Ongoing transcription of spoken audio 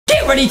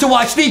ready to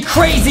watch the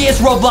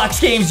craziest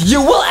Roblox games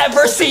you will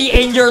ever see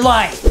in your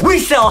life. We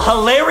sell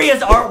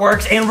hilarious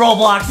artworks in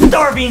Roblox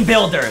Starving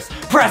Builders.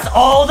 Press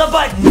all the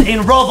buttons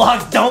in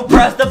Roblox Don't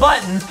Press the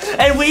Buttons.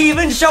 And we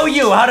even show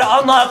you how to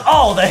unlock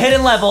all the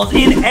hidden levels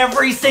in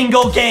every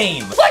single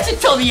game. Watch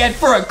until the end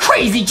for a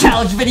crazy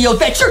challenge video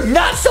that you're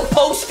not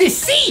supposed to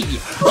see.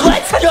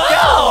 Let's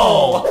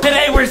go!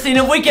 Today we're seeing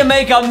if we can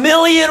make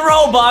 1,000,000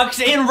 Robux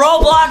in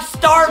Roblox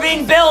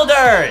Starving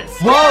Builders.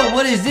 Whoa,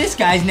 what is this,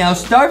 guys? Now,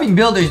 Starving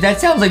Builders,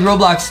 that sounds like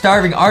Roblox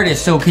Starving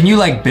Artists. So can you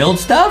like build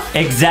stuff?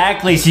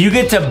 Exactly, so you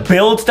get to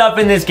build stuff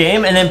in this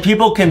game and then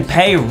people can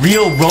pay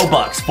real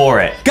Robux for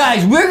it.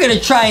 Guys, we're gonna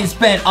try and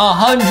spend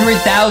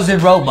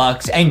 100,000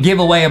 Robux and give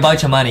away a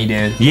bunch of money,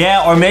 dude.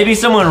 Yeah, or maybe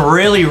someone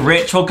really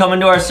rich will come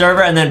into our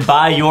server and then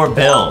buy your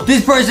build.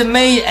 This person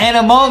made an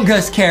Among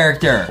Us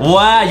character.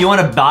 Wow, you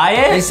wanna buy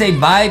it? They say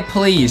buy,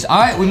 please. All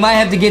right, we might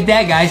have to get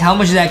that, guys. How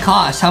much does that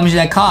cost? How much does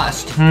that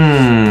cost?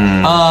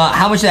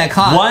 How much does that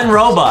cost? 1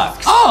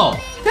 Robux. Oh,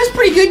 that's a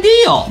pretty good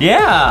deal.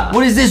 Yeah.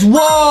 What is this?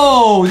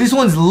 Whoa, this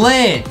one's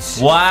lit.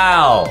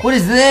 Wow. What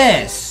is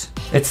this?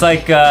 It's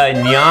like a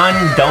neon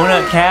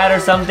donut cat or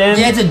something.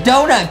 Yeah, it's a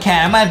donut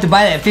cat. I might have to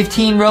buy that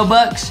 15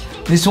 Robux.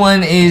 This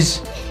one is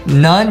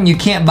none. You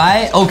can't buy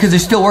it? Oh, because they're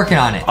still working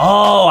on it.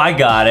 Oh, I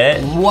got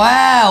it.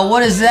 Wow,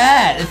 what is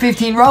that?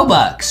 15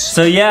 Robux.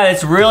 So yeah,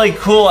 it's really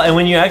cool. And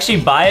when you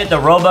actually buy it, the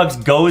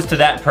Robux goes to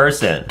that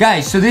person.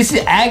 Guys, so this is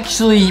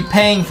actually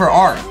paying for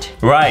art.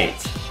 Right.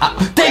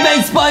 They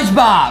made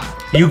SpongeBob.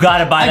 You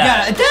gotta buy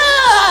that.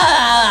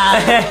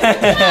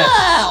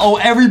 Oh,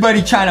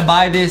 everybody trying to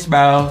buy this,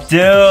 bro.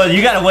 Dude,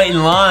 you gotta wait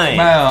in line.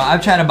 Bro,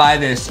 I'm trying to buy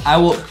this. I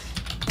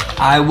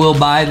will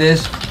buy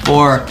this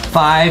for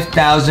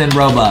 5,000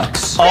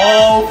 Robux.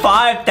 Oh,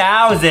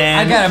 5,000.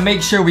 I gotta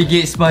make sure we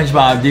get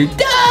SpongeBob, dude.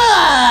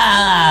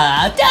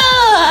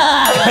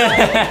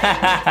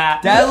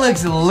 That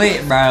looks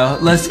lit, bro.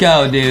 Let's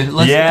go, dude.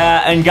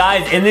 Yeah, and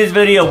guys, in this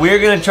video, we're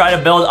gonna try to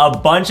build a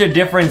bunch of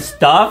different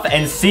stuff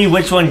and see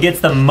which one gets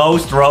the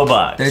most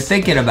Robux. They're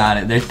thinking about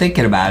it. They're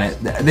thinking about it.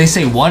 They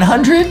say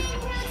 100?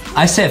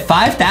 I said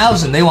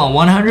 5,000. They want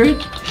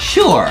 100?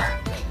 Sure.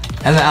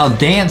 And then I'll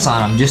dance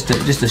on them just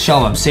to show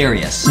them I'm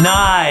serious.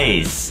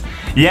 Nice.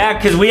 Yeah,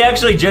 because we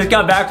actually just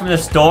got back from the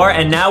store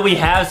and now we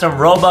have some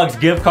Robux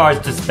gift cards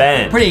to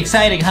spend. Pretty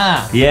exciting,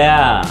 huh?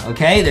 Yeah.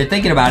 Okay, they're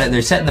thinking about it.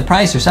 They're setting the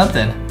price or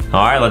something.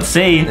 All right, let's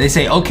see. They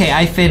say, okay,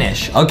 I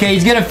finish. Okay,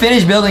 he's gonna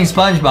finish building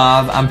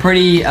SpongeBob. I'm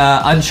pretty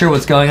unsure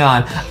what's going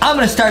on. I'm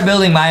gonna start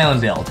building my own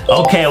build.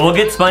 Okay, we'll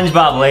get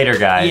SpongeBob later,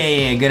 guys.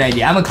 Yeah, good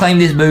idea. I'm gonna claim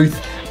this booth.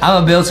 I'm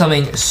gonna build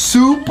something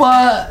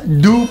super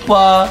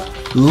duper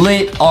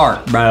lit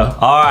art, bro.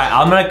 All right,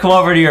 I'm gonna come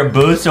over to your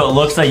booth so it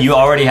looks like you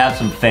already have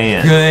some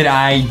fans. Good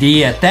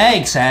idea.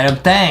 Thanks, Adam.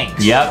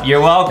 Thanks. Yep,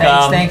 you're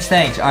welcome. Thanks.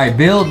 All right,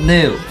 build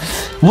new.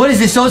 What is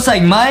this? So it's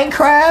like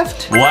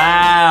Minecraft?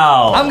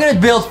 Wow. I'm gonna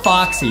build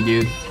Foxy,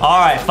 dude. All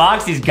right,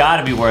 Foxy's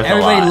gotta be worth a lot.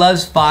 Everybody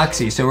loves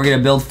Foxy, so we're gonna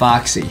build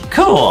Foxy.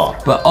 Cool.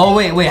 But, oh,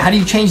 wait. How do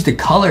you change the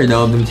color,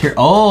 though, of the material?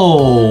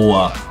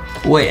 Oh.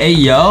 Wait, hey,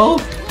 yo.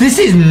 This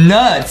is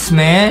nuts,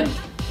 man.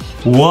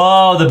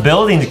 Whoa, the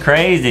building's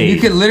crazy. You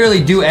could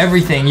literally do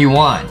everything you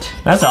want.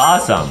 That's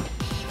awesome.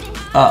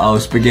 Uh-oh,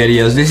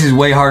 SpaghettiOs. This is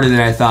way harder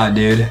than I thought,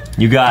 dude.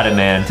 You got it,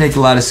 man. It takes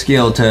a lot of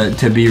skill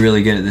to be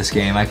really good at this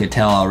game. I could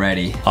tell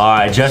already. All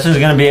right, Justin's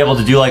gonna be able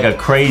to do like a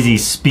crazy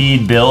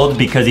speed build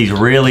because he's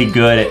really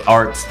good at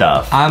art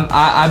stuff.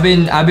 I've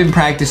been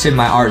practicing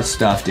my art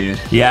stuff, dude.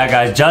 Yeah,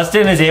 guys,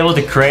 Justin is able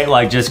to create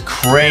like just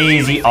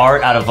crazy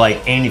art out of like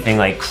anything,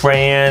 like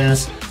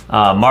crayons,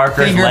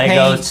 markers,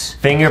 Legos,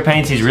 finger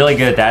paints. He's really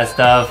good at that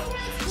stuff.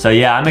 So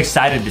yeah, I'm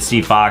excited to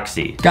see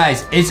Foxy.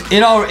 Guys,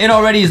 it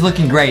already is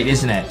looking great,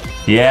 isn't it?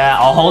 Yeah,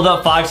 I'll hold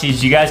up Foxy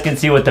so you guys can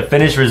see what the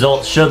finished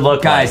result should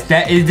look like.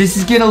 Guys, this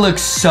is gonna look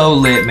so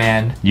lit,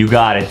 man. You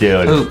got it,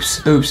 dude.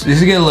 Oops. This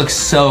is gonna look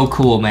so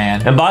cool,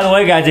 man. And by the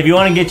way, guys, if you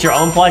want to get your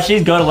own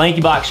plushies, go to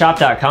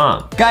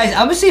LankyBoxShop.com. Guys,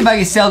 I'm gonna see if I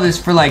can sell this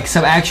for like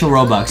some actual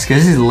Robux,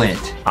 because this is lit.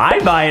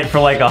 I'd buy it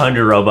for like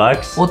 100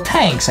 Robux. Well,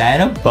 thanks,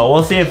 Adam. But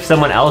we'll see if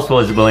someone else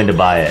was willing to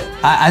buy it.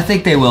 I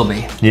think they will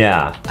be.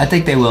 Yeah. I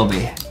think they will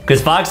be. Because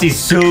Foxy's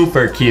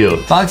super cute.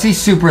 Foxy's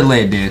super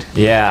lit, dude.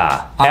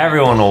 Yeah.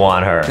 Everyone will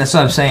want her. That's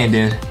what I'm saying,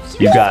 dude.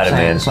 You got it,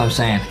 man. That's what I'm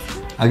saying.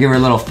 I'll give her a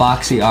little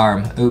Foxy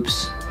arm.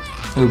 Oops.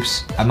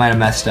 I might have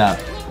messed up.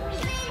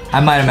 Oh,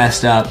 I might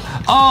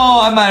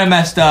have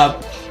messed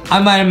up.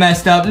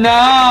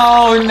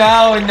 No.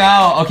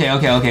 Okay.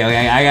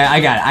 I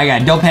got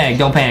it.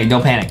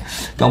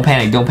 Don't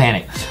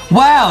panic.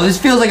 Wow, this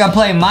feels like I'm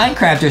playing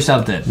Minecraft or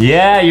something.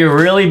 Yeah, you're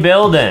really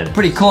building.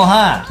 Pretty cool,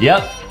 huh?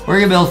 Yep. We're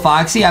gonna build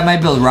Foxy. I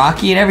might build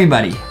Rocky and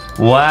everybody.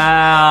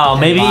 Wow,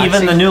 maybe Unboxing.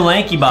 even the new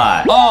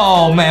LankyBot.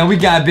 Oh man, we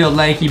gotta build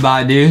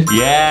LankyBot, dude.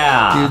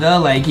 Yeah. Do the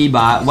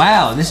LankyBot.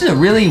 Wow, this is a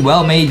really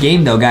well-made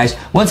game though, guys.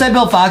 Once I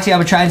build Foxy, I'm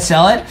gonna try and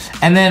sell it,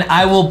 and then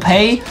I will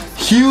pay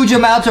huge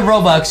amounts of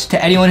Robux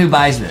to anyone who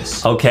buys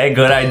this. Okay,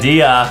 good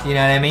idea. You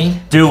know what I mean?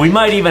 Dude, we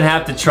might even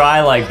have to try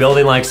like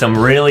building like some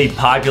really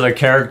popular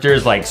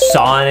characters like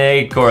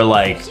Sonic or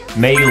like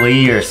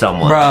Mei-Li or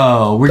someone.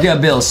 Bro, we're gonna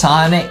build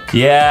Sonic?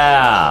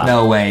 Yeah.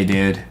 No way,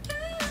 dude.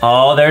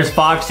 Oh, there's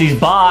Foxy's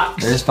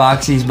box. There's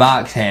Foxy's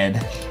box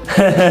head.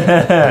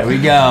 There we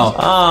go.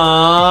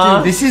 Aww.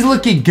 Dude, this is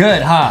looking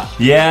good, huh?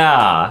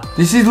 Yeah.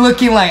 This is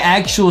looking like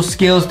actual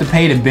skills to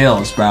pay the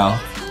bills, bro.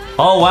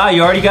 Oh, wow,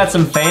 you already got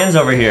some fans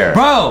over here.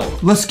 Bro,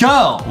 let's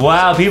go.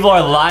 Wow, people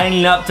are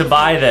lining up to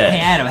buy this. Hey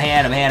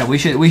Adam, we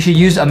should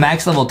use a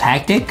max level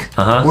tactic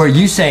where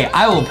you say,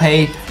 I will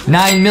pay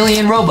 9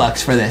 million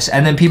Robux for this,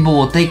 and then people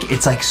will think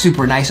it's like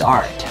super nice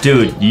art.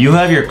 Dude, you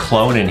have your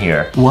clone in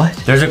here. What?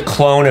 There's a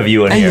clone of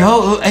you in here.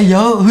 Hey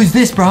yo, who's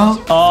this,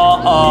 bro?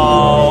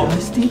 Uh-oh.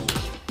 Justy?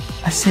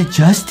 I said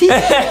Justy?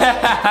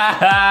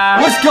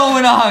 What's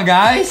going on,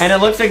 guys? And it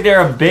looks like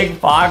they're a big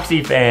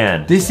Foxy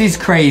fan. This is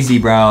crazy,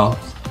 bro.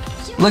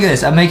 Look at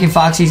this, I'm making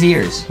Foxy's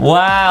ears.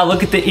 Wow,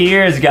 look at the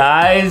ears,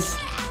 guys.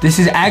 This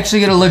is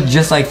actually gonna look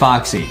just like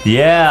Foxy.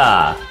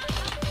 Yeah.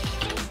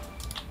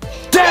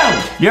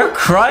 Dude! You're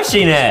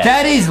crushing it.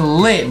 That is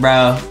lit,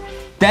 bro.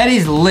 That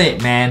is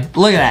lit, man.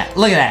 Look at that,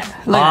 look at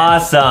that. Look at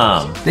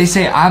Awesome. that. They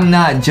say, I'm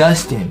not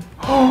Justin.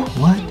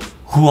 What?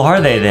 Who are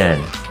they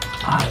then?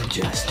 I'm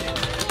Justin.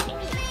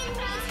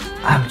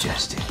 I'm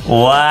Justin.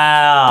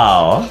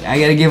 Wow. I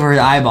gotta give her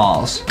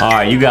eyeballs. All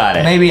right, you got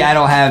it. Maybe I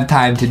don't have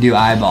time to do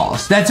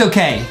eyeballs. That's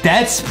okay.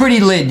 That's pretty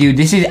lit, dude.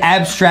 This is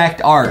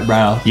abstract art,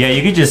 bro. Yeah,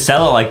 you could just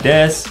sell it like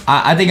this.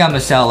 I think I'm gonna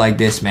sell it like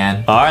this,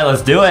 man. All right,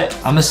 let's do it.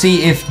 I'm gonna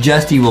see if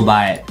Justy will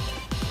buy it.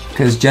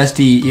 Cause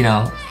Justy, you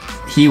know,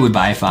 he would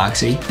buy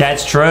Foxy.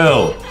 That's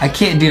true. I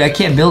can't, dude, I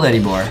can't build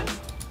anymore.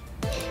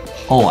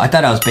 Oh, I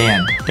thought I was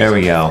banned. There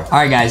we go. All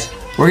right, guys,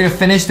 we're gonna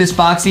finish this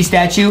Foxy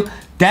statue.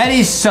 That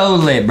is so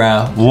lit,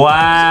 bro.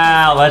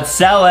 Wow, let's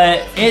sell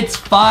it. It's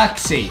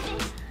Foxy.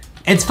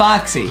 It's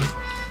Foxy.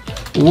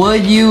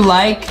 Would you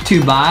like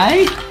to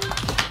buy?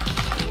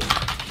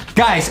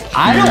 Guys,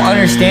 I don't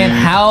understand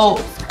how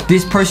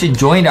this person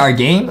joined our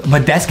game,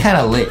 but that's kind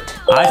of lit.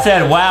 I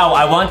said, wow,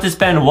 I want to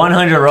spend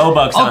 100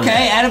 Robux on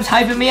Okay, this. Adam's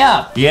hyping me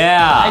up.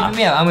 Yeah. Hyping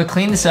me up. I'm gonna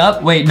clean this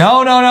up. Wait,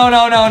 no.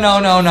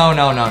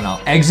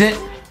 Exit.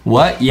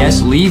 What? Yes,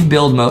 leave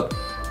build mode.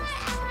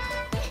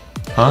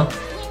 Huh?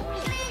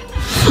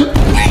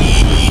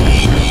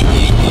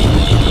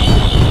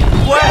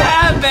 What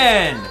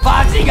happened?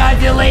 Foxy got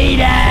deleted!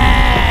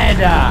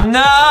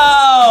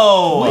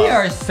 No! We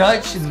are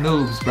such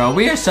noobs, bro.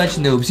 We are such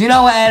noobs. You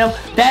know what, Adam?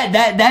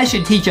 That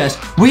should teach us.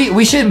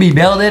 We shouldn't be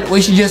building.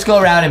 We should just go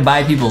around and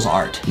buy people's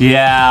art.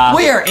 Yeah.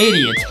 We are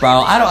idiots,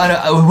 bro. I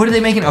don't. What are they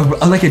making?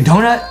 Like a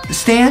donut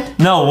stand?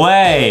 No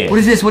way. What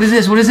is this? What is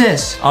this? What is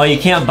this? Oh, you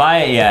can't buy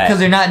it yet. Because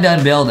they're not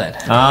done building.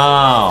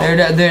 Oh.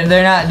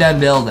 They're not done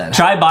building.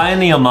 Try buying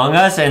the Among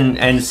Us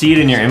and see it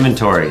in your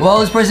inventory. Well,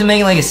 this person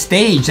making like a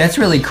stage. That's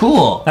really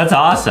cool. That's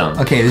awesome.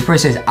 Okay, this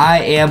person says, I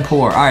am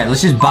poor. All right,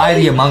 let's just buy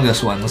the Among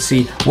Us one. Let's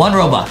see. 1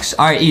 Robux.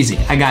 All right, easy.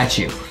 I got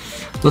you.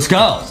 Let's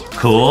go.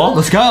 Cool.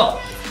 Let's go.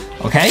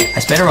 Okay, I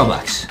spent a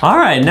Robux. All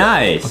right,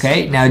 nice.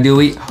 Okay, now do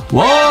we...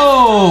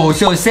 Whoa!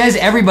 So it says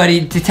it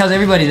tells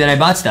everybody that I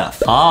bought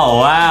stuff. Oh,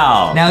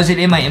 wow. Now is it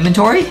in my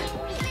inventory?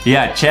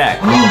 Yeah, check.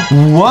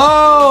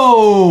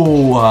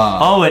 Whoa!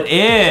 Oh, it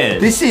is.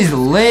 This is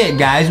lit,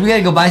 guys. We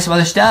gotta go buy some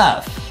other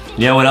stuff.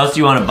 Yeah, what else do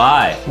you want to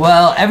buy?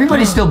 Well,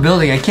 everybody's still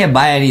building. I can't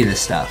buy any of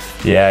this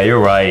stuff. Yeah, you're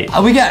right.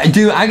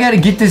 Dude, I gotta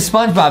get this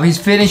SpongeBob. He's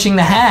finishing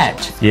the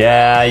hat.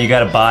 Yeah, you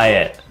gotta buy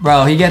it.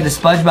 Bro, he got the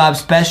SpongeBob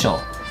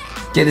special.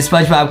 Get the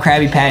SpongeBob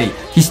Krabby Patty.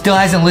 He still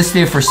hasn't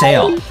listed it for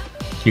sale.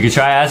 You could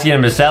try asking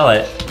him to sell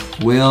it.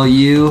 Will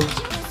you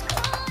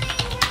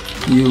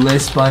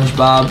list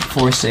SpongeBob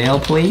for sale,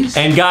 please?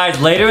 And guys,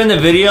 later in the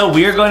video,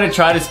 we are going to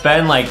try to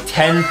spend like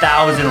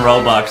 10,000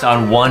 Robux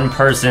on one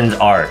person's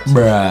art.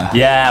 Bruh.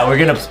 Yeah, we're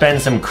gonna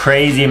spend some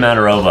crazy amount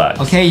of Robux.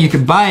 Okay, you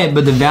can buy it,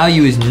 but the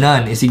value is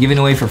none. Is he giving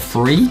away for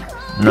free?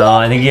 No,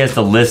 I think he has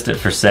to list it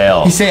for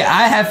sale. He say,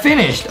 I have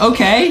finished.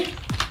 Okay.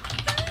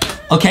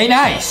 Okay,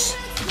 nice.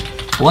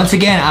 Once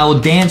again, I will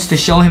dance to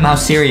show him how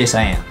serious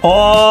I am.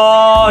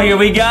 Oh, here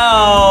we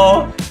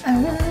go.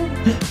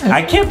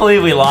 I can't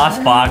believe we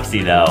lost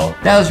Foxy though.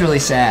 That was really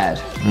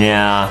sad.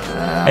 Yeah.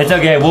 It's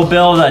okay, we'll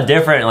build a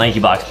different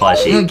LankyBox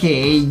plushie.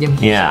 Okay.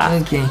 Yeah.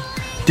 Okay.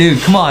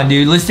 Dude, come on,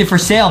 dude. List it for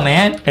sale,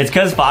 man. It's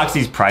because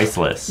Foxy's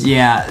priceless.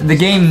 Yeah, the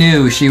game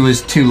knew she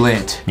was too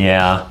lit.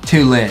 Yeah.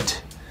 Too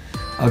lit.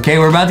 Okay,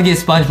 we're about to get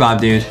SpongeBob,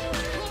 dude.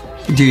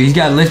 Dude, he's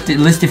got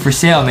listed for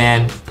sale,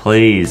 man.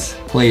 Please.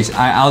 Please,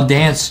 I'll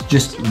dance.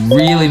 Just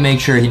really make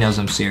sure he knows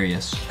I'm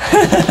serious.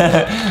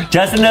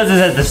 Justin does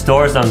this at the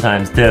store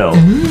sometimes too.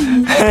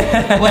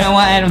 When I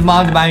want Adam's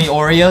mom to buy me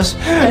Oreos.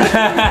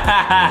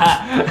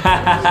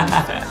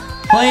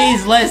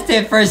 Please list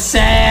it for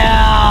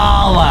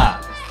sale.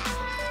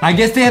 I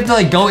guess they have to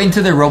like go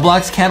into their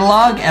Roblox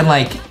catalog and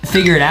like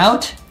figure it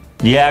out.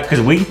 Yeah,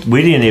 because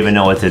we didn't even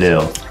know what to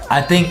do.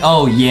 I think,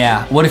 oh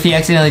yeah. What if he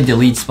accidentally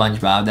deletes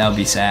SpongeBob? That would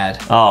be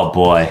sad. Oh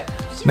boy.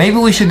 Maybe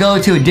we should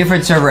go to a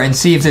different server and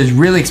see if there's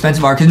really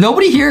expensive art. Because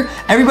nobody here,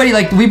 everybody,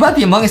 like, we bought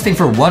the Among Us thing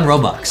for 1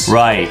 Robux.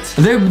 Right.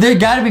 There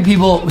gotta be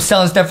people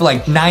selling stuff for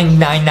like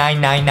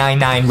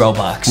 99999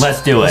 Robux.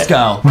 Let's do it. Let's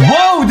go.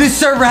 Whoa, this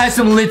server has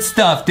some lit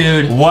stuff,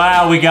 dude.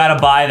 Wow, we gotta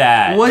buy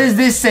that. What does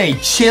this say?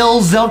 Chill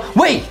zone.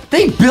 Wait,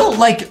 they built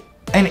like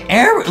an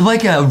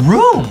like a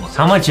room.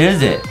 How much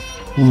is it?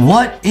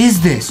 What is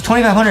this?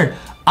 2,500.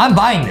 I'm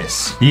buying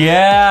this.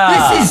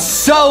 Yeah. This is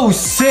so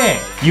sick.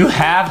 You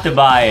have to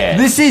buy it.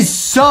 This is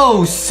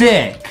so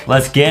sick.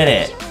 Let's get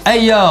it.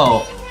 Hey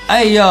yo,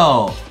 hey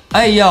yo,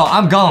 hey yo,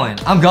 I'm going.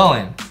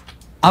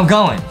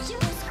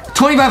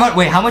 2,500.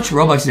 Wait, how much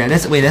Robux is that?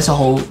 That's a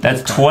whole.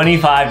 That's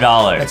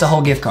 $25. That's a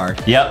whole gift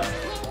card. Yep.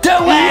 Do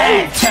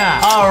it!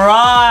 All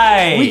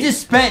right. We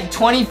just spent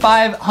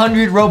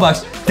 2,500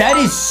 Robux. That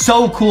is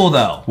so cool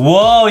though.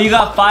 Whoa, you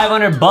got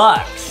 500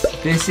 bucks.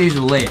 This is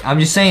lit. I'm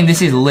just saying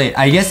this is lit.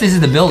 I guess this is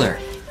the builder.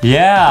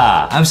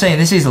 Yeah. I'm saying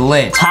this is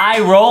lit.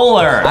 High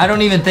roller. I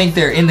don't even think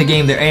they're in the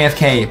game. They're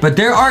AFK. But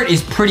their art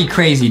is pretty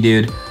crazy,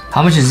 dude.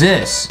 How much is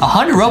this?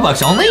 100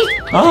 Robux only?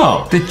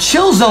 Oh. The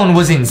chill zone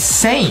was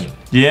insane.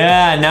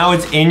 Yeah, now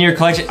it's in your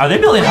collection. Are they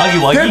building Huggy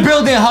Wuggy? They're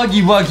building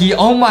Huggy Wuggy.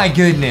 Oh my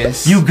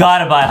goodness. You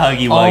gotta buy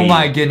Huggy Wuggy. Oh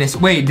my goodness.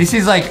 Wait, this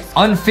is like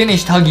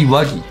unfinished Huggy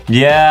Wuggy.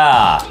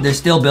 Yeah. They're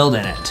still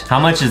building it. How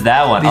much is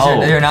that one?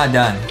 They're not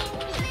done.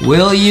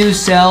 Will you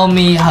sell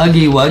me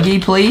Huggy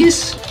Wuggy,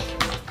 please?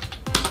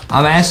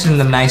 I'm asking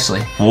them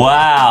nicely.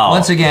 Wow.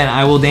 Once again,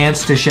 I will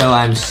dance to show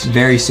I'm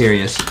very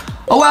serious.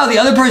 Oh wow, the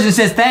other person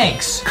says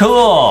thanks.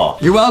 Cool.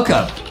 You're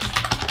welcome.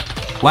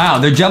 Wow,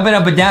 they're jumping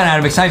up and down out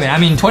of excitement. I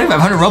mean,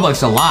 2,500 Robux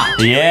is a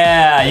lot.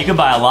 Yeah, you can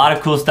buy a lot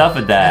of cool stuff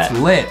with that. That's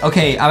lit.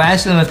 Okay, I'm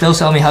asking them if they'll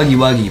sell me Huggy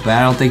Wuggy, but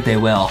I don't think they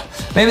will.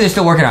 Maybe they're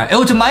still working on it.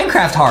 Oh, it's a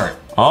Minecraft heart.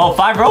 Oh,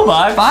 5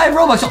 Robux. 5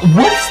 Robux.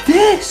 What's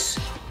this?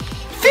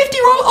 50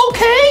 Robux?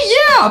 Okay,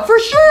 yeah, for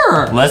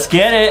sure. Let's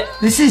get it.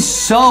 This is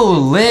so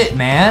lit,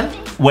 man.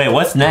 Wait,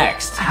 what's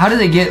next? How do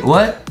they get,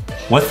 what?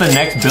 What's the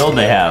next build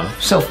they have?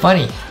 So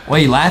funny. Why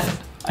are you laughing?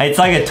 It's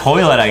like a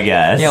toilet, I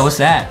guess. Yeah, what's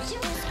that?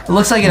 It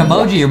looks like an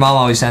emoji your mom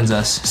always sends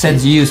us.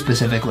 Sends you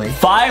specifically.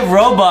 5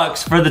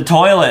 Robux for the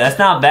toilet. That's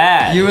not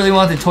bad. You really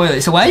want the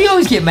toilet. So why do you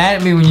always get mad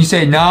at me when you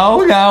say,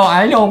 no,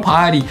 I don't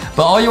potty,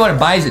 but all you want to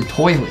buy is a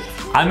toilet?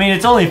 I mean,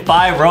 it's only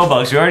 5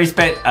 Robux. You already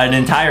spent an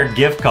entire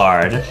gift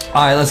card. All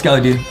right, let's go,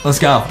 dude. Let's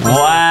go.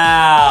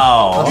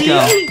 Wow. Let's go.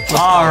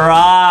 All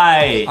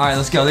right. All right,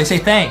 let's go. They say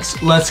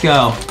thanks. Let's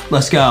go.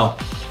 Let's go.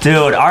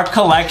 Dude, our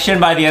collection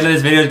by the end of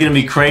this video is gonna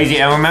be crazy.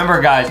 And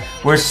remember, guys,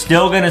 we're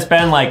still gonna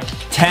spend like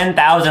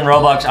 10,000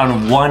 Robux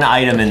on one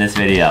item in this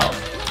video.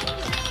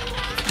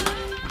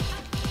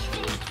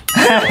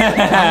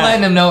 I'm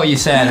letting them know what you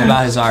said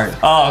about his art.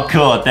 Oh,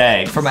 cool,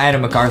 thanks. From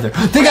Adam MacArthur.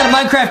 They got a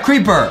Minecraft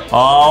creeper.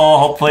 Oh,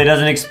 hopefully it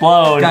doesn't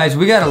explode. Guys,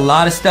 we got a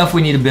lot of stuff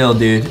we need to build,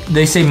 dude.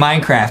 They say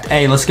Minecraft.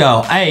 Hey, let's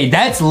go. Hey,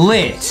 that's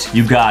lit.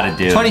 You got it,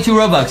 dude. 22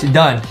 Robux.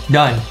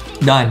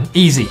 Done.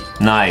 Easy.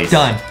 Nice.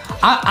 Done.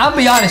 I'll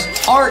be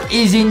honest, art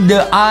is in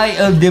the eye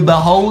of the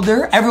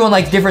beholder. Everyone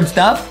likes different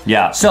stuff.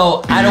 Yeah.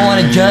 So I don't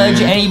want to judge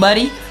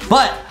anybody,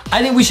 but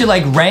I think we should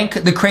like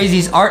rank the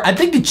craziest art. I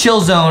think the chill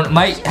zone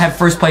might have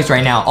first place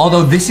right now,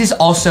 although this is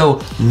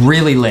also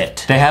really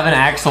lit. They have an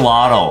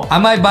axolotl. I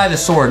might buy the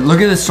sword. Look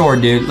at the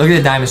sword, dude. Look at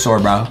the diamond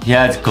sword, bro.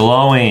 Yeah, it's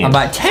glowing. I'm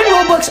about 10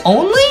 Robux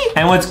only?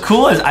 And what's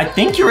cool is I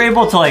think you're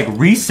able to like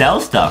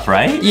resell stuff,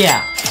 right?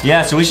 Yeah.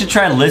 Yeah, so we should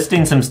try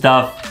listing some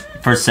stuff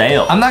for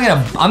sale. I'm not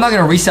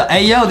gonna resell.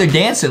 Hey yo, they're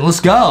dancing. Let's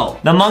go.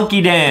 The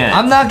monkey dance.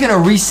 I'm not gonna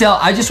resell.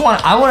 I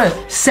want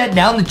to set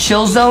down the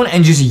chill zone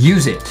and just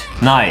use it.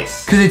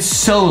 Nice. Cause it's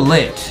so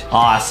lit.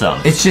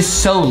 Awesome. It's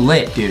just so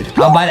lit, dude.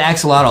 I'll buy the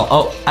axolotl.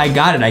 Oh, I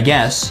got it, I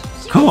guess.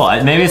 Cool.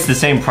 Maybe it's the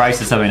same price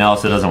as something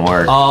else that doesn't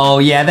work. Oh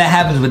yeah, that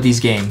happens with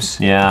these games.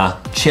 Yeah.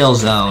 Chill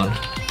zone.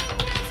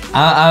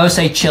 I would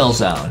say chill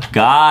zone.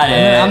 Got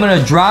it. I'm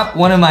gonna drop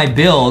one of my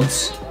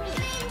builds.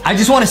 I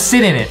just want to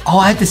sit in it. Oh,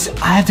 I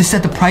have to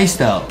set the price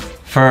though.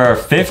 For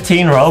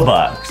 15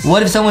 Robux.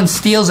 What if someone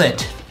steals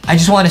it? I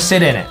just want to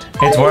sit in it.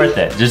 It's worth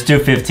it. Just do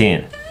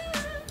 15.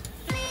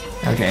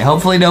 Okay,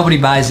 hopefully nobody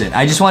buys it.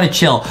 I just want to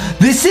chill.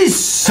 This is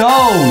so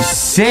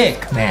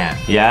sick, man.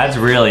 Yeah, it's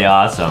really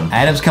awesome.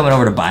 Adam's coming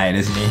over to buy it,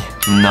 isn't he?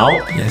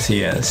 Nope. Yes,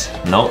 he is.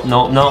 Nope.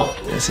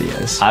 Yes, he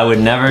is. I would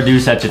never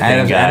do such a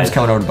thing, guys. Adam's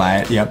coming over to buy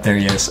it. Yep, there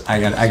he is. I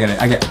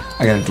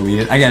gotta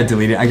delete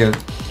it.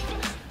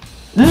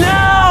 No,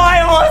 I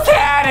almost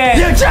had it.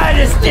 You're trying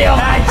to steal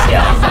my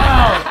chill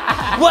zone.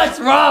 What's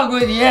wrong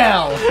with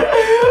you?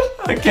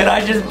 Can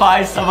I just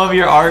buy some of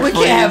your art, We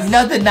please? can't have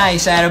nothing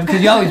nice, Adam,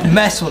 because you always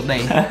mess with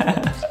me.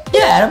 Yeah,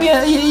 Adam,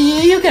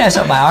 you can have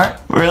some of my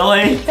art.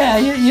 Really? Yeah,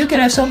 you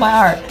can have some of my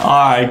art. All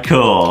right,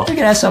 cool. You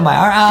can have some of my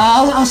art.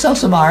 I'll sell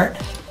some art.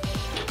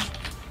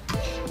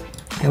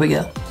 Here we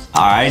go. All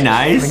right, Let me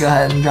nice. go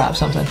ahead and drop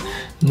something.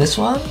 This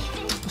one,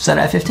 set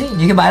it at 15.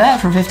 You can buy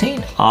that for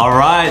 15. All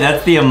right,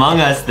 that's the Among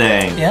Us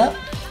thing. Yep.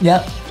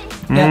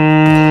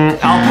 I'll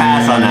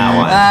pass on that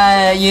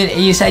one.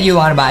 You said you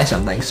want to buy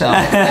something, so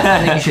I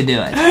think you should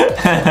do it.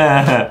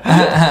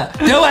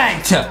 Do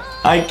it!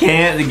 I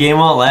can't. The game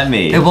won't let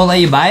me. It won't let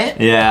you buy it?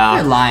 Yeah.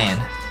 You're lying.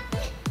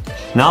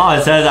 No,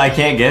 it says I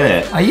can't get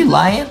it. Are you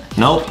lying?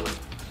 Nope.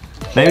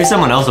 Maybe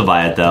someone else will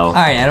buy it though. All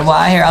right, Adam.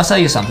 Well, here, I'll sell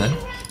you something.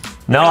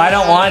 No, I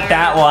don't want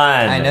that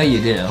one. I know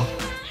you do.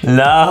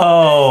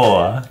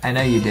 No. I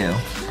know you do.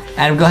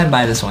 Adam, go ahead and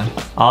buy this one.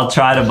 I'll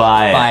try to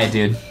buy it. Buy it,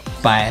 dude.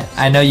 Buy it.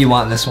 I know you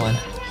want this one.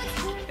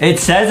 It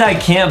says I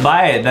can't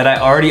buy it, that I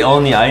already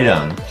own the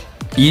item.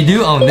 You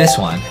do own this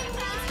one.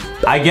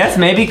 I guess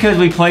maybe because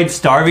we played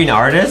Starving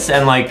Artists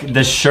and like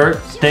the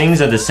shirt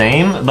things are the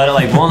same, but it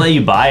like won't let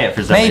you buy it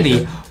for some Maybe.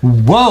 reason.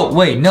 Whoa,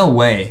 wait, no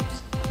way.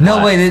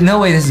 No way,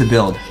 this is a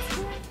build.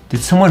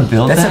 Did someone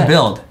build that? That's a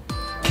build.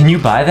 Can you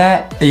buy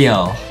that? Hey,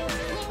 yo.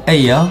 Hey,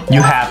 yo.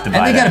 You have to buy it.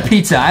 And they got a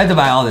pizza. I have to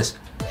buy all this.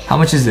 How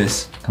much is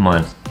this? Come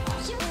on.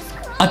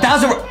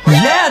 1,000.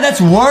 Yeah,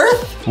 that's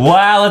worth?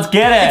 Wow, let's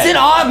get it. It's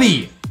an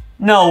obby.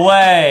 No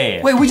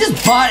way. Wait, we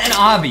just bought an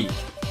obby.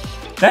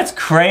 That's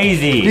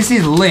crazy. This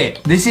is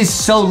lit. This is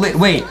so lit.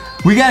 Wait,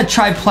 we gotta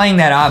try playing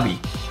that obby.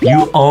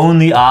 You own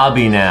the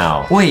obby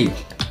now. Wait,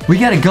 we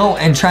gotta go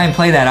and try and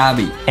play that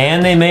obby.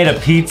 And they made a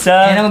pizza.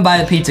 And I'm gonna buy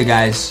the pizza,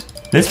 guys.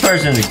 This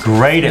person's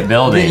great at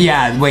building.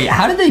 Yeah, wait,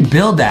 how did they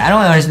build that? I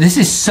don't understand. This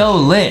is so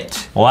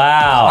lit.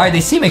 Wow. All right,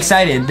 they seem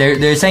excited.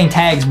 They're saying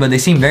tags, but they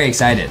seem very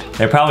excited.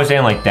 They're probably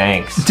saying like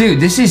thanks. Dude,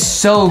 this is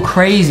so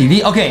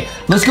crazy. Okay,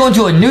 let's go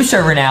into a new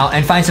server now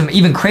and find some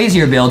even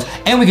crazier builds,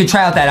 and we could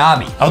try out that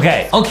obby.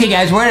 Okay. Okay,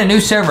 guys, we're in a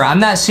new server. I'm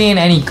not seeing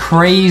any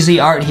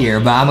crazy art here,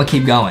 but I'm gonna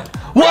keep going.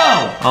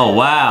 Whoa! Oh,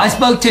 wow. I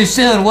spoke too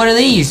soon. What are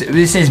these?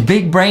 It says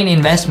big brain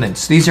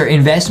investments. These are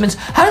investments.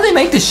 How do they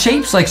make the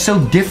shapes like so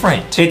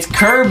different? It's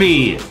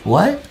Kirby.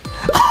 What?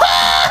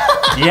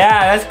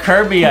 Yeah, that's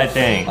Kirby, I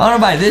think. I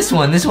wanna buy this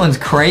one. This one's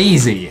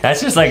crazy.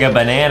 That's just like a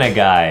banana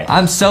guy.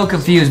 I'm so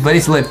confused, but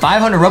it's lit.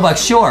 500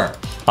 Robux, sure.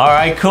 All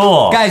right,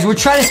 cool. Guys, we're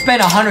trying to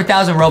spend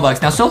 100,000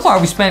 Robux. Now, so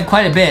far, we spent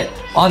quite a bit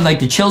on like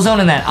the chill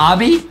zone and that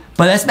obby,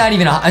 but that's not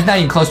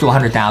even close to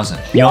 100,000.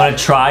 You want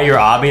to try your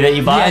obby that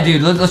you bought? Yeah,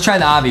 dude, let's try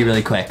the obby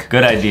really quick.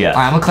 Good idea. All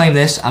right, I'm gonna claim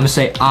this. I'm gonna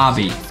say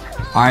obby.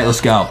 All right, let's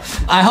go.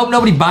 I hope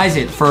nobody buys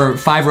it for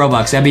 5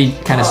 Robux. That'd be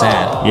kind of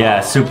sad. Yeah,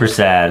 super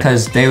sad.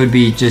 Because they would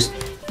be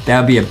that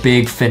would be a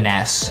big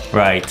finesse.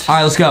 Right. All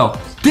right, let's go.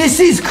 This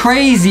is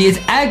crazy. It's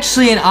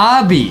actually an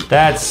obby.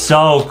 That's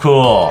so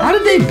cool. How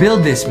did they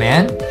build this,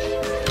 man?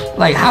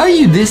 Like, how are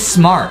you this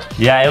smart?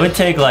 Yeah, it would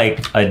take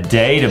like a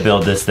day to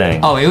build this thing.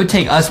 Oh, it would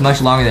take us much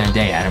longer than a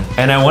day, Adam.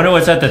 And I wonder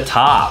what's at the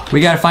top.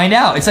 We gotta find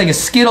out. It's like a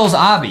Skittles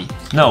obby.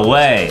 No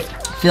way.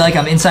 I feel like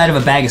I'm inside of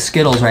a bag of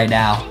Skittles right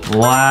now.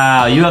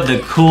 Wow, you have the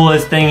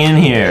coolest thing in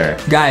here.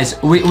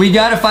 Guys, we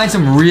gotta find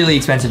some really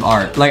expensive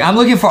art. Like, I'm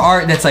looking for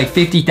art that's like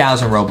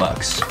 50,000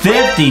 Robux.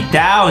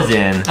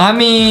 50,000? I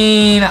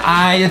mean,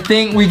 I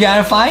think we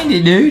gotta find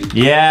it, dude.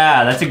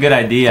 Yeah, that's a good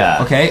idea.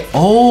 Okay.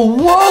 Oh,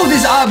 whoa,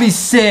 this obby's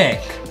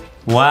sick.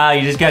 Wow,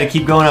 you just gotta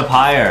keep going up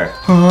higher.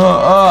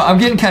 I'm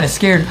getting kind of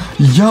scared.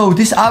 Yo,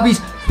 this obby's...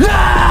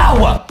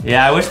 Ow!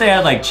 Yeah, I wish they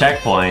had like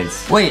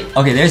checkpoints. Wait,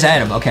 okay, there's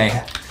Adam,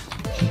 okay.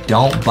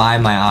 Don't buy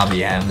my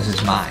obby, Adam, this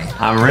is mine.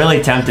 I'm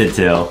really tempted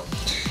to.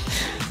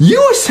 You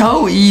are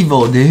so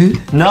evil,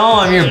 dude. No,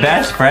 I'm your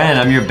best friend.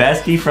 I'm your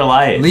bestie for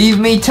life. Leave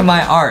me to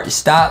my art.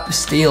 Stop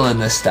stealing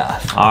the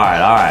stuff. All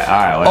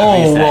right, whatever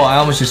you Oh, say. whoa, I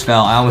almost just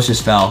fell.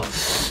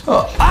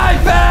 Oh, I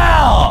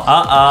fell!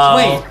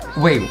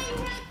 Uh-oh. Wait.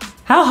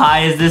 How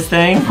high is this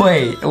thing?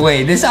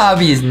 Wait, this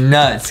obby is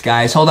nuts,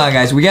 guys. Hold on,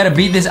 guys. We gotta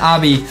beat this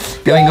obby,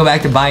 then we can go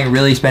back to buying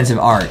really expensive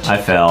art. I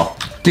fell.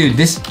 Dude,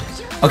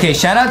 okay,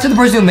 shout out to the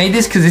person who made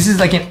this, because this is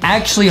like an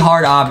actually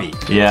hard obby.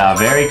 Yeah,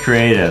 very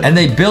creative. And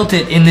they built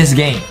it in this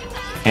game.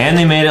 And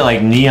they made it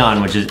like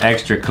neon, which is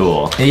extra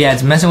cool. Yeah,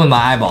 it's messing with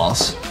my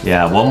eyeballs.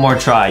 Yeah, one more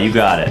try, you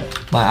got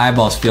it. My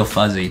eyeballs feel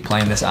fuzzy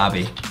playing this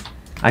obby.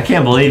 I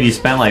can't believe you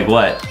spent like,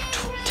 what,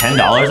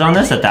 $10 on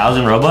this?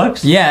 1,000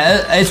 Robux?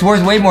 Yeah, it's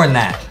worth way more than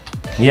that.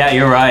 Yeah,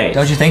 you're right.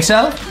 Don't you think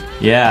so?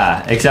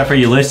 Yeah, except for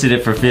you listed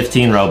it for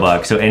 15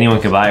 Robux, so anyone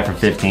could buy it for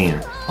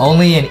 15.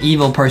 Only an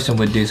evil person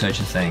would do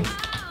such a thing.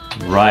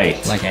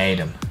 Right. Like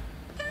Adam.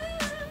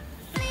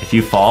 If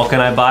you fall,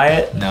 can I buy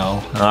it?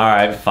 No. All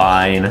right,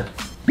 fine.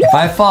 If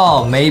I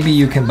fall, maybe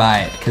you can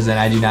buy it, because then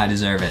I do not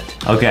deserve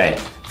it. Okay.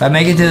 If I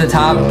make it to the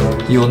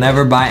top, you will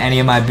never buy any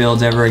of my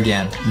builds ever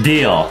again.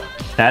 Deal.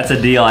 That's a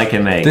deal I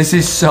can make. This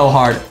is so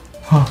hard.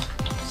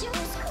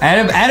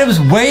 Adam's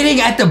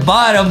waiting at the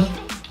bottom,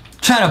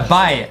 trying to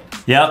buy it.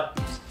 Yep.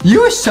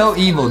 You are so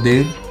evil,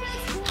 dude.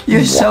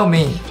 You're so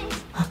mean.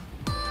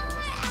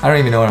 I don't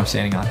even know what I'm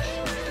standing on,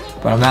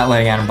 but I'm not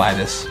letting Adam buy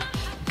this.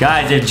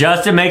 Guys, if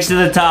Justin makes it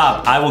to the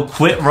top, I will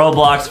quit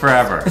Roblox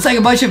forever. It's like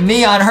a bunch of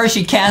neon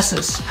Hershey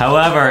Kisses.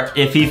 However,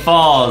 if he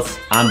falls,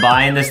 I'm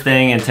buying this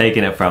thing and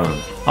taking it from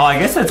him. Oh, I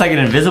guess that's like an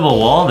invisible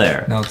wall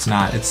there. No, it's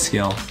not. It's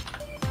skill.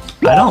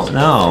 I don't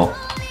know.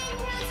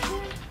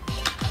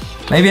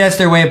 Maybe that's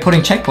their way of putting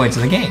checkpoints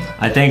in the game.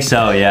 I think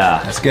so,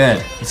 yeah. That's good.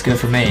 That's good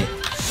for me.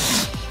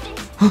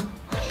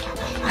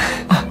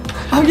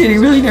 I'm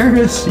getting really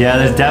nervous. Yeah,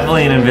 there's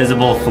definitely an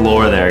invisible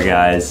floor there,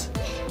 guys.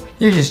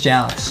 You're just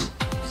jealous.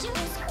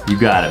 You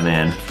got it,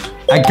 man.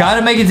 I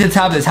gotta make it to the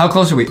top of this. How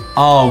close are we?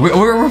 Oh,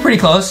 we're pretty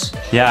close.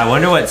 Yeah, I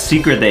wonder what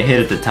secret they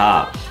hid at the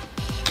top.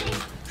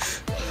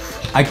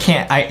 I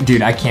can't,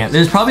 dude, I can't.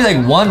 There's probably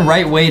like one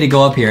right way to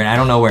go up here and I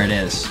don't know where it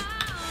is.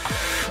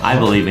 I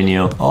believe in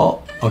you.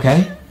 Oh,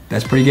 okay.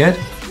 That's pretty good.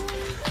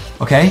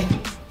 Okay,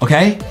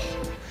 okay.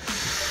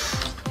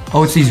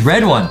 Oh, it's these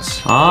red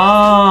ones.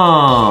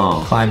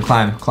 Oh. Climb,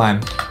 climb, climb.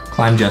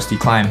 Climb, Justy,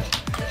 climb.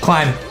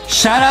 Climb.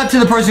 Shout out to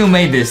the person who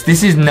made this.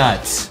 This is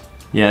nuts.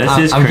 Yeah,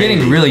 this is I'm crazy.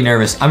 getting really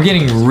nervous. I'm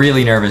getting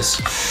really nervous.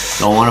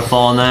 Don't want to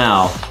fall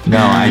now. No,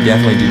 I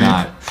definitely do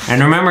not.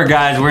 And remember,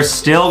 guys, we're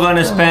still going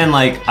to spend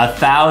like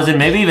 1,000,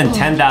 maybe even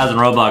 10,000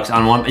 Robux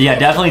on one. Yeah,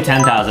 definitely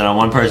 10,000 on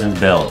one person's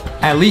build.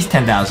 At least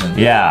 10,000.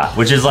 Yeah,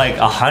 which is like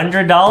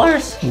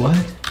 $100. What?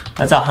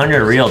 That's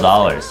 100 real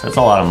dollars. That's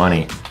a lot of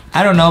money.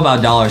 I don't know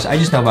about dollars. I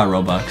just know about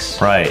Robux.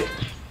 Right.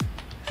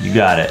 You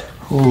got it.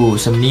 Ooh,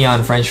 some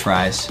neon French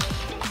fries.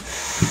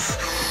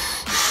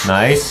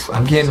 Nice.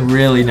 I'm getting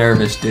really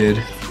nervous,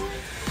 dude.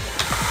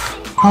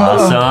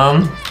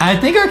 Awesome. I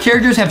think our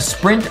characters have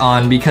sprint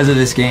on because of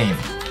this game.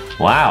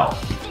 Wow.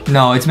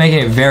 No, it's making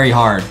it very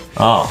hard.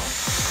 Oh.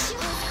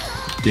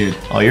 Dude.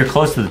 Oh, you're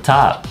close to the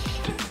top.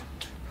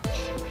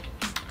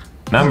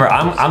 Remember,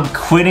 I'm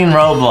quitting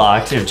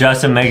Roblox if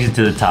Justin makes it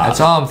to the top. That's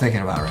all I'm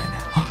thinking about right now.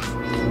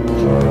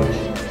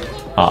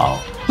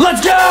 Uh-oh.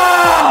 Let's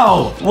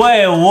go!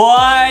 Wait,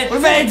 what? We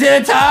made it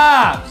to the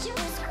top!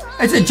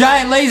 It's a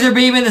giant laser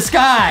beam in the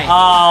sky.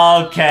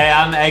 Oh, okay,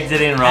 I'm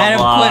exiting Roblox.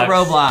 Adam quit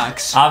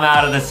Roblox. I'm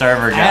out of the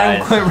server, guys.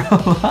 Adam quit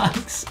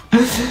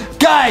Roblox.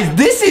 Guys,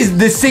 this is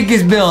the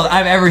sickest build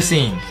I've ever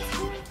seen.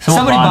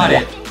 Somebody bought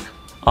it.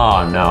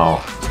 Oh,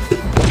 no.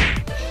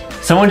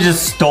 Someone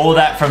just stole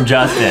that from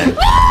Justin.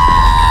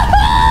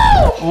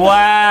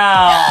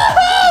 Wow.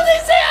 They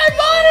say I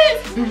bought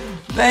it.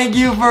 Thank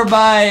you for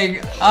buying.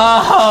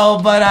 Oh,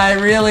 but I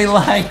really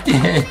liked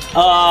it.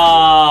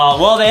 Oh,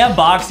 well, they have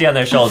Boxy on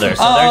their shoulders,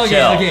 so they're okay,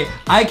 chill. okay.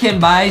 I can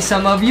buy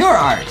some of your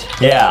art.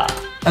 Yeah.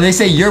 And they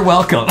say you're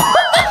welcome.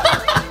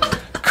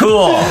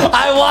 Cool.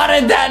 I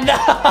wanted that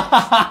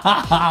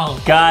now.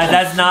 Guys,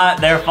 that's not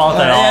their fault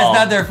at all. Yeah, it's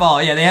not their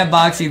fault. Yeah, they have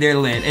Boxy, they're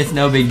lit. It's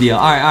no big deal.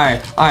 All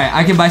right.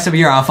 I can buy some of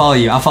your. I'll follow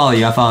you.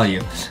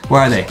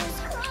 Where are they?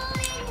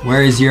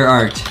 Where is your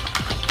art?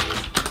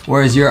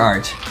 Where is your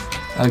art?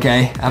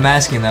 Okay, I'm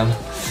asking them.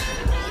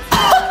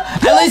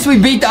 At least we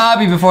beat the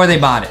obby before they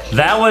bought it.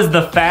 That was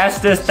the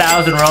fastest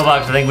 1,000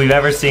 Robux I think we've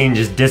ever seen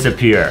just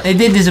disappear. They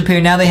did disappear.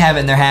 Now they have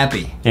it and they're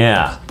happy.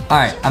 Yeah. All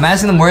right, I'm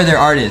asking them where their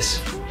art is.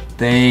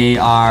 They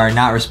are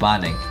not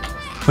responding.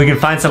 We can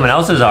find someone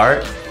else's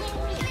art.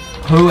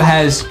 Who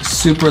has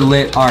super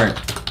lit art?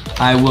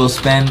 I will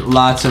spend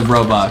lots of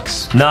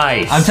Robux.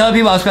 Nice. I'm telling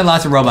people I'll spend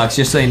lots of Robux,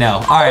 just so you know.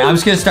 All right, I'm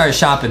just gonna start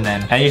shopping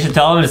then. And you should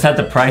tell them to set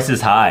the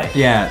prices high.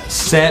 Yeah,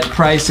 set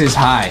prices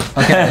high.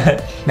 Okay.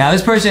 Now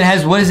this person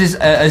has, what is this?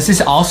 Is this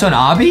also an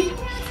obby?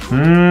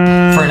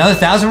 For another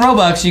 1,000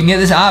 Robux, you can get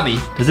this obby.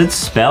 Does it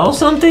spell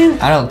something?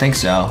 I don't think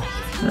so.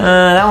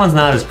 That one's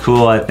not as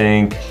cool, I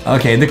think.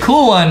 Okay, the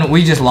cool one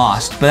we just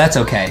lost, but that's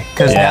okay,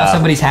 because now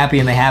somebody's happy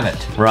and they have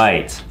it.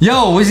 Right.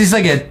 Yo, was this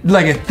like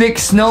a thick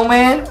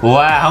snowman?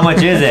 Wow, how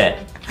much is it?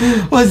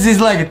 Was this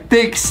like a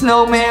thick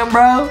snowman,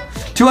 bro?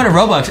 200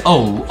 Robux.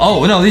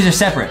 Oh no, these are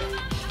separate.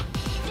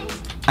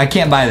 I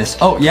can't buy this.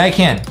 Oh yeah, I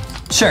can.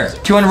 Sure,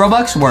 200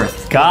 Robux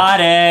worth. Got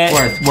it.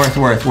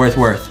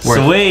 Worth.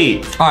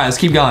 Sweet. All right, let's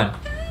keep going.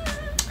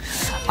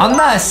 I'm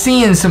not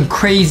seeing some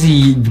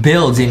crazy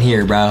builds in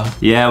here, bro.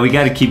 Yeah, we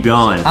gotta keep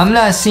going. I'm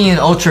not seeing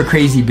ultra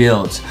crazy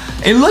builds.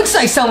 It looks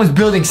like someone's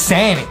building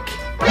Sonic.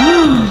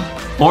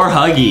 Or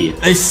Huggy.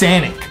 It's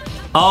Sonic.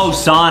 Oh,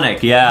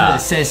 Sonic, yeah. It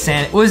says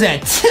Sonic. What is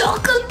that,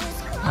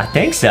 Tilka? I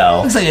think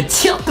so. Looks like a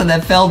Tilka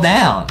that fell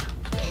down.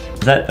 Is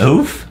that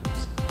Oof?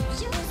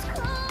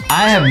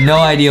 I have no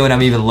idea what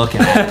I'm even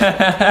looking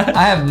at.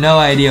 I have no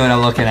idea what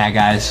I'm looking at,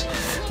 guys.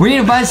 We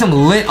need to find some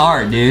lit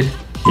art, dude.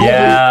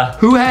 Yeah.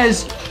 Who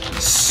has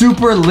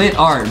super lit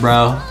art,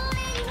 bro?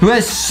 Who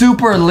has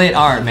super lit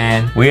art,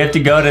 man? We have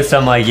to go to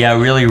some, like,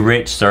 really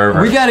rich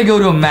server. We gotta go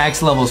to a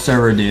max level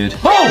server, dude.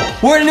 Oh,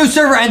 we're in a new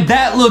server and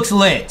that looks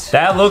lit.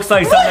 That looks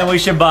like something we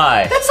should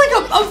buy. That's like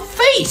a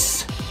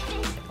face.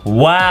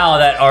 Wow,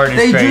 that art is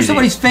They crazy. drew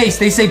somebody's face.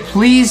 They say,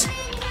 please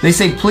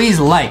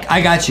like.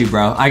 I got you,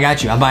 bro. I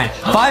got you. I'm buying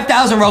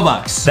 5,000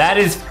 Robux. That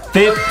is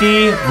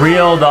 50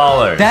 real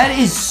dollars. That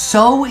is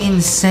so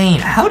insane.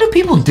 How do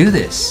people do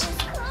this?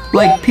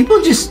 Like,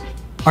 people just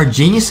are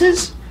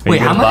geniuses? Are Wait,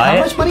 you how gonna buy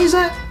it? much money is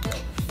that?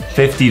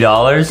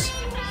 $50.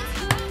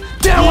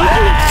 Do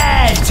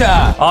it!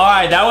 All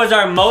right, that was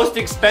our most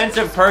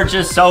expensive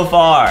purchase so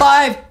far.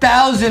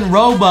 5,000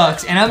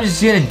 Robux, and I'm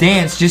just gonna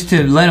dance just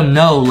to let him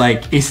know,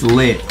 like, it's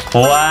lit.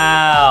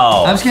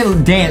 Wow. I'm just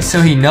gonna dance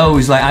so he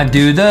knows, like, I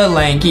do the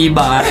lanky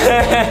bot.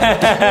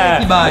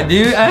 Lanky bot,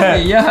 dude.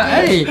 Hey,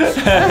 yeah, hey.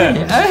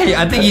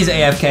 I think he's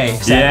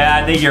AFK. So.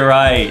 Yeah, I think you're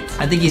right.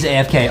 I think he's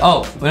AFK.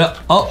 Oh,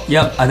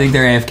 yep, I think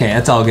they're AFK.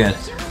 That's all good.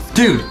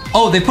 Dude,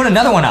 oh, they put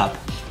another one up.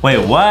 Wait,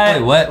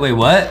 what? Wait,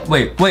 what?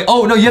 Wait.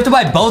 Oh, no, you have to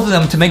buy both of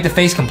them to make the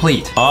face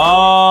complete.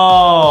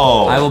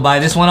 Oh. I will buy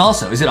this one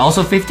also. Is it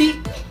also 50?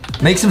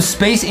 Make some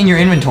space in your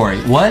inventory.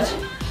 What?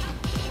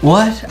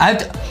 I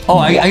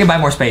can buy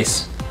more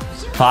space.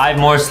 5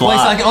 more slots.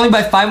 Wait, so I can only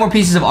buy 5 more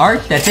pieces of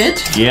art? That's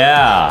it?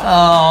 Yeah.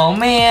 Oh,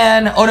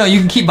 man. Oh, no, you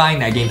can keep buying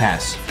that Game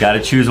Pass.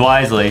 Gotta choose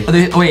wisely.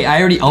 Oh, wait, I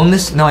already own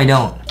this? No, I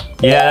don't.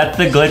 Yeah, that's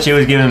the glitch it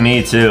was giving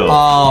me too.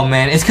 Oh,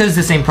 man, it's because it's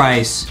the same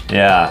price.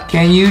 Yeah.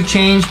 Can you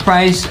change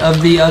price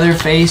of the other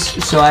face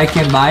so I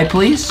can buy,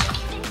 please?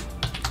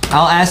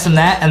 I'll ask them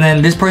that, and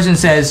then this person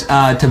says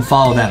to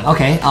follow them.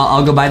 Okay,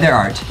 I'll go buy their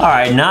art. All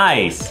right,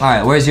 nice. All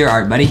right, where's your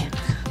art, buddy?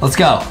 Let's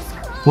go.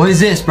 What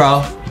is this,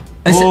 bro?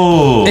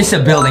 It's a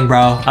building,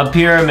 bro. A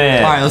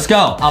pyramid. All right, let's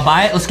go. I'll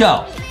buy it. Let's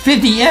go.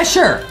 50, yeah,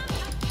 sure.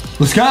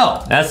 Let's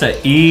go. That's an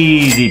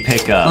easy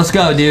pickup. Let's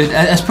go, dude.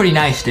 That's pretty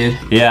nice, dude.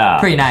 Yeah.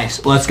 Pretty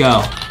nice. Let's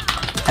go.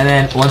 And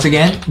then, once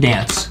again,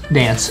 dance.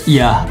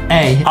 Yeah.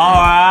 Hey.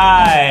 All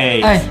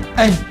right.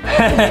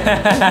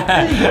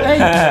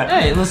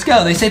 Hey, let's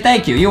go. They say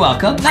thank you. You're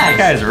welcome. Nice. That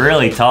guy's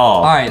really tall.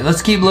 All right,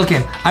 let's keep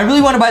looking. I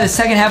really want to buy the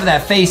second half of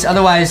that face.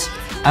 Otherwise,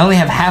 I only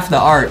have half the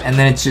art, and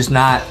then it's just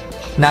not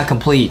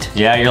complete.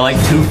 Yeah, you're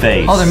like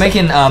Two-Face. Oh, they're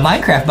making a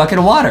Minecraft bucket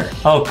of water.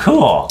 Oh,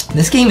 cool.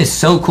 This game is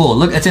so cool.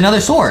 Look, it's another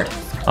sword.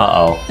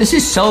 Uh-oh. This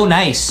is so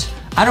nice.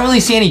 I don't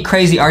really see any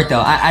crazy art, though.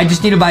 I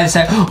just need to buy this.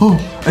 Oh,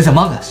 it's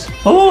Among Us.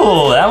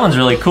 Oh, that one's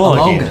really cool.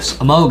 Among Us.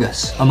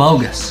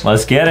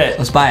 Let's get it.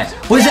 Let's buy it.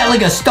 What is that,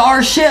 like a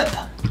starship?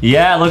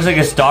 Yeah, it looks like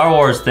a Star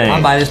Wars thing.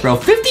 I'll buy this, bro.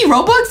 50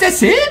 Robux,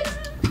 that's it?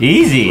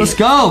 Easy. Let's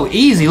go.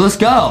 Easy, let's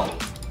go.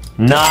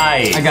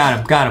 Nice. I got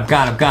him.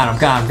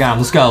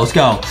 Let's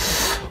go.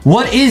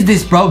 What is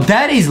this, bro?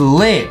 That is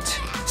lit.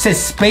 It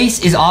says space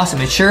is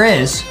awesome. It sure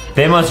is.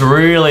 They must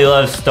really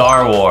love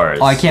Star Wars.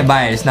 Oh, I can't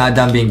buy it. It's not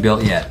done being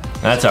built yet.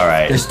 That's all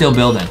right. They're still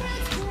building.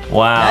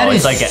 Wow,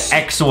 it's like an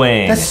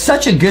X-Wing. That's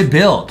such a good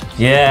build.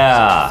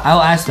 Yeah.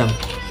 I'll ask them,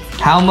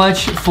 how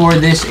much for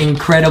this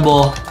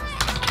incredible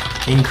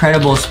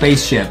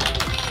spaceship?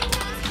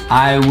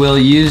 I will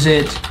use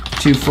it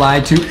to fly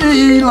to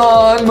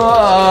Elon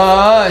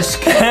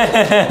Musk.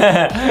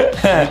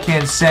 I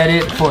can set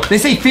it for, they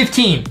say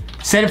 15.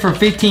 Set it for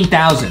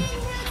 15,000.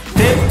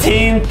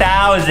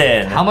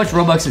 15,000. How much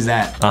Robux is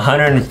that?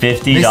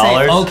 $150. They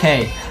say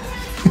okay.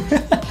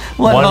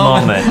 One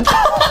moment.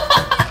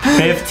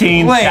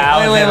 15,000 wait.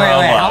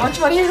 Robux. How much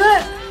money is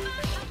that?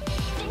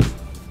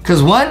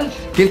 Because one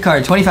gift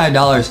card,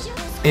 $25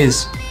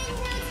 is,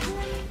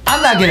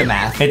 I'm not good at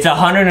math. It's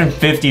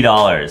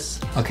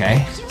 $150.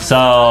 Okay.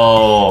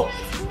 So,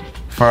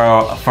 for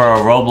a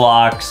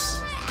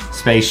Roblox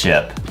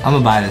spaceship. I'm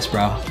gonna buy this,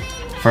 bro.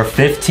 For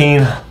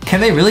 15. Can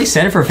they really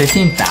set it for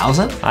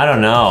 15,000? I don't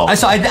know. I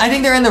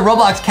think they're in the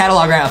Roblox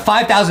catalog right now.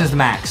 5,000 is the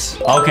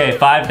max. Okay,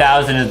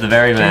 5,000 is the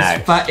very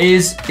max.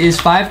 Is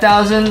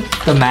 5,000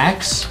 the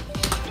max?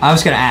 I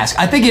was gonna ask.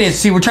 I think it is.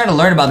 See, we're trying to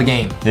learn about the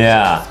game.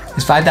 Yeah.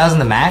 Is 5,000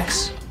 the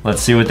max?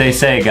 Let's see what they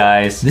say,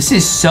 guys. This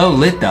is so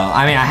lit, though.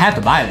 I mean, I have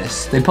to buy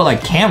this. They put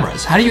like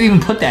cameras. How do you even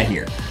put that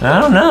here? I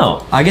don't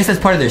know. I guess that's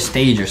part of their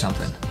stage or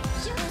something.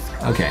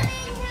 Okay.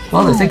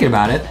 Well, they're thinking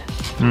about it.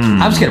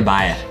 I'm just gonna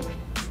buy it.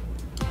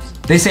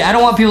 They say, I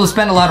don't want people to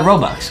spend a lot of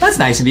Robux. That's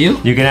nice of you.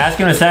 You can ask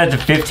them to set it to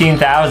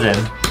 15,000.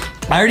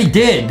 I already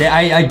did.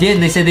 I did,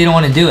 and they said they don't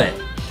want to do it.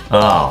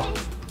 Oh.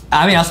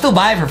 I mean, I'll still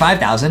buy it for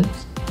 5,000.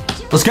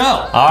 Let's go.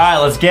 All right,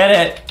 let's get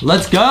it.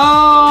 Let's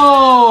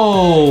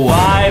go.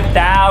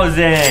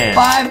 5,000.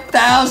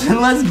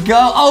 5,000, let's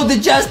go. Oh, the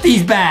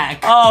Justy's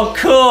back. Oh,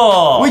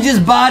 cool. We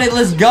just bought it,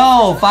 let's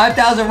go.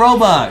 5,000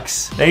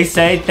 Robux. They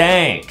say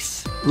thanks.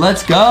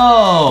 Let's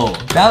go.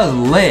 That was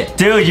lit.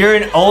 Dude, you're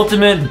an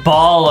ultimate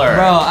baller.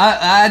 Bro,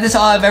 this is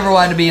all I've ever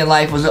wanted to be in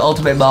life was an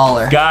ultimate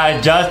baller.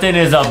 God, Justin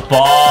is a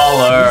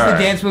baller. These are the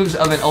dance moves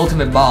of an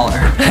ultimate baller.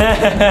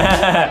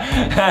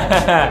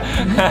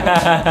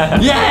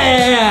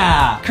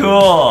 Yeah!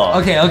 Cool.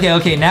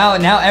 Okay.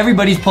 Now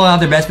everybody's pulling out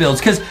their best builds.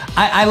 Because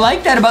I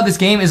like that about this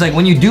game is like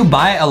when you do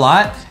buy a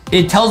lot,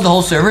 it tells the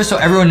whole server so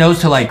everyone knows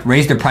to like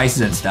raise their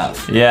prices and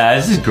stuff. Yeah,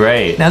 this is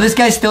great. Now this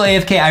guy's still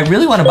AFK. I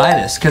really want to buy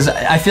this because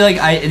I feel like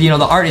the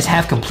art is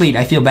half complete.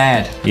 I feel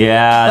bad.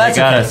 Yeah, they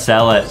gotta okay.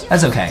 sell it.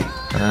 That's okay.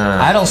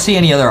 I don't see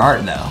any other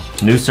art though.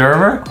 New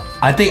server?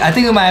 I think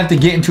we might have to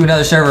get into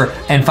another server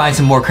and find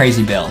some more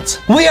crazy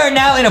builds. We are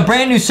now in a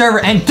brand new server,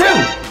 and dude,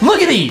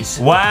 look at these.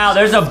 Wow,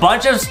 there's a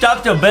bunch of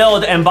stuff to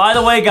build. And by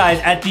the way,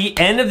 guys, at the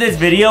end of this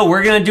video,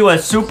 we're gonna do a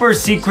super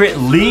secret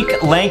leak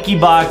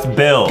LankyBox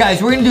build.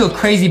 Guys, we're gonna do a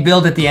crazy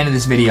build at the end of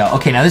this video.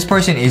 Okay, now this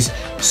person is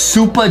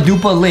super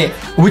duper lit.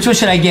 Which one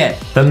should I get?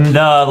 The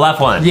left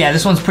one. Yeah,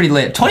 this one's pretty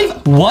lit.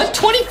 25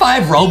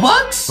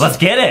 Robux? Let's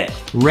get it.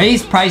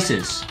 Raise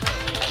prices.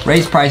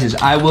 Raise prices.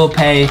 I will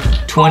pay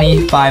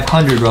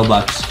 2,500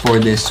 Robux for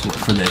this.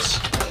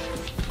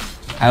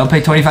 I will pay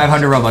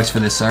 2,500 Robux for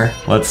this, sir.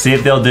 Let's see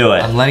if they'll do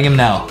it. I'm letting him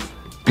know.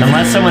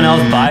 Unless someone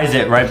else buys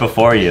it right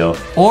before you.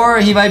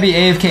 Or he might be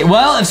AFK.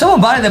 Well, if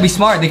someone bought it, that'd be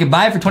smart. They could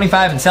buy it for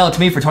 25 and sell it to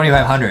me for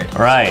 2,500.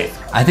 Right.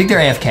 I think they're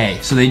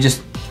AFK, so they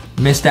just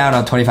missed out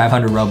on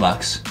 2,500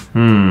 Robux.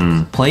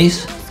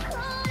 Please?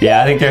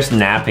 Yeah, I think they're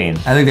snapping.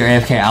 I think they're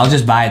AFK. I'll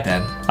just buy it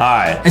then. All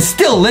right. It's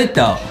still lit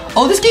though.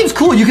 Oh, this game's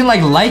cool. You can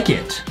like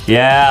it.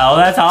 Yeah, oh,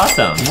 that's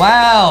awesome.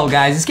 Wow,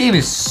 guys, this game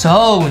is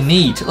so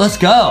neat. Let's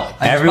go.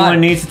 Everyone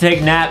needs to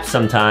take naps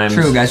sometimes.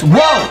 True, guys.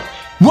 Whoa!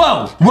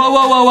 Whoa! Whoa,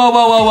 whoa, whoa, whoa,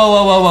 whoa, whoa,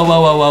 whoa, whoa, whoa,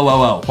 whoa, whoa, whoa,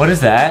 whoa. What is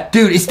that?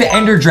 Dude, it's the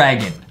Ender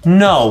Dragon.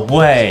 No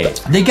way.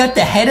 They got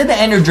the head of the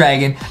Ender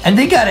Dragon, and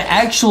they got an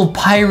actual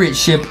pirate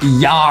ship.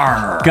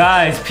 Yar.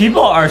 Guys,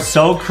 people are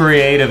so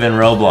creative in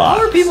Roblox.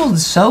 How are people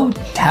so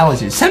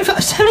talented?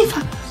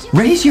 75.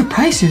 Raise your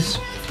prices.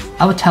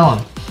 I would tell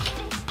them,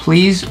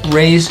 please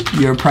raise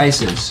your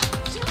prices.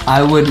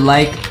 I would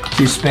like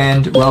to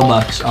spend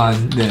Robux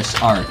on this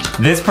art.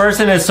 This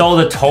person has sold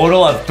a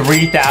total of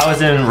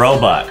 3,000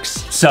 Robux.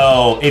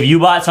 So if you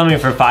bought something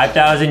for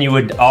 5,000, you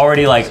would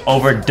already like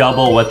over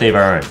double what they've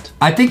earned.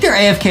 I think they're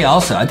AFK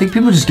also. I think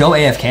people just go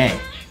AFK.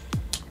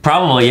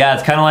 Probably, yeah.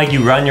 It's kind of like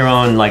you run your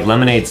own like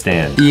lemonade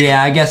stand.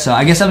 Yeah, I guess so.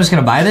 I guess I'm just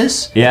gonna buy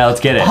this. Yeah, let's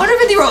get it.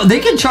 150 Robux. They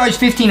can charge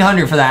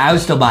 1,500 for that. I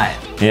would still buy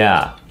it.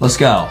 Yeah. Let's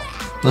go.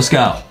 Let's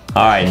go.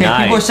 All right, okay,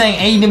 nice. People are saying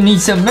Adam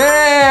needs some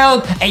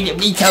milk. Adam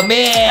needs some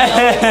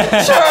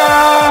milk. Show!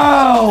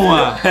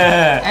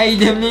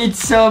 Adam needs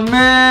some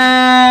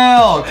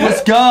milk.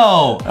 Let's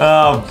go.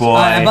 Oh boy.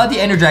 I bought the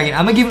Ender Dragon.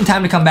 I'm gonna give him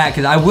time to come back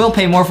because I will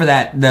pay more for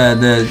that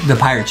the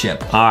pirate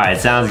ship. All right,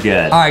 sounds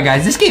good. All right,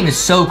 guys, this game is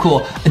so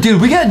cool, dude.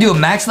 We gotta do a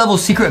max level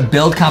secret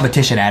build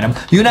competition, Adam.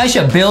 You and I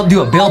should do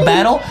a build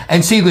battle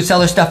and see who could sell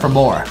their stuff for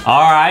more.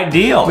 All right,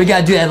 deal. We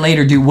gotta do that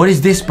later, dude. What is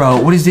this, bro?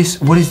 What is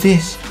this? What is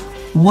this?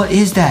 What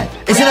is that?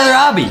 It's another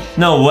obby.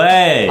 No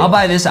way. I'll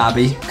buy this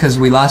obby because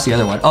we lost the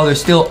other one. Oh, there's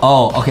still.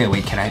 Oh, okay.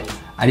 Wait, can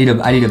I need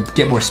to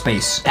get more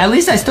space. At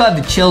least I still have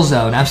the chill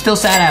zone. I'm still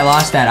sad I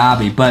lost that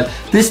obby, but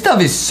this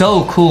stuff is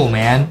so cool,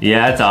 man.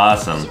 Yeah, it's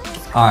awesome.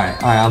 All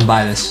right. I'm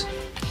buy this.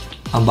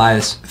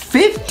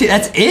 50.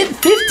 That's it.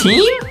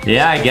 15.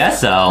 Yeah, I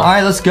guess so. All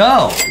right, let's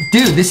go,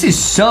 dude. This is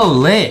so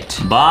lit.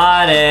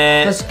 Bought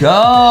it. Let's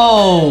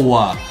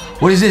go.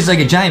 What is this? Like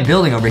a giant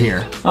building over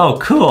here. Oh,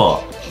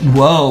 cool.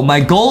 Whoa,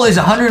 my goal is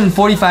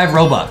 145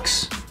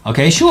 Robux.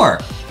 Okay, sure.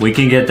 We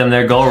can get them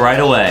their goal right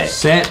away.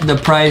 Set the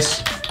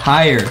price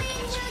higher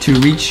to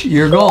reach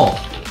your goal.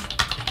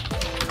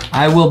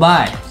 I will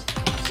buy.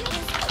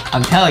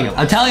 I'm telling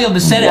him to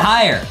set it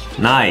higher.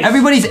 Nice.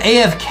 Everybody's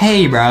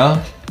AFK,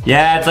 bro.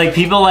 Yeah, it's like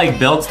people like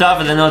build stuff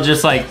and then they'll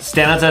just like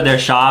stand outside their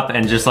shop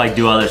and just like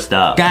do other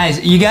stuff.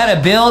 Guys, you gotta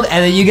build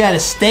and then you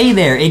gotta stay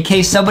there in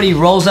case somebody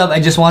rolls up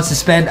and just wants to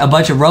spend a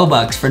bunch of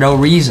Robux for no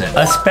reason.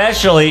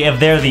 Especially if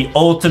they're the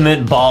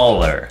ultimate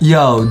baller.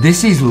 Yo,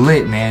 this is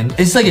lit, man.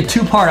 It's like a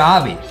two-part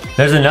obby.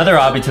 There's another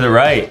obby to the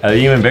right, an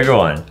even bigger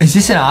one. Is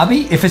this an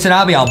obby? If it's an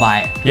obby, I'll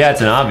buy it. Yeah, it's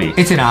an obby.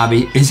 It's an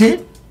obby. Is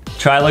it?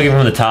 Try looking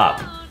from the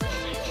top.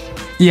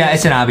 Yeah,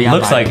 it's an obby.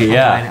 Looks like it,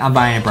 yeah. I'm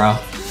buying it, bro.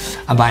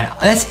 I'm buying it.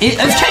 That's it.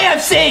 It's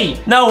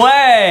KFC! No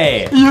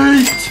way!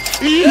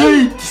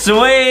 Yeet!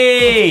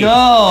 Sweet!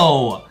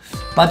 Go!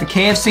 Bought the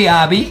KFC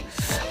obby.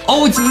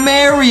 Oh, it's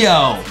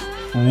Mario!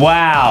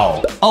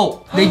 Wow.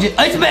 Oh,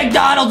 it's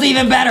McDonald's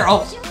even better!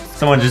 Oh.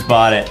 Someone just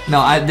bought it. No,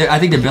 I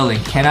think they're building.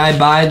 Can I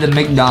buy the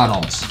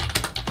McDonald's?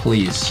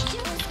 Please.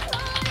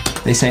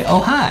 They say, oh,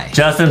 hi.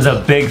 Justin's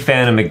a big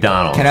fan of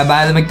McDonald's. Can I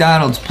buy the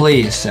McDonald's,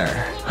 please,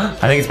 sir? I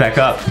think it's back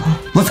up.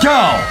 Let's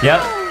go!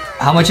 Yep.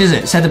 How much is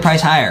it? Set the price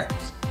higher.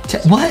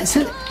 What?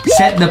 Set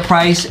the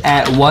price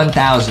at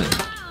 1,000.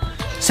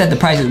 Set the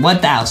price at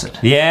 1,000.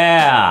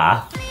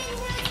 Yeah.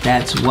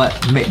 That's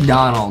what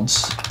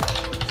McDonald's.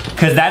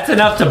 Cause that's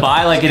enough to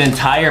buy like an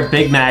entire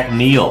Big Mac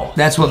meal.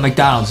 That's what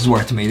McDonald's is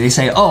worth to me. They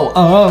say, oh,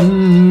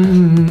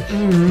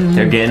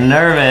 They're getting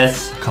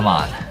nervous. Come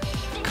on.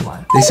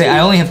 They say I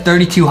only have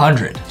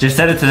 3,200. Just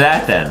set it to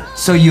that then.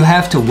 So you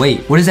have to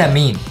wait. What does that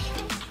mean?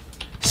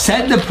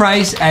 Set the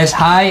price as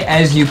high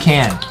as you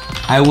can.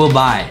 I will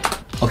buy.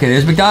 Okay,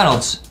 there's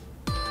McDonald's.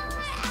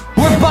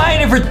 We're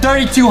buying it for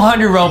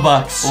 3,200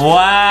 Robux.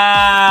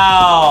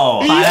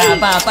 Wow.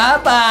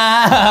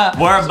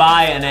 Ba-da-ba-ba-ba. We're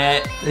buying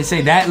it. They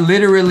say that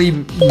literally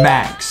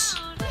max.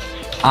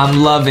 I'm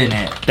loving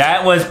it.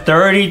 That was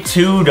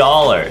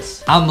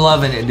 $32. I'm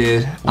loving it,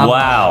 dude.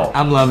 Wow.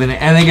 I'm loving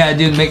it. And they gotta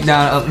do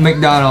the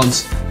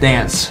McDonald's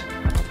dance.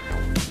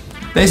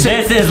 They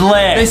say, this is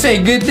lit. They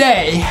say good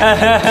day.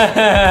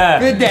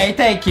 Good day,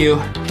 thank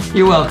you.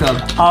 You're welcome.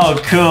 Oh,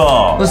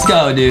 cool. Let's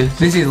go, dude.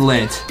 This is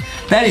lit.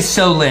 That is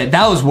so lit.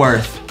 That was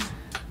worth.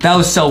 That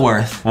was so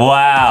worth.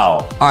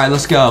 Wow. All right,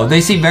 let's go.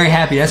 They seem very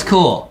happy. That's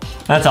cool.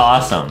 That's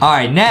awesome. All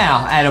right,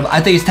 now, Adam, I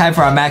think it's time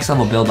for our max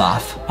level build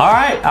off. All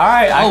right.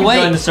 I can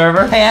join the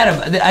server. Hey,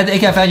 Adam, I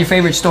think I found your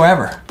favorite store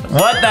ever.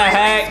 What the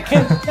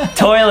heck?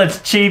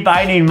 Toilet's cheap.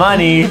 I need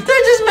money. They're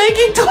just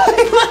making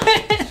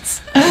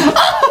toilets.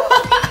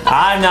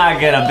 I'm not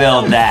gonna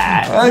build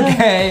that.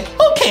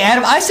 Okay,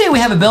 Adam, I say we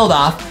have a build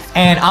off,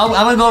 and I'm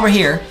gonna go over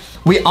here.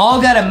 We all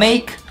gotta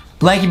make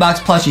LankyBox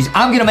plushies.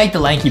 I'm gonna make the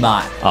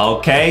LankyBot.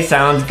 Okay,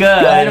 sounds good.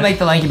 I'm gonna make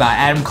the LankyBot.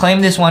 Adam,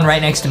 claim this one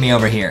right next to me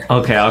over here.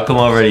 Okay, I'll come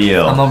over to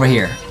you. I'm over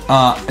here.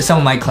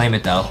 Someone might claim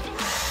it though.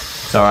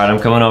 It's all right, I'm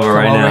coming over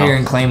right now. Come over here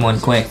and claim one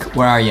quick.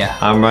 Where are you?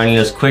 I'm running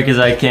as quick as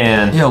I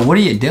can. Yo, what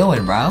are you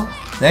doing, bro?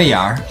 There you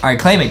are. All right,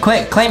 claim it,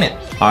 quick, claim it.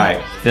 All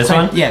right, this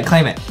one? Yeah,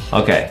 claim it.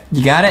 Okay.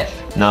 You got it?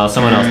 No,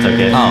 someone else took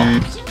it.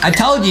 Oh, I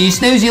told you, you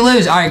snooze, you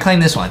lose. All right, claim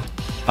this one.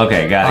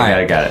 Okay, got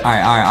it. All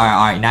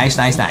right. Nice.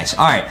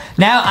 All right,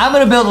 now I'm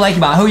gonna build a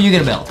LankyBot. Who are you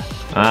gonna build?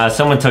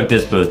 Someone took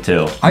this booth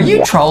too. Are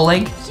you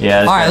trolling?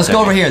 Yeah. All right, let's go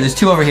over here. There's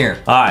two over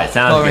here. All right,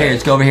 sounds good.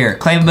 Let's go over here.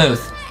 Claim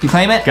booth. You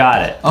claim it?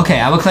 Got it. Okay,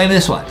 I'm gonna claim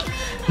this one.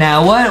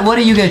 Now, what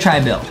are you gonna try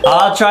and build?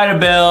 I'll try to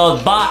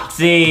build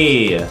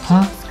Boxy.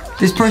 Huh?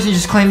 This person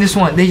just claimed this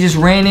one. They just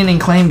ran in and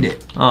claimed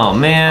it. Oh,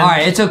 man. All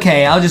right, it's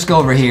okay. I'll just go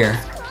over here.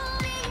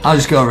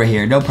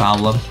 No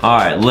problem. All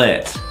right,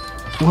 lit.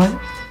 What?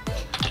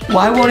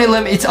 Why won't it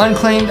let me? It's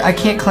unclaimed. I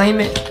can't claim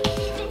it.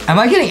 Am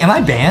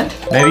I banned?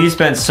 Maybe you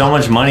spent so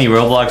much money,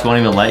 Roblox won't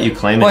even let you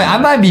claim it. Wait, I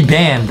might be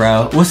banned,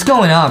 bro. What's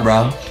going on,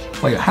 bro?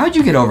 Wait, how'd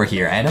you get over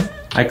here, Adam?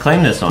 I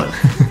claimed this one.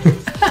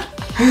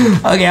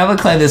 Okay, I'm gonna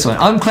claim this one.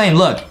 Unclaimed,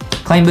 look.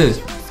 Claim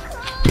booth.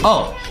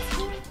 Oh,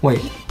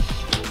 wait.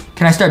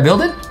 Can I start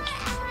building?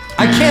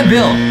 I can't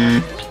build.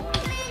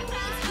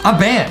 I'm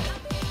banned.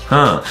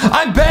 Huh.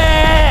 I'm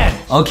banned!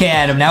 Okay,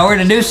 Adam, now we're in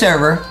a new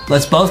server.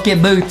 Let's both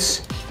get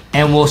boots,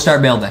 and we'll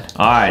start building.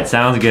 All right,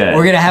 sounds good.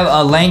 We're gonna have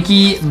a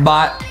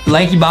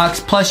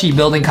LankyBox plushie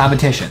building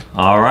competition.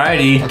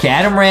 Alrighty. Okay,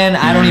 Adam ran.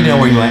 I don't even know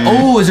where he went.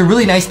 Oh, it's a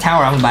really nice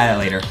tower. I'm gonna buy that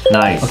later.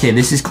 Nice. Okay,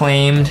 this is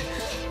claimed.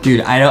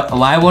 Dude,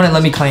 why won't it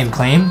let me claim?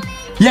 Claim?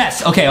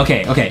 Yes, okay.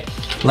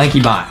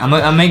 LankyBot. I'm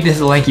gonna make this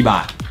a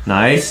LankyBot.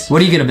 Nice.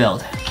 What are you gonna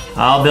build?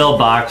 I'll build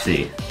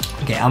Boxy.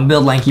 Okay, I'm gonna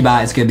build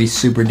LankyBot. It's gonna be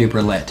super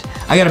duper lit.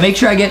 I gotta make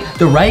sure I get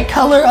the right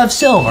color of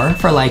silver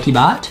for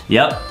LankyBot.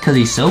 Yep. Cause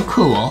he's so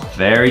cool.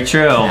 Very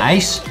true.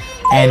 Nice.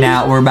 And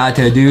now we're about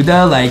to do the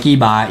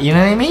LankyBot. You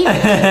know what I mean? All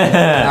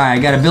right, I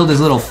gotta build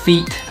his little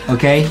feet.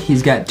 Okay,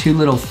 he's got 2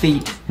 little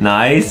feet.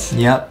 Nice.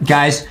 Yep,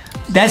 guys,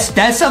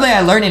 that's something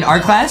I learned in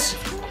art class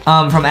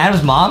from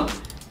Adam's mom.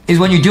 Is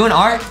when you're doing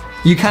art,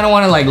 you kind of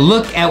want to like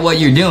look at what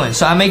you're doing.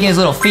 So I'm making his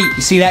little feet.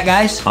 You see that,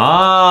 guys?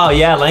 Oh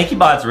yeah,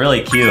 LankyBot's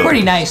really cute.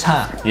 Pretty nice,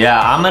 huh? Yeah,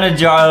 I'm gonna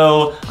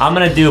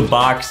do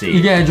Boxy.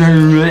 You gotta draw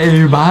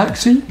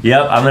Boxy?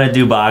 Yep, I'm gonna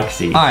do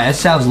Boxy. All right, that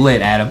sounds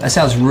lit, Adam. That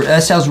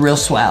sounds real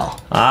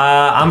swell.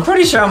 I'm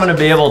pretty sure I'm gonna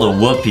be able to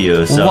whoop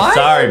you. So Why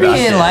sorry about are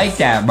you being this. like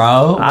that,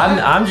 bro?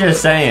 I'm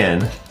just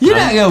saying. You're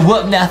not gonna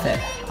whoop nothing.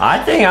 I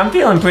think I'm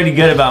feeling pretty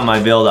good about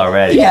my build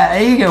already. Yeah,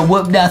 you're gonna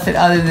whoop nothing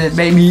other than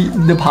maybe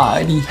the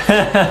potty.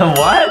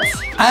 What?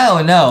 I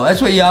don't know.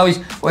 That's what you always,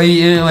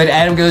 when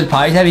Adam goes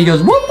potty time, he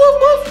goes, whoop,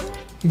 whoop, whoop.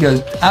 He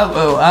goes,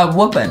 I'm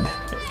whooping.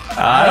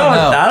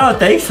 I don't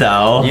think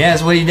so. Yeah,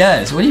 that's what he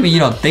does. What do you mean you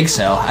don't think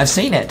so? I've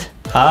seen it.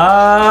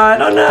 I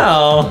don't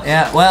know.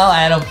 Yeah, well,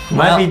 Adam.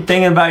 Might be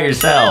thinking about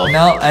yourself.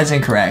 No, that's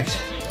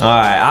incorrect. All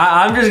right,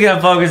 I'm just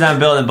gonna focus on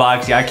building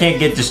Boxy. I can't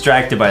get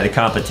distracted by the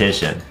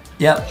competition.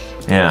 Yep.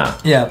 Yeah.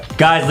 Yep.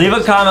 Guys, leave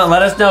a comment.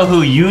 Let us know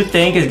who you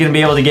think is gonna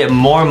be able to get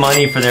more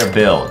money for their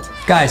build.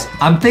 Guys,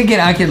 I'm thinking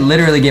I could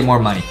literally get more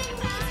money.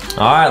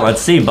 All right, let's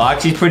see.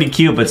 Boxy's pretty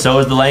cute, but so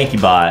is the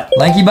LankyBot.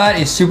 LankyBot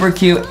is super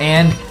cute,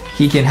 and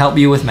he can help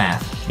you with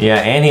math. Yeah,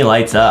 and he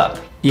lights up.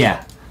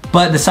 Yeah,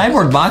 but the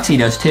cyborg Boxy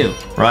does too.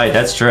 Right,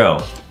 that's true.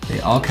 They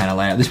all kind of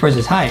light up. This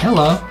person's hi,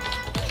 hello.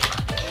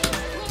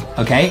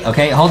 Okay,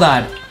 hold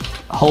on.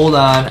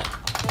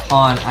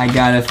 I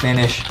gotta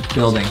finish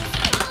building.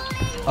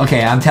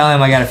 Okay, I'm telling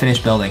him I gotta finish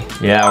building.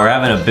 Yeah, we're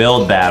having a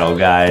build battle,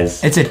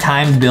 guys. It's a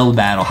timed build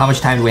battle. How much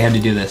time do we have to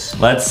do this?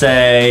 Let's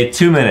say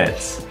 2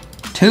 minutes.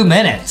 2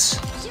 minutes.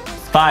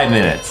 5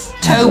 minutes.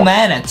 2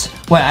 minutes.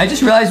 Wait, I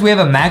just realized we have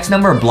a max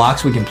number of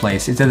blocks we can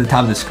place. It's at the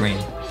top of the screen.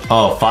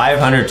 Oh,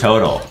 500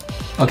 total.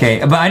 Okay,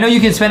 but I know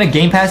you can spend a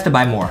game pass to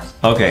buy more.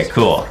 Okay,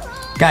 cool.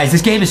 Guys,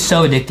 this game is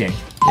so addicting.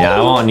 Yeah,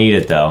 I won't need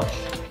it though.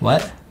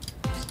 What?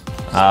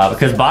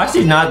 Because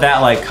Boxy's not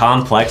that like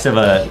complex of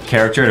a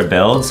character to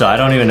build, so I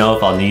don't even know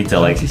if I'll need to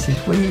like.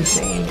 What are you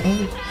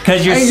saying?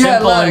 Because you're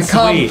simple and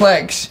sweet.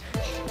 Complex.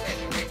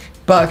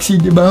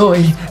 Boxy the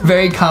boy,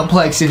 very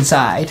complex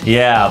inside.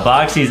 Yeah,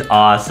 Boxy's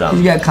awesome.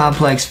 You got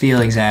complex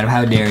feelings, Adam.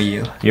 How dare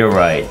you? You're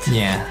right.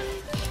 Yeah.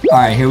 All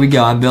right, here we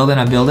go. I'm building.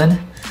 You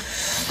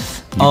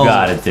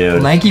got it,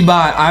 dude.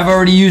 LankyBot, I've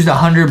already used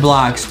 100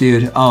 blocks,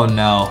 dude. Oh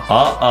no.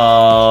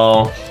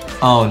 Uh-oh.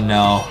 Oh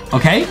no.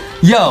 Okay.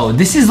 Yo,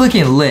 this is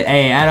looking lit.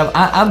 Hey, Adam,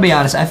 I'll be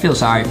honest. I feel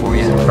sorry for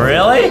you.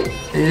 Really?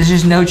 There's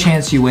just no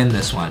chance you win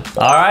this one.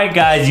 All right,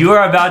 guys, you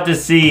are about to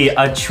see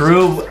a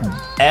true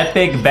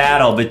epic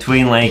battle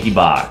between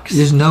LankyBox.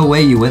 There's no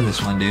way you win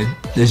this one, dude.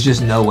 There's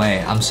just no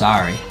way. I'm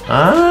sorry.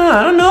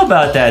 I don't know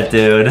about that,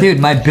 dude. Dude,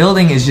 my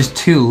building is just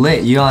too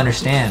lit. You don't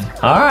understand.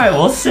 All right,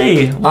 we'll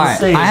see. We'll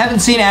see. I haven't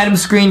seen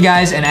Adam's screen,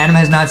 guys, and Adam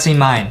has not seen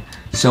mine.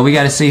 So we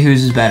got to see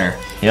whose is better.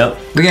 Yep.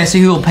 We got to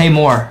see who will pay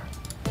more.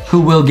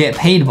 Who will get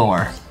paid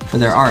more for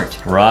their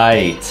art.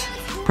 Right.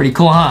 Pretty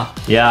cool, huh?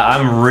 Yeah,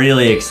 I'm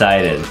really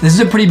excited. This is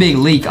a pretty big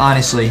leak,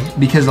 honestly,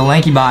 because the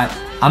LankyBot,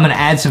 I'm gonna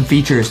add some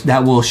features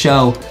that will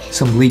show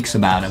some leaks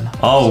about him.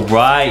 Oh,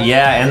 right,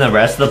 yeah, and the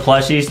rest of the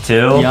plushies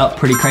too? Yup,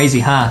 pretty crazy,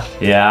 huh?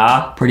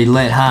 Yeah. Pretty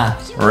lit, huh?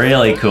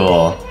 Really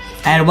cool.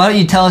 Adam, why don't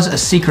you tell us a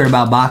secret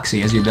about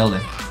Boxy as you're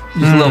building?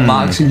 Just a little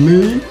Boxy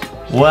leak.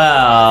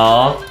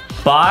 Well,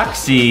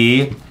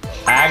 Boxy,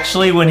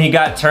 actually when he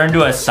got turned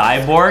to a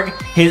cyborg,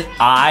 his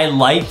eye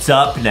lights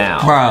up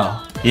now. Bro.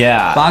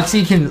 Yeah.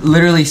 Boxy can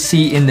literally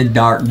see in the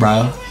dark,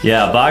 bro.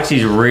 Yeah,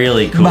 Boxy's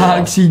really cool.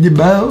 Boxy the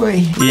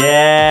boy.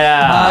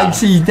 Yeah.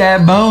 Boxy's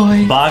that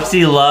boy.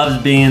 Boxy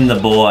loves being the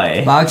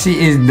boy. Boxy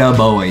is the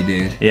boy,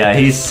 dude. Yeah,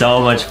 he's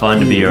so much fun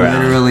to be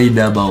around. Literally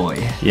the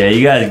boy. Yeah,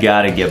 you guys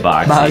gotta get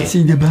Boxy.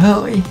 Boxy the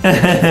boy.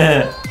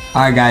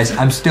 All right, guys,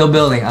 I'm still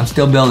building.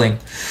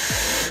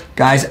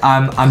 Guys,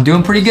 I'm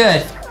doing pretty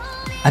good.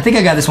 I think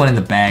I got this one in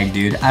the bag,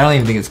 dude. I don't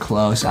even think it's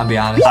close, I'll be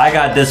honest. I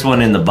got this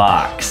one in the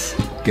box.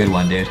 Good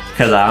one, dude.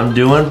 Cause I'm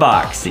doing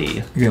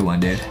Boxy. Good one,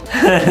 dude.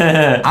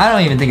 I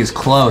don't even think it's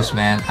close,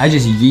 man. I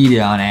just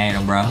yeeted on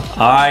Adam, bro.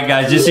 Alright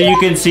guys, just so you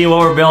can see what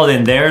we're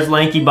building. There's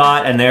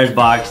LankyBot and there's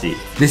Boxy.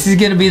 This is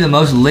gonna be the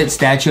most lit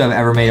statue I've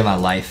ever made in my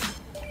life.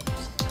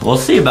 We'll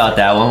see about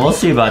that one.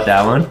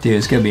 Dude,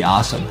 it's gonna be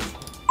awesome.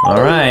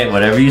 Alright,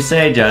 whatever you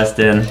say,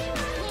 Justin.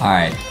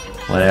 Alright.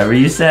 Whatever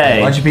you say.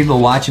 A bunch of people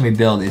watching me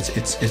build.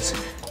 It's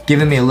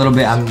giving me a little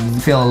bit, I'm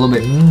feeling a little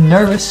bit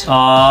nervous.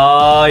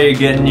 Oh, you're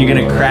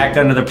gonna crack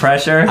under the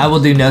pressure? I will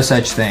do no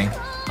such thing.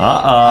 Uh-oh.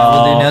 I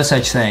will do no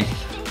such thing.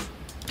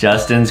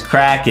 Justin's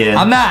cracking.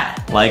 I'm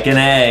not. Like an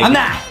egg. I'm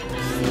not.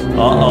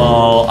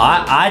 Uh-oh.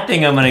 I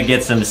think I'm gonna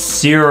get some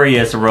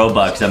serious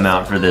Robux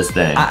amount for this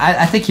thing.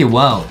 I think you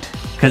won't.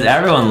 Because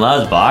everyone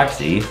loves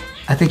Boxy.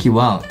 I think you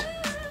won't.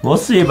 We'll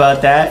see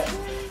about that.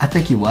 I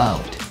think you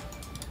won't.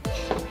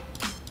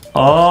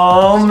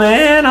 Oh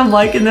man, I'm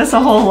liking this a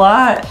whole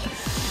lot.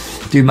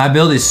 Dude, my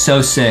build is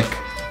so sick.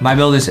 My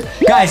build is,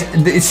 guys,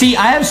 see,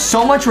 I have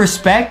so much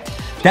respect.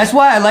 That's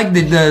why I like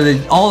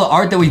all the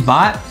art that we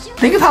bought.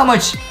 Think of how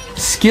much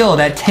skill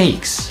that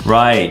takes.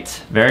 Right,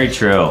 very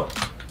true.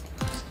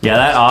 Yeah,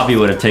 that obby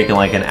would have taken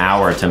like an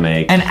hour to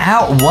make. An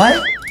hour,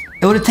 what?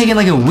 It would have taken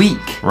like a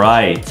week.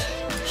 Right.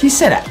 He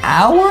said an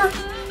hour?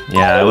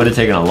 Yeah, it would have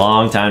taken a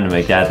long time to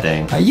make that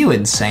thing. Are you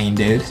insane,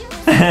 dude?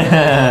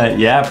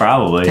 Yeah,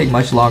 probably. Take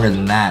much longer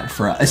than that,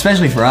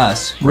 especially for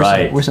us.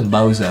 We're some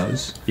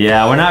bozos.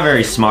 Yeah, we're not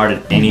very smart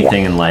at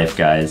anything in life,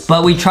 guys.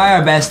 But we try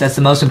our best. That's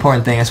the most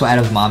important thing. That's what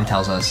Adam's mom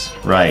tells us.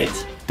 Right.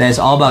 That it's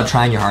all about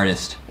trying your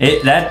hardest.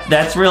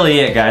 That's really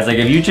it, guys. Like,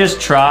 if you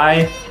just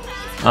try,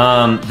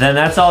 then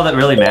that's all that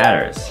really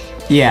matters.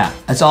 Yeah,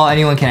 that's all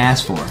anyone can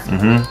ask for.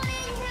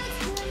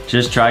 Mm-hmm.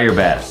 Just try your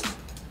best.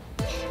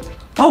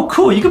 Oh,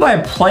 cool. You can buy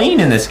a plane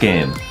in this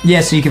game.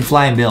 Yeah, so you can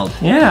fly and build.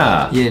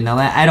 Yeah. You didn't know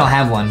that? I don't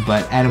have one,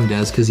 but Adam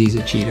does because he's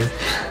a cheater.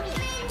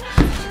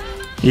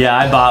 Yeah,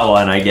 I bought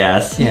one, I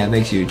guess. Yeah, it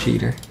makes you a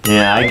cheater.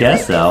 Yeah, I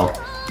guess so.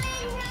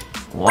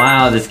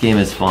 Wow, this game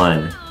is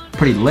fun.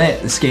 Pretty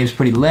lit. This game's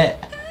pretty lit.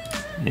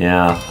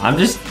 Yeah, I'm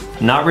just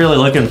not really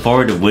looking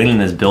forward to winning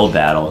this build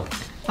battle.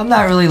 I'm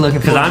not really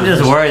looking forward to Because I'm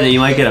just worried that you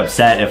might get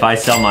upset if I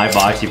sell my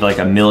Boxy for like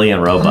 1,000,000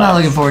 Robux. I'm not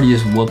looking forward to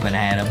just whooping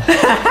Adam.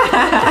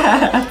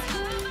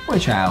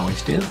 Which I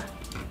always do.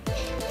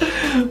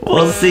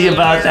 We'll see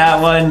about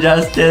that one,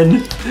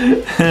 Justin.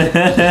 I'm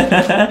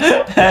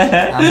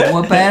gonna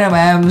whoop Adam.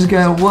 Adam's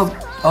gonna whoop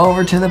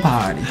over to the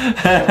party.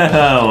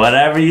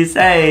 Whatever you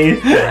say.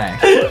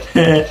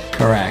 Correct.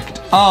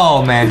 Correct.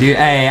 Oh man, dude.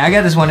 Hey, I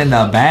got this one in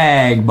the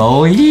bag,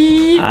 boy.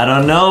 I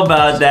don't know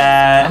about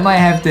that. I might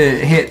have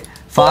to hit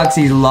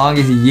Foxy's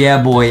longest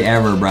yeah boy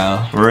ever,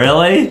 bro.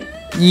 Really?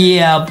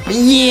 Yeah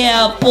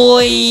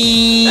boy.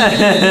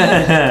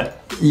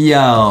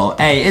 Yo,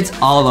 hey, it's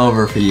all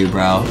over for you,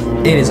 bro.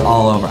 It is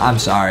all over. I'm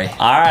sorry.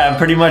 Alright, I'm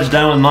pretty much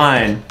done with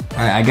mine.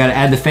 Alright, I gotta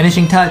add the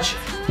finishing touch,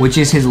 which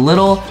is his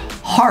little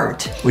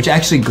heart, which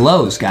actually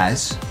glows,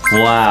 guys.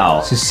 Wow.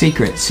 It's a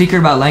secret. Secret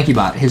about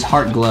LankyBot. His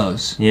heart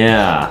glows.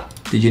 Yeah.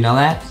 Did you know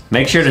that?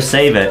 Make sure to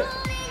save it.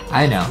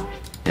 I know.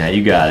 Yeah,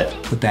 you got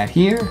it. Put that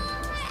here.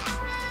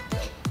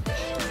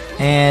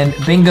 And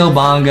bingo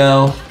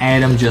bongo,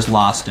 Adam just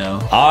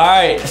lost-o.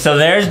 Alright, so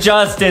there's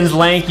Justin's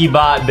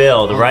LankyBot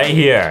build right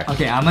here.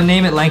 Okay, I'm gonna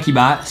name it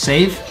LankyBot.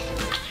 Save.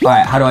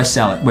 Alright, how do I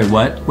sell it? Wait,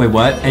 what? Wait,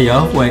 what?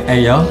 Ayo, wait,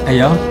 ayo,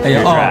 ayo, ayo.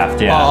 Your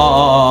draft, yeah.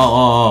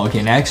 Oh,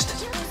 okay,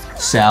 next.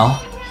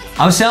 Sell.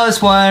 I'm selling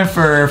this one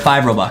for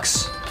 5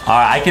 Robux.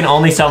 right, I can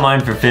only sell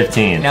mine for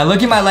 15. Now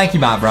look at my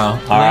LankyBot, bro.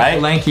 All right.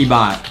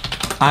 LankyBot.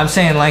 I'm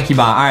saying LankyBot.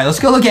 All right, let's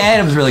go look at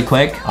Adam's really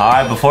quick. All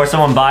right, before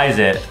someone buys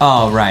it.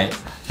 Oh, right.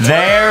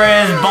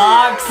 There is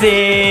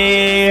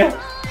Boxy.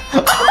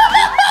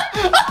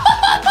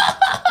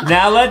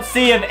 Now let's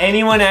see if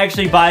anyone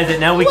actually buys it.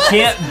 Now we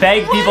can't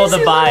beg people to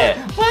buy it.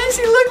 Why does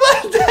he look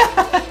like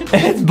that?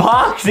 It's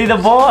Boxy the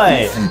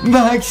boy.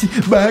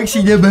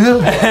 Boxy the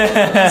boy.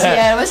 See,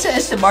 Adam,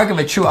 that's the mark of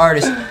a true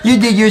artist. You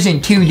did yours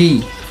in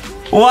 2D.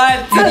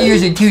 What? You did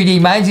yours in 2D.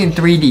 Mine's in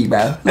 3D,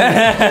 bro.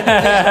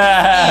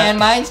 And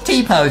mine's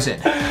T-posing.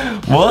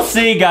 We'll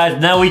see,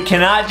 guys. No, we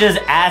cannot just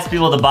ask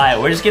people to buy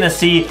it. We're just gonna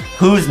see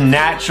who's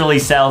naturally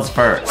sells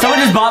first. Someone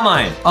just bought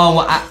mine. Oh,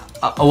 well,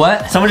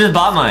 what? Someone just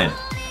bought mine.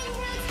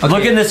 Okay.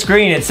 Look in the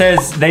screen. It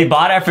says they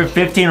bought it for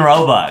 15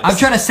 Robux. I'm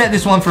trying to set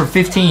this one for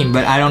 15,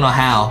 but I don't know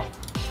how.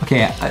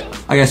 Okay, I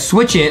gotta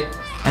switch it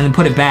and then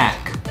put it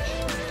back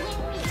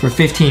for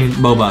 15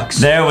 Robux.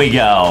 There we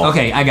go.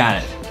 Okay, I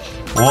got it.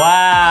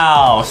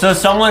 Wow. So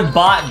someone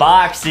bought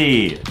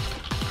Boxy.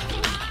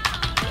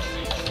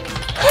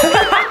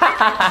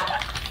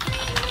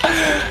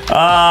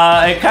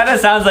 It kind of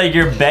sounds like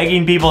you're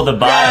begging people to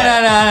buy it.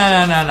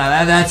 No.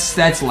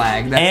 That's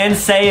lag. And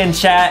say in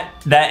chat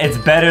that it's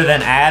better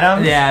than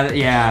Adam.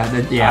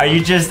 Yeah. Are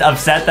you just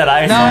upset that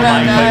I sold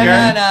mine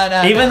quicker?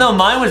 No. Even though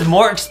mine was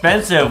more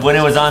expensive when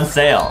it was on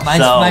sale.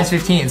 Mine's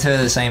 15, so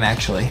they're the same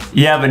actually.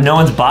 Yeah, but no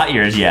one's bought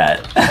yours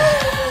yet.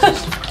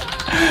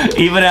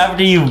 Even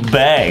after you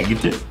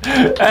begged.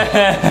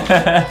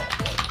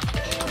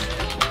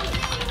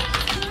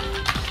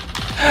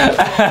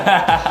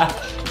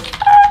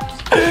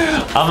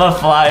 I'm gonna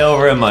fly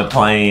over in my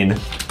plane.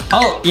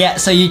 Oh, yeah,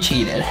 so you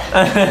cheated.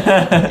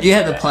 You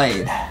had the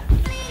plane.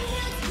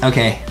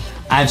 Okay,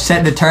 I've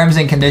set the terms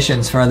and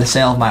conditions for the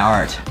sale of my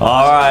art.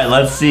 All right,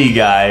 let's see,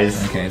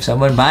 guys. Okay, if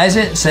someone buys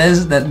it,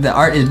 says that the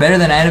art is better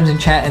than Adam's in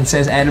chat, and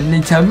says Adam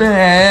needs some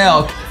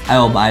milk, I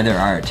will buy their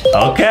art.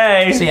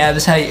 Okay. See, Adam,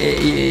 that's how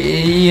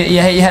you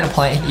had a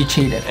plane. You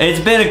cheated. It's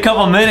been a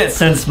couple minutes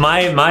since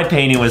my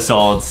painting was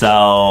sold,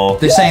 so...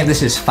 They're saying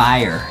this is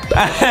fire.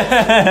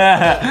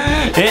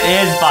 It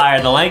is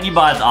fire. The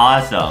LankyBot's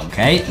awesome.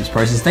 Okay, this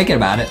person's thinking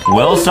about it.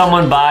 Will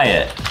someone buy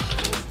it?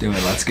 Do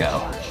it, let's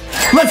go.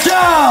 Let's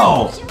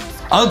go!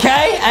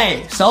 Okay,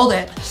 hey, sold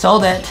it. So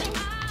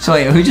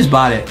wait, who just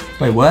bought it?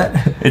 Wait, what?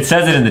 It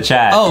says it in the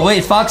chat. Oh wait,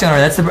 it's Fox Owner.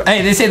 That's the.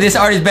 Hey, they say this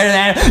art is better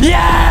than.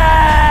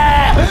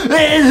 Yeah!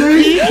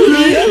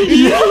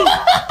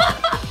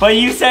 But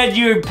you said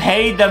you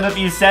paid them if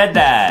you said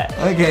that.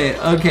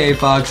 Okay,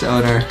 Fox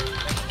Owner.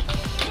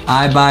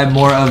 I buy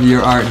more of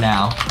your art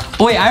now.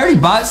 Oh, wait, I already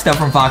bought stuff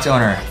from Fox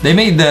Owner. They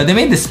made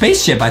the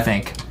spaceship, I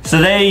think.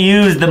 So they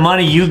used the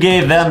money you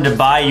gave them to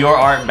buy your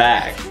art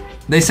back.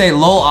 They say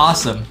lol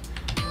awesome.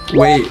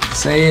 Wait,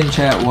 say in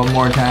chat one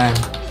more time.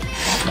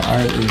 The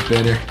art is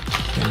better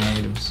than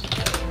Adam's.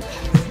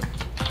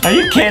 Are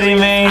you kidding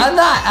me? I'm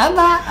not.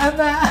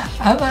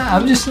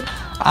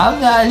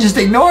 Just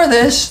ignore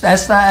this.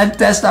 That's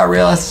not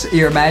real. It's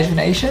your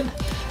imagination.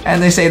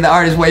 And they say the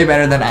art is way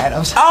better than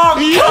Adam's. Oh,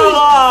 come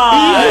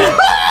on!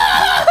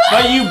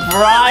 But you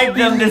bribed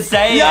them to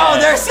say it. Yo,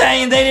 they're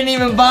saying they didn't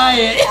even buy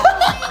it.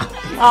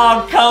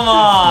 Oh, come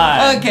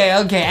on. Okay.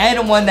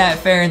 Adam won that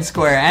fair and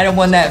square. I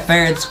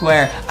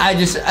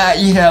just,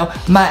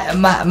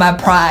 my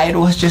pride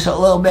was just a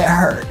little bit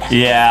hurt.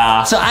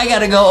 Yeah. So I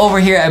gotta go over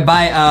here and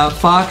buy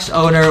Fox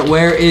Owner.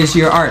 Where is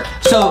your art?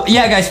 So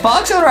yeah, guys,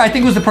 Fox Owner I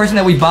think was the person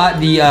that we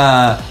bought the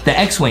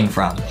X-Wing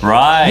from.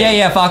 Right.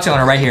 Yeah, Fox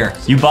Owner right here.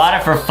 You bought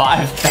it for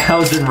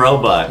 5,000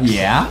 Robux.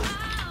 Yeah.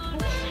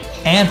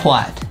 And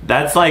what?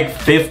 That's like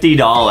 $50.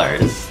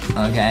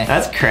 Okay.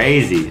 That's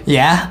crazy.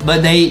 Yeah,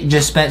 but they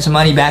just spent some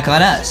money back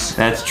on us.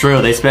 That's true.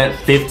 They spent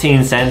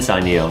 15 cents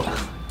on you.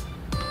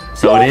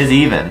 So it is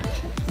even.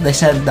 They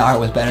said the art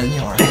was better than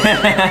yours.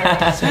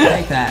 So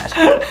take that.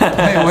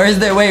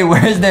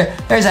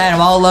 There's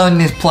Adam all alone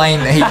in his plane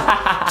that he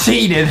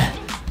cheated.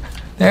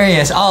 There he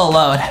is, all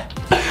alone.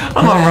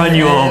 I'm gonna run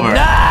you over.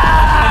 No!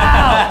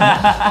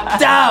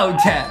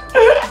 Don't!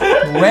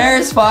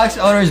 Where's Fox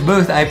Owner's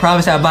booth? I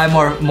promise I'll buy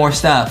more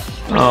stuff.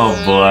 Oh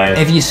boy.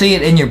 If you see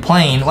it in your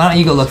plane, why don't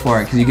you go look for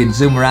it? Because you can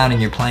zoom around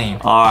in your plane.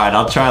 Alright,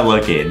 I'll try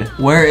looking.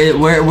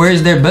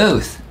 Where's their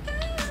booth?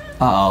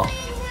 Uh-oh.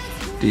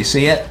 Do you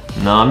see it?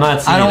 No, I'm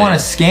not seeing it. I don't want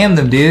to scam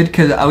them, dude,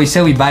 because we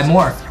said we buy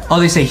more.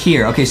 Oh, they say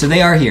here. Okay, so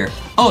they are here.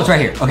 Oh, it's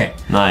right here. Okay.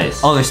 Nice.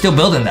 Oh, they're still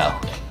building, though.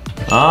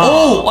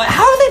 Oh.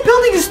 How are they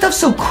building this stuff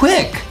so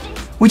quick?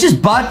 We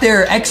just bought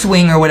their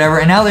X-Wing or whatever,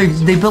 and now they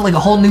built like a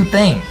whole new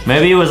thing.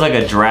 Maybe it was like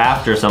a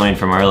draft or something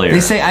from earlier. They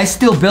say, I'm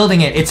still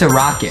building it. It's a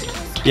rocket.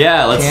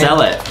 Yeah, let's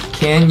sell it.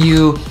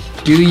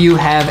 Do you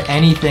have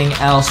anything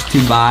else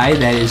to buy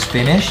that is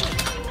finished?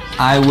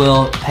 I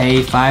will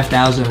pay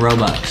 5,000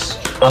 Robux.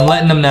 I'm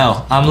letting them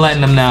know.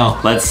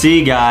 Let's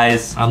see,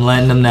 guys. I'm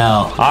letting them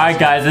know. All right,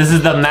 guys, this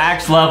is the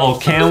max level.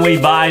 Can we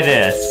buy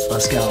this?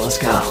 Let's go.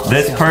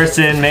 This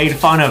person made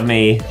fun of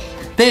me.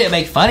 They didn't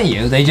make fun of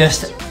you. They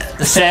just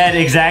said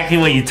exactly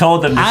what you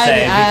told them to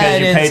say because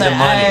you paid the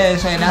money. I didn't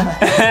say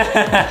nothing.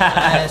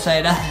 I didn't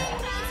say nothing.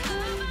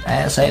 I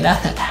didn't say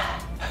nothing.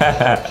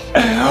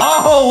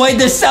 Oh, wait,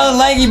 they're selling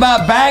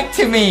LankyBot back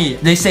to me.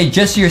 They say,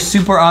 just your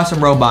super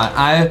awesome robot.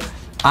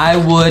 I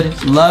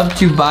would love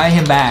to buy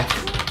him back.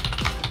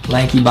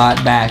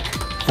 LankyBot back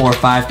for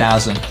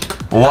 5,000.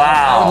 Wow.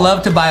 I would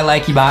love to buy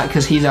LankyBot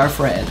because he's our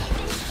friend.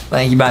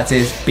 LankyBot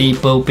says, beep,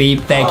 boop,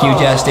 beep. Thank you,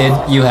 Justin.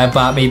 You have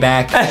bought me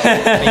back.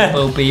 Beep,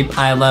 boop, beep.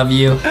 I love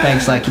you.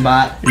 Thanks,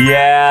 LankyBot.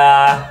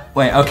 Yeah.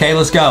 Wait, okay,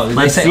 let's go.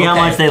 Let's see how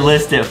much they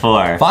list it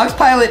for. Fox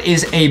Pilot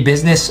is a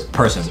business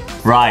person.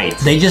 Right.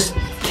 They just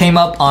came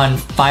up on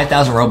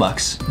 5,000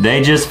 Robux.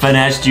 They just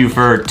finessed you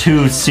for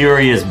 2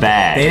 serious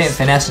bags. They didn't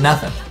finesse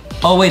nothing.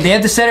 Oh, wait, they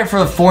have to set it for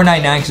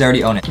 $4.99 because I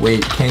already own it.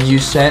 Wait, can you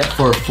set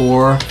for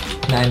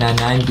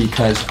 $4.999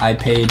 because I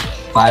paid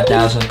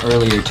 5,000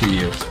 earlier to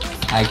you?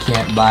 I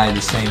can't buy the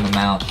same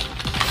amount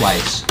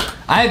twice.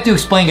 I have to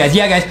explain, guys.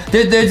 Yeah, guys,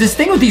 there's this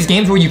thing with these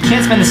games where you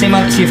can't spend the same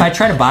amount. See, if I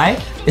try to buy,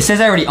 it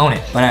says I already own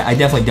it, but I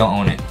definitely don't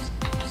own it.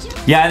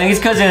 Yeah, I think it's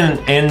because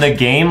in the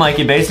game, like,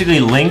 it basically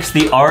links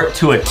the art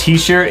to a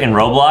t-shirt in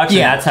Roblox, and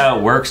that's how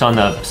it works on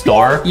the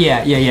store.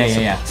 Yeah.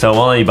 So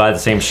we'll let you buy the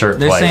same shirt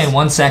twice. They're saying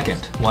 1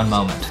 second, 1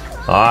 moment.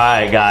 All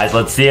right, guys,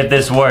 let's see if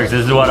this works.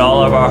 This is what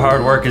all of our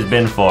hard work has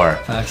been for.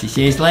 Foxy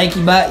says,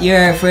 LankyBot, you're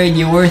our friend,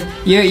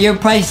 you're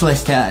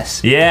priceless to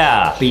us.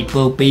 Yeah. Beep,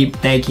 boop, beep,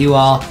 thank you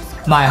all.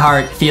 My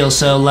heart feels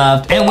so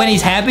loved. And when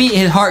he's happy,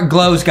 his heart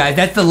glows, guys.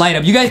 That's the light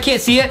up. You guys can't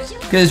see it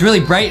because it's really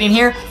bright in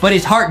here, but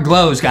his heart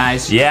glows,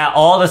 guys. Yeah,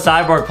 all the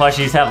cyborg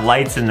plushies have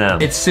lights in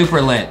them. It's super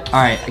lit.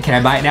 All right, can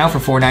I buy it now for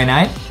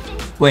 $4.99?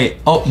 Wait,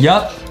 oh,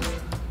 yup.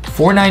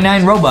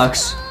 $4.99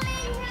 Robux.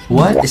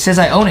 What? It says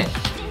I own it.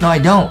 No, I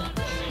don't.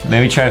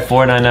 Maybe try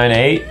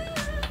 4.998.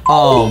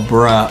 Oh,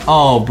 bruh.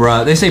 Oh,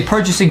 bruh. They say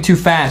purchasing too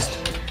fast.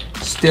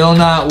 Still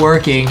not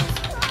working.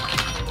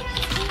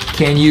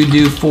 Can you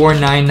do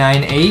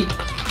 4.998?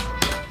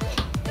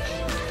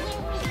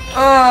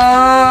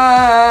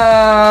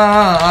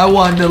 I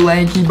want the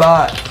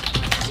LankyBot.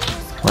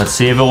 Let's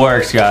see if it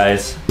works,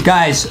 guys.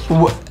 Guys,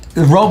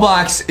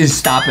 Roblox is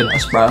stopping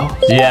us, bro.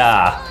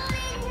 Yeah.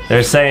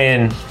 They're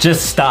saying,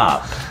 just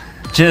stop.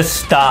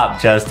 Just stop,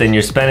 Justin.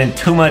 You're spending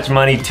too much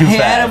money too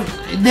fast. Adam,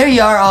 there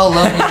you are all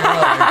alone in your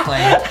little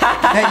plane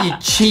that you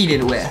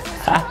cheated with.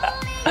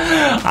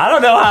 I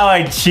don't know how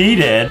I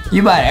cheated.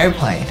 You bought an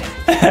airplane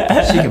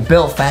so you can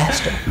build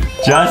faster.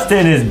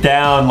 Justin is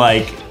down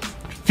like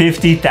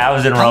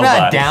 50,000 Robux. I'm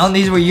not down.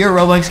 These were your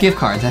Robux gift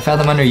cards. I found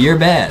them under your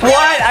bed.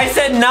 What? I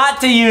said not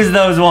to use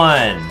those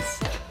ones.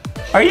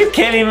 Are you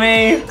kidding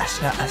me? I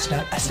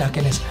snuck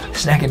in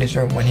his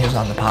room when he was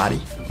on the potty.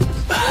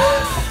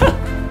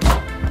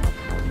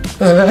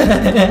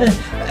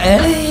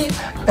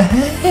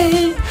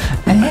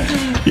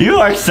 You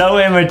are so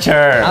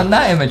immature. I'm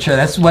not immature.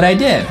 That's what I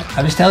did.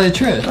 I'm just telling the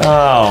truth.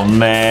 Oh,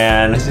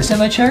 man. Is this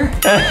immature?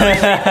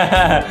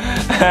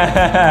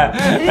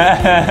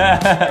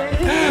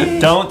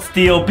 Don't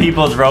steal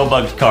people's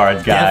Robux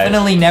cards, guys.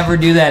 Definitely never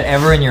do that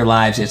ever in your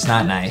lives. It's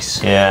not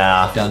nice.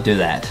 Yeah. Don't do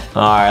that.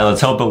 All right,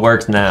 let's hope it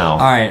works now. All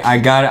right, I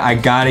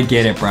gotta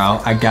get it, bro.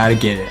 I gotta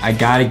get it. I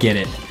gotta get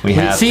it. We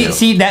have to.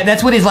 See,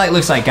 that's what his light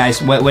looks like, guys,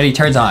 when he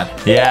turns on.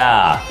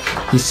 Yeah.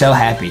 He's so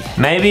happy.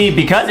 Maybe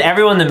because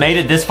everyone that made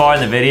it this far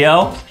in the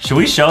video, should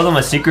we show them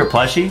a secret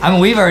plushie? I mean,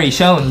 we've already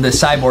shown the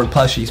cyborg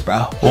plushies,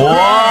 bro.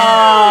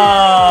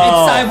 Whoa! It's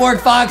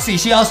Cyborg Foxy.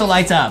 She also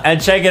lights up.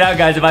 And check it out,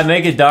 guys. If I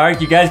make it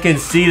dark, you guys can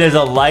see there's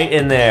a light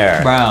in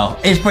there. Bro,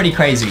 it's pretty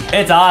crazy.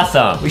 It's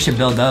awesome. We should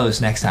build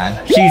those next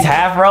time. She's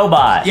half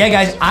robot. Yeah,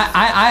 guys,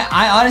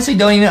 I honestly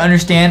don't even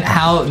understand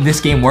how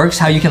this game works,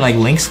 how you can like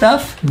link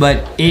stuff,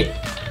 but it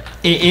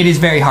is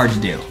very hard to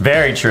do.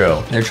 Very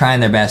true. They're trying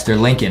their best. They're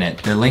linking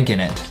it. They're linking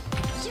it.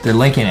 They're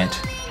linking it.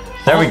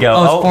 There we go.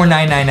 Oh, it's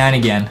 4.999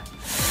 again.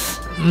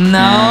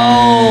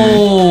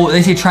 No.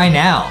 They say try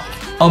now.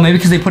 Oh, maybe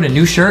because they put a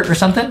new shirt or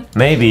something?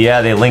 Maybe,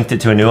 yeah. They linked it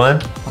to a new one.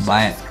 I'll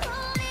buy it.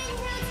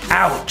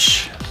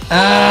 Ouch.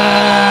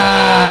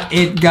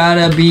 It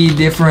gotta be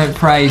different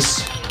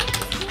price.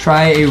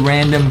 Try a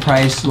random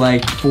price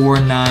like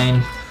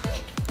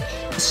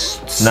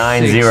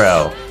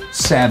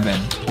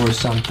 4.997 or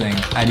something.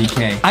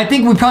 IDK. I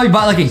think we probably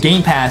bought like a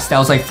game pass that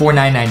was like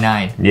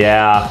 4.999.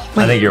 Yeah,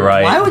 I think you're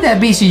right. Why would that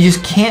be? So you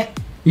just can't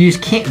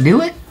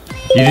do it?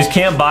 You just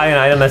can't buy an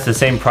item that's the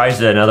same price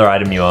as another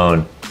item you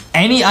own.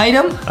 Any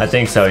item? I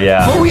think so,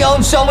 yeah. But we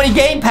own so many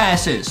game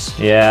passes.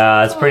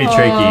 Yeah, it's pretty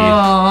tricky.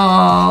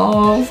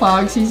 Oh,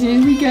 Foxy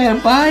says we gotta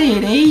buy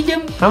it,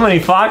 Adam. How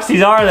many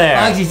Foxies are there?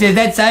 Foxy says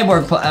that's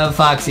Cyborg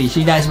Foxy.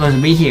 She's not supposed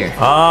to be here.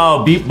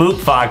 Oh, beep boop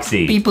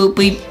Foxy. Beep boop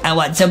beep. I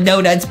want some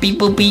donuts. Beep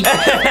boop beep. Beep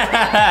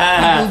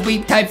boop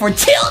beep. Time for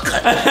tilk.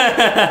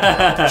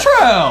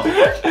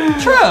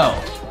 True.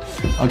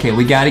 Okay,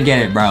 we gotta get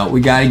it, bro.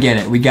 We gotta get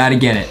it.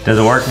 Does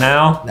it work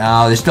now?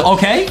 No, there's still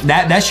okay.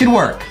 That should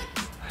work.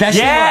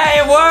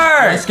 Yeah, it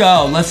works!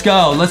 Let's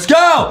go!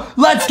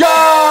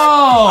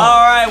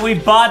 Alright, we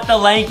bought the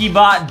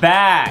LankyBot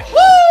back. Woo!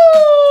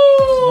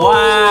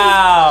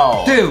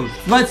 Wow! Dude, Dude,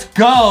 let's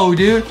go,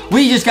 dude.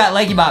 We just got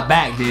LankyBot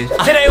back, dude.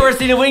 Today we're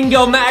seeing if we can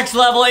go max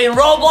level in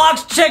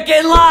Roblox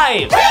Chicken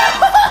Life.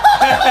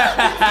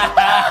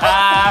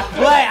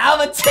 Wait,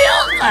 I'm a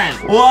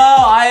Tilton. Whoa,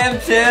 I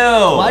am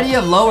too. Why do you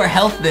have lower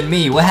health than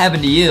me? What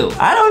happened to you?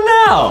 I don't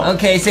know.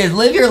 Okay, it says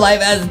live your life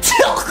as a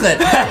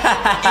Tilton.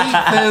 Eat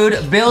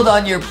food, build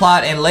on your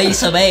plot, and lay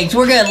some eggs.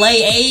 We're gonna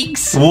lay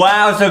eggs.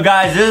 Wow, so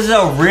guys, this is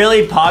a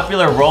really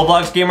popular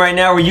Roblox game right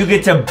now where you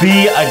get to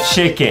be a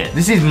chicken.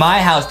 This is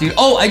my house, dude.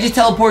 Oh, I just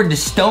teleported to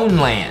Stone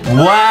Land.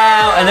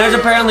 Wow, and there's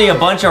apparently a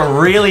bunch of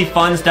really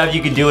fun stuff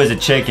you can do as a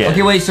chicken.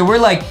 Okay, wait, so we're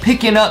like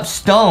picking up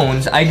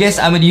stones. I guess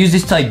I'm gonna use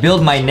this to like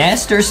build my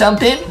nest or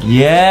something.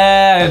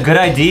 Yeah, good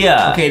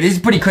idea. Okay, this is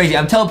pretty crazy.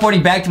 I'm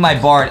teleporting back to my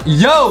barn.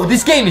 Yo,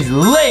 this game is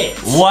lit.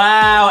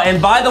 Wow,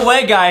 and by the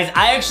way, guys,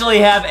 I actually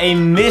have a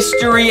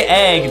mystery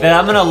egg that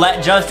I'm gonna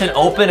let Justin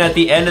open at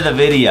the end of the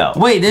video.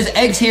 Wait, there's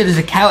eggs here. There's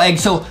a cow egg.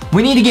 So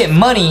we need to get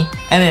money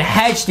and then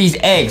hatch these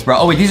eggs, bro.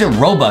 Oh, wait, these are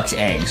Robux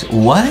eggs.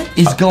 What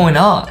is going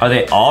on? Are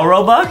they all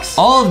Robux?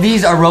 All of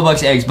these are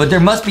Robux eggs, but there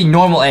must be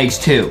normal eggs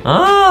too. Oh,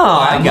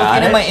 I I'm got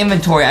looking it. at my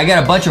inventory. I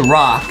got a bunch of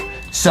rock.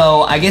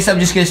 So I guess I'm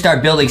just gonna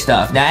start building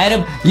stuff. Now,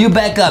 Adam, you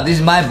back up. This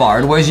is my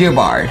barn. Where's your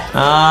barn?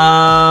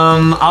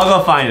 I'll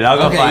go find it. I'll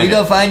go find it. Okay, you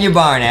go find your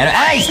barn, Adam.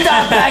 Hey,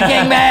 stop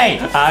backing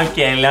me! I'm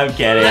kidding. I'm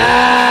kidding.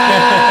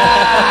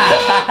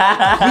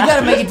 We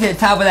gotta make it to the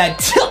top of that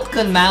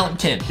Tilken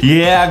Mountain.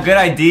 Yeah, good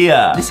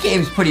idea. This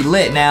game's pretty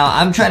lit. Now,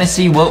 I'm trying to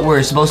see what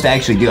we're supposed to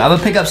actually do. I'm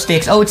gonna pick up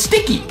sticks. Oh, it's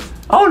sticky.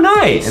 Oh,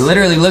 nice. It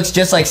literally looks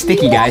just like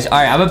sticky, guys. All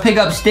right, I'm gonna pick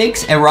up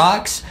sticks and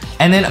rocks,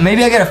 and then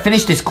maybe I gotta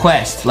finish this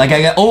quest. Like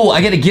I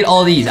gotta get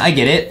all these. I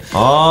get it.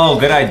 Oh,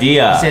 good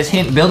idea. It says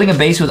hint, building a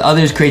base with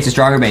others creates a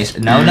stronger base.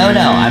 No.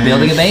 I'm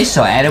building a base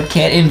so Adam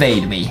can't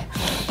invade me.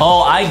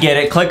 Oh, I get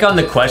it. Click on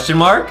the question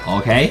mark.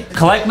 Okay.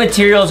 Collect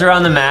materials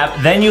around the map.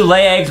 Then you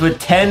lay eggs with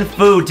 10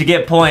 food to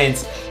get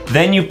points.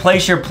 Then you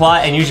place your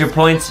plot and use your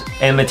points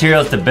and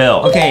materials to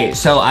build. Okay,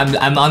 so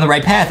I'm on the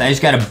right path. I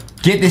just gotta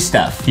get this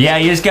stuff. Yeah,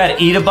 you just gotta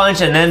eat a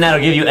bunch and then that'll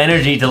give you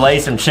energy to lay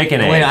some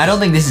chicken eggs. Wait, I don't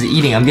think this is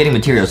eating. I'm getting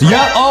materials.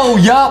 Yup. Oh,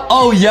 yup.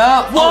 Oh,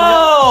 yup.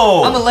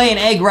 Whoa! I'm gonna lay an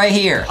egg right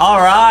here. All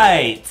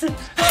right.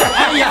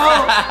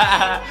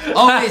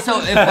 Okay,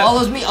 so it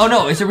follows me. Oh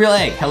no, it's a real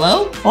egg.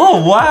 Hello?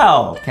 Oh,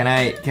 wow. Can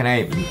I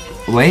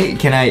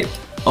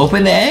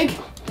open the egg?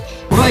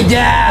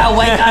 Yeah,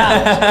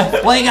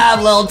 wake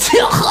up, little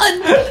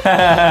Tilton.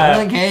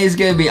 Okay, it's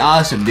gonna be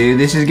awesome, dude.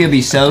 This is gonna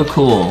be so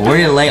cool. We're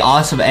gonna lay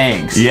awesome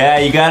eggs. Yeah,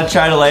 you gotta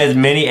try to lay as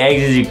many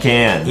eggs as you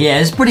can. Yeah,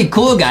 it's pretty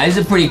cool, guys.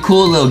 It's a pretty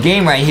cool little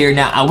game right here.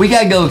 Now, we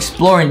gotta go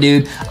exploring,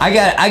 dude. I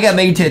gotta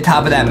make it to the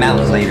top of that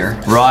mountain later.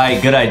 Right,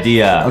 good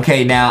idea.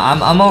 Okay, now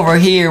I'm over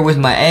here with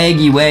my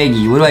eggy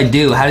waggy. What do I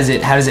do? How does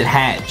it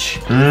hatch?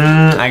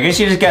 I guess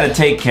you just gotta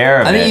take care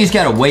of it. I think you just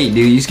gotta wait,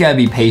 dude. You just gotta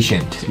be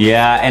patient.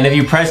 Yeah, and if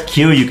you press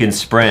Q, you can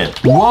sprint.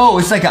 Whoa,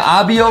 it's like an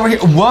obby over here.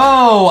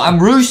 Whoa, I'm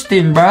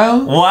roosting,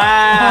 bro.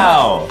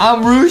 Wow.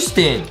 I'm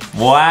roosting.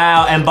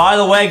 Wow, and by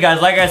the way,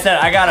 guys, like I said,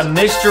 I got a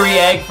mystery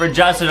egg for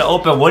Justin to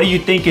open. What do you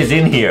think is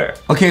in here?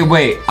 Okay,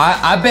 wait.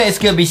 I bet it's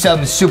gonna be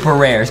something super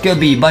rare. It's gonna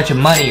be a bunch of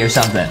money or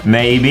something.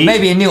 Maybe.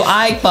 Maybe a new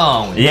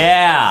iPhone.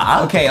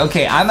 Yeah.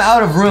 Okay, I'm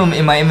out of room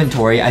in my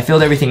inventory. I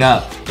filled everything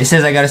up. It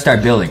says I gotta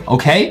start building.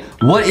 Okay,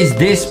 what is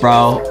this,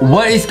 bro?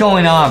 What is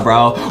going on,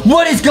 bro?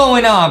 What is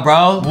going on,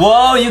 bro?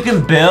 Whoa, you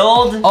can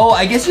build? Oh,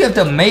 I guess you have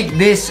to make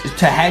this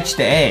to hatch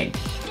the egg.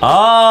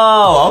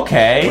 Oh,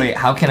 okay. Wait,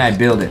 how can I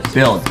build it?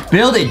 Build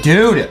it,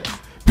 dude.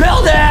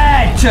 Build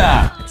it!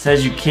 It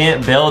says you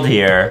can't build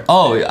here.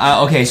 Oh,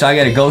 okay, so I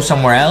gotta go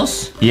somewhere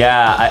else?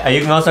 Yeah,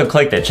 you can also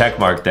click the check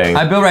mark thing.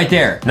 I built right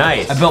there.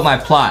 Nice. I built my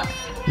plot.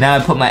 Now I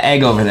put my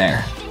egg over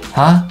there.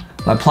 Huh?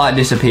 My plot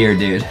disappeared,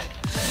 dude.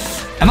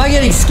 Am I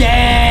getting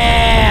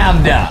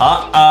scammed?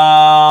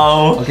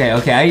 Uh-oh.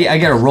 Okay, I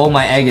gotta roll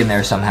my egg in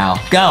there somehow.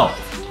 Go,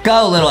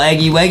 little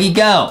eggy waggy,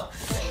 go.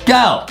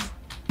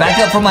 Back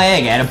up from my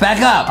egg, Adam,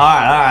 back up. All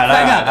right.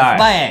 Back up, all right.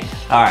 it's my egg.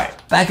 All right.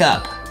 Back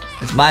up.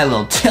 It's my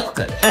little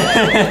chicken.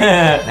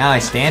 Now I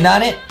stand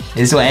on it.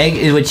 Is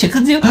what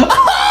chickens do?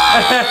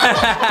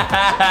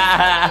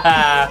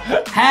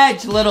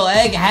 Hatch, little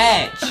egg,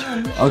 hatch.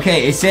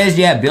 Okay, it says,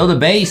 yeah, build a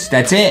base.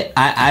 That's it.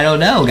 I don't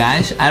know,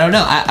 guys. I don't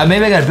know.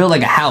 Maybe I gotta build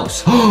like a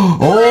house. Oh!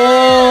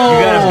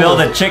 You gotta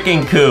build a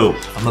chicken coop.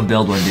 I'm gonna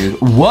build one, dude.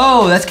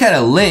 Whoa, that's kind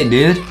of lit,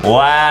 dude.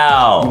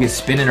 Wow. You can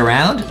spin it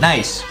around.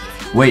 Nice.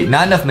 Wait,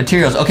 not enough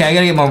materials. Okay, I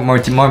gotta get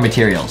more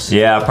materials.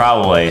 Yeah,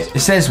 probably.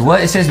 It says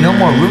what? It says no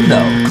more room,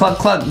 though. Cluck,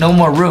 cluck, no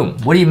more room.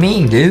 What do you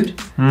mean, dude?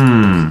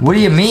 What do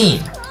you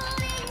mean?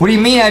 What do you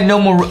mean I have no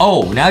more room?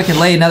 Oh, now I can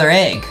lay another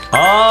egg.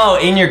 Oh,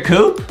 in your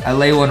coop? I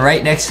lay one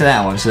right next to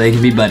that one so they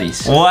can be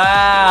buddies.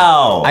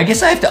 Wow. I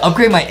guess I have to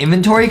upgrade my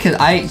inventory because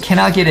I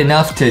cannot get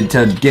enough to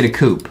get a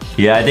coop.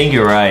 Yeah, I think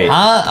you're right.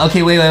 Huh?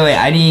 Okay, wait.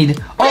 I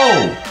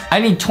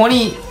need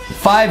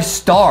 25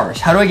 stars.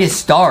 How do I get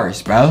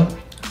stars, bro?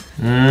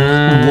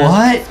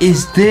 What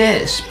is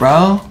this,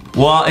 bro?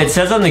 Well, it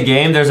says on the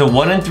game there's a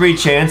 1 in 3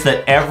 chance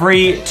that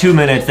every 2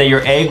 minutes that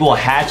your egg will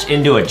hatch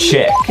into a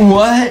chick.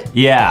 What?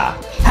 Yeah.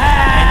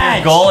 Hatch!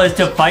 the goal is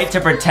to fight to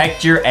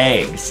protect your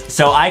eggs.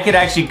 So I could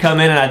actually come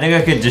in and I think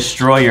I could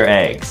destroy your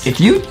eggs.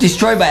 If you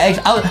destroy my eggs,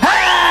 hey!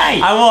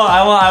 I won't.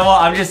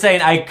 I'm just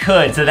saying I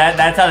could. So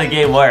that's how the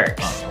game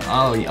works.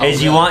 Oh,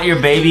 is you want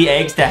your baby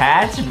eggs to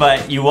hatch,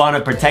 but you want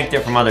to protect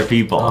it from other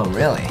people. Oh,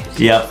 really?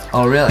 Yep.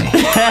 Oh, really?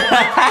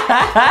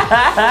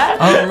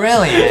 Oh,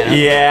 really, Adam?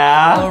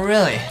 Yeah. Oh,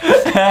 really?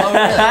 Oh,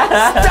 really?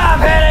 Stop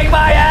hitting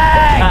my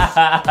eggs!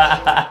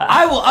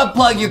 I will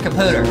unplug your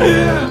computer.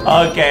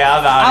 Okay,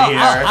 I'm out of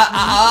here.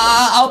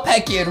 I'll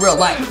peck you in real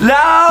life.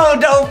 No,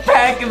 don't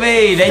peck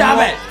me. Then Stop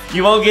it.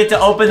 You won't get to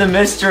open the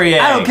mystery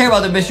egg. I don't care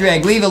about the mystery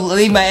egg.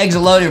 Leave my eggs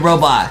alone in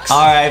Roblox.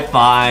 All right,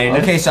 fine.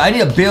 Okay, so I need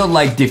to build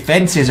like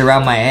defenses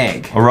around my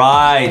egg.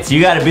 Right. So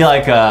you got to be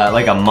like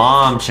a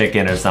mom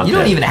chicken or something. You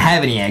don't even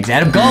have any eggs,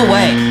 Adam. Go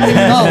away.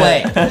 Go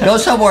away. Go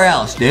somewhere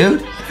else,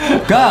 dude.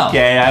 Go.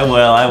 Okay, I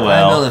will.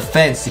 I build a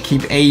fence to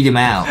keep eating them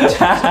out.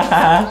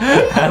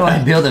 How do I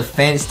build a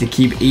fence to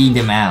keep eating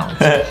them out?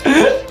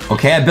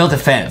 Okay, I built a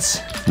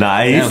fence.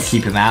 Nice. That'll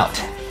keep him out.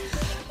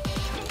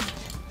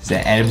 Is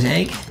that Adam's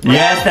egg?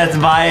 Yes, that's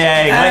my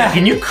egg. Wait,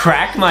 can you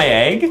crack my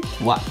egg?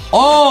 What?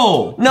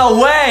 Oh! No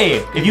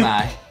way! If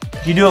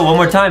you do it one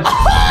more time.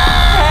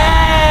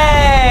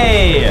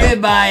 Hey!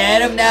 Goodbye,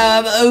 Adam. Now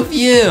I'm oof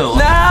you. No!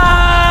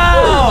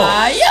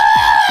 Goodbye.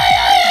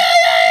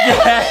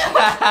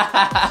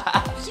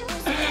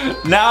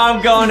 Now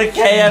I'm going to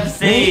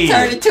KFC. He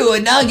turned into a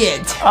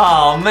nugget.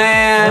 Oh,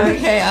 man.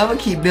 Okay, I'm gonna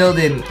keep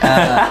building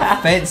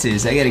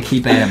fences. I gotta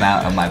keep Adam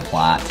out of my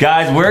plot.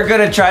 Guys, we're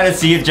gonna try to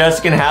see if Jess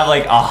can have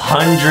like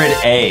 100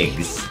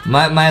 eggs.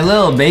 My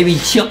little baby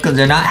chickens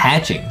are not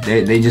hatching.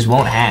 They just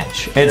won't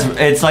hatch.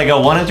 It's like a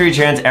 1 in 3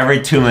 chance every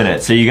 2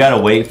 minutes, so you gotta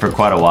wait for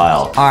quite a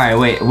while. All right,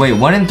 wait.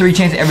 1 in 3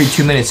 chance every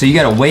 2 minutes, so you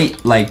gotta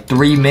wait like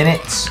 3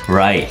 minutes?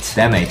 Right.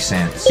 That makes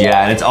sense.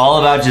 Yeah, and it's all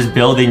about just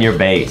building your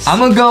base. I'm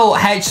gonna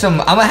hatch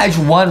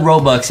 1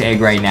 Robux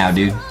egg right now,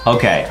 dude.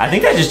 Okay, I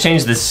think that just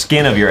changed the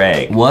skin of your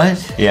egg.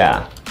 What?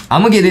 Yeah.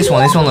 I'm gonna get this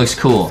one. This one looks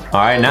cool.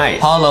 All right,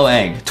 nice. Hollow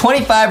egg.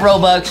 25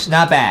 Robux,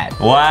 not bad.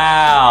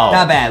 Wow.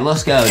 Not bad.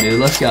 Let's go, dude.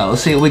 Let's go.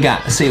 Let's see what we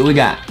got. Let's see what we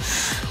got.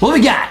 What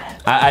we got?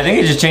 I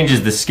think it just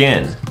changes the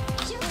skin.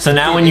 So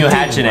now when you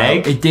hatch an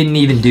egg. It didn't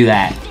even do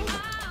that.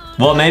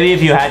 Well, maybe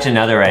if you hatch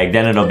another egg,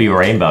 then it'll be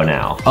rainbow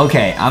now.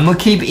 Okay, I'm gonna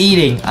keep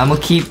eating.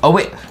 Oh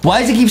wait,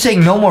 why does it keep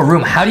saying no more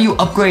room? How do you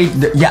upgrade?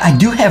 Yeah, I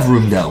do have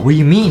room though. What do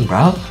you mean,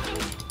 bro?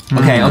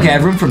 Okay, I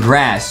have room for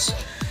grass.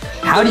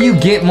 How do you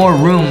get more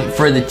room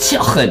for the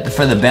chicken,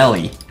 for the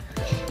belly?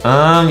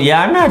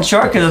 Yeah, I'm not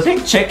sure because I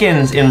think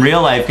chickens in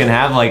real life can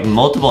have like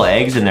multiple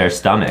eggs in their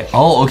stomach.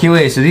 Oh, okay,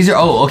 wait. So these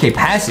are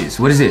passes.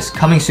 What is this?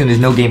 Coming soon. There's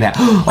no game pass.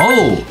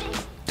 Oh.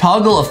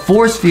 Toggle a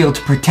force field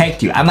to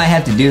protect you. I might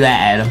have to do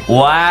that, Adam.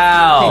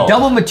 Wow. Okay,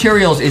 double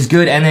materials is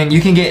good, and then you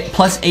can get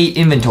 +8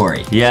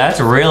 inventory. Yeah, that's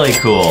really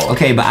cool.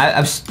 Okay, but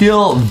I'm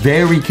still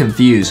very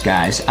confused,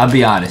 guys. I'll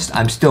be honest.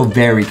 I'm still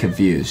very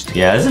confused.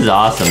 Yeah, this is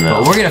awesome, though.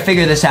 But we're gonna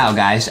figure this out,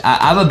 guys.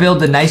 I'm gonna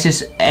build the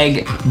nicest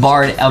egg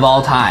barn of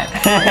all time.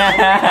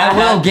 I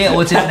will get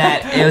what's in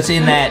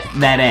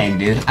that egg,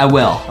 dude. I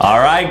will. All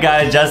right,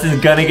 guys.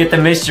 Justin's gonna get the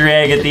mystery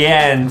egg at the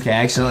end. Okay,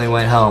 I accidentally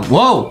went home.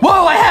 Whoa!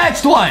 Whoa! I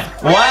hatched one!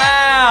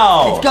 Wow!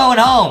 It's going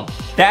home.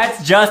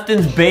 That's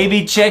Justin's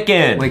baby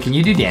chicken. Wait, can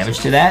you do damage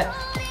to that?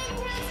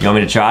 You want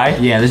me to try?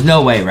 Yeah, there's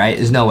no way, right?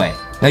 There's no way.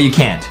 No, you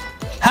can't.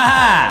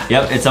 Ha-ha!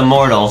 Yep, it's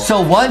immortal.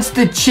 So once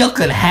the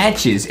chicken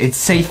hatches, it's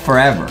safe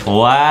forever.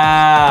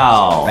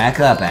 Wow. Back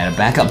up, Adam.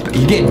 Back up.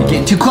 You're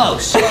getting too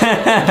close. You're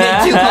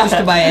getting too close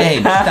to my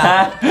egg.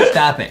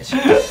 Stop it.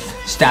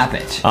 Stop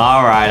it.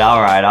 All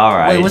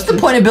right. Wait, what's the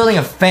point of building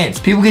a fence?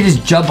 People can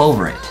just jump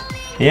over it.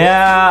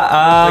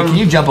 Yeah, Wait, can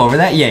you jump over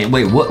that? Yeah,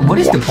 wait, what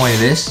is the point of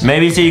this?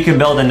 Maybe so you can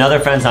build another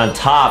fence on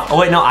top. Oh,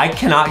 wait, no, I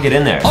cannot get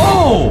in there.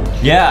 Oh!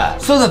 Yeah.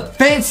 So the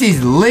fence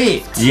is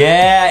lit.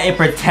 Yeah, it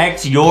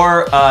protects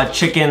your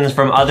chickens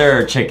from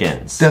other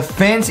chickens. The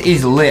fence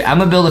is lit. I'm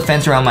gonna build a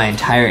fence around my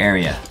entire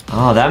area.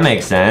 Oh, that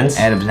makes sense.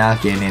 Adam's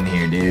not getting in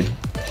here, dude.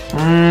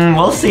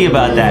 We'll see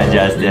about that,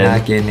 Justin. You're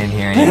not getting in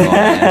here anymore.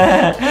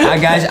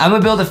 Alright, guys, I'm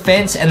gonna build a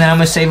fence and then I'm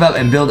gonna save up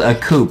and build a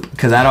coop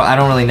because I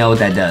don't really know what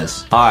that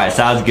does. All right,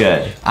 sounds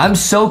good. I'm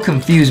so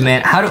confused,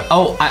 man. How do?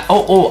 I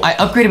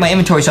upgraded my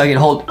inventory so I can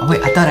hold. Oh,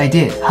 wait, I thought I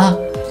did. Huh?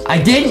 I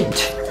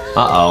didn't.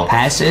 Uh-oh.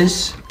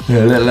 Passes.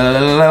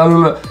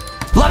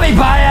 Let me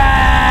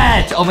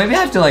buy it. Oh, maybe I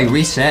have to like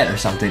reset or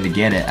something to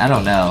get it. I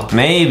don't know.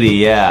 Maybe,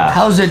 yeah.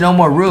 How's there no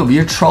more room?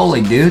 You're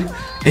trolling, dude.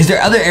 Is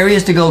there other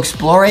areas to go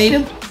explore,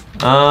 Aiden?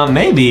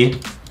 Maybe.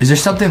 Is there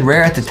something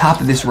rare at the top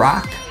of this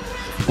rock?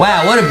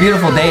 Wow, what a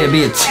beautiful day to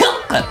be a chicken.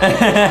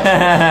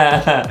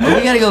 Well,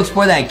 we gotta go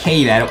explore that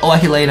cave, Adam. Oh, I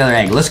can lay another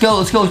egg. Let's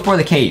go explore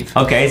the cave.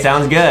 Okay,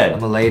 sounds good. I'm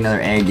gonna lay another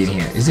egg in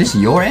here. Is this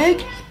your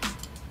egg?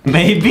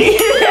 Maybe.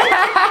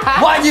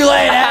 Why'd you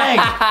lay an egg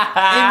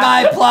in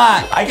my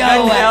plot? I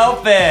couldn't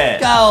help it.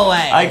 Go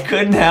away. I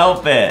couldn't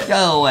help it.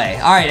 Go away.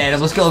 All right,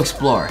 Adam, let's go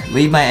explore.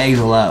 Leave my eggs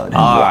alone.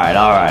 All right.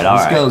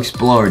 Let's go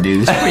explore,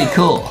 dude. It's pretty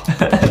cool.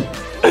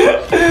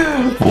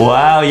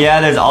 Wow, yeah,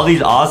 there's all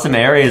these awesome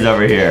areas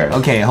over here.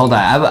 Okay, hold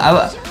on.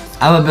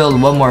 I'm gonna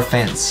build one more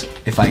fence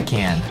if I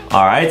can.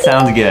 All right,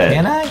 sounds good.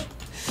 Can I?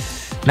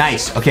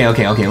 Nice. Okay.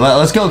 Well,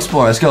 let's go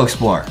explore. All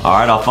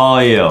right, I'll follow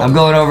you. I'm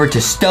going over to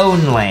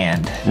Stone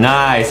Land.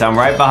 Nice, I'm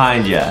right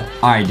behind you.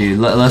 All right, dude.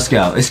 Let's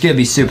go. It's gonna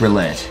be super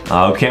lit.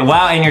 Okay.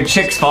 Wow, and your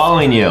chick's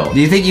following you. Do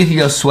you think you could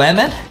go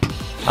swimming?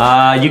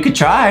 You could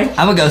try.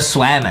 I'm gonna go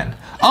swimming.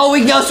 Oh,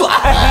 we can go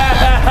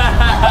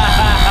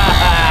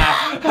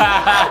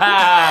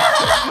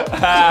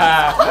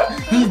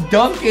He's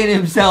dunking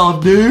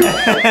himself, dude.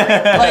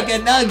 Like a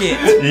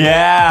nugget.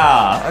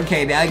 Yeah.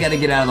 Okay, now I gotta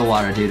get out of the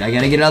water, dude. I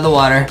gotta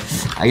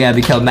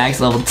become max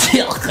level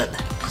tilted.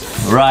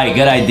 Right,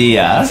 good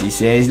idea. He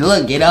says,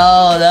 look at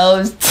all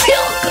those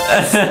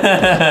tilts.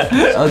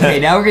 Okay,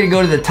 now we're gonna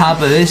go to the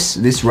top of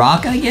this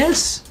rock, I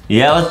guess.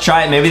 Yeah, let's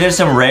try it. Maybe there's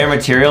some rare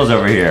materials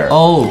over here.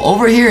 Oh,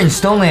 over here in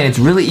Stoneland, it's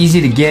really easy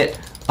to get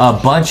a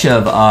bunch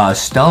of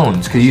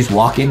stones because you just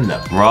walk into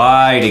them.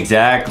 Right,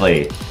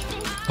 exactly.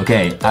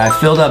 Okay, I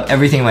filled up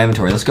everything in my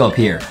inventory. Let's go up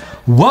here.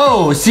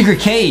 Whoa, secret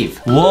cave.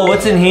 Whoa,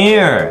 what's in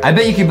here? I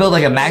bet you could build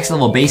like a max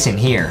level base in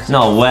here.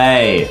 No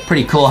way.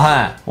 Pretty cool,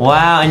 huh?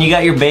 Wow, and you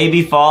got your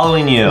baby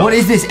following you. What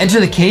is this? Enter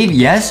the cave?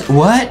 Yes?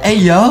 What? Hey,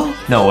 yo.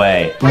 No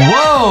way.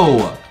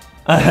 Whoa.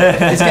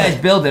 This guy's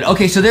building.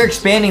 Okay, so they're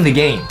expanding the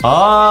game.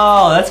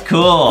 Oh, that's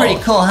cool.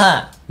 Pretty cool,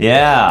 huh?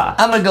 Yeah.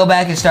 I'm gonna go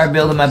back and start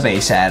building my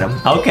base,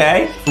 Adam.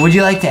 Okay. Would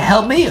you like to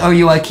help me, or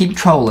you want to keep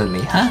trolling me,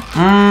 huh?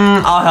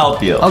 I'll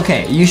help you.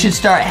 Okay, you should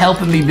start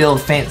helping me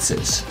build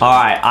fences. All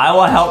right, I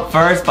will help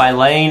first by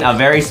laying a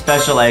very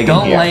special egg in here.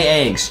 Don't lay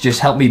eggs, just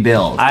help me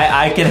build.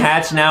 I can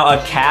hatch now a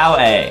cow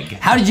egg.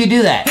 How did you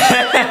do that?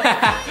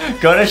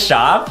 Go to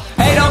shop.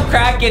 Hey, don't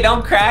crack it,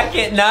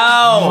 no.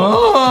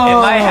 Oh.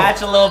 It might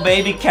hatch a little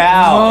baby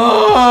cow.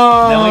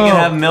 Oh. Then we can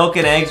have milk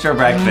and eggs for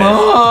breakfast.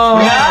 Oh.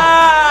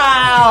 No!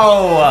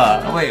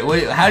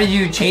 Wait, how did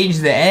you change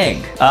the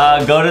egg?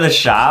 Go to the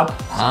shop.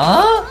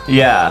 Huh?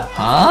 Yeah.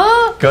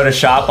 Huh? Go to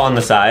shop on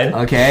the side.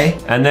 Okay.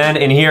 And then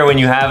in here, when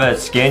you have a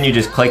skin, you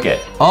just click it.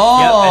 Oh.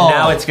 Yep, and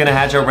now it's gonna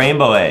hatch a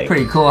rainbow egg.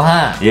 Pretty cool,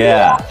 huh?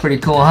 Yeah. Pretty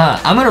cool, huh?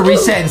 I'm gonna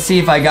reset and see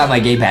if I got my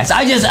gate pass.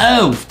 I just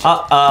oofed.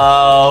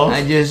 Uh-oh.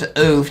 I just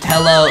oofed.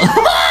 Hello.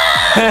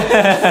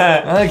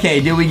 Okay,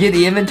 did we get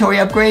the inventory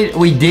upgrade?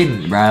 We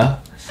didn't, bro.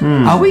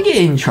 Are we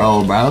getting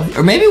trolled, bro?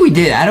 Or maybe we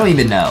did. I don't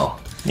even know.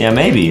 Yeah,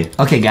 maybe.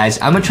 Okay, guys,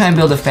 I'm gonna try and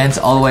build a fence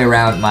all the way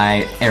around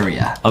my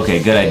area.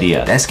 Okay, good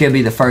idea. That's gonna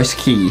be the first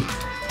key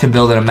to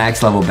building a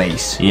max level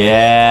base.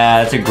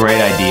 Yeah, that's a great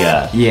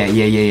idea.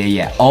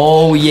 Yeah.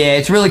 Oh, yeah,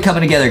 it's really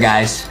coming together,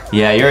 guys.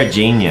 Yeah, you're a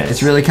genius.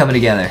 It's really coming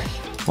together.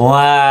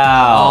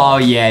 Wow. Oh,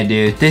 yeah,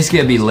 dude. This is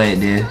gonna be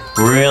lit, dude.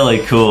 Really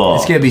cool.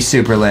 It's gonna be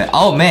super lit.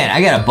 Oh, man,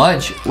 I got a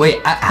bunch.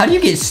 Wait, how do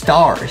you get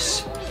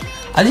stars?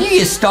 I think you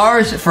get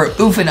stars for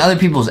oofing other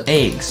people's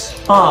eggs.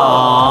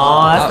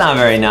 Aww, that's not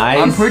very nice.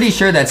 I'm pretty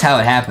sure that's how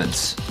it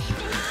happens.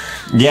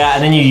 Yeah,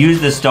 and then you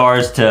use the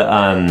stars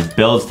to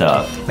build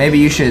stuff. Maybe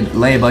you should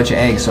lay a bunch of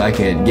eggs so I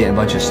could get a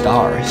bunch of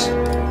stars.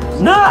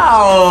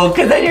 No,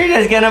 because then you're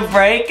just gonna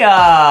break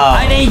up.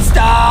 I need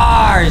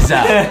stars!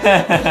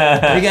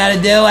 We gotta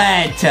do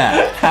it!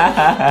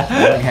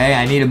 Okay,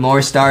 I needed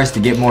more stars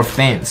to get more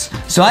fence.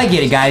 So I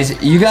get it, guys.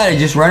 You gotta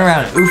just run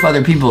around and oof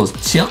other people's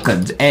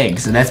chickens'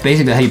 eggs, and that's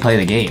basically how you play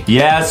the game.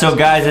 Yeah, so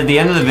guys, at the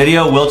end of the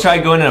video, we'll try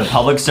going in a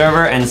public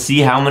server and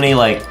see how many,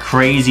 like,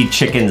 crazy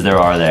chickens there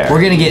are there.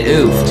 We're gonna get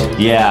oofed.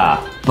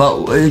 Yeah.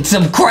 But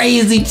some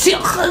crazy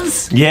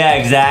chickens. Yeah,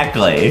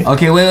 exactly.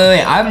 Okay,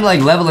 wait. I'm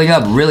like leveling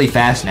up really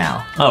fast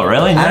now. Oh,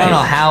 really? Nice. I don't know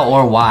how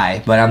or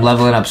why, but I'm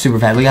leveling up super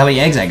fast. Look how many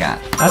eggs I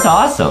got. That's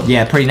awesome.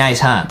 Yeah, pretty nice,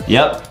 huh?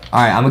 Yep.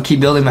 All right, I'm gonna keep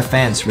building my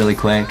fence really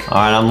quick. All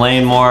right, I'm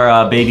laying more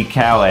baby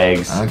cow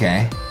eggs.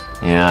 Okay.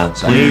 Yeah,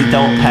 please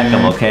don't peck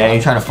them, okay?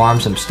 I'm trying to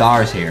farm some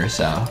stars here,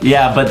 so.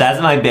 Yeah, but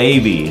that's my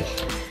baby.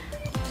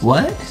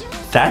 What?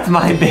 That's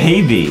my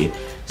baby.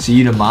 So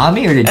you the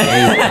mommy or the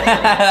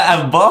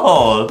daddy?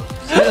 Both.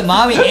 You're the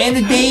mommy and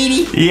the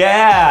daddy?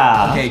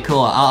 Yeah. Okay,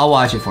 cool. I'll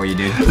watch it for you,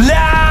 dude. No!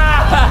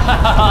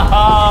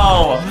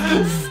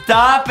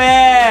 Stop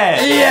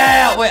it!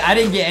 Yeah! Wait, I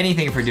didn't get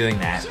anything for doing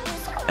that.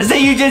 So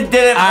you just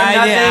did it for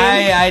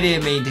nothing? I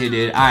didn't mean to,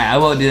 dude. All right, I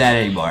won't do that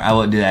anymore.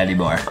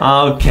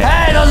 Okay.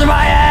 Hey, those are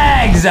my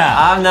eggs!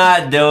 I'm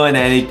not doing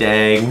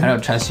anything. I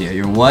don't trust you.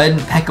 You're one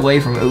peck away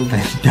from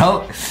open.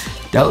 Don't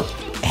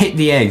hit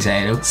the eggs,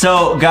 Adam.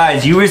 So,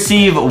 guys, you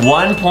receive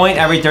 1 point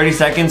every 30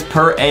 seconds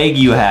per egg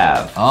you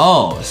have.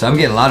 Oh, so I'm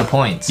getting a lot of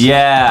points.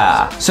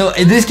 Yeah. So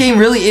this game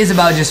really is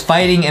about just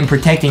fighting and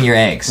protecting your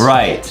eggs.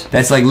 Right.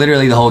 That's like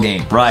literally the whole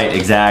game. Right,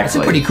 exactly. It's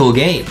a pretty cool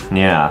game.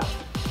 Yeah.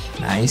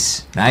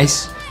 Nice.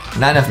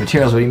 Not enough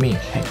materials, what do you mean?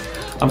 Hey.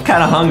 I'm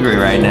kind of hungry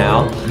right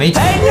now. Me too.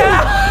 Hey, no!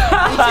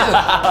 Me too.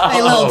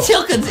 Hey, little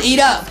chilkins, eat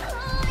up.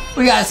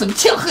 We got some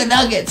chilkin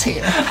nuggets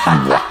here.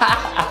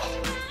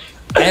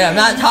 And I'm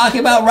not talking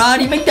about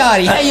Ronnie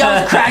McDonnie. Hey, you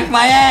almost cracked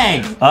my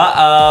egg.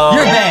 Uh-oh.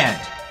 You're banned.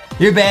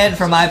 You're banned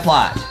from my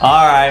plot.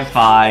 All right,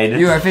 fine.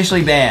 You are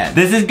officially banned.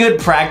 This is good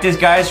practice,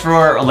 guys,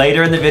 for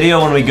later in the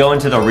video when we go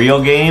into the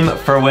real game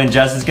for when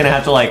Justin's gonna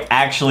have to like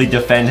actually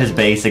defend his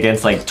base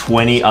against like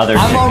 20 other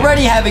I'm chickens.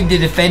 already having to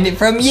defend it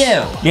from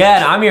you. Yeah,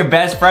 and I'm your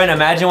best friend.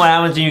 Imagine what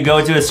happens when you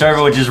go to a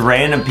server with just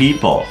random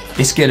people.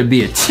 It's gonna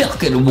be a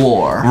chicken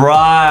war.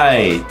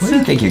 Right. Where do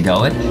you think you're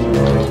going?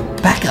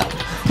 Back up.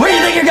 Where do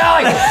you think you're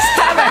going?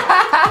 Stop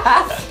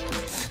it!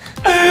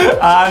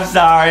 I'm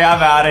sorry.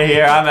 I'm out of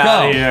here. I'm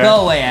out of here.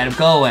 Go away, Adam.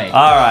 Go away.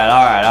 All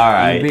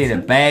right. You're being a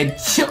bad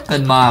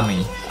chicken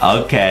mommy.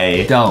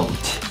 Okay. Don't.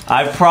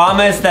 I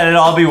promise that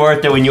it'll all be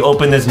worth it when you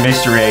open this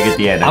mystery egg at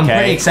the end, okay? I'm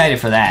pretty excited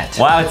for that.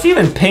 Wow, it's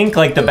even pink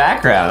like the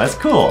background. That's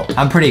cool.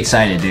 I'm pretty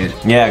excited, dude.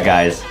 Yeah,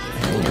 guys.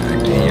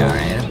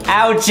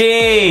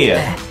 Ouchie!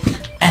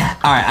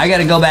 Alright, I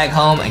gotta go back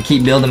home and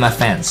keep building my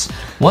fence.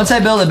 Once I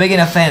build a big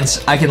enough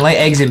fence, I can lay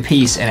eggs in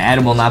peace and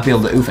Adam will not be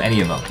able to oof any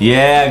of them.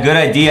 Yeah, good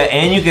idea.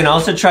 And you can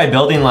also try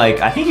building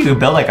like, I think you could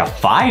build like a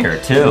fire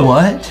too.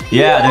 What?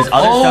 Yeah, there's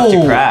other stuff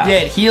to craft. Yeah,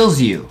 it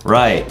heals you.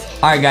 Right.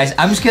 Alright guys,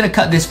 I'm just gonna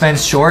cut this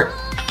fence short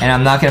and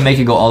I'm not gonna make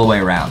it go all the way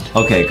around.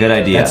 Okay, good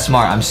idea. That's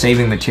smart. I'm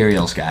saving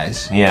materials,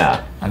 guys.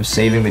 Yeah. I'm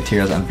saving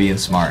materials. I'm being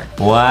smart.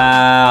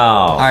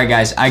 Wow. Alright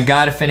guys, I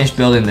gotta finish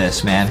building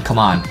this, man. Come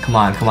on.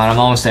 I'm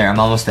almost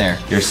there.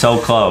 You're so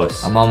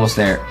close. I'm almost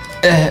there.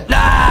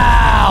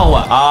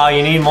 No! Oh,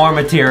 you need more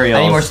materials.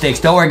 I need more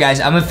sticks. Don't worry, guys.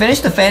 I'm gonna finish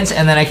the fence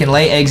and then I can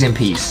lay eggs in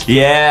peace.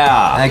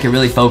 Yeah. And I can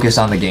really focus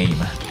on the game.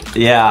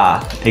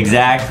 Yeah,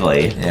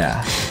 exactly.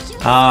 Yeah.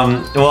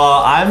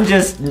 Well, I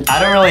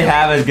don't really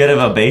have as good of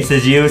a base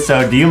as you,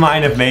 so do you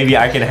mind if maybe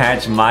I can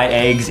hatch my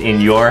eggs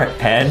in your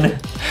pen?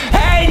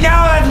 Hey, no,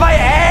 that's my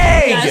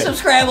egg! Got some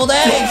scrambled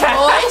eggs,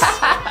 boys.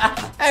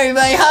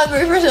 Everybody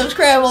hungry for some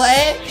scrambled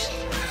eggs?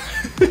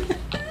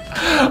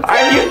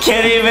 Are you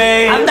kidding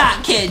me? I'm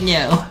not kidding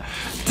you.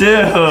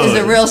 Dude. It's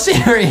a real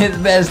serious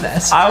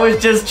business. I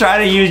was just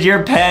trying to use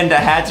your pen to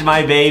hatch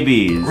my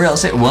babies. Real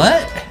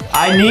what?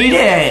 I need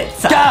it.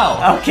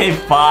 Go. Okay,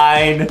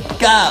 fine.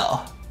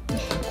 Go.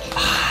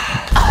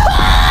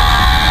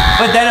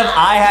 But then if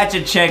I hatch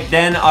a chick,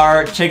 then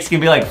our chicks can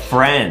be like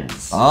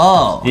friends.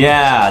 Oh.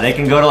 Yeah, they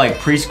can go to like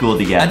preschool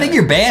together. I think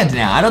you're banned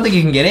now. I don't think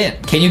you can get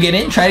in. Can you get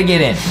in? Try to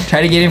get in.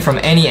 Try to get in from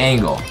any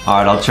angle. All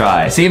right, I'll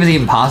try. See if it's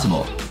even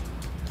possible.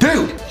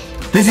 Dude,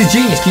 this is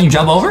genius. Can you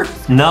jump over?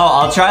 No,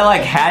 I'll try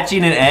like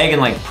hatching an egg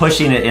and like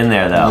pushing it in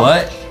there though.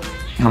 What?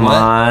 Come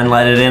on,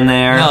 let it in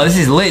there. No, this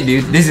is lit,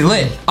 dude. This is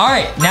lit. All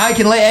right, now I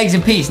can lay eggs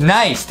in peace.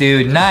 Nice,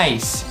 dude.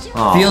 Nice.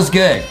 Aw. Feels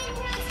good.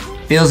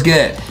 Feels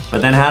good.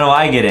 But then how do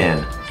I get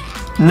in?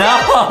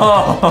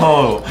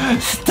 No!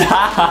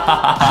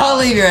 Stop! I'll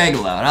leave your egg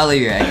alone. I'll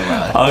leave your egg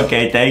alone.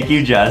 Okay, thank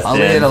you, Justin. I'll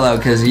leave it alone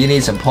because you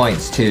need some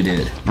points too,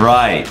 dude.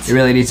 Right. You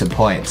really need some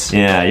points.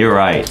 Yeah, you're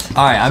right.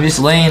 All right, I'm just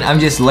laying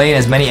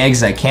as many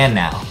eggs as I can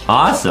now.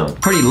 Awesome.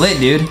 Pretty lit,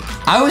 dude.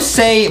 I would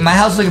say my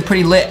house is looking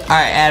pretty lit. All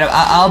right, Adam,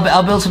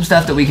 I'll build some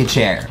stuff that we could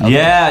share. Okay?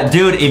 Yeah,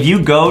 dude, if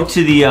you go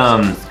to the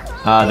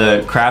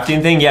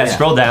crafting thing, yeah,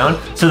 scroll down.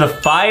 So the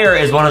fire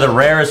is one of the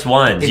rarest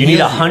ones. You need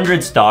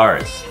 100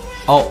 stars.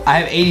 Oh, I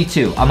have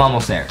 82. I'm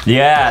almost there.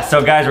 Yeah,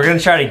 so guys, we're gonna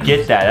try to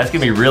get that. That's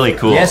gonna be really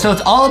cool. Yeah, so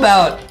it's all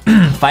about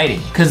fighting,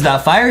 because the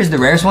fire is the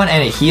rarest one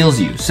and it heals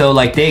you. So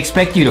like they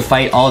expect you to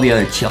fight all the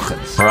other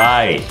chickens.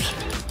 Right.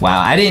 Wow,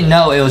 I didn't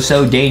know it was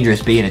so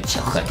dangerous being a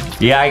chicken.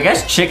 Yeah, I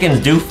guess chickens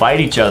do fight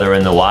each other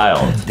in the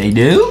wild. They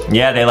do?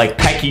 Yeah, they like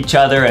peck each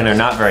other and they're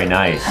not very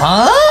nice.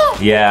 Huh?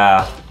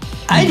 Yeah.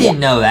 I didn't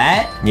know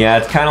that. Yeah,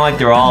 it's kind of like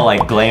they're all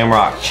like glam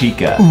rock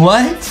chica.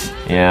 What?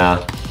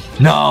 Yeah.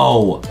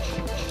 No.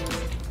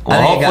 Well,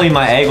 hopefully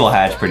my egg will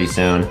hatch pretty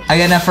soon. I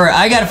got enough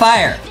I got a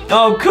fire.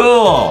 Oh,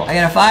 cool. I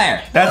got a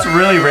fire. That's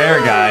really rare,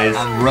 guys.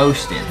 I'm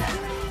roasted.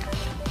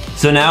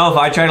 So now if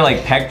I try to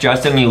like peck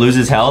Justin and he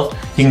loses health,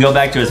 he can go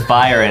back to his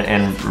fire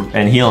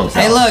and heal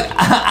himself. Hey, look,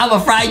 I'm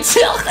a fried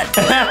chicken.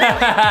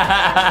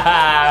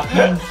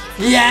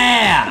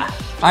 Yeah.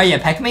 All right, yeah,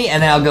 peck me and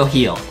then I'll go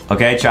heal.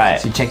 Okay, try it.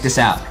 So check this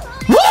out.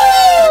 Woo!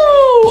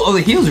 Oh,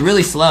 the heal's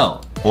really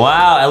slow.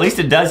 Wow, at least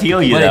it does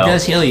heal you, But though. it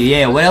does heal you,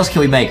 yeah. What else can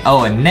we make?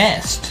 Oh, a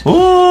nest.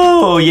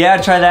 Ooh, yeah,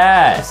 try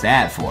that. What's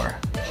that for?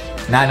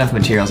 Not enough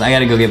materials. I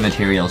gotta go get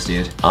materials,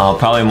 dude. Oh,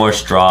 probably more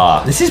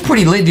straw. This is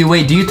pretty lit, dude.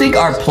 Wait, do you think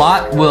our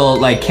plot will,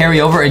 like, carry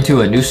over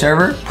into a new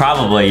server?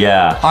 Probably,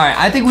 yeah. All right,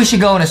 I think we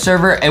should go in a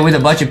server and with a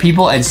bunch of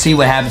people and see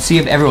what happens. See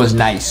if everyone's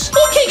nice.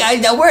 Okay,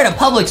 guys, now we're in a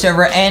public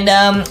server, and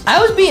I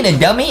was being a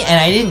dummy, and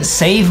I didn't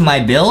save my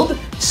build,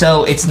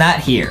 so it's not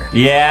here.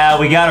 Yeah,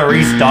 we gotta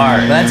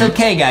restart. But that's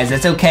okay, guys.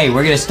 That's okay.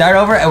 We're gonna start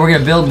over, and we're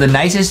gonna build the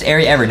nicest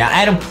area ever. Now,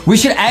 Adam, we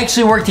should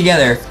actually work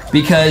together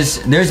because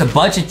there's a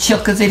bunch of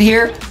chickens in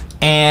here,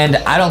 and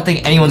I don't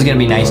think anyone's gonna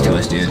be nice to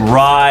us, dude.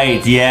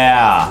 Right,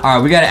 yeah. All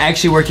right, we gotta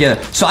actually work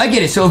together. So I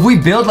get it. So if we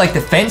build like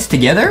the fence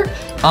together,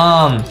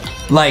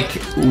 like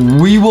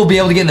we will be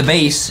able to get in the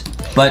base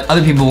but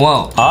other people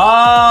won't.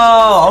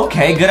 Oh,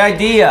 okay, good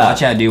idea.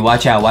 Watch out, dude.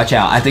 Watch out, watch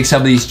out. I think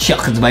some of these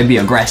chickens might be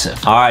aggressive.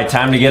 All right,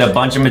 time to get a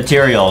bunch of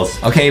materials.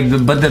 Okay,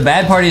 but the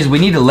bad part is we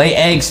need to lay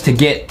eggs to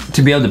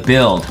be able to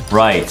build.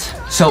 Right.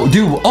 So,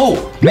 dude,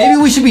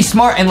 maybe we should be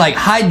smart and like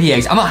hide the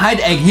eggs. I'm gonna hide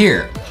the egg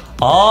here.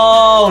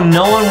 Oh,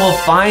 no one will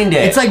find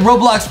it. It's like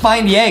Roblox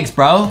find the eggs,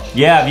 bro.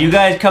 Yeah, if you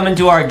guys come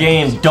into our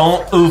game,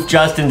 don't oof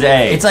Justin's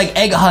egg. It's like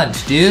egg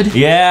hunt, dude.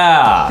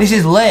 Yeah. This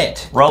is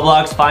lit.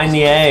 Roblox find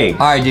the egg. All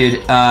right,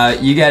 dude.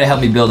 You gotta help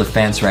me build a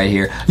fence right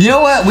here. You know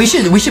what? We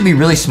should be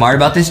really smart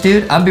about this,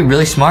 dude. I'm be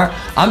really smart.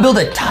 I'm build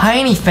a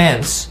tiny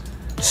fence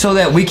so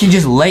that we can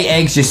just lay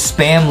eggs, just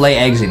spam lay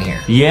eggs in here.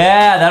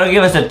 Yeah, that'll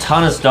give us a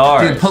ton of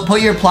stars. Dude,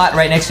 put your plot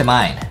right next to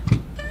mine.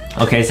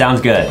 Okay,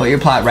 sounds good. Put your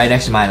plot right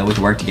next to mine and we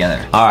can work together.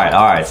 All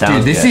right, sounds good.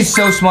 Dude, this is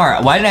so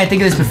smart. Why didn't I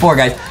think of this before,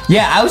 guys?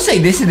 Yeah, I would say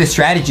this is the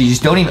strategy.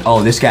 Just don't even...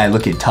 Oh, this guy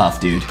looking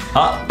tough, dude. This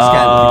guy looking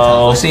tough.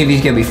 We'll see if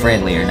he's gonna be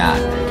friendly or not.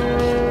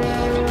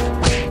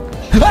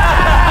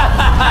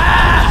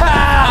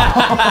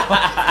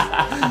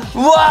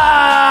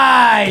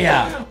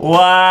 Why?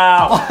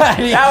 Wow.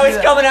 Now he's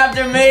coming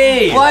after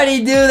me. Why'd he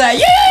do that?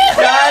 Yeah!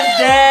 John's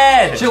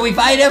dead. Should we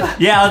fight him?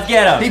 Yeah, let's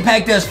get him. He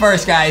pecked us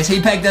first, guys.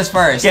 He pecked us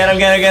first. Get him.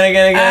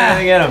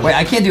 Wait,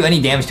 I can't do any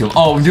damage to him.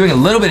 Oh, I'm doing a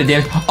little bit of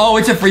damage. Oh,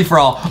 it's a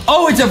free-for-all.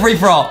 Oh, it's a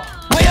free-for-all.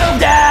 We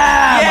moved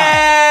him!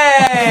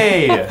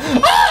 Yay!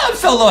 Oh, I'm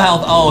so low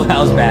health. Oh, that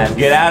was bad.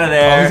 Get out of Oh,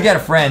 there. he's got a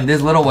friend.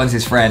 This little one's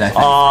his friend, I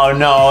think. Oh,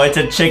 no. It's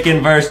a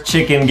chicken versus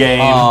chicken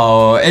game.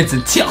 Oh, it's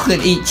a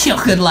chicken eat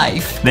chicken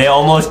life. They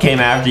almost came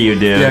after you,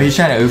 dude. Yo, he's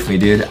trying to oof me,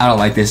 dude. I don't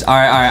like this. All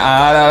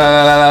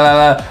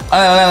right.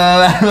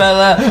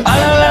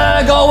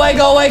 Go away.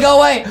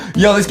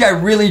 Yo, this guy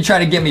really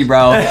trying to get me,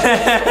 bro.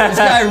 This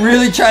guy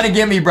really trying to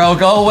get me, bro.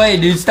 Go away,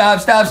 dude.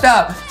 Stop. I'm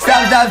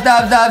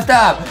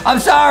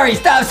sorry.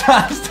 Stop.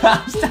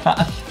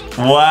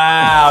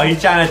 Wow,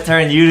 he's trying to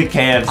turn you to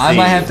KFC. I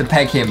might have to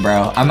peck him,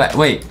 bro.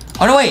 Wait.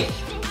 Oh, no, wait.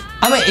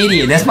 I'm an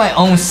idiot. That's my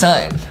own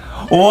son.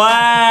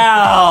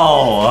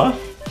 Wow.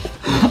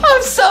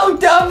 I'm so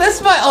dumb.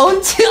 That's my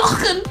own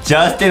chicken.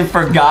 Justin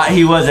forgot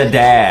he was a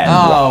dad.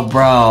 Oh,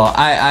 bro.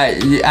 I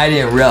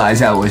didn't realize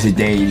that was a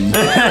date.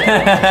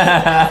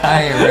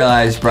 I didn't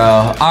realize, bro.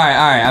 All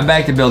right. I'm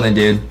back to building,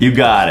 dude. You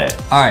got it.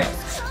 All right.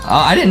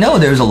 I didn't know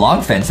there was a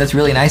log fence. That's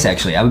really nice,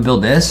 actually. I would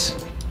build this.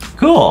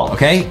 Cool.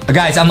 Okay.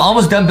 Guys, I'm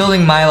almost done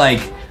building my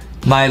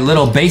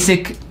little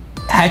basic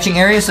hatching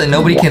area so that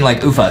nobody can,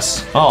 like, oof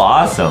us. Oh,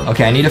 awesome.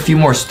 Okay, I need a few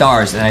more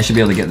stars, and I should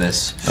be able to get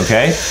this.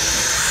 Okay.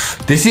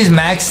 This is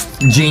max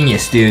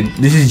genius, dude.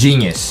 This is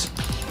genius.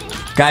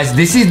 Guys,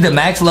 this is the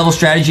max level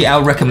strategy I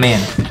would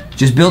recommend.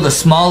 Just build a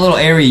small little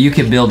area you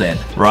can build in.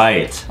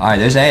 Right. All right,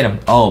 there's Adam.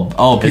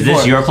 Oh, is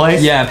this your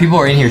place? Yeah, people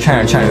are in here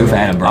trying to oof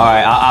Adam, bro. All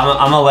right,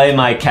 I'm gonna lay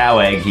my cow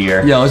egg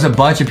here. Yo, there's a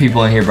bunch of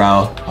people in here, bro.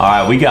 All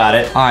right, we got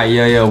it. All right,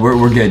 yo,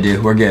 we're good,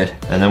 dude. We're good.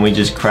 And then we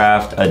just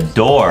craft a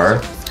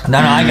door. No,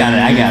 I got it.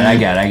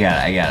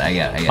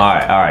 All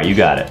right, you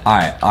got it. All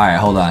right,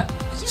 hold on.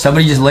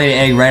 Somebody just laid an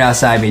egg right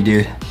outside me,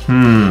 dude.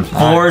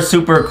 Four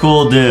super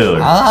cool dude.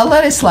 I'll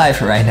let it slide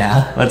for right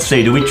now. Let's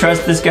see, do we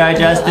trust this guy,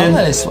 Justin? I'll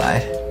let it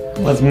slide.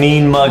 Let's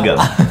mean mug him.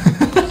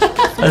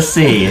 Let's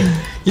see.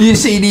 You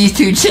see these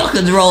two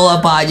chickens roll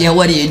up on you,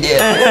 what do you do?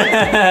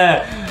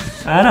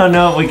 I don't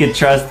know if we could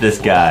trust this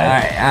guy. All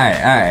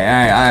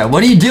right.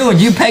 What are you doing?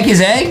 Do you peck his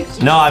egg?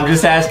 No, I'm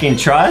just asking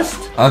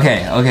trust.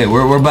 Okay,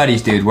 we're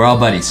buddies, dude. We're all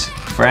buddies.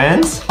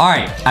 Friends? All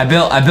right, I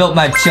built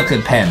my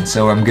chicken pen,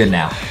 so I'm good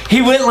now.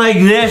 He went like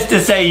this to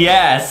say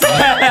yes.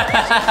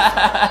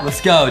 Let's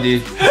go,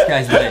 dude. This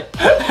guy's lit.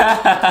 This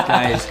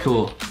guy is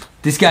cool.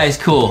 This guy is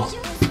cool.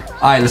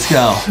 All right, let's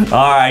go.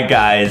 All right,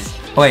 guys.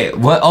 Wait,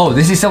 what? Oh,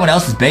 this is someone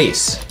else's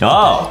base.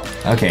 Oh.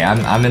 Okay,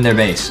 I'm in their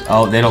base.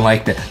 Oh, they don't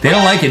like that. They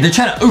don't like it. They're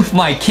trying to oof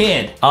my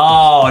kid.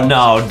 Oh,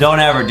 no. Don't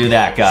ever do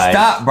that, guys.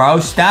 Stop, bro.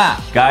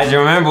 Stop. Guys,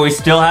 remember, we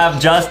still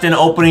have Justin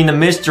opening the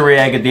mystery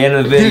egg at the end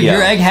of the video. Dude,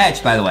 your egg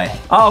hatched, by the way.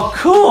 Oh,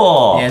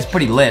 cool. Yeah, it's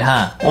pretty lit,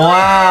 huh?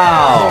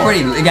 Wow.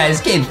 Guys,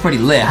 this game's pretty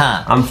lit,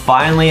 huh? I'm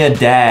finally a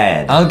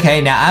dad. Okay,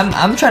 now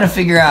I'm trying to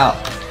figure out,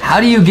 how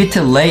do you get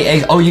to lay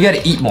eggs? Oh, you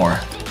gotta eat more.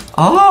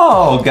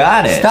 Oh,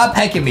 got it. Stop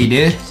pecking me,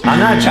 dude. I'm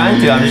not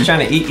trying to. I'm just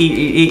trying to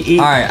eat.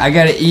 All right, I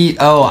gotta eat.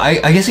 Oh,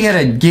 I guess I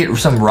gotta get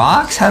some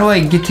rocks. How do I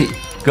get to...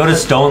 Go to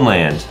Stone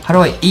Land. How do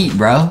I eat,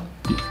 bro?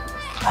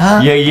 Huh?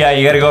 Yeah,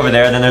 you gotta go over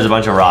there, then there's a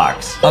bunch of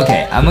rocks.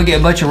 Okay, I'm gonna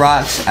get a bunch of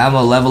rocks. I'm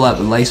gonna level up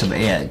and lay some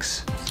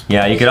eggs.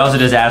 Yeah, you could also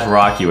just ask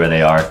Rocky where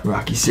they are.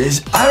 Rocky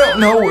says, I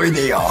don't know where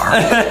they are.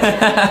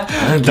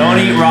 Don't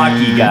eat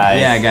Rocky, guys.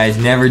 Yeah, guys,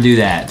 never do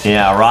that.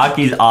 Yeah,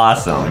 Rocky's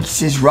awesome. He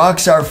says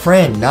rocks are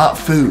friend, not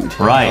food.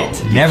 Right.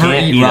 No, never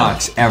eat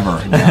rocks,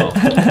 ever. No.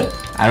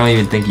 I don't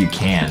even think you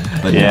can.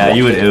 But yeah,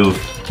 you would oof.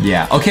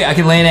 Yeah. Okay, I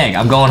can lay an egg.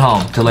 I'm going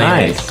home to lay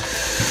an egg.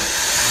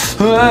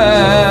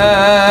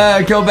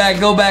 Go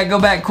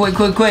back.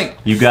 Quick.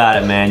 You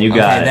got it, man. You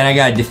got it. Then I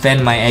gotta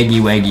defend my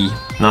eggy weggy.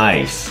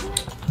 Nice.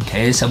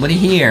 Okay, somebody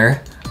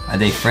here. Are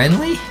they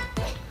friendly?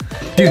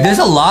 Dude, there's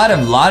a lot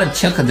of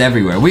chickens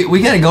everywhere.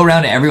 We gotta go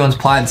around to everyone's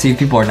plot and see if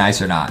people are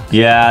nice or not.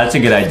 Yeah, that's a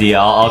good idea.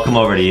 I'll come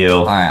over to you.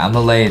 All right, I'm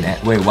gonna lay an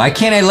egg. Wait, why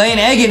can't I lay an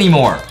egg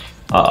anymore?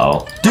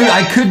 Uh-oh. Dude,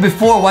 I could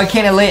before. Why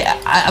can't I lay?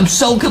 I'm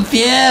so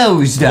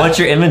confused. What's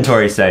your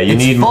inventory say? You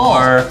It's need full.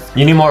 more.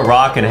 You need more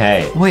rock and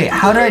hay. Wait,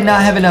 how did I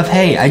not have enough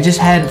hay? I just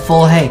had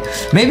full hay.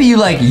 Maybe you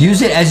like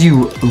use it as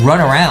you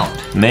run around.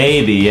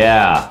 Maybe,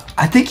 yeah.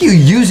 I think you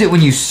use it when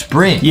you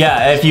sprint.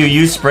 Yeah, if you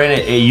use sprint,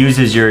 it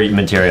uses your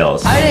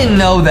materials. I didn't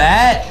know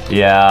that.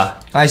 Yeah.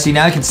 All right, see,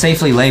 now I can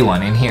safely lay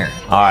one in here.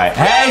 All right.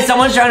 Hey,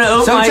 someone's trying to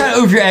oof Someone's trying to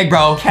oof your egg,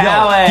 bro.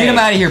 cow Yo, egg. Get him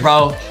out of here,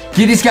 bro.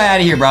 Get this guy out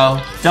of here,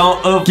 bro.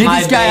 Don't oof Get my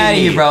this guy out of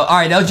baby. here, bro. All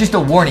right, that was just a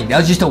warning. That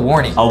was just a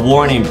warning. A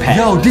warning pet.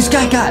 Yo, this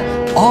guy got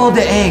all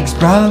the eggs,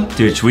 bro.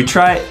 Dude, should we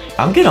try?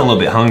 I'm getting a little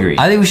bit hungry.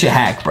 I think we should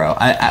hack, bro.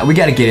 We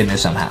gotta get in there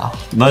somehow.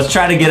 Let's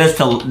try to get us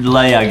to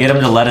get him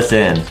to let us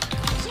in.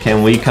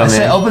 Can we come I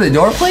said, in? open the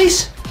door,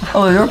 please.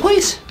 Open the door,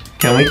 please.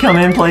 Can we come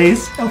in,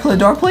 please? Open the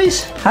door,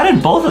 please. How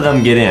did both of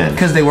them get in?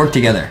 Because they work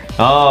together.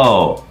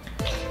 Oh.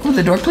 Open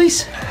the door,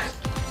 please.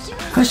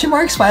 Question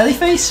mark, smiley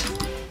face.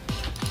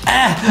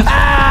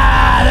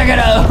 They're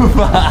gonna oof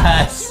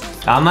us.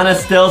 I'm gonna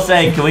still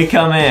say, can we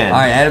come in? All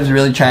right, Adam's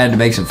really trying to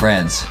make some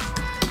friends.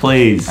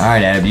 Please. All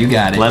right, Adam, you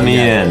got it. Let me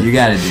in. You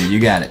got it, dude. You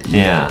got it.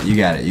 Yeah. You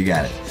got it. You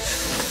got it.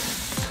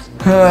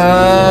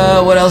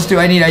 What else do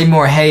I need? I need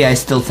more hay, I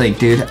still think,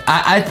 dude.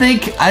 I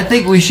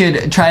think we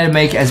should try to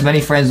make as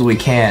many friends as we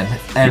can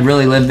and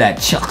really live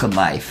that chocolate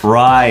life.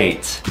 Right.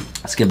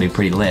 It's gonna be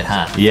pretty lit,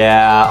 huh?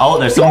 Yeah. Oh,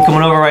 there's someone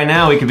coming over right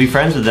now. We could be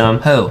friends with them.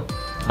 Who?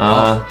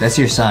 That's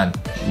your son.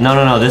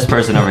 No. This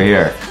person over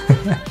here.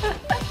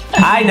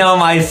 I know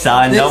my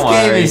son. This Don't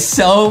game worry. is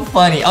so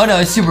funny. Oh no,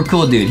 it's super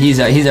cool, dude. He's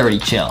already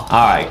chill. All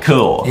right.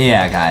 Cool.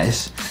 Yeah,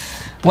 guys.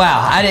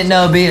 Wow, I didn't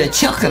know being a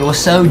chicken was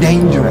so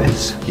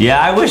dangerous. Yeah.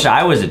 I wish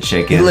I was a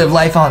chicken. You live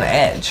life on the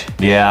edge.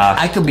 Yeah.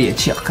 I could be a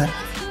chicken.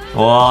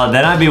 Well,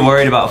 then I'd be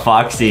worried about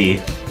Foxy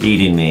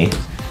eating me.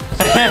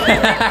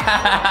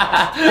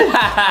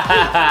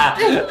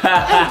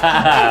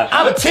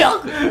 I'm a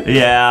chicken.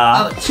 Yeah.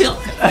 I'm a chicken.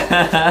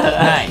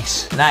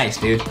 Nice,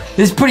 dude.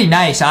 This is pretty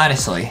nice,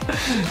 honestly.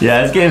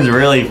 Yeah, this game's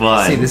really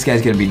fun. See if this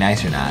guy's gonna be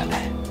nice or not.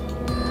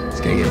 This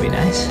guy gonna be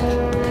nice?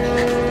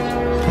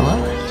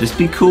 Hello? Just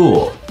be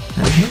cool.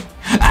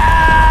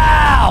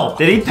 Ow!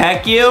 Did he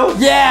peck you?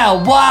 Yeah,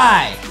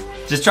 why?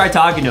 Just try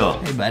talking to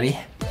him. Hey, buddy.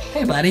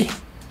 Hey, buddy.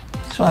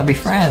 Just wanna be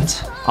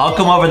friends. I'll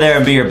come over there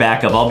and be your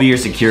backup. I'll be your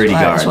security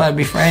I guard. just wanna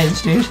be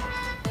friends, dude.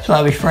 Just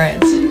wanna be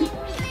friends.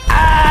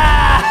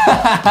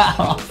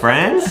 Ow!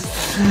 Friends?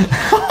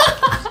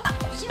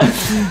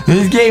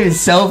 This game is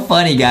so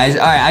funny, guys.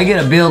 All right, I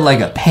gotta build like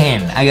a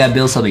pen. I gotta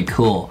build something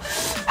cool.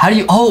 How do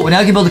you, oh, now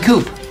I can build a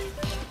coop.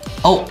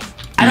 Oh,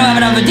 I don't have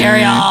enough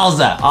materials.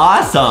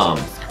 Awesome.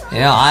 You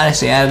know,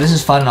 honestly, Adam, this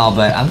is fun and all,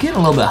 but I'm getting a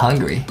little bit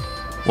hungry.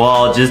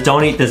 Well, just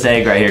don't eat this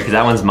egg right here, because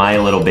that one's my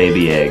little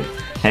baby egg.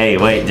 Hey,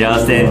 wait,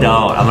 Justin,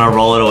 don't. I'm gonna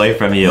roll it away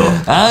from you.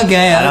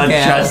 Okay. I don't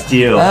trust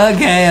you.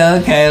 Okay.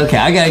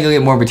 I gotta go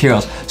get more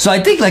materials. So I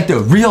think like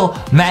the real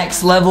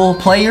max level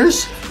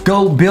players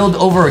go build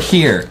over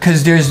here,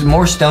 because there's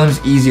more stones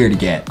easier to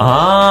get.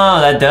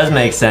 Oh, that does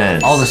make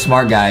sense. All the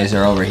smart guys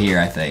are over here,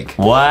 I think.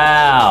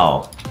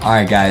 Wow. All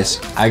right, guys,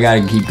 I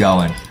gotta keep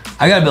going.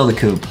 I gotta build a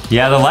coop.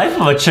 Yeah, the life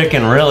of a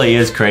chicken really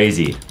is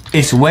crazy.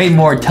 It's way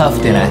more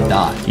tough than I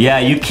thought. Yeah,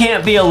 you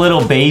can't be a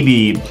little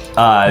baby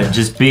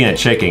just being a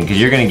chicken, because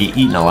you're gonna get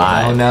eaten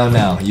alive. Oh,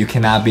 no. You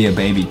cannot be a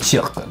baby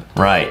chicken.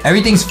 Right.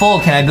 Everything's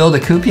full. Can I build a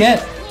coop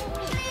yet?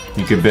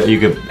 You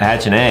could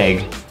hatch an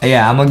egg.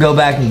 Yeah, I'm gonna go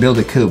back and build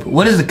a coop.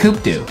 What does the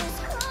coop do?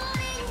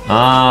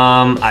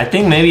 I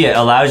think maybe it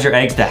allows your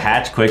eggs to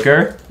hatch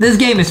quicker. This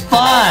game is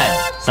fun.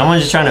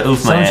 Someone's just trying to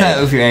oof my Someone's trying to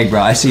egg. oof your egg, bro.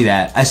 I see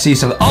that. I see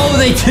some. Oh,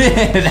 they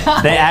did.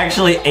 They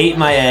actually ate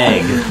my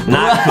egg.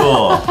 Not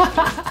cool.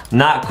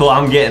 Not cool.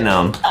 I'm getting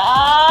them.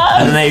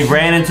 And then they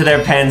ran into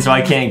their pen, so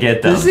I can't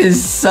get them. This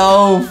is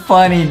so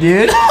funny,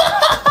 dude.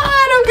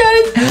 I don't got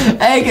his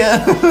egg.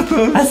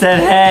 I said,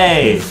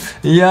 hey,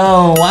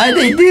 Yo, why'd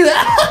they do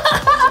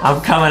that? I'm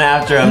coming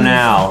after him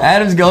now.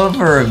 Adam's going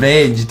for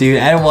revenge, dude.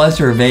 Adam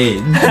wants revenge.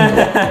 All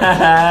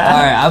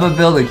right, I'm gonna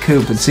build a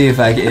coop and see if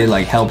it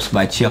like helps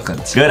my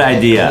chickens. Good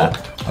idea.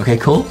 Okay,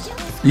 cool.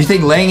 You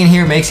think laying in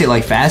here makes it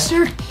like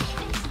faster?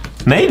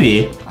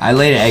 Maybe. I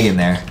laid an egg in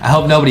there. I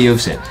hope nobody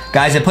oofs it.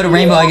 Guys, I put a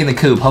rainbow egg in the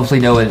coop. Hopefully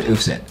no one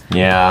oofs it.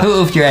 Yeah. Who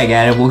oofed your egg,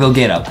 Adam? We'll go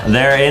get them.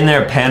 They're in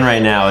their pen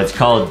right now. It's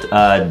called,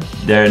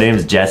 their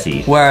name's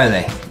Jesse. Where are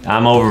they?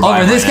 I'm over by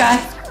Over him this right guy?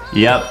 now.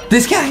 Yep.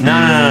 This guy?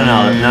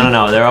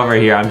 No. They're over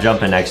here. I'm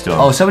jumping next to him.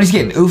 Oh, somebody's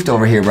getting oofed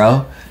over here,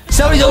 bro.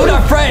 Somebody's oofing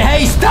our friend.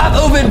 Hey, stop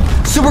oofing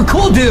super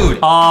cool dude.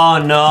 Oh,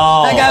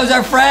 no. That guy was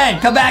our friend.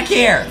 Come back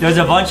here. There's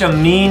a bunch of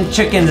mean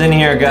chickens in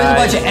here, There's a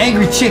guys. bunch of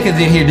angry chickens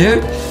in here,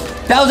 dude.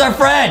 That was our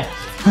friend.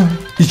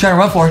 He's trying to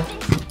run for it.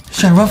 He's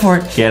trying to run for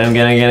it. Get him.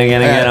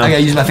 I gotta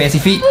use my fancy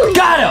feet.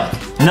 Got him.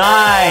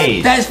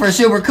 Nice. That's for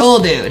super cool,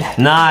 dude.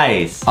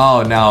 Nice.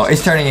 Oh no,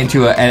 it's turning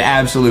into an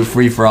absolute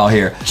free-for-all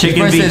here.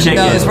 Chicken This person beat says,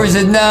 chicken. No, this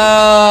person says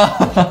no.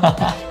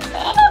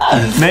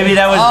 Maybe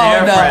that was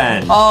their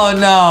friend. Oh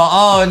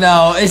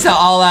no, it's an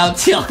all-out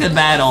chicken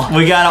battle.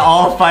 We gotta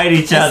all fight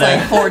each other.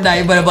 It's like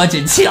Fortnite, but a bunch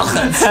of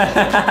chickens.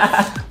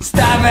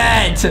 Stop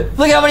it!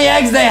 Look how many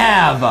eggs they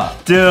have.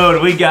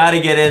 Dude, we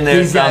gotta get in there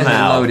These guys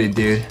somehow. are loaded,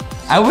 dude.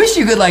 I wish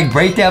you could like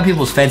break down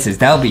people's fences.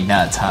 That would be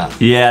nuts, huh?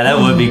 Yeah, that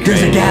would be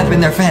crazy. There's a gap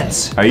in their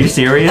fence. Are you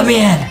serious? Let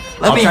me in.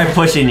 I'll try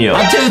pushing you.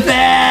 I'm too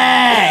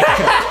thick.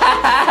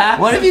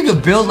 What if you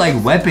could build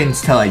like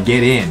weapons to like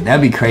get in?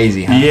 That'd be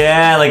crazy, huh?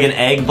 Yeah, like an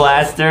egg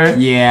blaster.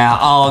 Yeah.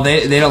 Oh,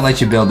 they don't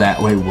let you build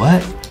that. Wait,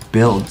 what?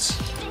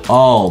 Builds.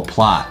 Oh,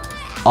 plot.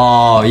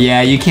 Oh,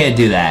 yeah, you can't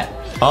do that.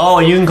 Oh,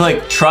 you can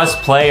click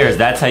trust players.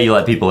 That's how you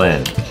let people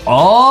in.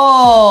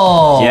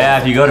 Oh. Yeah,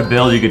 if you go to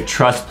build, you could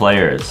trust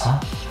players. Huh?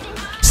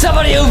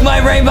 Somebody oof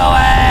my rainbow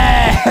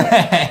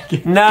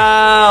egg!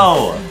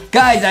 No!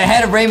 Guys, I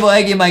had a rainbow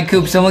egg in my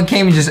coop. Someone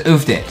came and just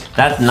oofed it.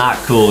 That's not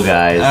cool,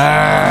 guys.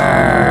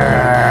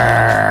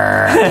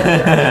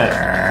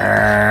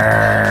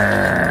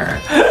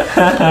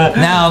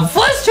 Now I'm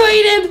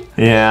frustrated.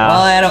 Yeah.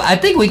 Well, Adam, I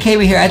think we came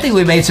here. I think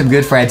we made some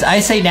good friends. I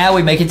say now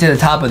we make it to the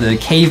top of the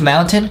cave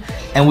mountain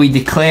and we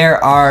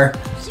declare our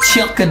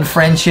chicken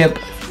friendship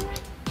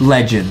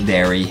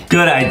legendary.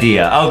 Good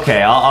idea.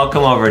 Okay, I'll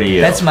come over to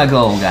you. That's my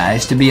goal,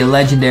 guys, to be a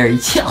legendary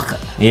chicken.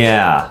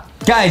 Yeah.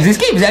 Guys, this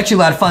game is actually a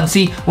lot of fun.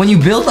 See, when you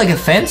build like a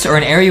fence or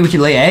an area where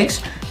you lay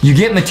eggs, you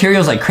get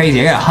materials like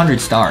crazy. I got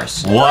 100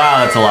 stars.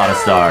 Wow, that's a lot of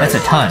stars.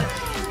 That's a ton.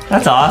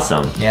 That's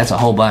awesome. Yeah, that's a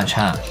whole bunch,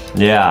 huh?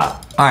 Yeah.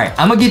 All right,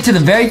 I'm gonna get to the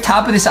very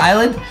top of this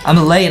island. I'm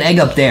gonna lay an egg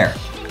up there.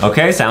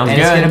 Okay, sounds good.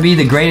 And it's gonna be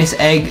the greatest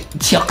egg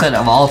chicken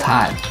of all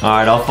time. All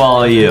right, I'll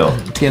follow you.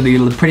 It's gonna be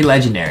pretty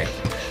legendary.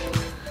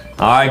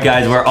 All right,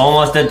 guys, we're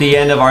almost at the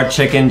end of our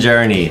chicken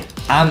journey.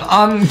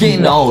 I'm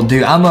getting old,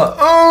 dude. I'm a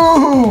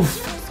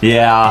oof.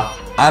 Yeah.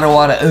 I don't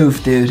want to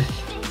oof, dude.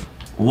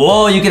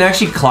 Whoa, you can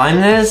actually climb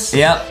this?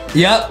 Yep.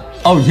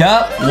 Oh,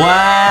 yep.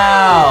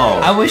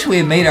 Wow. I wish we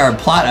had made our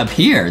plot up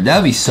here. That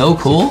would be so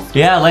cool.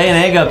 Yeah, lay an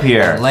egg up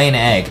here. Lay an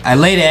egg. I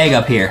laid an egg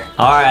up here.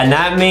 All right, and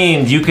that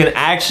means you can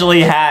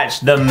actually hatch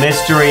the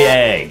mystery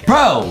egg.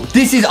 Bro,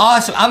 this is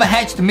awesome. I'm gonna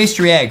hatch the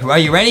mystery egg. Are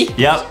you ready?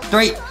 Yep.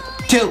 3,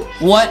 2,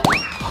 1.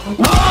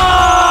 Whoa!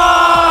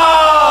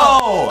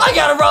 I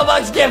got a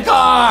Roblox gift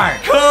card.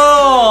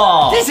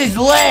 Cool. This is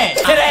lit.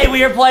 Today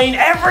we are playing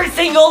every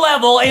single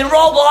level in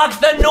Roblox,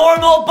 the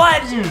normal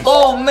button.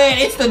 Oh man,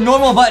 it's the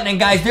normal button. And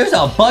guys, there's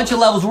a bunch of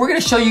levels. We're gonna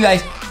show you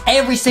guys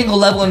every single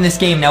level in this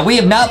game. Now, we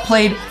have not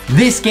played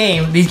this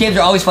game. These games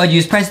are always fun. You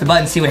just press the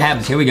button, see what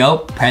happens. Here we go.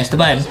 Press the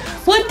button.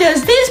 What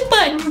does this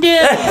button do?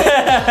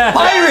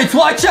 Pirates,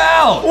 watch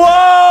out!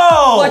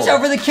 Whoa! Watch out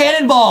for the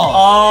cannonball.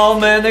 Oh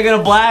man, they're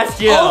gonna blast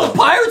you. Oh, the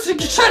pirates are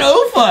just trying to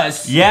oof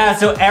us. Yeah,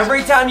 so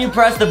every time you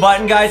press the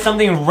button, guys,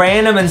 something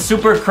random and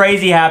super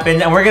crazy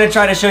happens, and we're gonna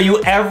try to show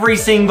you every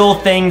single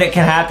thing that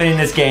can happen in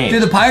this game. Do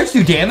the pirates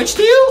do damage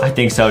to you? I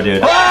think so,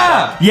 dude.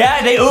 Ah!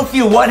 Yeah, they oof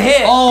you one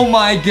hit. Oh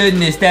my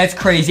goodness, that's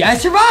crazy. I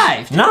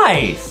survived.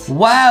 Nice.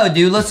 Wow,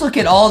 dude, let's look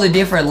at all the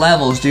different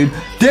levels, dude.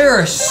 There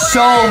are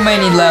so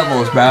many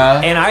levels, bro.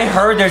 And I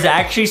heard there's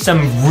actually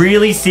some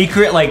really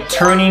secret, like,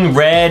 turning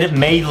red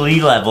melee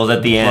levels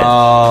at the end.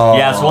 Oh.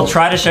 Yeah, so we'll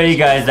try to show you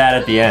guys that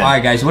at the end. All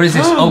right, guys, what is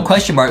this? Oh,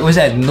 question mark. Was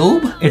that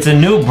noob? It's a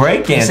new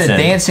breakdancing. It's a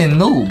dancing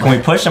noob. Can we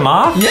push him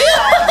off? Yeah.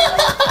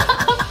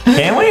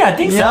 Can we? I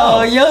think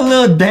so. Yo,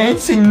 little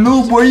dancing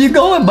noob, where you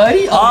going,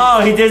 buddy? Oh,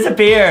 he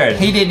disappeared.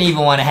 He didn't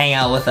even want to hang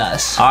out with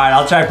us. All right,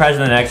 I'll try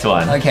pressing the next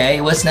one.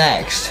 Okay, what's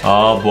next?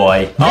 Oh,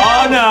 boy.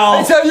 Oh,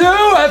 no. So you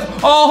have,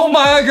 oh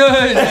my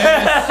goodness.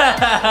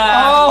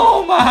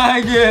 Oh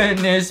my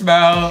goodness,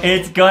 bro.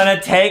 It's gonna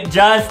take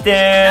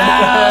Justin.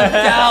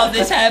 No,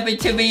 this happened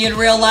to me in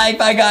real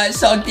life. I got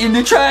sucked in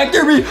the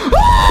tractor.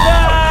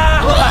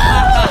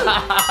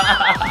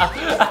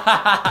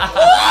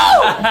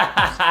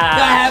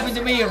 That happened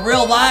to me in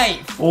real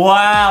life.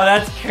 Wow,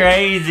 that's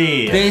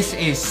crazy. This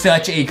is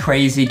such a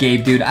crazy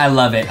game, dude. I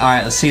love it. All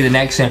right, let's see the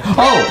next one.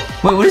 Oh,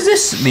 wait, what does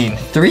this mean?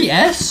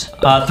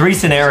 3S? 3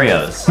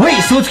 scenarios. Wait,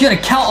 so it's gonna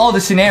count all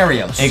the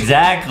scenarios.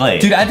 Exactly.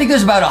 Dude, I think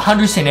there's about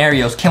 100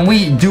 scenarios. Can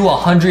we do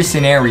 100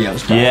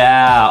 scenarios, bro?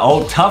 Yeah.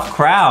 Oh, tough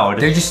crowd.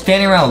 They're just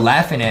standing around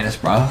laughing at us,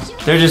 bro.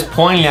 They're just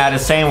pointing at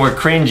us saying we're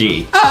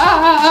cringy.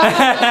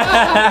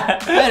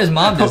 Bet his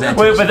mom does that.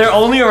 Wait, but they're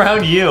only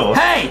around you.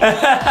 Hey!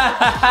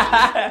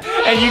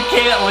 And you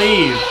can't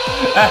leave.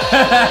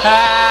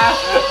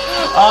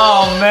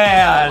 Oh,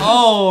 man.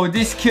 Oh,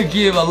 this could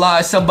give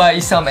somebody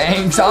some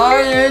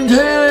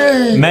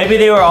anxiety. Maybe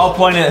they were all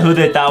pointing at who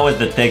they thought was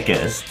the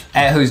thickest.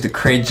 At who's the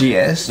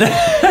cringiest.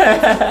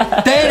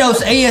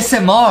 Thanos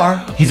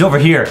ASMR. He's over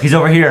here. He's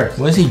over here.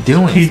 What is he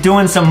doing? He's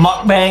doing some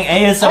mukbang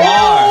ASMR.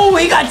 Oh,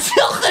 we got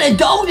chocolate and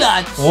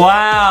donuts.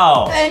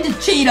 Wow. And the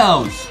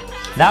Cheetos.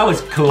 That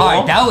was cool. All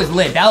right, that was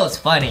lit. That was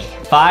funny.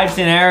 5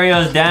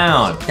 scenarios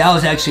down. That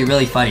was actually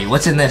really funny.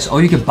 What's in this? Oh,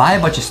 you can buy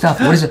a bunch of stuff.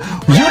 What is it?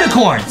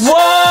 Unicorns!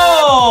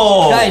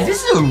 Whoa! Guys,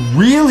 this is a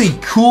really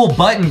cool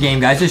button game,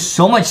 guys. There's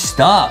so much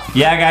stuff.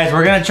 Yeah, guys,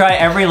 we're gonna try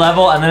every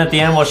level, and then at the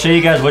end, we'll show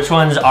you guys which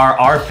ones are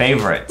our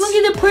favorites. Look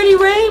at the pretty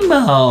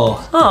rainbow.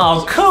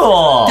 Oh,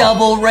 cool.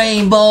 Double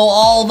rainbow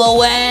all the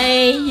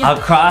way.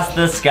 Across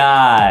the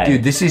sky.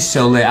 Dude, this is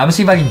so lit. I'm gonna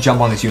see if I can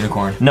jump on this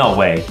unicorn. No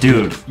way.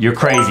 Dude, you're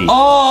crazy.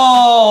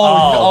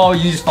 Oh,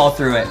 you just fall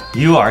through it.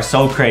 You are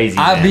so crazy,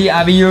 man. I'll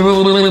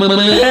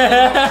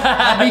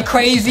be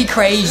crazy,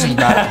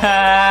 bro. All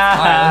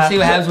right, let's see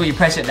what happens when you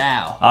press it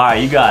now. All right,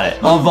 you got it.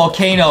 Oh,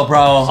 volcano,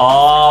 bro.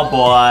 Oh,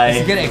 boy. Is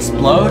it gonna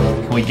explode?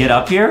 Can we get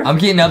up here? I'm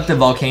getting up the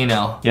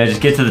volcano. Yeah,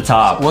 just get to the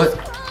top. What?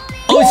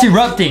 Oh, it's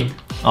erupting.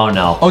 Oh,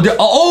 no.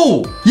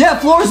 Oh, yeah,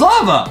 floor is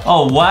lava.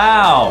 Oh,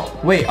 wow.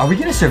 Wait, are we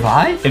gonna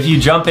survive? If you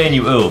jump in,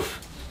 you oof.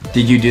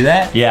 Did you do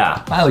that?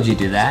 Yeah. Why would you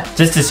do that?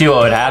 Just to see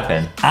what would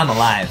happen. I'm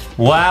alive.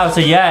 Wow,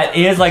 so yeah,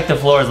 it is like the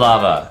floor is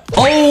lava.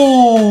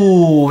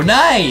 Oh,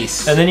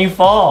 nice. And then you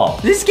fall.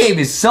 This game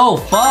is so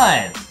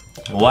fun.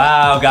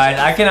 Wow, guys,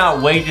 I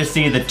cannot wait to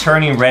see the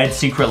turning red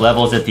secret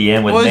levels at the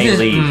end with What is May this?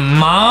 Lee.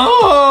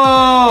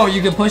 Oh,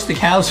 you can push the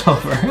cows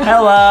over.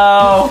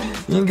 Hello.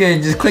 You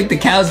can just click the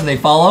cows and they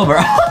fall over.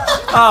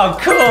 Oh,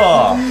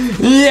 cool.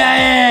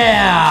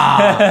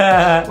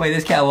 Yeah. Wait,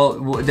 this cow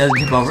doesn't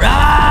tip over.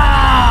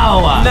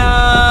 Ow!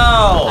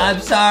 No.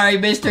 I'm sorry,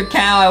 Mr.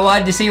 Cow. I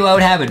wanted to see what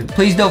would happen.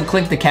 Please don't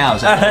click the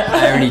cows.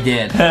 I already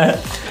did.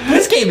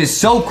 This game is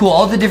so cool.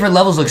 All the different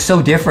levels look so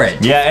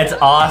different. Yeah, it's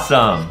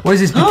awesome. What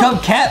is this? Become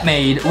cat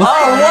made. Oh,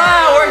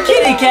 wow, we're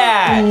kitty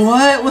cats.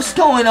 What? What's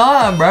going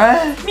on,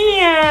 bruh?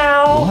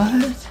 Meow.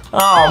 What?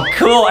 Oh,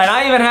 cool. And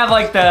I even have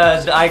like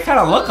I kind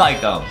of look like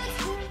them.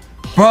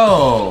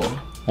 Bro.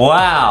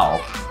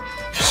 Wow.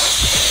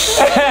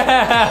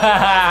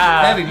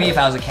 That'd be me if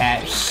I was a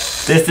cat.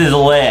 This is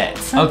lit.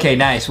 Okay,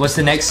 nice. What's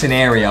the next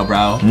scenario,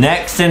 bro?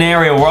 Next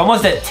scenario. We're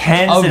almost at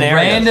 10 A scenarios.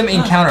 random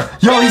encounter.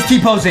 Yo, he's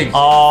T-posing.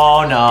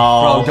 Oh,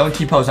 no. Bro, don't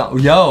T-pose.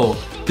 Yo,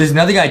 there's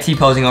another guy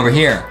T-posing over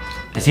here.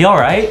 Is he all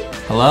right?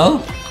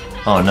 Hello?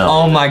 Oh, no.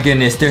 Oh, my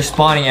goodness. They're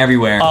spawning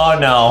everywhere. Oh,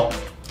 no.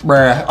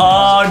 Bruh.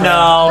 Oh,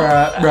 no.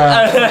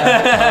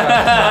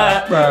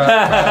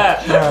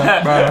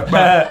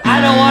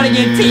 I don't want to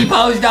get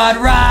T-posed on.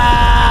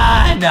 Run!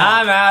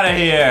 I'm out of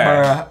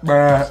here.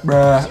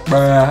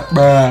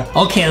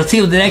 Okay, let's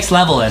see what the next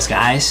level is,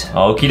 guys.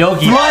 Okie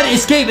dokie. Flood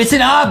escape. It's an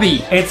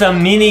obby. It's a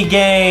mini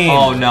game.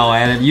 Oh, no,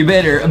 Adam. You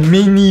better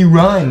mini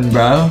run,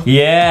 bro.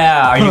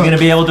 Yeah. Are you going to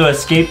be able to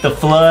escape the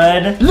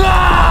flood?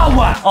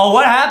 No! Oh,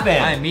 what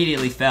happened? I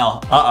immediately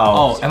fell.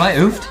 Uh-oh. Oh, am I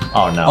oofed?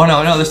 Oh, no. Oh,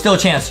 no, there's still a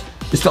chance.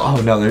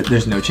 Oh, no,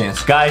 there's no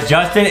chance. Guys,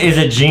 Justin is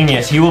a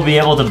genius. He will be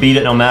able to beat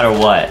it no matter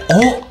what.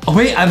 Oh,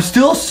 wait, I'm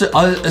still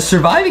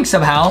surviving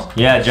somehow.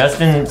 Yeah,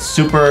 Justin's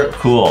super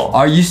cool.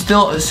 Are you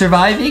still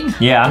surviving?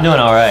 Yeah, I'm doing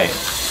all right.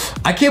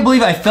 I can't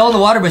believe I fell in the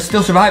water but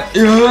still survived.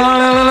 You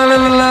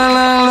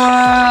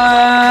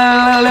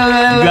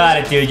got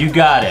it, dude. You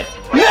got it.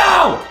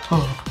 No!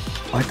 Oh,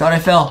 I thought I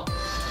fell.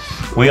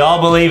 We all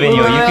believe in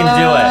you. You can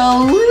do it.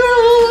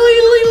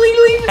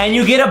 And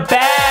you get a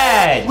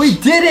badge. We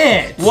did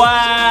it.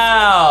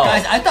 Wow.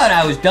 Guys, I thought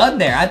I was done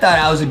there. I thought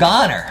I was a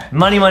goner.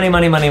 Money, money,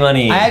 money, money,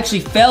 money. I actually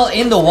fell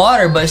in the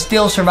water but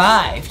still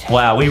survived.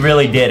 Wow, we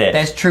really did it.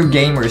 That's true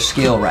gamer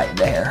skill right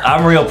there.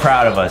 I'm real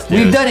proud of us,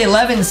 dude. We've done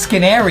 11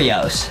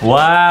 scenarios.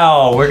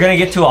 Wow, we're gonna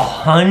get to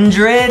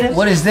 100?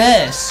 What is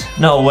this?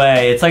 No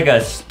way, it's like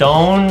a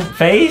stone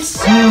face?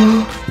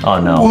 Oh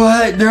no.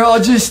 What? They're all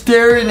just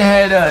staring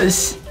at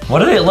us.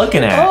 What are they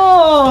looking at?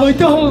 Oh,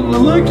 don't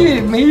look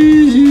at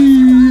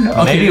me.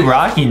 Okay. Maybe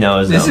Rocky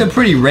knows them. This is a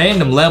pretty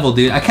random level,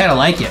 dude. I kind of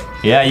like it.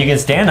 Yeah, you can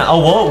stand on. Oh,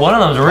 whoa, one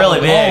of them's really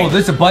big. Oh,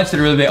 there's a bunch that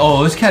are really big.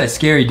 Oh, it's kind of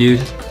scary, dude.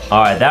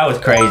 All right, that was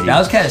crazy. That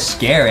was kind of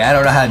scary. I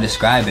don't know how to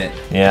describe it.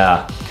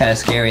 Yeah. Kind of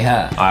scary,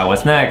 huh? All right,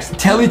 what's next?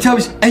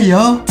 Teletubbies. Hey,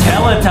 yo.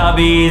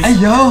 Teletubbies. Hey,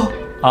 yo.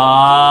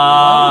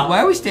 Why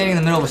are we standing in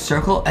the middle of a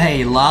circle?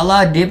 Hey,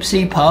 Lala,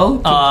 Dipsy,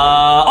 Po.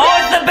 Oh,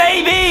 it's the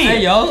baby!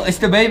 Hey, yo, it's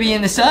the baby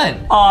in the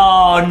sun.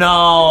 Oh,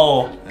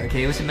 no.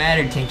 Okay, what's the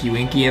matter, Tinky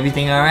Winky?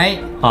 Everything all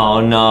right?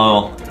 Oh,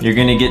 no. You're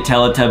gonna get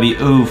Teletubby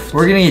oofed.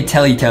 We're gonna get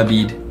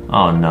Teletubbied.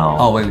 Oh, no.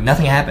 Oh, wait,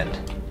 nothing happened.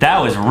 That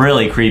was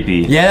really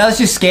creepy. Yeah, that was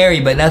just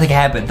scary, but nothing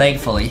happened,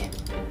 thankfully.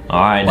 All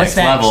right, What's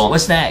next level.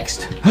 What's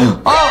next?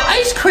 Oh,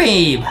 ice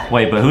cream!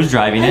 Wait, but who's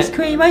driving Ice it?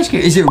 cream, ice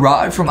cream. Is it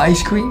Rod from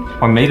Ice Cream?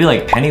 Or maybe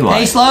like Pennywise.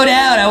 Hey, slow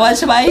down. I want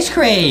some ice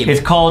cream.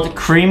 It's called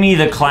Creamy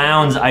the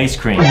Clown's Ice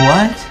Cream.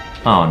 What?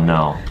 Oh,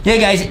 no. Yeah,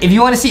 guys, if you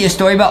want to see a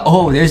story about...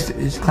 Oh, there's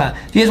a clown.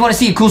 If you guys want to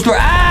see a cool story...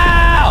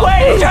 Ow!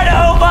 Wait, he's trying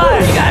to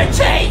open! You got a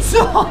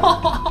chainsaw!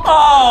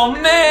 Oh,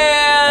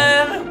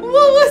 man!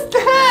 What was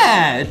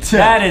that?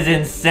 That is If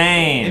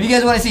insane. you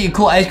guys want to see a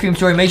cool ice cream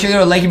story, make sure you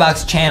go to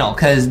LankyBox channel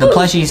because the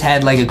plushies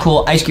had like a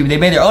cool ice cream. They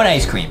made their own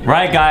ice cream.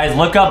 Right, guys,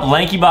 look up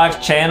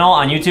LankyBox channel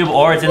on YouTube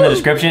or it's in the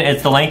description.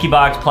 It's the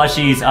LankyBox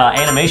Plushies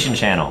animation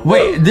channel.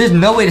 Wait, there's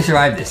no way to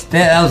survive this.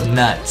 That was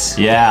nuts.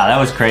 Yeah, that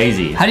was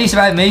crazy. How do you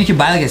survive? Maybe you could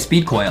buy like a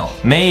speed coil.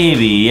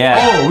 Maybe,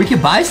 yeah. Oh, we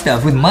could buy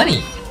stuff with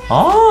money.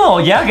 Oh,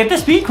 yeah, get the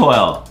speed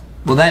coil.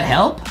 Will that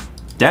help?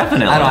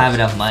 Definitely. I don't have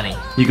enough money.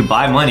 You could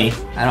buy money.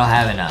 I don't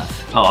have enough.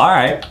 Oh, all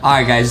right. All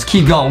right, guys, let's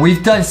keep going.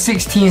 We've done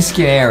 16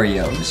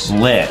 scenarios.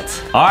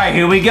 Lit. All right,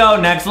 here we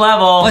go. Next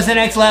level. What's the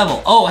next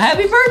level? Oh,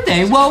 happy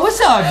birthday. Well, what's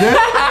up, dude?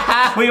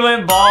 We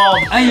went bald.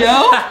 Hey,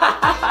 yo.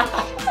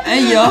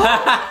 Hey, yo.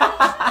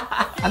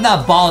 I'm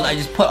not bald. I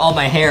just put all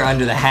my hair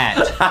under the hat.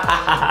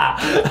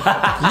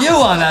 You,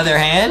 on the other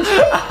hand,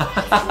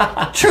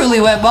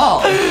 truly went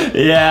bald.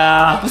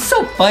 Yeah. It's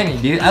so funny,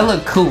 dude. I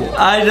look cool.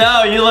 I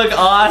know, you look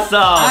awesome.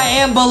 I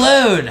am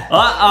Balloon.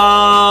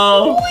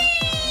 Uh-oh.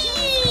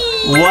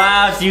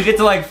 Wow, so you get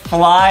to like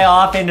fly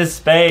off into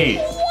space.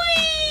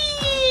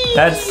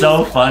 That's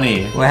so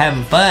funny. We're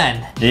having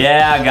fun.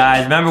 Yeah,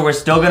 guys, remember we're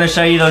still gonna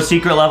show you those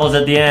secret levels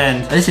at the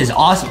end. This is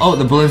awesome. Oh,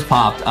 the balloons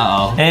popped.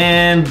 Uh-oh.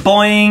 And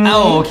boing.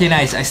 Oh, okay,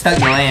 nice. I stuck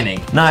the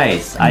landing.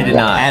 Nice, I did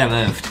not. Adam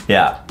moved.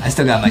 Yeah. I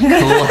still got my cool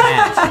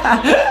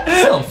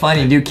hat. So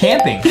funny, dude.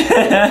 Camping.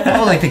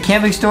 Oh, like the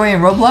camping story in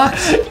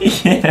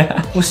Roblox?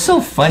 Yeah. It was so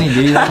funny,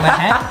 dude. You like my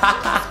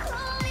hat?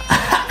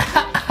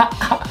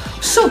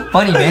 So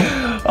funny,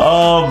 man.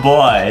 Oh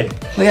boy.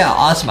 Look at how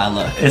awesome I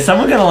look. Is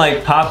someone gonna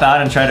like pop out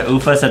and try to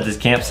oof us at this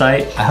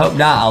campsite? I hope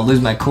not. I'll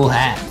lose my cool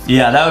hat.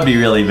 Yeah, that would be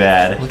really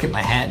bad. Look at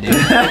my hat, dude.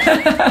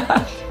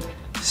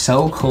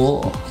 So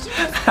cool.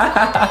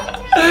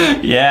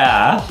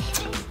 Yeah.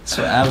 That's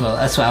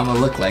what I'm gonna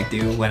look like,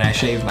 dude, when I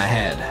shave my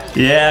head.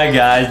 Yeah,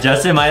 guys,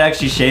 Justin might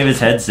actually shave his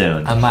head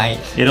soon. I might.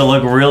 It'll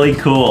look really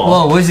cool.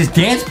 Whoa, what is this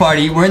dance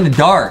party? We're in the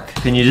dark.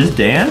 Can you just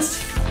dance?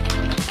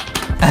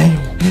 Ay.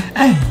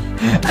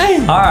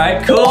 All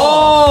right, cool.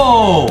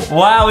 Oh!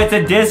 Wow, it's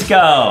a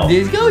disco.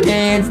 Disco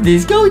dance,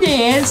 disco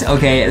dance.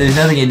 Okay, there's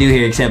nothing to do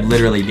here except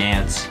literally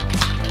dance.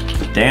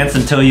 Dance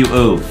until you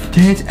oof.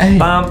 Dance, ay.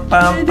 Bum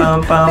bum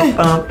bum bum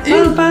bum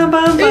bum bum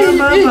bum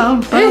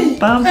bum bum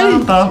bum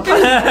bum bum.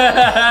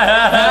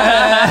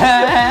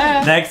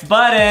 Next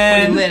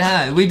button. Lit,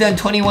 huh? We've done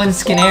 21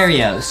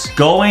 scenarios.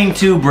 Going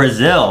to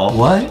Brazil.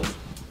 What?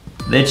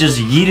 They just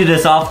yeeted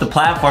us off the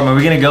platform. Are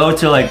we gonna go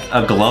to like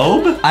a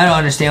globe? I don't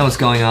understand what's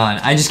going on.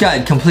 I just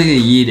got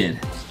completely yeeted.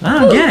 I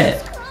don't get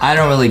it. I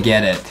don't really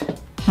get it.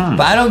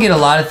 But I don't get a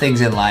lot of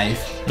things in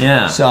life.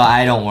 Yeah. So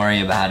I don't worry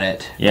about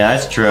it. Yeah,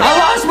 that's true. I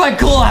lost my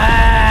cool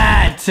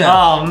hat!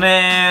 Oh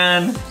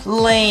man.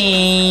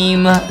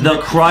 Lame. The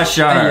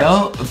Crusher. Hey,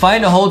 yo,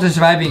 find a hole to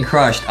survive being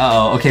crushed.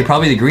 Uh-oh. Okay,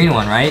 probably the green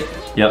one, right?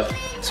 Yep.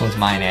 This one's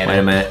mine, Adam. Wait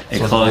a minute. It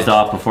This closed one's mine.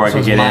 off before I This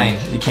could get one's in.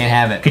 mine. You can't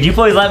have it. Could you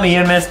please let me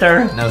in,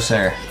 mister? No,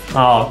 sir.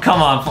 Oh,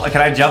 come on.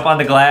 Can I jump on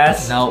the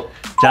glass? Nope.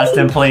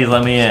 Justin, please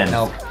let me in.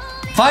 Nope.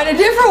 Find a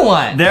different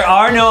one. There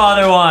are no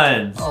other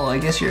ones. Oh, I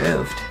guess you're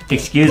oofed.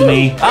 Excuse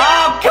me.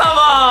 Oh, come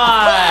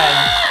on!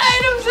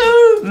 Adam's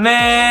oofed.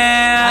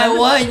 Man! I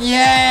won,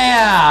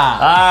 yeah.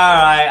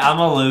 Alright, I'm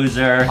a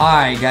loser. All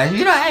right, guys.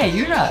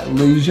 You're not a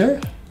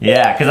loser.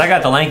 Yeah, because I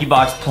got the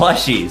LankyBox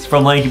plushies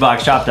from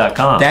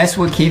LankyBoxShop.com. That's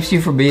what keeps you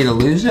from being a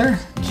loser?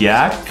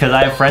 Yeah, because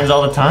I have friends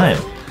all the time.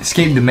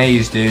 Escape the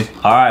maze, dude.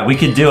 Alright, we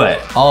could do it.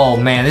 Oh,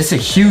 man. This is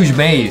a huge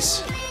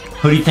maze.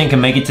 Who do you think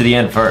can make it to the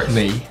end first?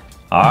 Me.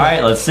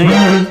 Alright, let's see.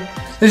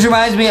 This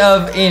reminds me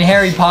of in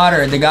Harry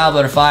Potter, the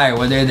Goblet of Fire,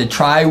 where they're the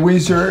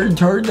Tri-Wizard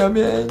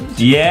tournament.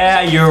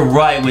 Yeah, you're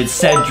right, with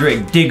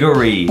Cedric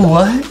Diggory.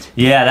 What?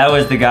 Yeah, that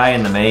was the guy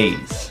in the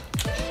maze.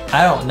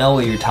 I don't know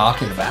what you're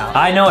talking about.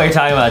 I know what you're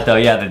talking about though,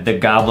 yeah, the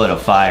Goblet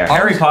of Fire.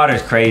 Harry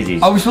Potter's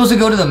crazy. Are we supposed to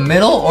go to the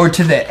middle or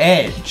to the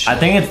edge? I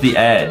think it's the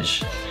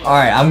edge. All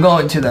right, I'm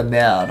going to the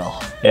middle.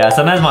 Yeah,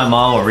 sometimes my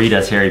mom will read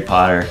us Harry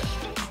Potter.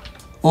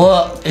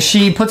 Well,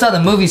 she puts on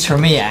the movies for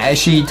me.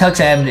 She tucks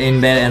Adam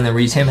in bed and then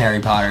reads him Harry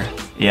Potter.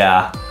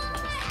 Yeah.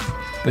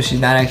 But she's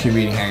not actually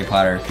reading Harry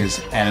Potter because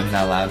Adam's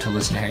not allowed to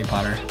listen to Harry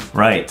Potter.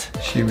 Right.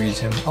 She reads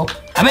him. Oh,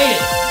 I made it!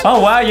 Oh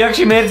wow, you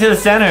actually made it to the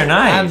center,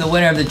 nice. I'm the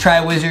winner of the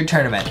Tri-Wizard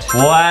tournament.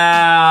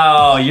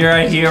 Wow, you're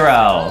a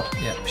hero.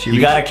 Yep,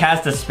 You gotta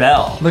cast a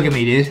spell. Look at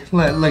me, dude.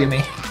 Look at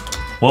me.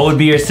 What would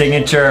be your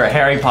signature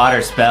Harry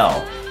Potter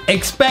spell?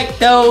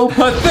 Expecto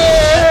Patronum!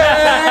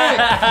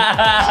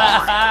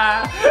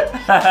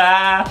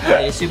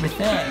 It's super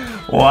thick.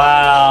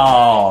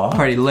 Wow.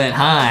 Pretty lit,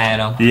 huh,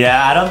 Adam?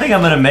 Yeah, I don't think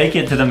I'm gonna make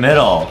it to the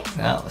middle.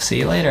 Well, see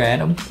you later,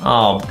 Adam.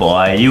 Oh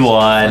boy, you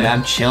won.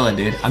 I'm chilling,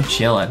 dude. I'm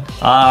chilling.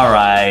 All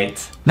right.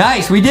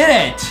 Nice, we did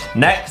it!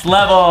 Next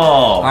level.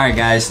 All right,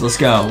 guys, let's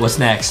go. What's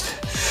next?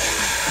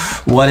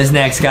 What is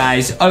next,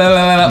 guys? Oh, no.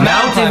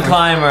 Mountain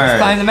climber. Let's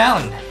climb the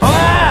mountain.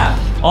 Ah!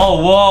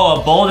 Oh,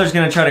 whoa, a boulder's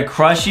gonna try to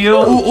crush you.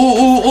 Oh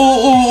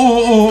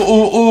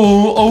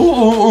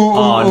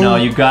no,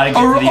 you gotta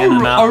get to the end of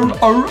the mountain.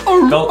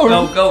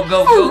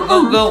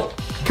 Go.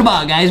 Come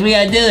on, guys, we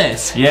gotta do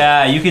this.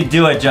 Yeah, you can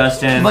do it,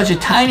 Justin. A bunch of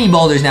tiny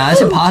boulders now.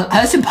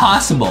 That's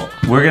impossible.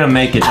 We're gonna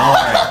make it. Don't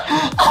worry.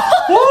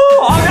 Woo!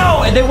 Oh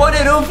no! And they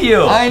wouldn't oof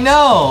you. I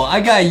know.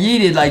 I got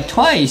yeeted like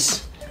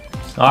twice.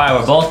 All right,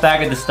 we're both back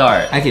at the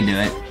start. I can do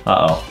it.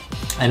 Uh-oh.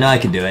 I know I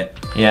can do it.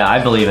 Yeah, I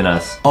believe in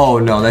us. Oh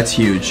no, that's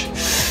huge.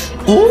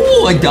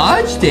 Ooh, I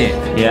dodged it.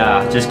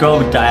 Yeah, just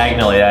go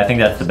diagonally. I think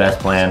that's the best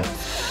plan.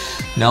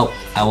 Nope,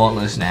 I won't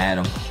listen to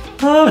Adam.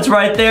 Oh, it's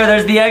right there.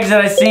 There's the exit.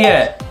 I see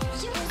it.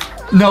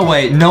 No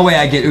way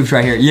I get oofed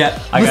right here.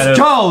 Yep.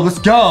 Let's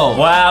go.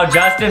 Wow,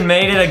 Justin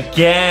made it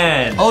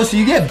again. Oh, so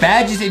you get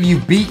badges if you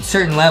beat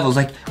certain levels.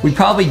 Like, we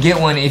probably get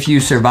one if you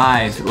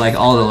survive, like,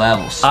 all the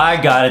levels. I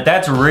got it.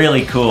 That's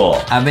really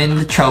cool. I'm in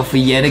the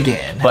trophy yet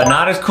again. But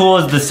not as cool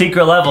as the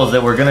secret levels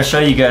that we're gonna show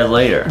you guys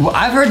later. Well,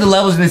 I've heard the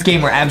levels in this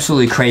game were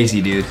absolutely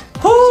crazy, dude.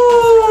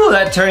 Woo!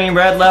 That turning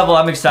red level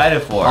I'm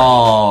excited for.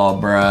 Oh,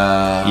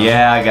 bruh.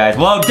 Yeah, guys.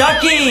 Whoa,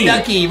 ducky!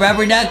 Ducky,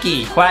 rubber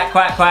ducky. Quack,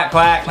 quack, quack,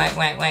 quack. Quack,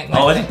 quack, quack,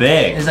 Oh, quack. it's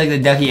big. It's like the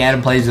ducky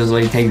Adam plays those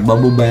when he takes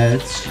bubble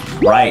baths.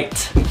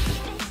 Right.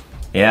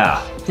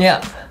 Yeah.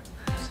 Yeah.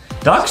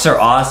 Ducks are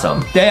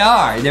awesome. They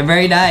are. They're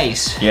very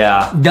nice.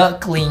 Yeah.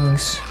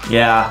 Ducklings.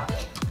 Yeah.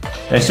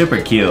 They're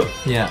super cute.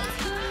 Yeah.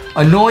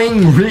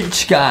 Annoying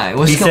rich guy.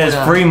 What's He going says,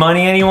 on? free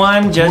money,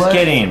 anyone? Just What?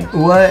 kidding.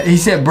 What? He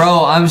said,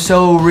 bro, I'm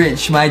so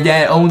rich. My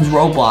dad owns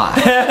Roblox.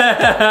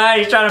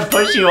 He's trying to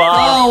push you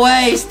off. Go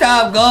away.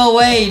 Stop. Go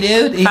away,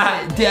 dude. He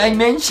said, did I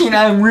mention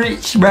I'm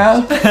rich,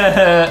 bro?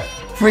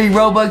 Free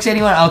Robux,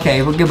 anyone?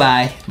 Okay, well,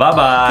 goodbye.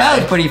 Bye-bye. That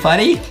was pretty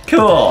funny.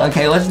 Cool.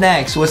 Okay, what's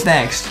next? What's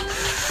next?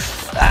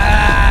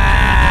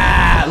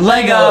 Ah,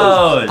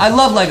 Legos. I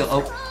love Lego.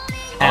 Oh.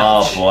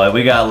 Ouch. Oh boy,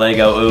 we got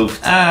Lego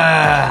oofed.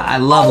 I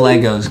love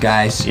Legos,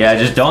 guys. Yeah,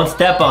 just don't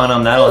step on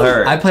them, that'll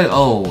hurt.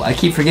 I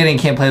keep forgetting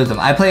can't play with them.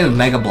 I play with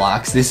Mega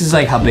Blocks. This is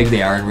like how big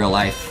they are in real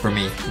life for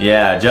me.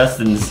 Yeah,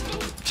 Justin's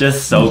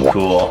just so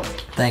cool.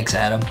 Thanks,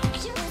 Adam.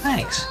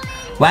 Thanks.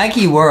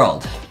 Wacky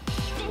World.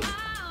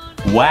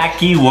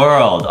 Wacky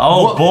World.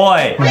 Oh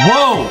boy.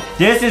 Whoa!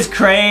 This is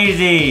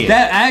crazy.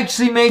 That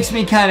actually makes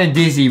me kind of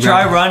dizzy, bro.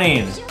 Try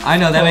running. I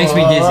know, that makes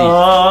me dizzy.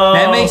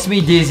 That makes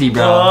me dizzy,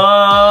 bro.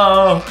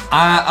 Oh.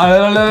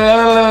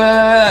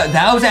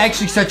 That was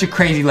actually such a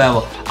crazy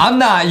level. I'm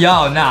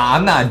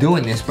not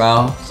doing this,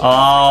 bro.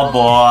 Oh boy.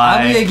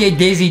 I'm gonna get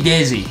dizzy.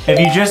 If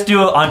you just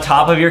do it on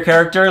top of your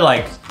character,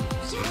 like,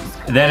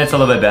 then it's a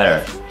little bit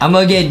better. I'm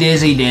gonna get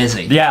dizzy.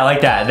 Yeah, like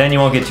that. Then you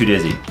won't get too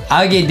dizzy.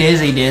 I'll get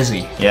dizzy.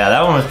 Yeah,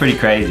 that one was pretty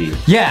crazy.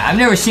 Yeah, I've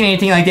never seen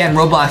anything like that in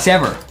Roblox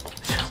ever.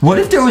 What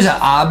if there was an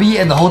obby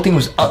and the whole thing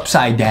was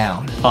upside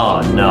down? Oh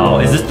no,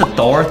 is this the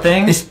Thor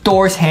thing? It's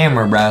Thor's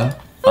hammer, bro.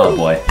 Oh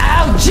boy.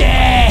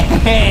 Ouchie!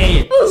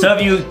 So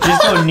if you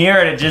just go near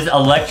it, it just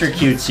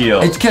electrocutes you.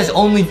 It's because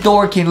only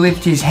Thor can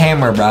lift his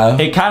hammer, bro.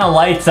 It kind of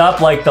lights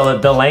up like the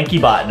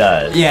LankyBot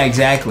does. Yeah,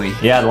 exactly.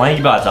 Yeah, the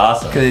LankyBot's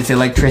awesome. Because it's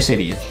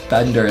electricity, it's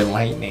thunder and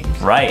lightning.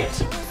 Right.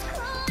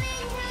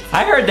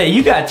 I heard that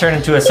you got turned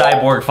into a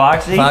cyborg,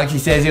 Foxy. Foxy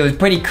says it was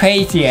pretty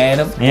crazy,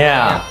 Adam.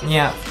 Yeah.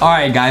 Yeah. All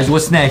right, guys,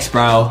 what's next,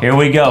 bro? Here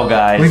we go,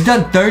 guys. We've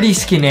done 30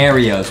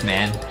 scenarios,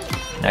 man.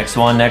 Next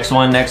one.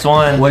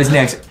 What is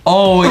next?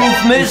 Oh,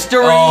 Oof,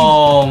 mystery.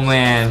 Oh,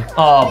 man.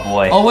 Oh,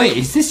 boy. Oh, wait,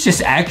 is this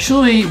just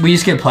actually, we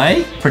just get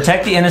play?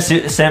 Protect the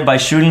innocent by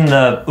shooting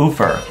the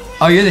oofer.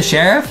 Oh, you're the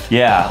sheriff?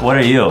 Yeah, what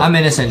are you? I'm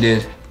innocent,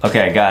 dude.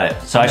 Okay, got it.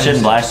 So I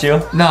shouldn't blast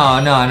you? No.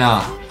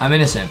 I'm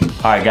innocent.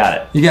 All right, got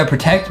it. You gotta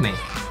protect me.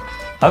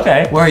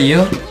 Okay. Where are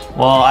you?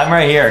 Well, I'm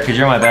right here because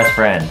you're my best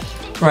friend.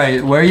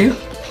 Right, where are you?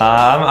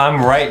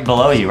 I'm right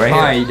below you, right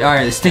here. All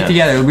right, stick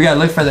together. We gotta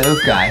look for the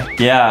oof guy.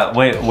 Yeah,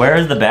 wait, where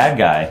is the bad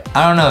guy?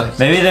 I don't know.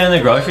 Maybe they're in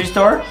the grocery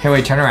store? Here,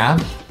 wait, turn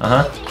around.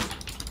 Uh-huh.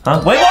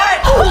 Huh? Wait,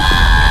 what?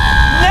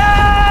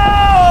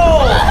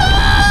 No!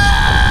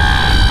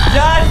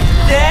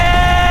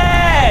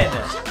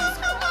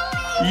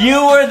 Justin!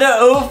 You were the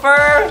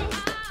oofer?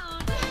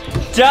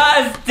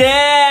 Justin!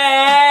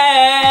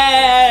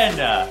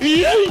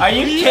 Are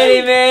you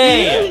kidding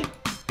me?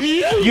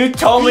 You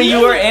told me you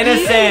were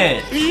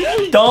innocent.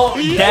 Don't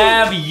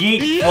dab,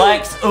 yeet,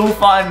 flex,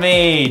 oof on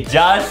me,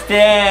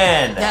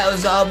 Justin. That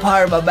was all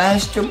part of my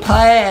master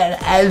plan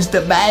as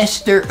the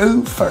master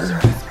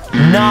oofer.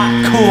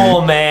 Not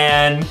cool,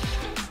 man.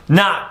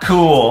 Not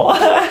cool.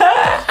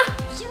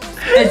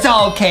 It's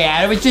okay,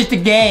 Adam. It's just a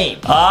game.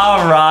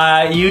 All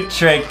right, you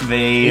tricked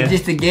me. It's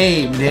just a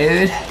game,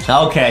 dude.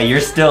 Okay, you're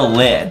still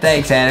lit.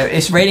 Thanks, Adam.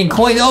 It's raining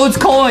coins. Oh, it's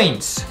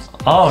coins.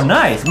 Oh,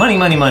 nice. Money.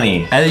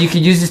 And then you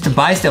could use this to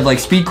buy stuff like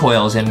speed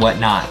coils and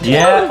whatnot.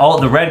 Yeah. Oh,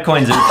 the red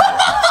coins are...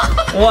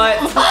 What?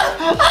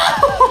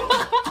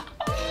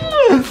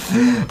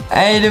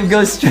 Adam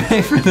goes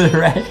straight for the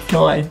red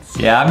coins.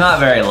 Yeah, I'm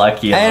not very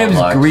lucky.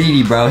 Adam's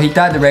greedy, bro. He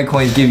thought the red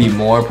coins give you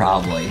more,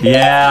 probably.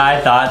 Yeah,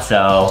 I thought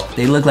so.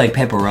 They look like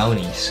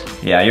pepperonis.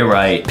 Yeah, you're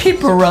right.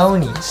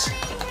 Pepperonis.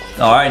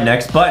 All right,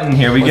 next button.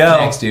 Here we go.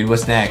 What's next, dude?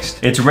 What's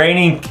next? It's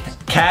raining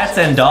cats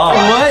and dogs.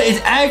 What?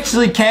 It's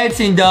actually cats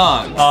and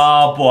dogs.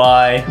 Oh,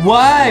 boy.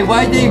 Why?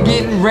 Why they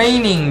getting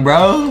raining,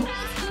 bro?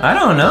 I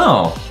don't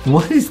know.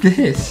 What is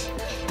this?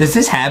 Does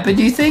this happen,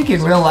 do you think,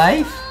 in real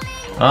life?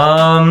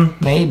 I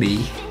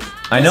Maybe.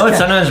 know it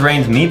sometimes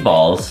rains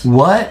meatballs.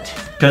 What?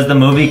 Because the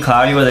movie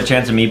Cloudy with a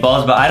Chance of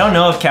Meatballs, but I don't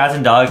know if cats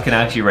and dogs can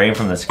actually rain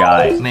from the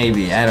sky.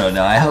 Maybe, I don't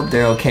know. I hope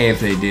they're okay if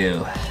they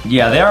do.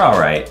 Yeah, they're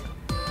alright.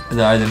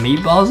 Are the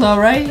meatballs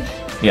alright?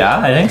 Yeah,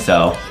 I think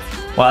so.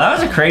 Wow, that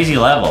was a crazy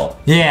level.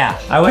 Yeah.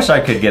 I wish I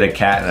could get a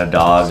cat and a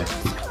dog.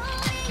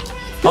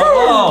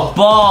 Oh,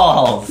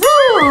 balls!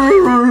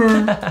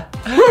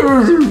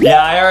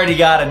 Yeah, I already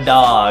got a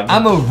dog.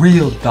 I'm a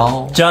real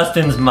dog.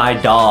 Justin's my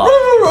dog.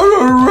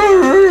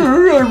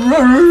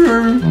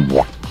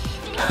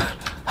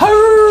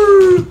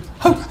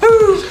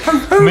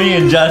 Me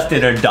and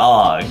Justin are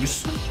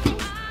dogs.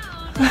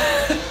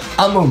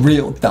 I'm a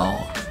real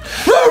dog.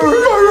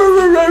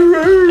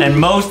 And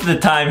most of the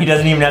time, he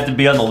doesn't even have to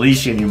be on the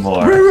leash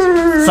anymore.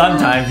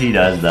 Sometimes he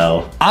does,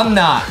 though. I'm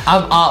not.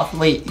 I'm off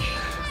leash.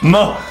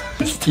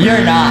 Most.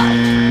 You're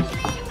not.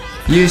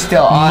 You're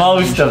still on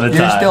Most leash. of the time.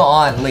 You're still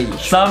on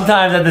leash.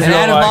 Sometimes at the And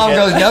Adam Mom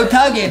supermarket. goes, no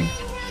tugging.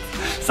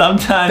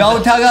 Sometimes.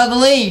 Don't tug on the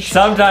leash.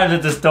 Sometimes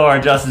at the store,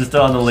 Justin's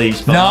still on the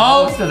leash. But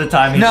No. most of the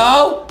time, he's.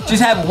 No.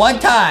 Just happened one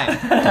time.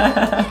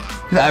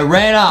 I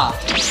ran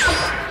off.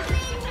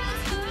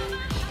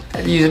 I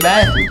had to use the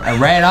bathroom. I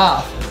ran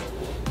off.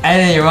 And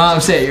then your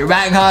mom said, you're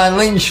back on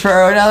leash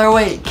for another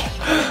week.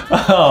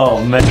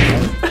 Oh,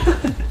 man.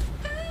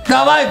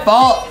 Not my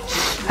fault.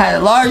 Had a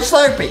large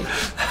Slurpee.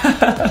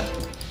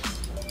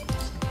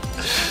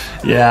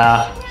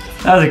 Yeah.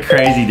 That was a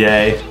crazy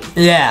day.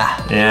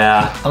 Yeah.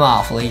 Yeah. I'm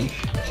off leash.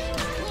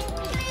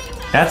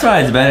 That's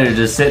why it's better to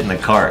just sit in the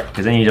cart,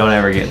 because then you don't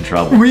ever get in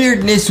trouble.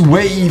 Weirdness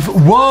wave.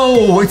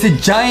 Whoa, it's a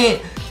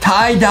giant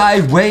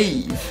tie-dye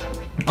wave.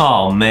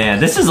 Oh, man.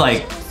 This is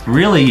like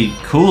really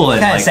cool and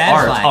Kinda like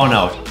art. satisfying. Oh,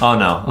 no. Oh,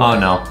 no. Oh,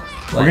 no.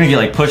 We're gonna get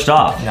like pushed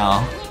off. No.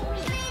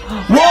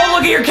 Whoa,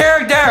 look at your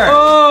character!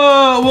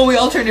 Oh, well, we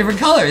all turn different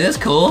colors. That's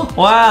cool.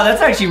 Wow, that's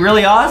actually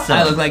really awesome.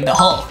 I look like the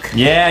Hulk.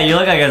 Yeah, you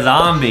look like a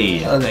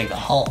zombie. I look like the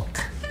Hulk.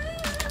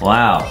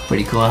 Wow.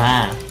 Pretty cool,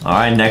 huh? All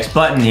right, next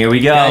button. Here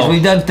we go. Guys,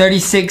 we've done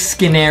 36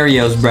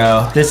 scenarios,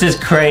 bro. This is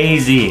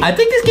crazy. I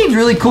think this game's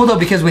really cool, though,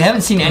 because we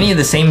haven't seen any of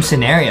the same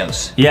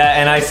scenarios. Yeah,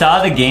 and I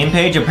saw the game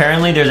page.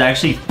 Apparently, there's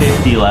actually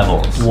 50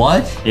 levels.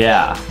 What?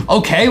 Yeah.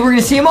 Okay, we're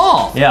gonna see them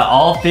all. Yeah,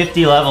 all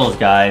 50 levels,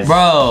 guys.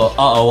 Bro,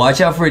 uh-oh,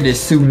 watch out for the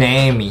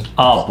tsunami.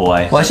 Oh,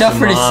 boy. Watch out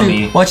for the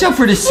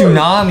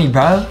tsunami,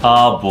 bro.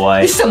 Oh,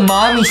 boy. It's a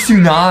mommy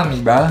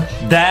tsunami, bro.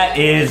 That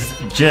is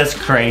just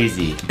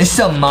crazy. It's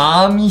a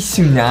mommy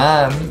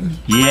tsunami.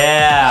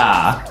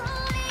 Yeah.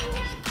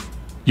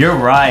 You're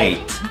right.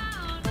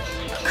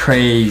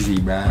 Crazy,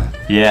 bro.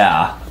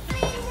 Yeah.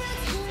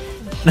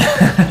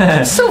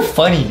 It's so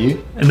funny,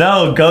 dude.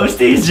 No,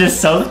 Ghosty's just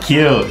so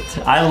cute.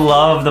 I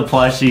love the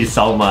plushies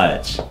so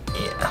much.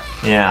 Yeah.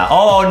 Yeah.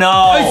 Oh,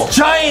 no. It's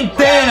giant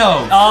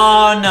Thanos.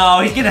 Oh,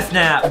 no. He's gonna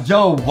snap.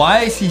 Yo,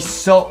 why is he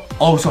so...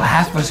 Oh, so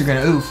half of us are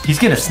gonna oof. He's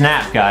gonna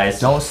snap, guys.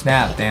 Don't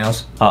snap,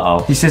 Thanos.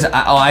 Uh-oh. He says,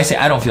 I say,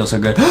 I don't feel so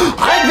good.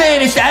 I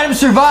vanished, Adam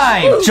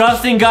survived.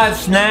 Justin got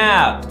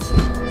snapped.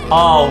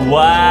 Oh, How come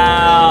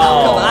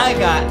wow. I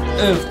got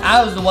oof?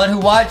 I was the one who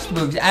watched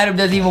movies. Adam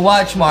doesn't even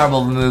watch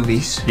Marvel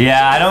movies.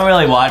 Yeah, I don't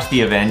really watch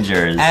the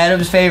Avengers.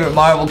 Adam's favorite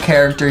Marvel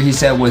character, he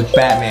said, was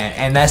Batman,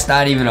 and that's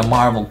not even a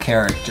Marvel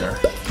character.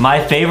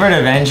 My favorite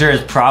Avenger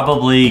is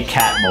probably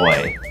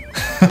Catboy.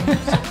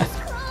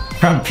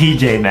 From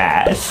PJ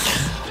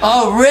Masks.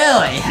 Oh,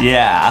 really?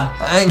 Yeah.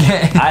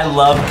 Okay. I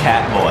love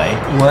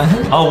Catboy. What?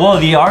 Oh, whoa,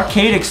 the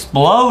arcade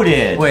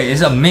exploded. Wait,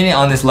 it's a minute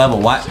on this level.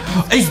 What?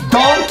 It's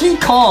Donkey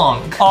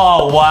Kong.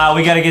 Oh, wow,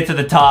 we gotta get to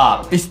the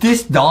top. Is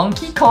this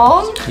Donkey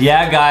Kong?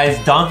 Yeah, guys,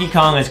 Donkey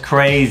Kong is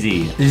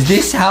crazy. Is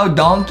this how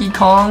Donkey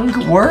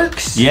Kong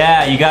works?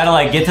 Yeah, you gotta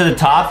like get to the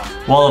top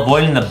while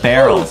avoiding the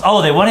barrels.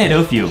 Oh, they want to hit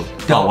oof you.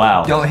 Oh,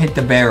 wow. Don't hit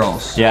the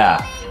barrels.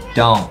 Yeah.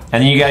 Don't.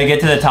 And then you gotta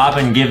get to the top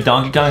and give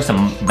Donkey Kong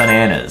some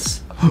bananas.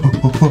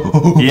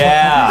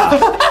 Yeah.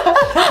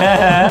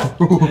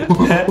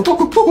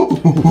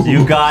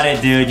 You got it,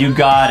 dude. You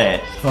got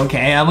it.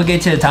 Okay, I'm gonna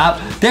get to the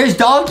top. There's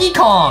Donkey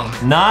Kong.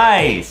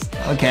 Nice.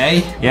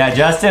 Okay. Yeah,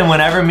 Justin,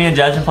 whenever me and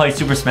Justin play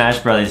Super Smash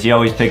Brothers, he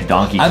always picks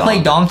Donkey Kong. I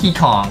play Donkey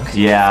Kong.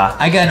 Yeah.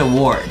 I got an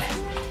award.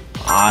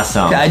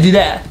 Awesome. I do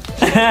that.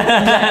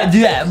 I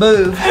do that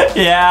move.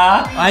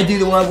 Yeah. I do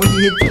the one where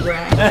you hit the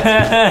ground.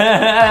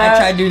 I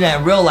tried doing that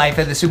in real life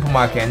at the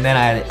supermarket, and then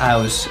I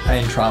was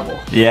in trouble.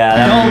 Yeah.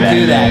 that would be Don't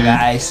do bad. that,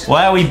 guys.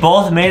 Well, we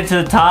both made it to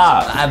the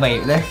top. I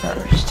made it there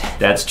first.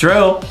 That's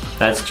true.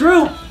 That's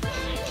true.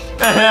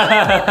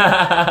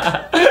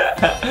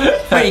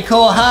 Pretty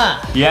cool,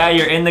 huh? Yeah,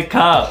 you're in the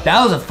cup.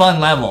 That was a fun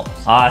level.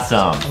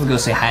 Awesome. I'm gonna go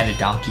say hi to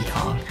Donkey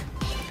Kong.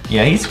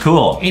 Yeah, he's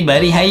cool. Hey,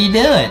 buddy, how you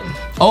doing?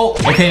 Oh,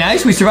 okay,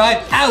 nice. We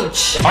survived.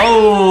 Ouch.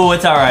 Oh,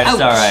 it's all right. It's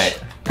Ouch. all right.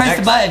 Press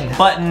the button.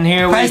 Button,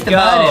 here Press we the go.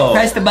 button.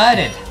 Press the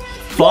button.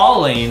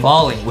 Falling.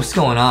 Falling. What's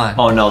going on?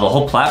 Oh no, the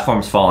whole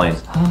platform's falling.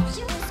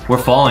 Huh? We're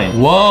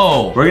falling.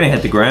 Whoa. We're gonna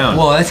hit the ground.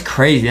 Whoa, that's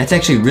crazy. That's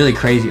actually really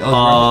crazy. Oh,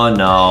 Oh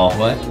no.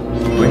 what?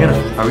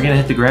 Are we gonna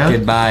hit the ground?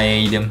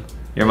 Goodbye, Adam.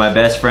 You're my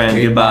best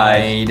friend.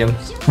 Goodbye. Adam.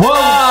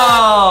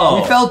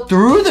 Whoa! We fell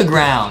through the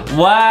ground.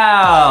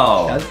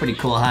 Wow. That was pretty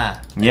cool, huh?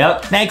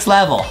 Yep. Next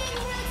level.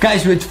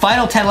 Guys, with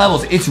final 10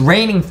 levels, it's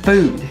raining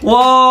food.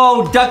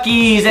 Whoa,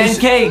 duckies and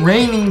cake.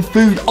 Raining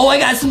food. Oh, I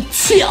got some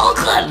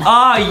chocolate.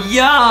 Oh,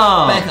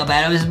 yum. Back up,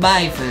 Adam. It's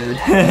my food.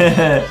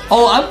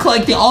 Oh, I'm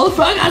collecting all the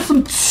food. I got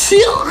some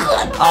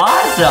chocolate.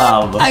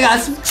 Awesome. I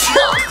got some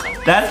chocolate.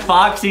 That's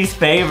Foxy's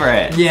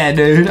favorite. Yeah,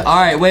 dude. All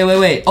right,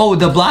 wait. Oh,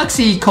 the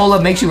Bloxy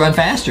Cola makes you run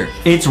faster.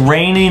 It's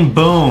raining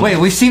boom. Wait,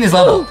 we've seen this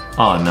level.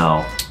 Oh,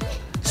 no.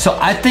 So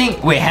I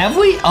think, wait, have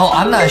we? Oh,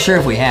 I'm not sure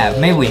if we have.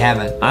 Maybe we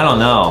haven't. I don't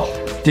know.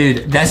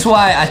 Dude, that's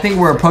why I think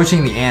we're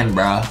approaching the end,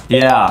 bro.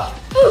 Yeah.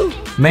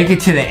 Make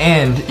it to the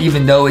end,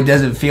 even though it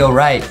doesn't feel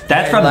right.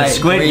 That's from the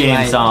Squid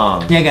Game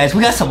song. Yeah, guys,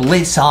 we got some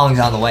lit songs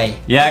on the way.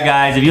 Yeah,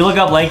 guys, if you look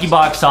up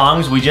LankyBox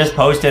songs, we just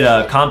posted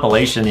a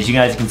compilation that you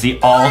guys can see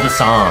all the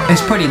songs.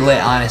 It's pretty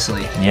lit,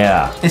 honestly.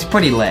 Yeah. It's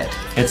pretty lit.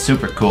 It's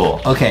super cool.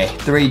 Okay,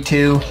 3,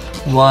 2,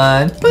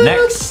 1.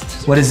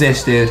 Next. What is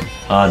this, dude?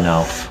 Oh,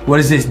 no. What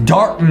is this?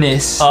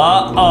 Darkness.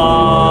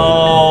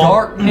 Uh-oh.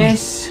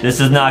 Darkness. This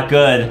is not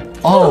good.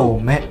 Oh,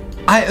 man.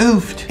 I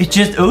oofed. It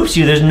just oofs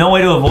you. There's no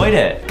way to avoid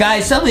it.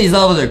 Guys, some of these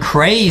levels are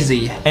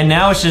crazy. And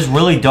now it's just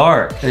really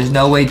dark. There's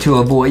no way to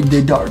avoid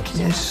the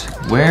darkness.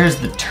 Where's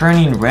the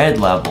turning red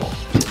level?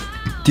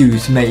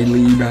 Deuce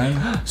melee, bro.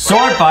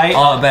 Sword fight.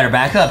 Oh, better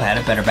back up,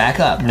 Adam. Better back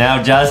up.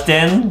 Now,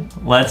 Justin,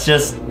 let's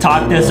just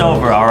talk this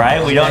over, all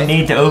right? We don't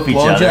need to oof each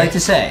other. What would you like to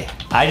say?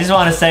 I just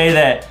want to say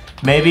that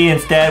maybe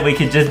instead we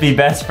could just be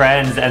best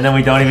friends and then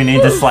we don't even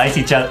need to slice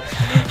each other.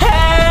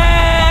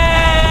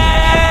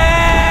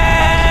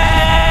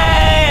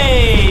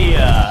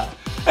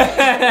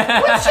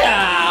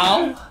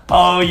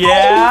 Oh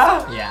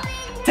yeah? Yeah.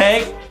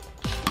 Take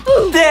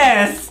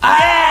this!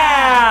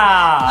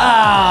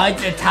 Oh,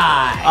 it's a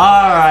tie.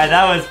 Alright,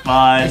 that was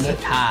fun. It's a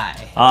tie.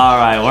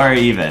 Alright, we're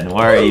even.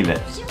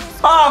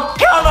 Oh,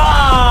 come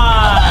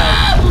on!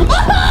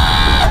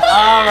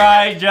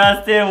 Alright,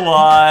 Justin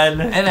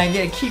won. And I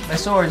get to keep my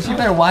swords. You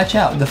better watch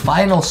out. The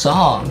final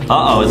song.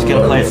 Uh-oh, it's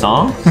gonna play a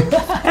song?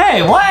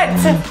 Hey, what?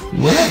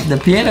 What? The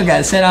piano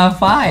got set on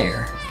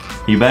fire.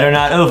 You better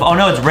not oof. Oh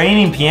no, it's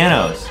raining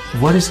pianos.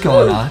 What is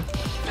going on?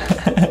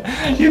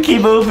 You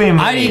keep oofing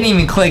me. I didn't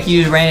even click.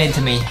 You just ran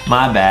into me.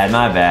 My bad.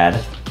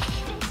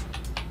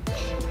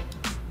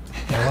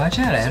 Better watch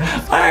out, Adam.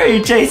 Why are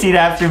you chasing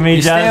after me,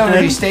 You stay Justin? over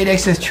there. You stay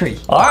next to the tree.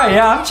 Alright,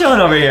 yeah, I'm chilling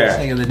over here.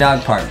 Think of the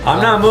dog part.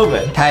 I'm not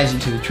moving. Ties you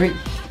to the tree.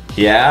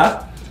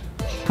 Yeah?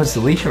 Puts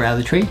the leash around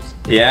the tree.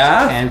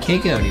 Yeah? And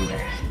can't go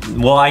anywhere.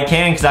 Well, I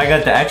can because I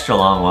got the extra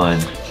long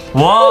one.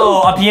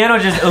 Whoa, a piano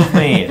just oofed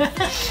me.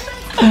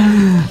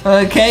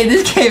 Okay,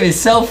 this game is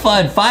so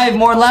fun. 5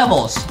 more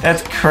levels.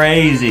 That's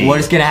crazy. What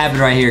is gonna happen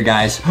right here,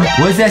 guys? What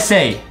does that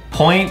say?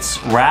 Points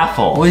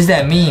raffle. What does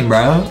that mean,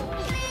 bro?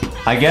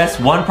 I guess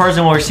one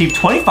person will receive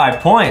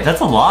 25 points. That's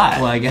a lot.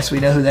 Well, I guess we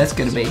know who that's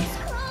gonna be.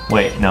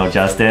 Wait, no,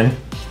 Justin.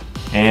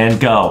 And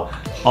go.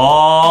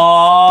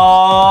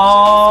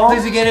 Oh!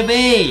 Who's it gonna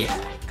be?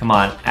 Come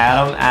on,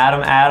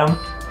 Adam.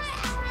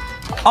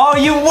 Oh,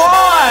 you won! Oh,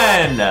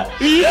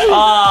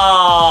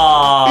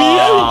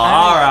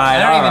 alright,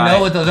 I don't even know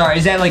what those are.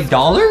 Is that like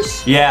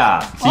dollars? Yeah,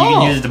 so you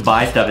can use it to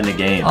buy stuff in the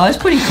game. Oh, that's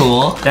pretty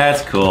cool.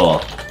 That's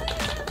cool.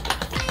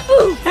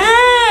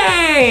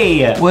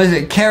 Hey! What is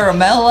it,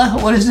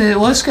 caramella? What is it?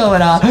 What's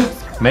going on?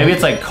 Maybe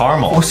it's like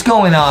caramel. What's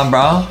going on,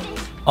 bro?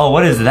 Oh,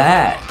 what is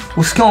that?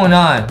 What's going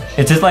on?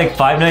 It's just like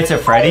Five Nights at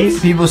Freddy's?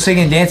 People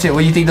singing, dancing. What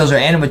do you think? Those are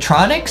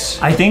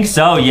animatronics? I think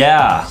so,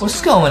 yeah. What's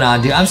going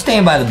on, dude? I'm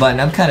staying by the button.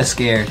 I'm kind of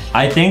scared.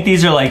 I think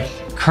these are like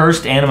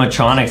cursed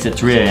animatronics at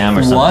 3 a.m.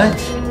 or something. What?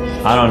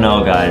 I don't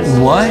know, guys.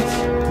 What?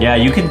 Yeah,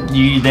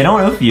 they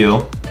don't oof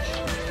you.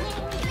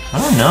 I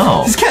don't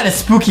know. It's kind of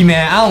spooky,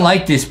 man. I don't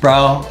like this,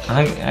 bro.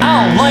 I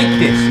don't like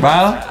this, bro.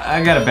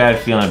 I got a bad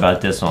feeling about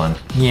this one.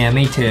 Yeah,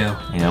 me too.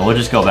 Yeah, we'll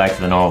just go back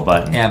to the normal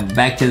button. Yeah,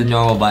 back to the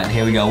normal button.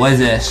 Here we go. What is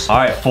this? All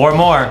right, 4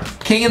 more.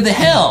 King of the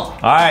Hill. All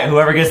right,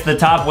 whoever gets to the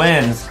top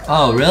wins.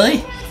 Oh,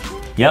 really?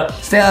 Yep.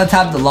 Stay on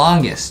top the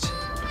longest.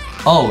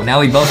 Oh, now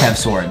we both have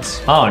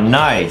swords. Oh,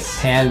 nice.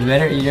 Hey,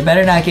 you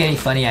better not get any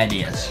funny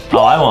ideas. Oh,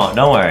 I won't.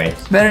 Don't worry.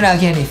 Better not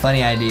get any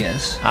funny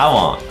ideas. I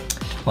won't.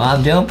 Well,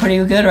 I'm doing pretty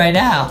good right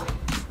now.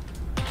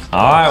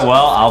 All right,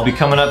 well, I'll be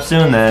coming up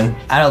soon then.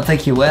 I don't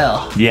think you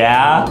will.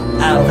 Yeah?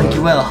 I don't think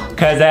you will.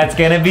 Because that's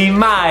going to be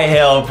my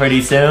hill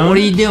pretty soon. What are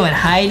you doing,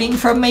 hiding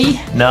from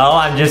me? No,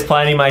 I'm just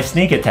planning my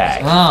sneak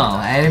attack.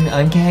 Oh,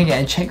 okay, I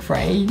gotta check for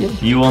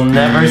Aiden. You will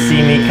never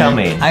see me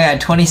coming. I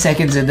got 20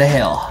 seconds in the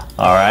hill.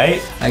 All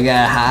right. I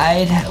gotta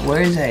hide.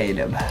 Where's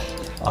Aiden?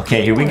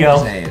 Okay, here we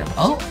go. Where's Aiden?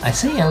 Oh, I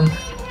see him.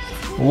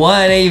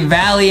 What a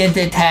valiant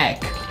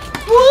attack.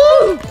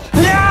 Woo!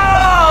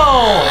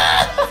 No!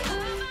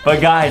 But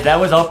guys, that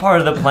was all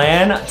part of the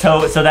plan,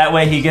 so that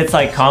way he gets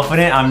like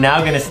confident. I'm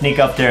now gonna sneak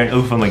up there and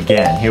oof him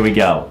again. Here we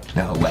go.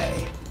 No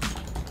way.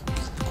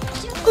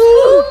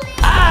 Ooh.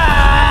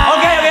 Ah!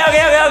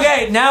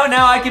 Okay.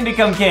 Now I can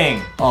become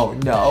king. Oh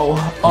no.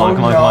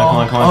 Come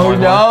on. Oh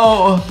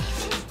no.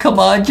 Come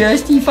on,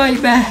 Justy, fight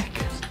back.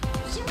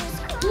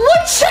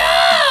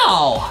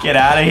 Ciao! Get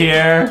out of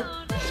here.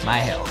 It's my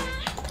hill.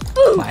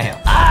 My hill.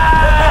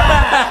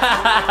 Ah!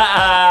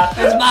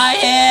 It's my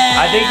hill!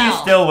 I think you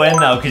still win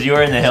though, because you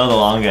were in the hill the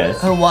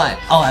longest. Who won?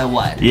 Oh, I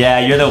won. Yeah,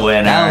 you're the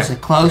winner. That was a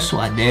close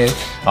one, dude.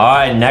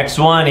 Alright, next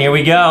one. Here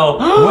we go.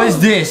 What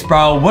is this,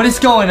 bro? What is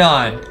going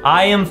on?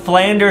 I am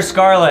Flanders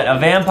Scarlet, a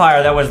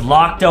vampire that was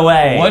locked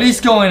away. What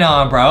is going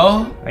on,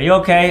 bro? Are you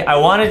okay? I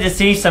wanted to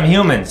see some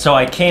humans, so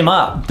I came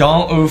up.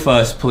 Don't oof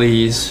us,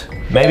 please.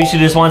 Maybe she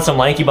just wants some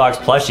LankyBox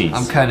plushies.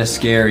 I'm kind of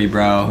scary,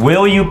 bro.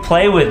 Will you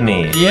play with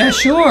me? Yeah,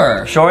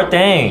 sure. Sure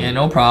thing. Yeah,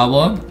 no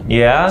problem.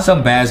 Yeah?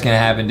 Something bad's gonna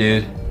happen,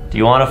 dude. Do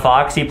you want a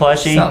Foxy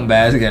plushie? Something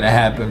bad's gonna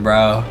happen,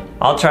 bro.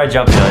 I'll try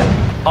jumping on it.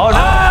 Oh no!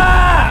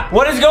 Ah!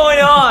 What is going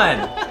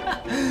on?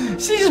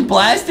 She just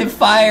blasted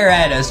fire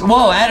at us.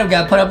 Whoa, Adam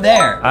got put up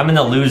there. I'm in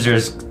the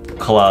losers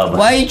club.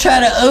 Why are you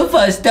trying to oof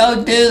us?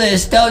 Don't do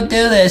this. Don't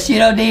do this. You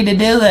don't need to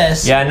do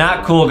this. Yeah,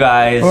 not cool,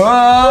 guys.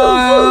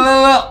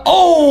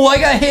 Oh, I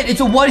got hit. It's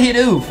a one-hit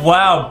oof.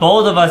 Wow,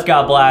 both of us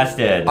got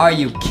blasted. Are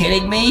you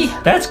kidding me?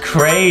 That's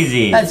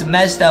crazy. That's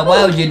messed up.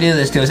 Why would you do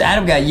this to us?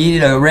 Adam got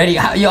yeeted already.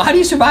 How do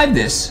you survive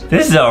this?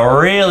 This is a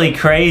really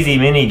crazy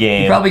mini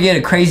game. You probably get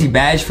a crazy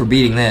badge for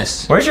beating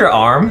this. Where's your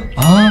arm?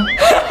 Huh?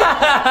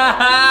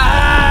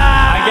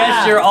 I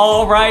guess you're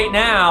all right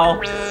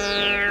now.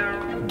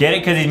 Get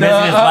it? Because he's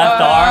missing his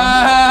left arm?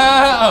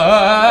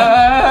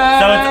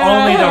 So it's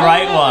only the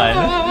right one.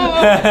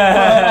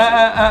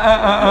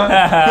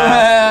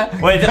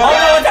 Wait, oh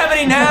no, what's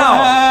happening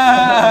now?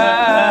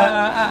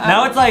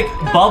 Now it's like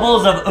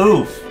bubbles of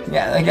oof.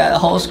 Yeah, they got the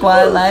whole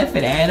squad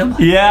laughing at him.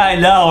 Yeah, I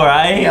know,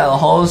 right? You got the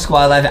whole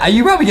squad laughing.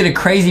 You probably get a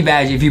crazy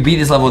badge if you beat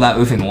this level without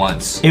oofing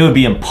once. It would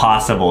be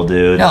impossible,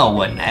 dude. No, it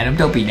wouldn't, Adam.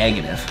 Don't be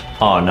negative.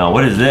 Oh no,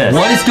 what is this?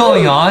 What is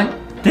going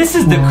on? This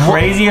is the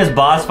craziest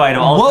boss fight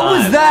of all time. What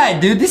was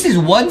that, dude? This is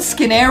one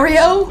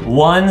scenario?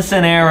 One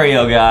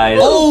scenario, guys.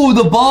 Oh,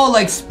 the ball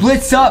like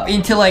splits up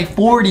into like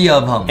 40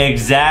 of them.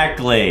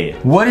 Exactly.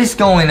 What is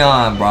going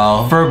on,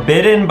 bro?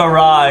 Forbidden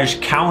Barrage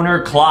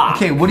counter clock.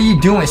 Okay, what are you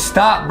doing?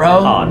 Stop, bro.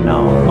 Oh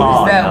no.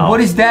 What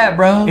is that,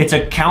 bro? It's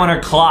a counter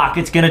clock.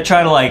 It's gonna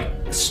try to like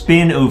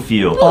spin oof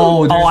you.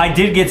 Oh, I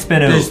did get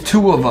spin oof. There's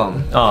two of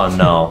them. Oh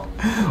no.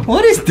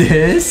 What is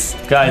this?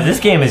 Guys, this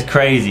game is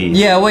crazy.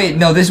 Yeah, wait,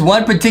 no, this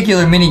one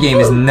particular minigame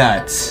is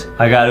nuts.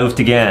 I got oofed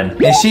again.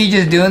 Is she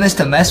just doing this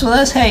to mess with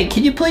us? Hey,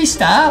 can you please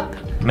stop?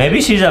 Maybe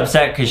she's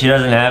upset because she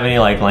doesn't have any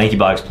like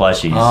LankyBox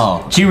plushies.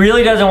 Oh. She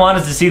really doesn't want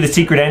us to see the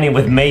secret ending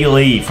with Mei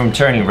Lee from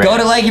Turning Red. Go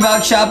to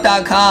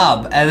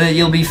LankyBoxShop.com and then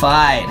you'll be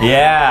fine.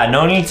 Yeah,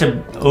 no need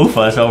to oof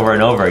us over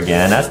and over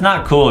again. That's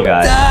not cool,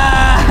 guys.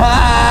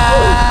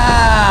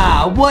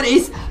 What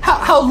is...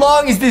 How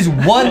long is this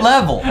one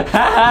level?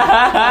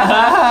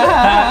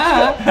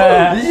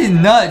 This is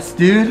nuts,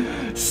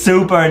 dude.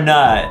 Super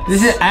nuts.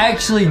 This is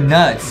actually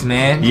nuts,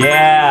 man.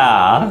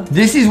 Yeah.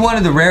 This is one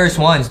of the rarest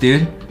ones,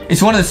 dude.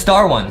 It's one of the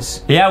star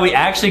ones. Yeah, we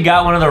actually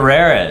got one of the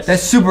rarest.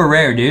 That's super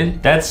rare,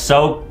 dude. That's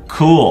so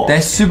cool.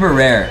 That's super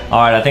rare. All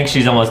right, I think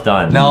she's almost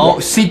done. No,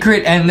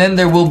 secret, and then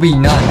there will be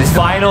none. This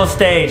Final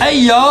stage. Hey,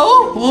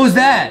 yo! What was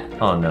that?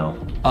 Oh, no.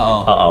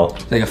 Uh-oh. Uh-oh.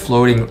 It's like a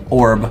floating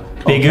orb.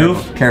 Big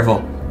oof?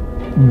 Careful.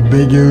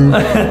 Big oof.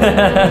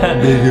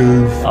 Big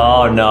oof.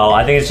 Oh, no.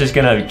 I think it's just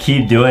gonna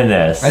keep doing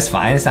this. That's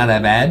fine. It's not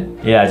that bad.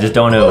 Yeah, just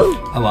don't oof.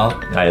 I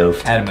won't. I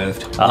oofed. Adam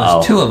moved. Uh-oh.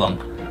 There's two of them.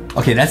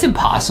 Okay, that's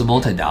impossible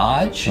to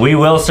dodge. We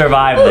will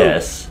survive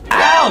this.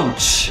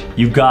 Ouch!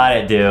 You got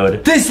it,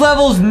 dude. This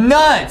level's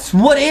nuts!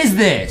 What is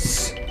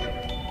this?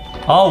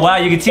 Oh, wow,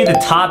 you can see at the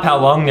top how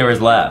long there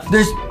was left.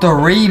 There's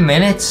 3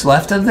 minutes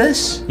left of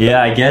this?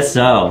 Yeah, I guess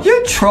so.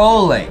 You're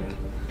trolling.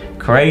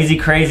 Crazy,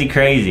 crazy,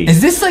 crazy.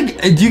 Is this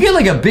like, do you get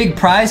like a big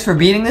prize for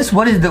beating this?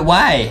 What is the,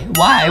 why?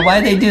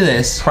 Why they do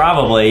this?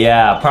 Probably,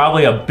 yeah.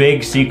 Probably a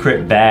big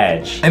secret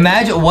badge.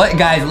 Imagine what,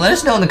 guys, let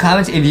us know in the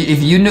comments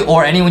if you knew,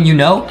 or anyone you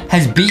know,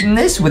 has beaten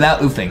this without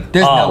oofing.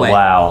 There's no way.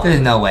 Wow.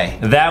 There's no way.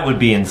 That would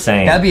be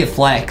insane. That'd be a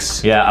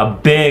flex. Yeah, a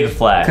big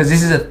flex. Because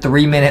this is a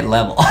 3-minute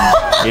level.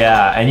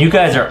 Yeah, and you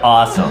guys are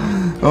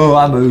awesome. Oh,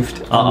 I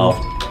moved.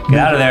 Uh-oh. Get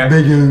out of there.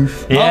 Big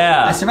oof.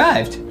 Yeah. Oh, I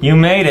survived. You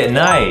made it,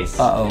 nice.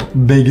 Uh-oh.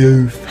 Big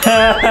oof.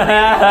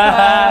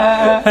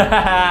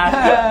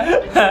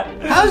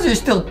 How is there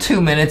still 2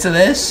 minutes of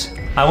this?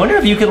 I wonder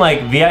if you can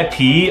like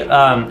VIP,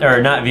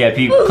 or not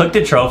VIP, click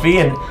the trophy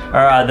and,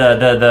 or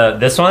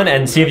this one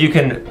and see if you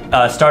can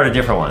start a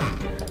different one.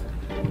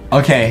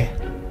 Okay.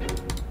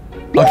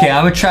 Okay,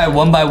 I'm gonna try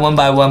one by one.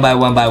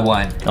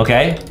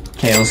 Okay?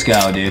 Okay, let's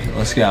go, dude.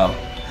 Let's go.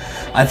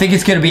 I think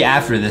it's gonna be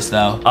after this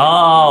though. Oh,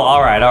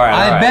 all right.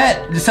 I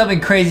bet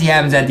something crazy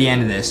happens at the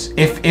end of this.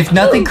 If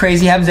nothing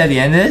crazy happens at the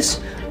end of this,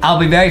 I'll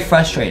be very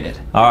frustrated.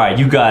 All right,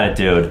 you got it,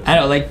 dude. I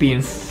don't like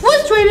being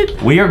frustrated.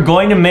 We are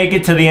going to make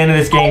it to the end of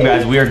this game,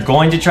 guys. We are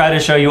going to try to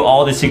show you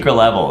all the secret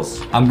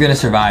levels. I'm gonna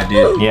survive,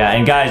 dude. Yeah,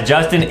 and guys,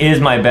 Justin is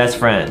my best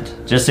friend,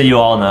 just so you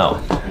all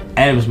know.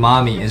 Adam's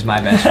mommy is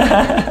my best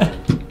friend.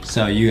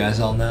 So you guys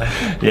all know.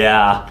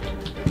 Yeah,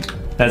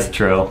 that's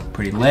true.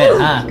 Pretty lit,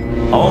 huh?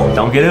 Oh,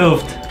 don't get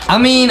oofed. I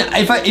mean,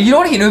 if you don't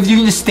want to get oofed, you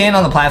can just stand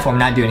on the platform and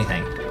not do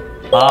anything.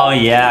 Oh,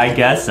 yeah, I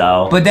guess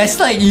so. But that's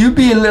like you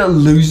be a little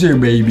loser,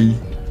 baby.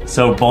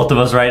 So both of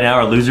us right now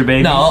are loser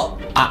babies? No,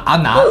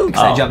 I'm not,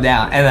 because I jumped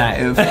down and then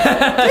I oof.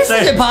 This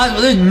is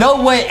impossible. There's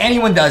no way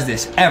anyone does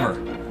this, ever.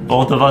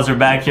 Both of us are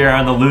back here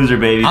on the loser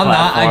baby I'm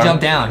platform. not, I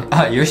jumped down.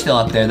 You're still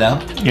up there, though.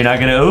 You're not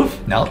gonna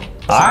oof? No.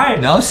 All right.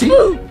 No, see?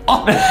 Oh.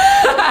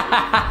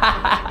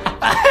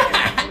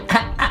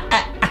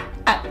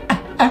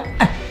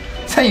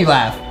 That's how you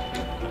laugh.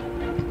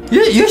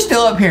 You're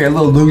still up here,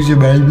 little loser,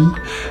 baby.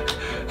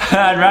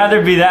 I'd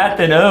rather be that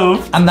than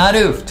oof. I'm not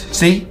oofed.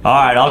 See? All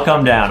right, I'll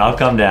come down. I'll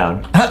come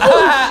down. That's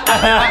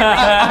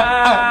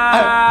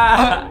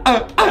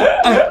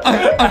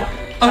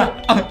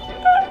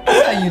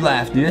how you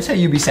laugh, dude. That's how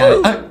you be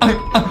sounding.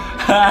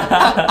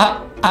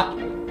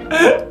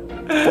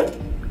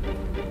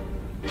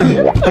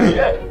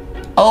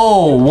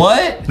 Oh,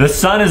 what? The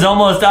sun is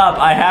almost up.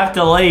 I have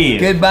to leave.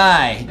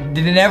 Goodbye.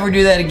 Didn't ever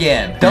do that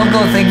again. Don't go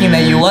thinking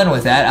that you won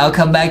with that. I'll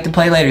come back to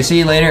play later. See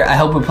you later. I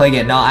hope we play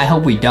again. No, I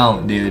hope we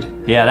don't,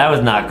 dude. Yeah, that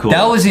was not cool.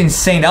 That was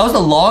insane. That was the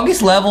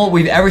longest level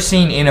we've ever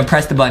seen in a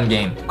press the button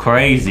game.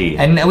 Crazy.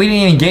 And we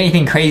didn't even get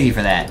anything crazy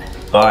for that.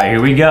 All right,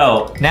 here we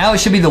go. Now it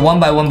should be the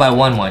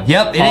 1x1x1 one.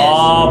 Yep, it is.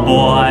 Oh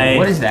boy.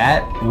 What is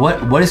that?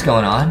 What is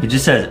going on? He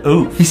just says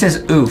oof. He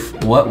says oof.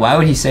 What? Why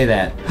would he say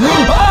that?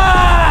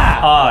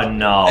 Ah! Oh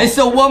no. It's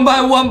a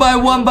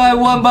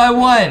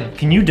 1x1x1x1x1.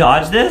 Can you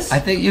dodge this? I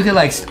think you could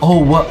like.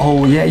 Oh what?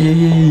 Oh yeah.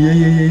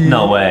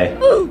 No way.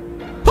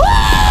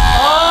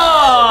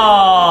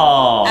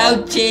 Oh!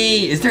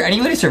 Ouchie! Is there any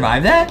way to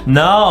survive that?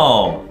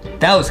 No.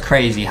 That was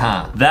crazy,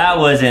 huh? That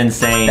was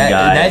insane, That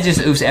guys.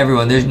 just oofs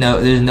everyone. There's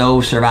no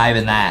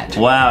surviving that.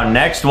 Wow,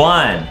 next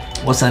one.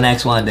 What's the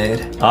next one,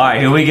 dude? All right,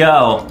 here we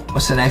go.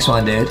 What's the next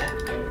one, dude?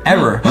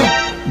 Error.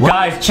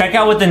 Guys, check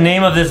out what the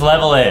name of this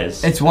level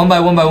is. It's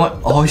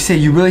 1x1x1. Oh, he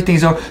said you really think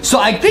it's over. So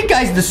I think,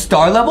 guys, the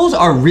star levels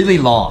are really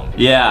long.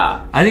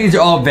 Yeah. I think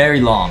they're all very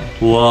long.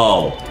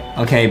 Whoa.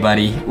 Okay,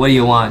 buddy. What do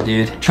you want,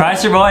 dude? Try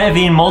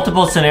surviving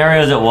multiple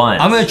scenarios at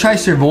once. I'm gonna try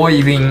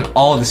surviving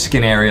all the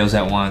scenarios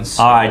at once.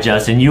 All right,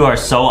 Justin, you are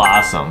so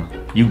awesome.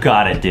 You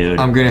got it, dude.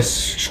 I'm gonna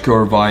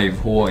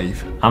survive.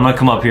 I'm gonna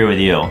come up here with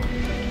you.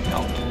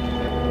 No.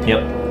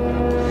 Yep.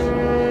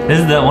 This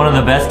is one of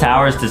the best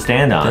towers to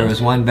stand on. There was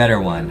one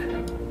better one.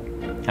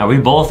 Are we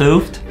both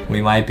oofed?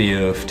 We might be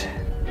oofed.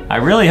 I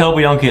really hope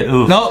we don't get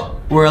oofed. Nope,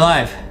 we're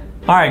alive.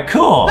 All right,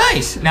 cool.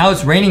 Nice. Now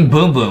it's raining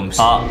boom booms.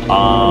 Uh-oh.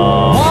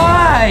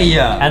 Why?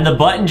 And the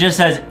button just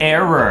says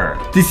error.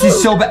 This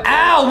is so bad.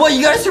 Ow! What?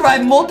 You gotta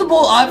survive multiple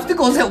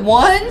obstacles at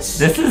once?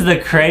 This is the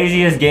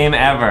craziest game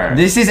ever.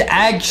 This is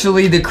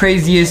actually the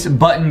craziest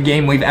button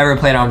game we've ever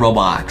played on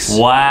Roblox.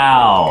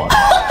 Wow.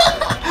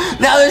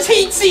 Now there's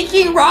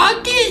heat-seeking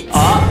rockets.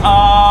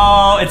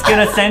 Uh-oh. It's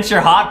gonna sense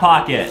your hot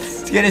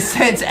pockets. It's gonna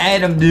sense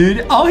Adam,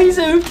 dude. Oh, he's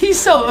oofed. He's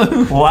so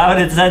oofed. Why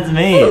would it sense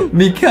me?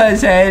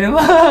 Because, Adam,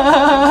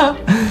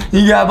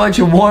 you got a bunch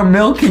of warm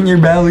milk in your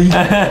belly.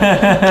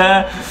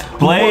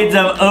 Blades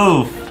of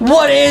oof.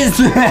 What is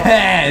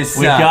this?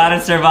 We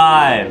gotta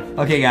survive.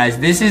 Okay, guys,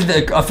 this is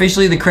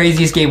officially the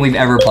craziest game we've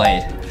ever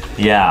played.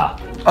 Yeah.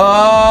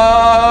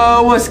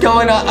 Oh, what's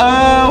going on?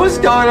 Oh, what's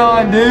going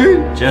on,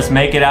 dude? Just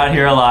make it out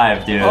here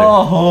alive, dude.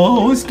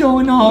 Oh, what's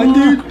going on,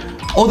 dude?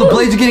 Oh, the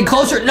blades are getting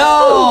closer.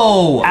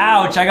 No!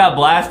 Ouch, I got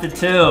blasted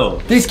too.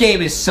 This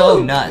game is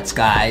so nuts,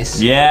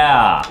 guys.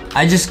 Yeah.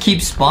 I just keep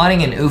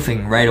spawning and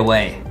oofing right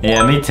away.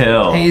 Yeah, me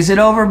too. Hey, is it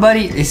over,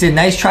 buddy? He said,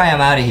 nice try,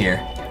 I'm out of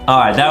here. All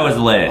right, that was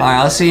lit. All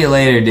right, I'll see you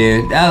later,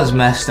 dude. That was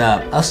messed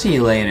up. I'll see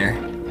you later.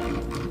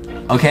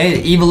 Okay,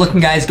 the evil-looking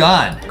guy's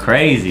gone.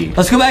 Crazy.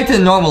 Let's go back to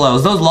the normal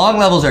levels. Those long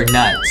levels are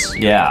nuts.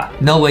 Yeah.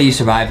 No way you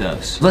survive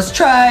those. Let's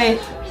try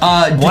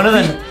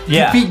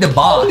defeat the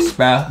boss,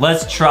 bro.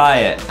 Let's try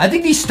it. I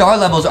think these star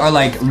levels are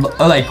like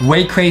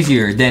way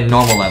crazier than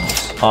normal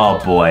levels. Oh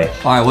boy.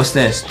 All right, what's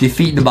this?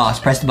 Defeat the boss.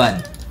 Press the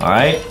button. All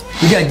right.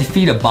 We gotta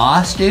defeat a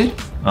boss, dude.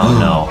 Oh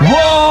no.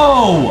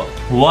 Whoa!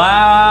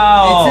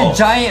 Wow. It's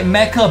a giant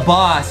mecha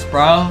boss,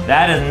 bro.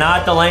 That is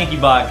not the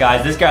LankyBot,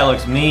 guys. This guy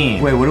looks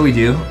mean. Wait, what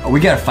do? We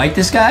gotta fight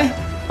this guy?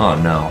 Oh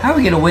no. How are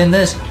we gonna win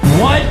this?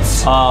 What?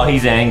 Oh,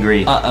 he's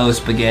angry. Uh-oh,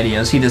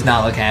 SpaghettiOs. He does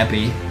not look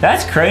happy.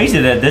 That's crazy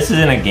that this is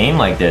in a game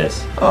like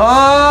this.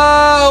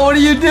 Oh, what are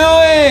you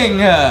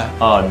doing?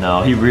 Oh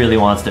no, he really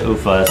wants to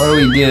oof us. What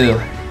do we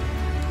do?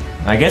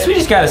 I guess we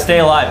just gotta stay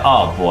alive.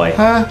 Oh boy.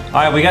 Huh? All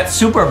right, we got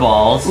super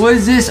balls. What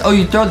is this? Oh,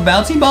 you throw the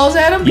bouncy balls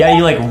at him? Yeah,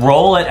 you like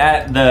roll it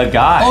at the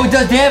guy. Oh, it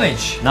does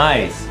damage.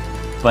 Nice,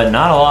 but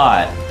not a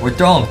lot. We're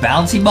throwing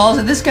bouncy balls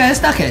at this guy?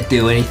 It's not gonna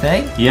do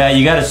anything. Yeah,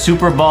 you got a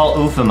super ball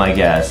oof him, I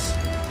guess.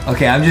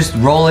 Okay, I'm just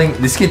rolling.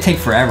 This could take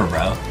forever,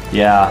 bro.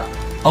 Yeah.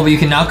 Oh, but you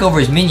can knock over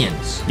his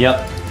minions.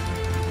 Yep.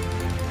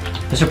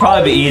 This would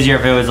probably be easier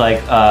if it was like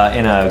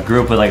in a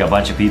group with like a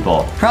bunch of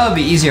people.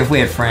 Probably be easier if we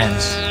had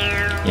friends.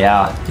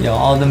 Yeah. Yo,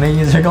 all the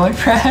minions are going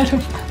for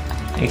Adam.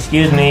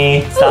 Excuse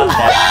me. Stop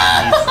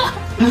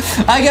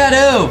that, I got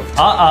oofed. please.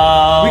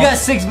 Uh-oh. We got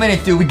 6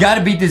 minutes, dude. We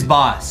gotta beat this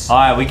boss. All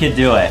right, we could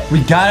do it.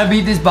 We gotta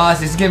beat this boss.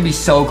 This is gonna be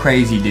so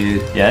crazy,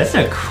 dude. Yeah, this is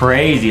a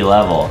crazy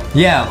level.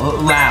 Yeah,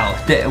 wow.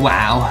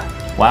 Wow.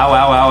 Wow,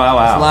 wow, wow, wow,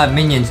 There's a wow. lot of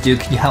minions, dude.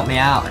 Can you help me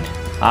out?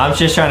 I'm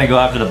just trying to go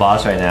after the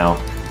boss right now.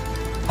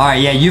 All right,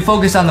 yeah, you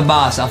focus on the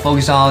boss. I'll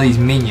focus on all these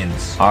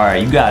minions. All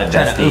right, you got it,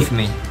 Trying to oof bestie.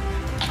 me.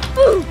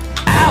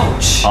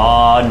 Ouch!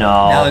 Oh,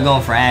 no. Now they're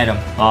going for Adam.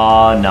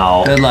 Oh,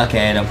 no. Good luck,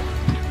 Adam.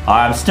 All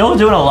right, I'm still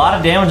doing a lot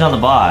of damage on the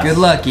boss. Good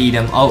luck,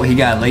 Edom. Oh, he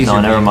got a laser.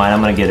 No, never beam. mind.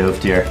 I'm going to get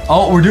oofed here.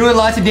 Oh, we're doing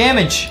lots of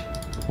damage.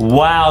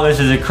 Wow, this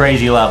is a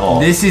crazy level.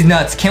 This is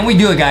nuts. Can we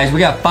do it, guys? We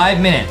got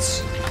 5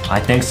 minutes. I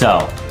think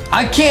so.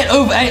 I can't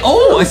oof.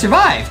 Oh, I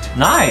survived.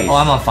 Nice. Oh,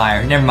 I'm on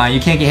fire. Never mind.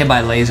 You can't get hit by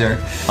a laser.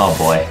 Oh,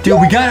 boy.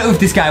 Dude, we gotta oof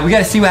this guy. We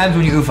gotta see what happens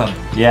when you oof him.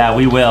 Yeah,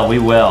 we will. We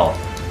will.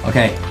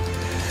 Okay.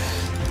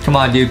 Come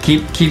on, dude.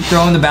 Keep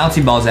throwing the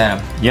bouncy balls at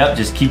him. Yep,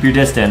 just keep your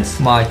distance.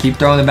 Come on, keep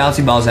throwing the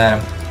bouncy balls at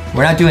him.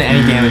 We're not doing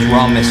any damage. We're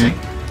all missing.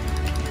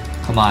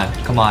 Come on,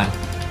 come on.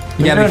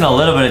 You You're gotta doing a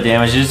little bit of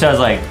damage. It just does,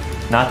 like,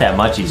 not that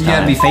much each You time.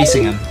 gotta be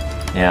facing him.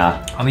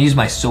 Yeah. I'm gonna use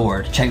my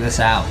sword. Check this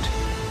out.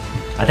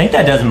 I think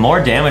that does more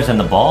damage than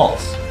the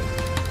balls.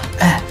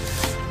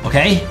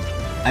 Okay.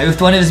 I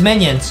oofed one of his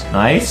minions.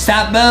 Nice.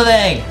 Stop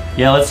building.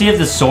 Yeah, let's see if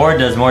the sword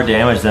does more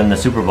damage than the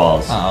super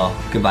balls. Uh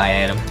oh. Goodbye,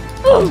 Adam.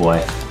 Oh,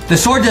 boy. The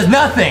sword does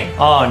nothing.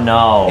 Oh,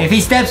 no. If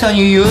he steps on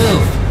you, you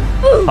oof.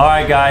 All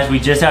right, guys. We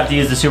just have to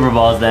use the super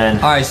balls then.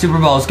 All right, Super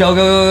Balls. Go,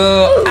 go,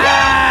 go, go.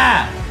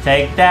 Ah!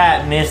 Take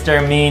that,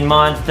 Mr. Mean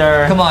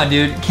Monster. Come on,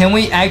 dude. Can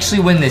we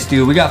actually win this,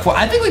 dude? We got 4.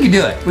 I think we can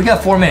do it. We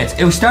got 4 minutes.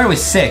 It started with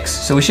 6,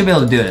 so we should be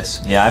able to do this.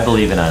 Yeah, I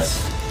believe in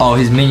us. Oh,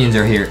 his minions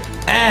are here.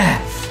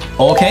 Ah.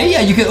 Okay,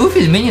 yeah, you can oof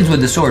his minions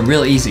with the sword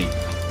real easy.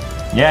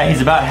 Yeah,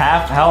 he's about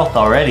half health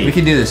already. We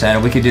can do this,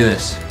 Adam. We can do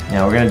this.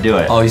 Yeah, we're gonna do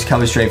it. Oh, he's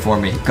coming straight for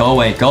me. Go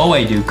away,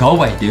 dude. Go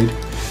away, dude.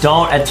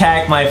 Don't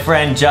attack my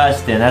friend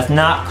Justin. That's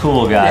not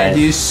cool, Yeah, guys.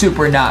 dude,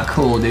 super not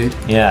cool, dude.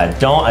 Yeah,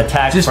 don't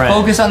attack Just friends.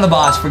 focus on the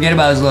boss. Forget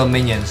about his little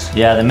minions.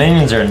 Yeah, the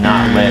minions are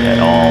not lit at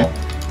all.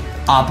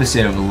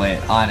 Opposite of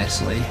lit,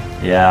 honestly.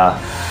 Yeah.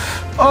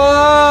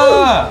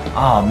 Oh!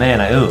 Oh,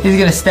 man, I oof. He's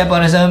gonna step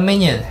on his own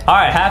minion. All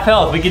right, half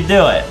health. We can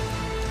do it.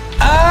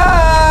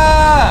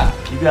 Ah!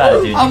 You got it,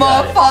 dude. You I'm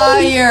got on it.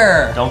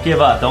 fire! Don't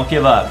give up. Don't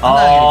give up. I'm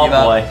not gonna give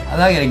boy. up. I'm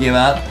not gonna give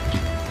up.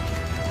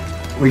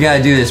 We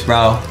gotta do this,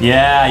 bro.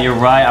 Yeah, you're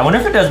right. I wonder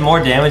if it does more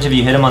damage if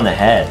you hit him on the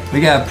head. We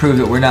gotta prove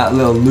that we're not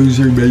little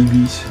loser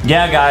babies.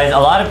 Yeah, guys, a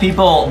lot of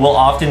people will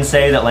often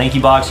say that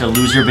LankyBox are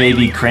loser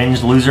baby,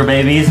 cringe loser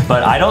babies,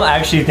 but I don't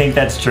actually think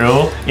that's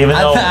true, even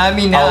though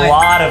a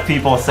lot of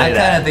people say I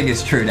that. kinda think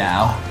it's true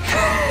now.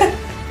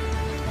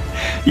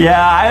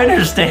 Yeah, I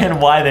understand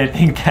why they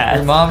think Your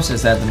that. mom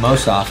says that the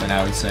most often,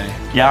 I would say.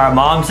 Yeah, our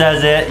mom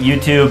says it,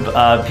 YouTube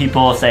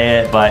people say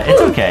it, but it's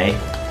okay.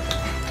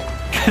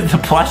 Because the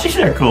plushies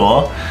are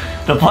cool.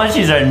 The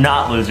plushies are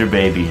not loser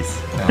babies.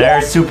 No.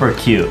 They're super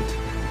cute.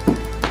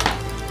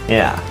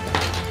 Yeah.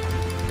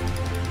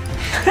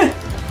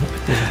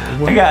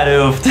 I got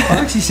oofed.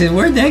 Foxy said,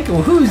 where'd that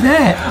go? Who's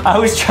that? I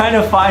was trying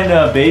to find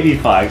a baby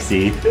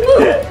Foxy.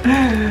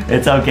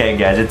 It's okay,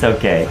 guys. It's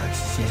okay.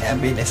 Foxy said,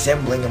 I've been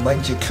assembling a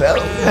bunch of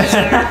clothes.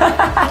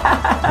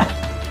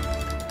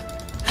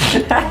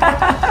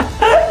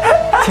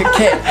 To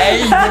get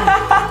Aiden.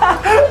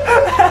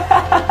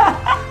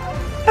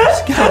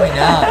 What's going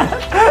on?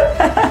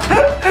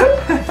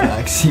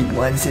 Foxy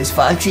 1 says,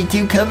 Foxy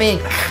 2, come in.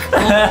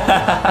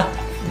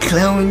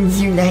 Clones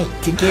unite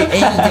to get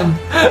Adam.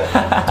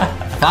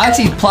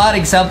 Foxy's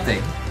plotting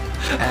something.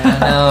 I don't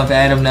know if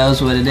Adam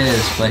knows what it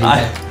is, but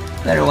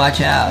he better watch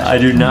out. I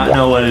do not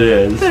know what it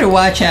is. Better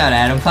watch out,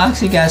 Adam.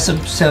 Foxy got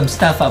some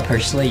stuff up her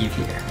sleeve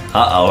here.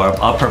 Uh-oh, or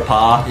up her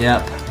paw.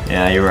 Yep.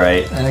 Yeah, you're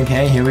right.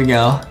 Okay, here we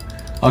go.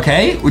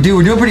 Okay, dude,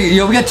 we're doing pretty good.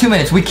 Yo, we got 2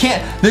 minutes. We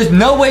can't, there's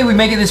no way we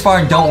make it this far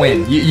and don't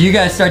win. You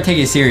gotta start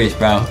taking it serious,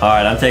 bro. All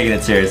right, I'm taking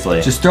it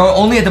seriously. Just throw it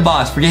only at the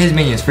boss. Forget his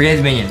minions. Forget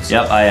his minions.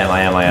 Yep, I am.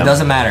 It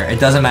doesn't matter. It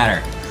doesn't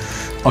matter.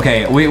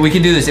 Okay, we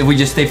can do this if we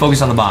just stay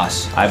focused on the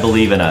boss. I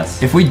believe in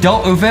us. If we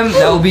don't oof him,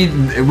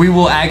 we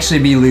will actually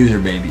be loser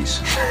babies.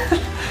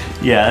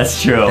 Yeah,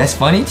 that's true. That's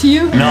funny to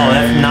you? No,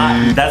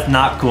 that's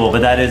not cool,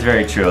 but that is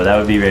very true. That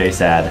would be very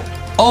sad.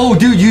 Oh,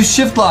 dude, use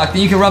shift lock.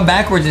 Then you can run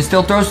backwards and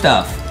still throw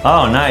stuff.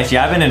 Oh, nice.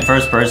 Yeah, I've been in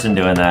first person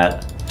doing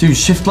that. Dude,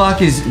 shift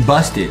lock is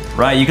busted.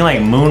 Right, you can like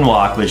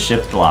moonwalk with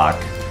shift lock.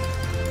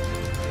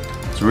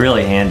 It's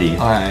really handy.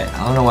 All right,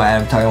 I don't know why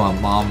I'm talking about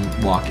mom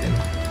walking.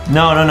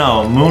 No,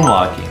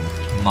 moonwalking.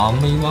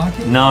 Mommy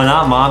walking? No,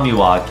 not mommy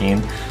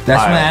walking.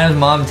 That's All when right. Adam's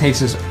mom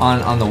takes us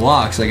on the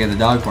walks, like at the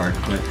dog park.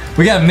 But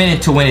we got a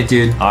minute to win it,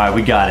 dude. All right,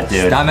 we got it,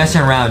 dude. Stop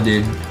messing around,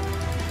 dude.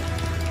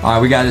 All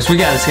right, we got this. We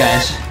got this,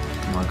 guys.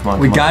 Come on,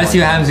 We gotta see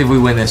what happens if we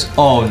win this.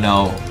 Oh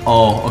no.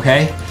 Oh,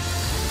 okay.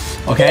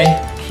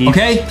 Okay. Keep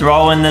Okay.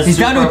 throwing this. He's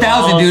down to super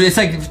 1,000, balls. dude. It's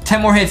like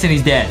 10 more hits and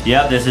he's dead.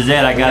 Yep, this is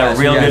it. I got Yes,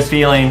 a real yes. good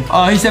feeling.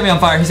 Oh, he set me on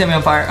fire. He set me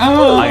on fire.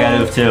 Oh. I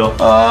got oof too.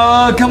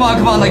 Oh, come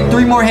on. Like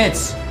 3 more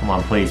hits. Come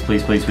on, please.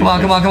 Come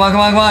on.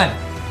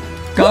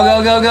 Go. All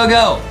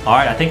All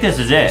right, I think this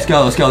is it.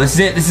 go. This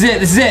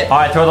is it. All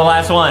right, throw the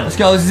last one. Let's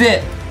go. This is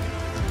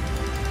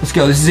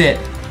it.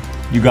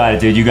 You got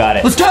it, dude. You got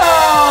it. Let's go!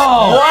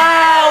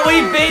 Wow,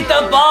 we beat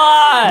the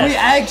boss! We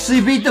actually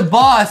beat the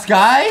boss,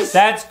 guys.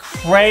 That's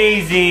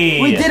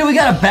crazy. We did it. We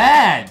got a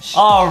badge.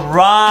 All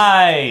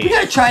right. We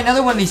gotta try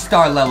another one of these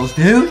star levels,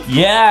 dude.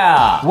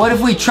 Yeah. What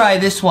if we try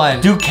this one?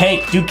 Do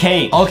cake. Do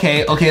cake.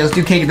 Okay, let's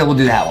do cake and then we'll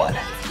do that one.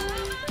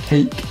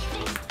 Cake.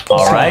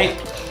 All right.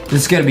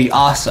 This is gonna be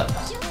awesome.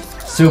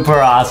 Super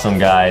awesome,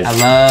 guys. I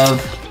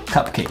love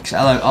cupcakes.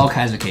 I love all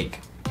kinds of cake.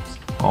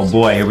 Oh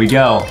boy, here we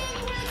go.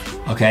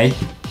 Okay.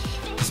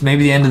 This may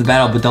be the end of the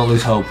battle, but don't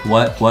lose hope.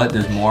 What?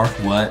 There's more?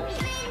 What?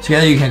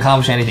 Together you can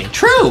accomplish anything.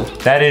 True!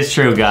 That is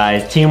true,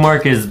 guys.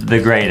 Teamwork is the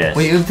greatest.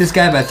 We oofed this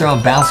guy by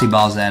throwing bouncy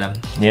balls at him.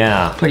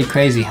 Yeah. Pretty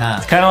crazy, huh?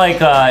 Kind of like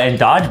in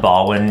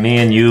dodgeball when me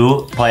and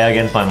you play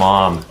against my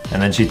mom,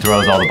 and then she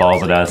throws all the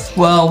balls at us.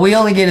 Well, we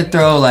only get to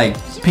throw like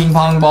ping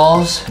pong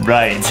balls.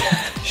 Right.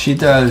 She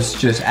throws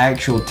just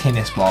actual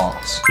tennis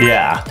balls.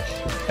 Yeah.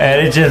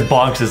 And it just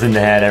bonks us in the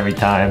head every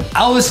time.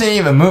 I wasn't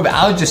even moving.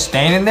 I was just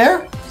standing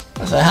there. I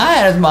was like, hi,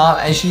 that's mom.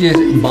 And she just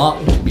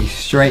bonked me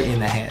straight in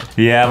the head.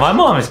 Yeah, my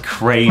mom is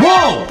crazy.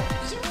 Whoa!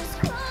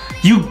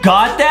 You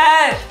got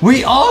that?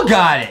 We all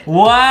got it.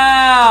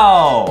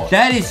 Wow.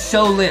 That is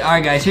so lit. All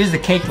right, guys, here's the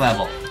cake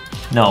level.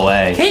 No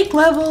way. Cake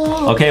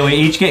level. Okay, we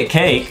each get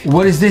cake.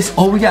 What is this?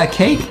 Oh, we got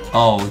cake.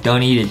 Oh,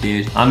 don't eat it,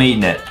 dude. I'm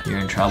eating it. You're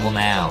in trouble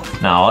now.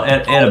 No,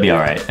 it'll be all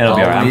right. It'll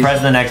be all right. I'm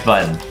pressing the next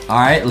button. All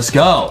right, let's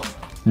go.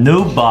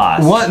 Noob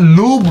boss. What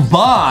noob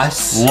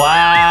boss?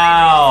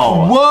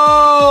 Wow.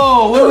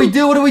 Whoa! What do we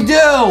do? What do we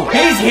do?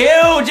 He's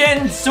huge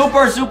and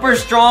super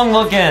strong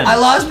looking. I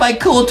lost my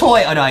cool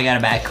toy. Oh no, I got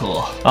it back. Cool.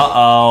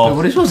 Uh-oh. Wait,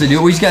 what are we supposed to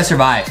do? We just gotta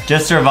survive.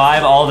 Just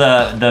survive all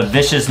the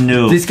vicious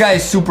noobs. This guy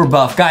is super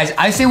buff. Guys,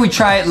 I say we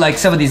try like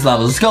some of these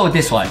levels. Let's go with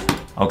this one.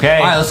 Okay.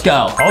 All right, let's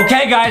go.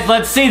 Okay, guys,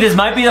 let's see. This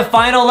might be the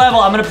final level.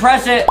 I'm gonna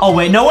press it. Oh,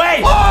 wait, no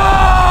way.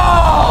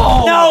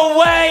 Oh! No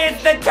way,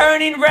 it's the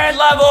turning red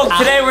level.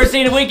 Today we're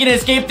seeing if we can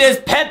escape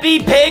this Peppy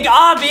Pig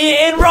obby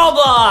in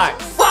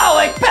Roblox. Whoa,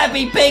 it's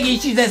Peppy Piggy.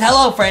 She says,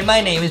 hello, friend. My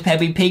name is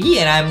Peppy Piggy,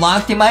 and I'm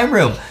locked in my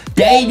room.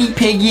 Daddy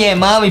Piggy and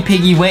Mommy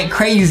Piggy went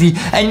crazy,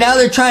 and now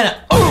they're trying to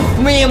oof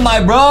me and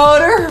my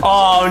brother.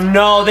 Oh,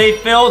 no, they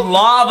filled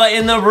lava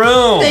in the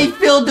room. They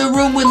filled the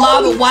room with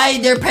lava. Why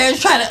are their parents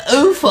trying to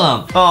oof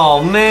them?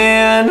 Oh,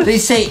 man. They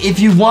say, if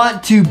you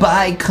want to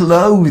buy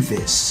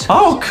clothes.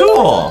 Oh,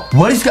 cool.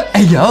 What is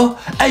hey, yo?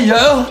 Hey,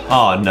 yo?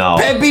 Oh, no.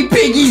 Peppy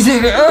Piggy's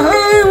in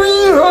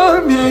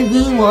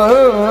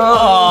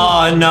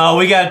Oh, no,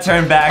 we gotta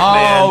turn back,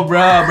 man. Oh,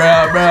 bro.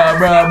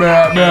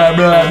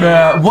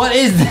 What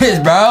is this,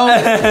 bro?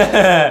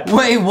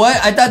 Wait, what?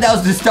 I thought that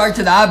was the start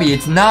to the obby.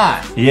 It's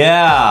not.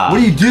 Yeah. What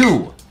do you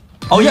do?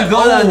 Oh, you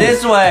go down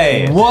this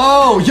way.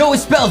 Whoa, yo, it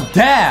spells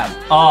dab.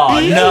 Oh,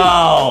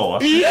 no.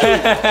 You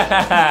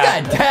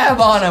got dab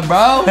on him,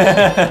 bro.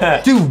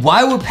 Dude,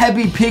 why would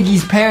Peppy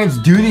Piggy's parents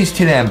do this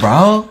to them,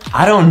 bro?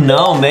 I don't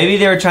know. Maybe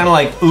they were trying to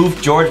like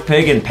oof George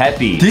Pig and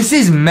Peppy. This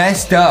is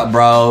messed up,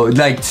 bro.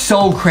 Like,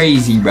 so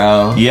crazy,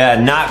 bro. Yeah,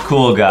 not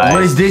cool, guys.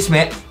 What is this,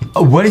 man?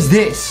 What is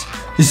this?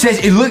 It says,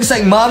 it looks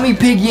like Mommy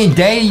Piggy and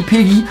Daddy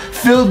Piggy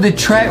filled the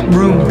trap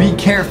room. Be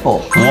careful.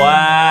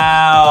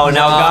 Wow.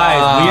 Now,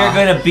 guys, we are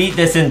going to beat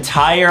this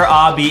entire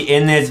obby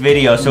in this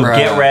video, so Bro,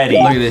 get ready.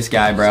 Look at this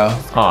guy, bro.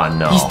 Oh,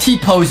 no. He's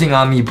T-posing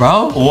on me,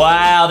 bro.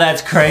 Wow,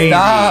 that's crazy.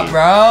 Stop,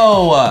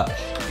 bro.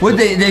 What,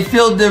 they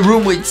filled the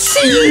room with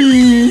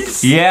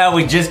cheese. Yeah,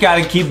 we just got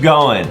to keep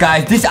going.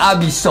 Guys, this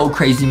obby's so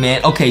crazy,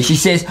 man. Okay, she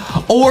says,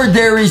 or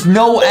there is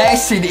no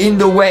acid in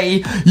the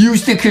way.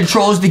 Use the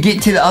controls to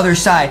get to the other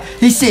side.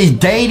 He says,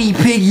 Daddy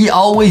Piggy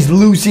always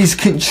loses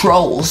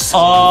controls.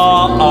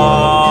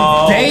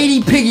 Uh-oh.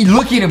 Daddy Piggy,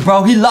 look at him,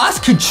 bro. He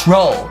lost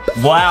control.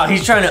 Wow,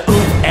 he's trying to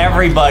oof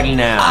everybody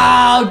now.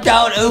 Oh,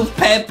 don't oof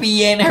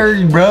Peppy and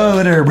her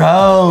brother,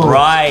 bro.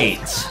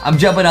 Right. I'm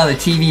jumping on the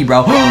TV,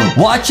 bro.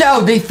 Watch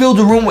out, they filled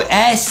the room with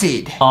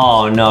acid.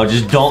 Oh, no,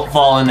 just don't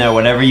fall in there,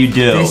 whatever you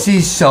do. This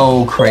is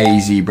so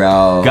crazy,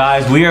 bro.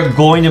 Guys, we are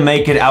going to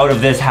make it out of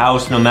this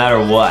house no matter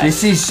what.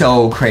 This is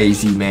so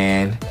crazy,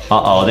 man.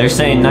 Uh-oh, they're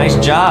saying nice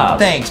job.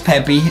 Thanks,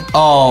 Peppy.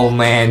 Oh,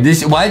 man.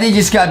 Why they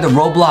just got the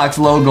Roblox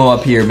logo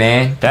up here,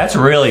 man? That's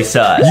really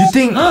sus. You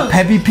think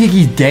Peppy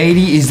Piggy's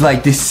daddy is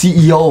like the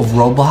CEO of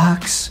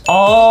Roblox?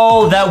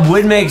 Oh, that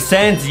would make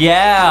sense,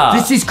 yeah.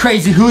 This is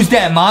crazy. Who's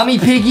that, Mommy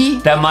Piggy?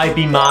 That might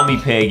be Mommy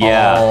Pig,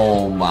 yeah.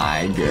 Oh,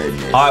 my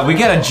goodness. All right, we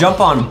gotta jump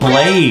on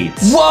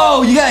blades.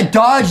 Whoa, you gotta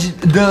dodge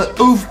the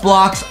oof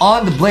blocks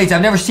on the blades.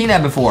 I've never seen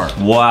that before.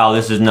 Wow,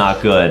 this is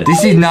not good.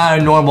 This is not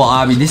a normal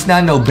obby. This is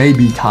not no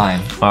baby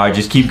time. All right,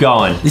 just keep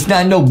going. This is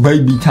not no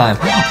baby time.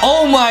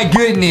 Oh my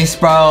goodness,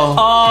 bro.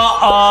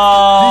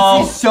 Uh-oh.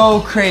 This is so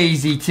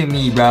crazy to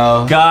me,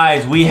 bro.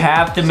 Guys, we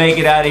have to make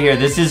it out of here.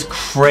 This is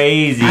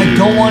crazy. I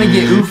don't want to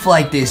get oof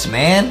like this,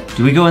 man.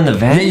 Do we go in the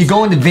vent? Yeah, you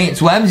go in the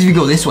vents. What happens if you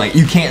go this way?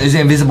 You can't. There's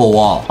an invisible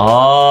wall.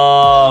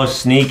 Oh,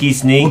 sneaky,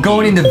 sneaky. We're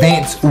going in the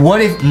vents. What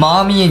if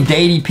Mommy and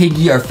Daddy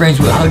Piggy are friends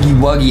with Huggy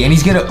Wuggy and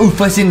he's gonna oof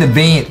us in the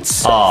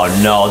vents? Oh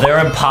no, they're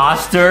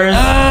imposters.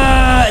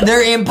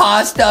 They're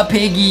imposter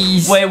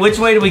piggies. Wait, which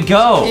way do did we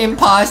go?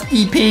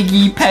 Imposty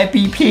piggy,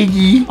 peppy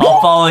piggy.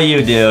 I'll follow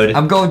you, dude.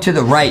 I'm going to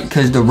the right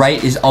because the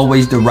right is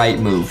always the right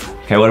move.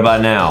 Okay, what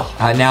about now?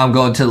 Now I'm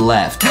going to the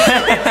left.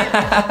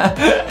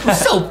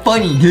 It's so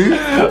funny, dude.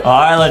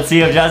 All right, let's see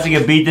if Justin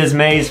can beat this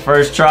maze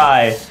first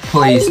try.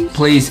 Please,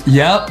 please.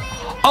 Yep.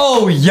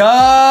 Oh,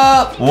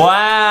 yup.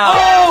 Wow.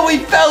 Oh, we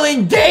fell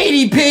in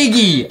Daily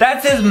Piggy.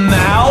 That's his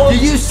mouth?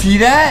 Did you see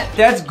that?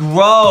 That's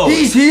gross.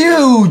 He's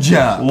huge.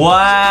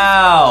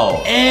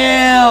 Wow.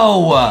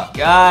 Ew.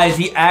 Guys,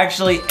 he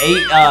actually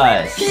ate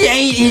us. He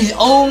ate his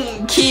own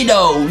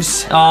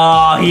kiddos.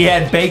 Oh, he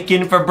had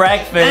bacon for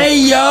breakfast. Hey,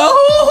 yo.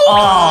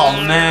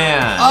 Oh,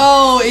 man.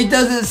 Oh,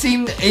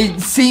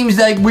 it seems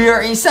like we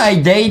are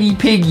inside Daily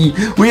Piggy.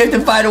 We have to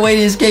find a way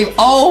to escape.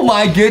 Oh,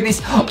 my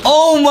goodness.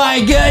 Oh, my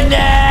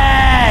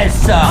goodness.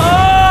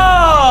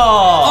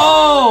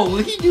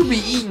 Oh, he do be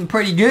eating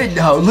pretty good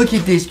though. Look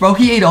at this, bro.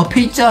 He ate a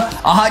pizza,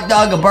 a hot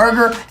dog, a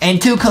burger, and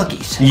 2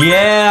 cookies.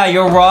 Yeah,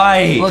 you're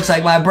right. Looks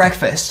like my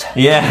breakfast.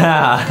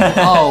 Yeah.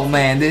 Oh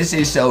man, this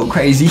is so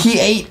crazy. He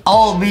ate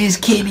all of his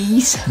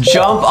kitties.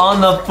 Jump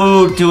on the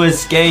food to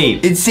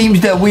escape. It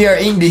seems that we are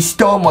in the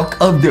stomach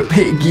of the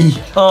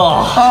piggy.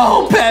 Oh.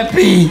 Oh,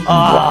 Peppy.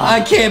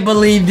 I can't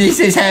believe this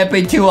has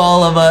happened to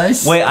all of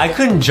us. Wait, I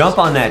couldn't jump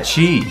on that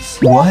cheese.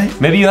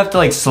 What? Maybe you have to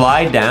like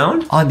slide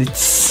down? On the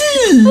cheese?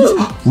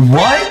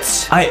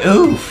 What? I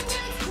oofed.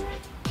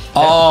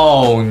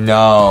 Oh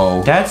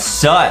no. That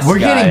sus, We're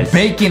guys. getting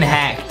bacon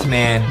hacked,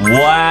 man.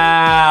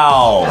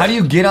 Wow. How do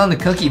you get on the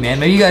cookie, man?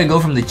 Maybe you gotta go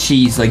from the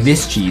cheese, like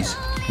this cheese.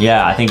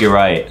 Yeah, I think you're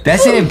right.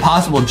 That's an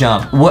impossible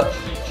jump. What?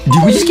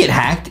 Did we just get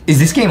hacked? Is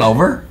this game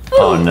over?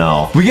 Oh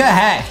no. We got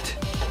hacked.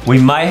 We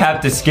might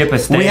have to skip a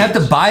stage. We have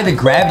to buy the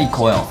gravity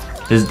coil.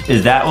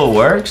 Is that what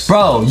works?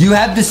 Bro, you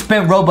have to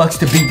spend Robux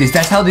to beat this.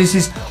 That's how this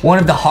is one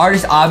of the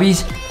hardest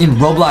obbies in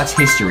Roblox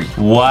history.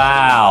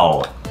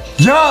 Wow.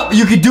 Yup,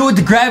 you could do it with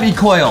the gravity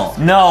coil.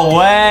 No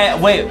way.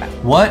 Wait.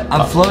 What?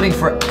 I'm floating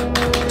for...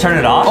 Turn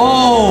it off?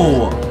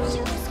 Oh.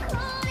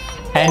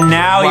 And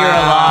now you're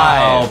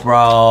alive.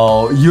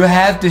 Bro. You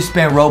have to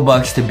spend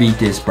Robux to beat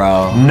this,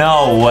 bro.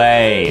 No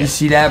way. You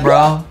see that,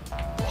 bro?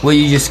 Will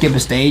you just skip a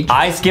stage?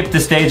 I skipped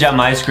the stage on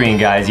my screen,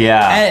 guys.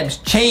 Yeah. Adam's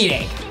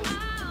cheating.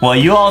 Well,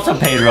 you also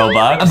paid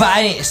Robux. But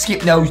I didn't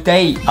skip no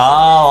stage. Oh,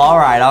 all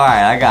right,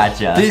 I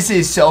gotcha. This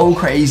is so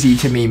crazy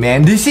to me,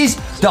 man. This is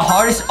the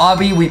hardest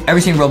obby we've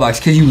ever seen in Roblox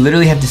because you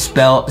literally have to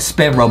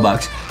spend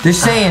Robux. They're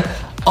saying,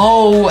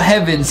 oh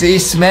heavens, it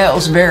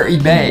smells very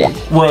bad.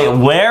 Wait,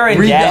 where in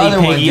Read the Daddy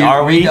other Piggy one,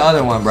 are we? Read the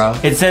other one, bro.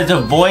 It says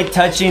avoid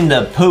touching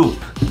the poop.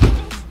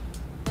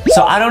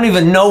 So I don't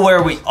even know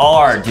where we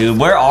are, dude.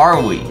 Where are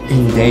we?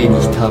 In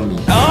Daddy's tummy.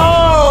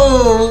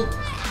 Oh!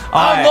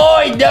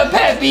 Avoid the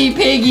Peppy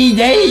Piggy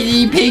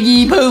Daily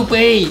Piggy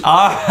Poopy.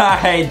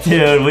 Alright,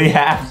 dude, we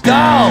have to.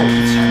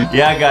 Don't!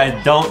 Yeah,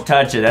 guys, don't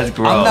touch it. That's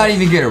gross. I'm not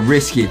even gonna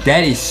risk it.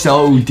 That is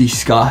so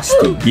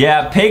disgusting.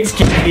 Yeah, pigs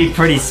can be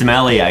pretty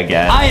smelly, I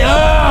guess. I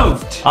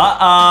oofed!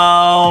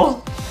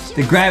 Uh-oh.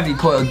 The gravity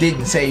coil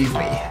didn't save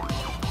me.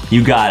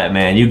 You got it,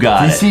 man. You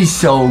got This is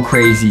so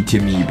crazy to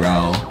me,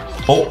 bro.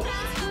 Oh.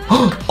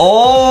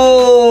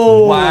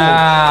 Oh!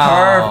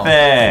 Wow.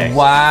 Perfect.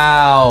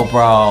 Wow,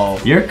 bro.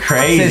 You're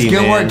crazy, It says,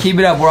 good man. work, keep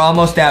it up. We're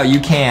almost out. You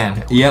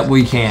can. Yep,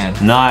 we can.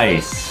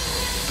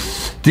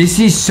 Nice. This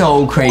is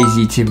so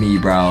crazy to me,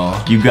 bro.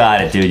 You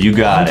got it, dude. You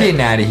got I'm it.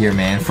 getting out of here,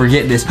 man.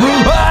 Forget this.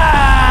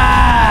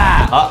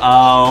 Ah!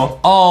 Uh-oh.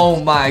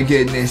 Oh my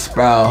goodness,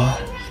 bro.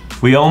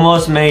 We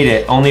almost made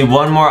it. Only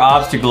one more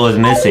obstacle is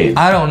missing.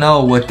 I don't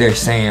know what they're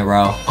saying,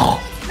 bro.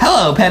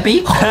 Hello,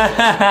 Peppy.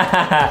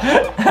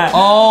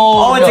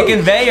 Oh, it's a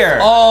conveyor.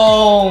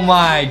 Oh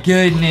my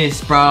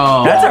goodness,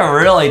 bro. That's a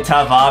really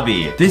tough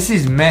obby. This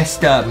is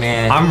messed up,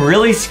 man. I'm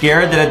really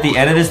scared that at the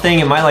end of this thing,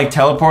 it might like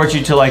teleport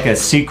you to like a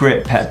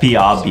secret Peppy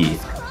obby.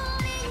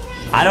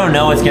 I don't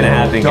know what's gonna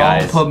happen,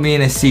 guys. Don't put me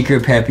in a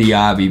secret Peppy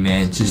obby,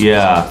 man.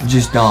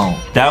 Just don't.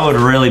 That would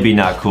really be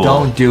not cool.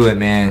 Don't do it,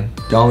 man.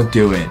 Don't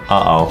do it.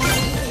 Uh-oh.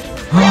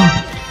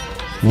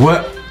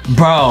 What?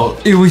 Bro,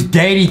 it was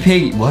Daddy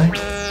Piggy. What?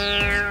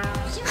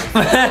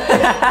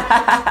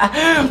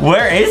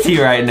 Where is he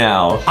right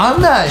now?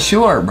 I'm not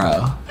sure,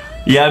 bro.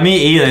 Yeah, me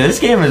either. This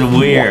game is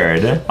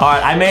weird. All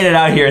right, I made it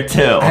out here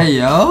too. Hey,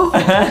 yo.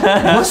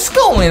 What's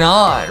going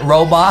on,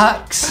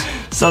 Roblox?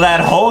 So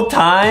that whole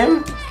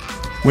time,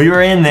 we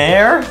were in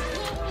there?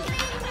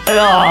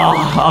 Oh.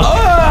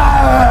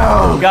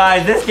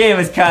 Guys, this game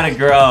is kind of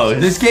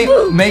gross. This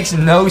game makes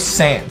no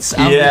sense.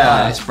 I'll be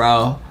honest,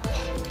 bro.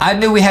 I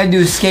knew we had to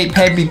escape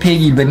Peppy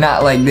Piggy, but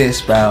not like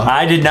this, bro.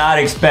 I did not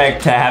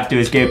expect to have to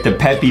escape the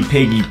Peppy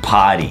Piggy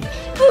potty.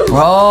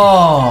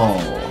 Bro.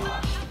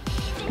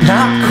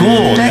 Not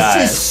cool, That's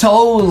guys. just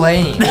so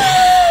lame.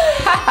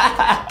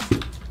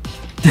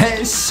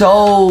 That's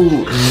so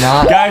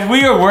not... Guys,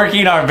 we are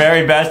working our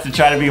very best to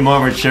try to be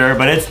more mature,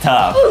 but it's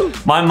tough.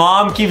 My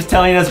mom keeps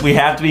telling us we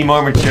have to be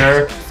more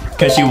mature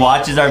because she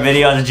watches our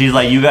videos and she's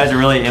like, you guys are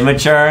really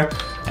immature,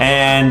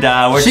 and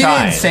we're She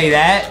trying. didn't say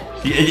that.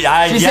 She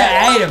said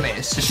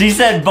Adamus. She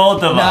said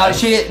both of us. No,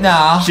 she didn't.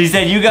 No. She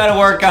said you gotta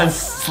work on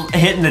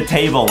hitting the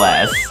table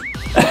less.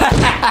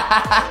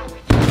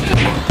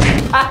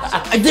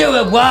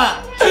 Doing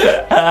what?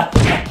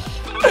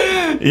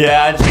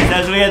 Yeah, she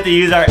says we have to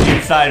use our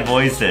inside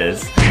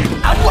voices.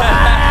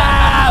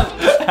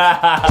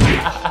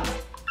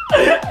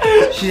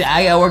 She said,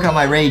 I gotta work on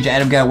my rage.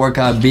 Adam gotta work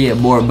on being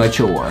more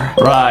mature.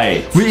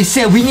 Right. We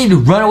said we need to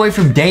run away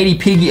from Daddy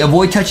Piggy.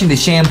 Avoid touching the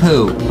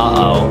shampoo. Uh-oh.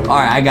 All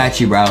right, I got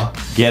you, bro.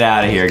 Get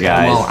out of here,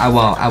 guys. I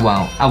won't.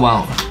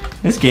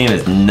 This game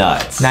is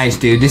nuts. Nice,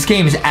 dude. This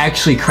game is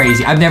actually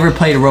crazy. I've never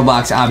played a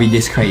Roblox obby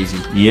this crazy.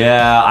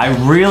 Yeah, I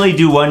really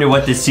do wonder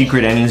what the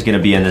secret ending is gonna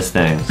be in this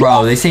thing.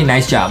 Bro, they say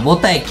nice job. Well,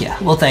 thank you.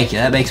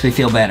 That makes me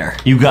feel better.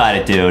 You got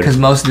it, dude. Because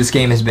most of this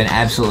game has been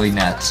absolutely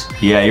nuts.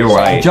 Yeah, you're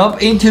right.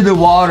 Jump into the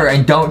water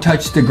and don't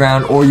touch the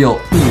ground or you'll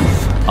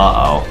oof.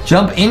 Uh-oh.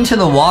 Jump into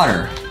the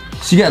water.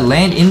 So you gotta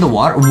land in the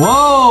water.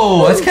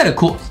 Whoa, that's kind of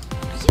cool.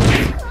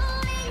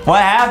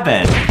 What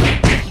happened?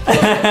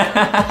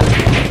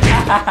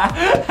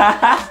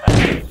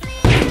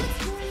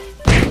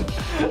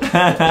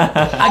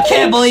 I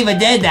can't believe I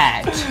did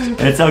that.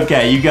 It's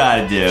okay, you got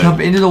it, dude.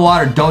 Jump into the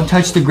water. Don't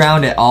touch the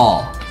ground at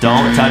all.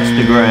 Don't touch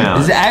the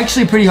ground. This is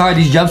actually pretty hard.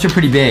 These jumps are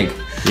pretty big.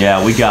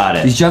 Yeah, we got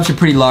it. These jumps are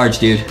pretty large,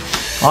 dude.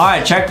 All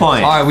right,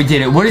 checkpoint. All right, we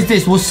did it. What is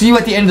this? We'll see you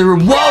at the end of the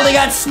room. Whoa, they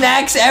got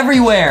snacks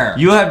everywhere.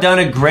 You have done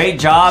a great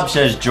job,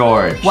 says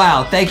George.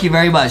 Wow, thank you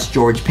very much,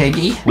 George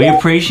Piggy. We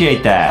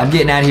appreciate that. I'm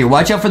getting out of here.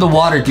 Watch out for the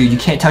water, dude. You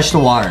can't touch the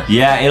water.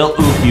 Yeah, it'll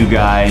oof you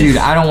guys. Dude,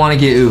 I don't want to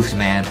get oofed,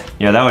 man.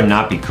 Yeah, that would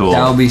not be cool.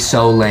 That would be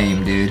so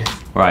lame, dude. All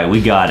right,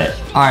 we got it.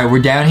 All right,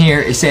 we're down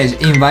here. It says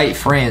invite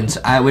friends.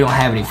 We don't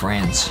have any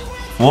friends.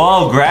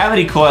 Whoa,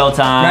 gravity coil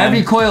time.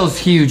 Gravity coil is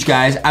huge,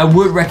 guys. I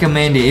would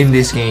recommend it in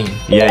this game.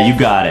 Yeah, you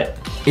got it.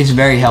 It's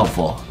very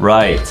helpful.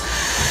 Right.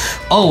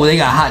 Oh, they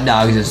got hot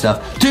dogs and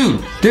stuff.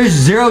 Dude, there's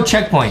 0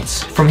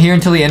 checkpoints from here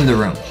until the end of the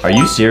room. Are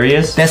you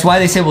serious? That's why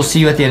they said we'll see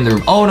you at the end of the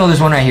room. Oh, no, there's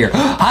one right here.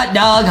 Hot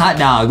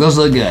dog. Those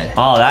look good.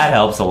 Oh, that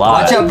helps a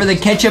lot. Watch out for the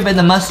ketchup and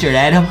the mustard,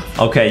 Adam.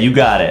 Okay, you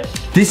got it.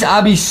 This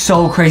obby's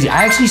so crazy.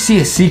 I actually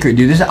see a secret,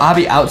 dude. There's an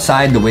obby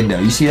outside the window.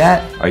 You see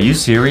that? Are you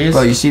serious?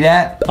 Bro, you see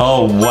that?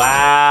 Oh,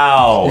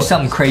 wow. There's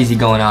something crazy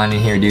going on in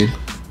here, dude.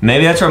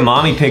 Maybe that's where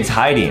Mommy Pig's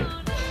hiding.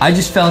 I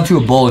just fell into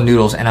a bowl of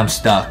noodles and I'm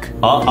stuck.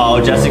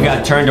 Uh-oh, Jessica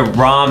got turned to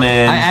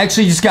ramen. I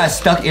actually just got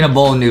stuck in a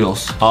bowl of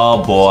noodles.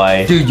 Oh,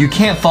 boy. Dude, you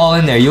can't fall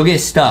in there. You'll get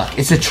stuck.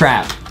 It's a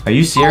trap. Are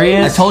you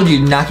serious? I told you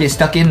to not get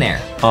stuck in there.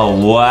 Oh,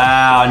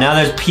 wow. Now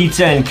there's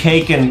pizza and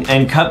cake and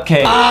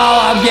cupcakes. Oh,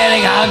 I'm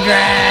getting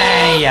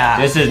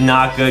hungry. This is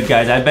not good,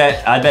 guys. I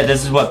bet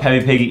this is what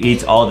Peppy Piggy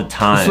eats all the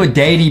time. This is what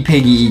Daddy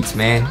Piggy eats,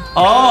 man.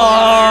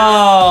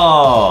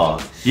 Oh!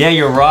 Yeah,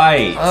 you're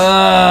right.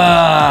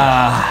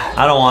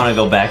 I don't want to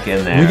go back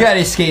in there. We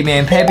gotta escape,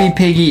 man. Peppy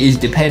Piggy is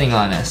depending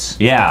on us.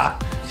 Yeah.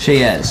 She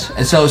is.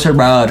 And so is her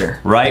brother.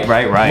 Right.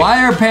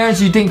 Why are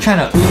parents, you think,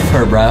 trying to oof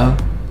her, bro?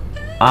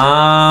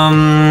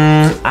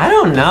 I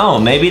don't know.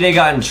 Maybe they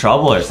got in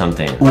trouble or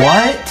something.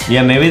 What?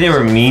 Yeah, maybe they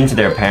were mean to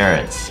their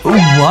parents.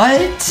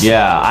 What?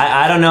 Yeah,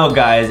 I don't know,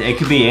 guys. It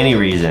could be any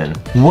reason.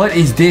 What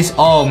is this?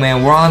 Oh,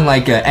 man, we're on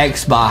like a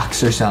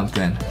Xbox or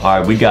something. All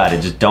right, we got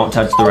it. Just don't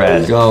touch the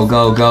red. Go.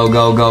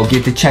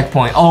 Get the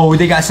checkpoint. Oh,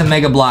 they got some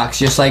mega blocks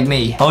just like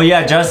me. Oh,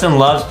 yeah, Justin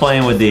loves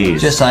playing with these.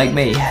 Just like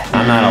me.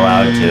 I'm not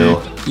allowed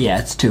to. Yeah,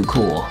 it's too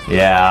cool.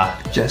 Yeah.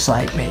 Just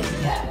like me.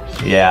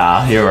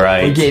 Yeah, you're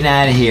right. We're getting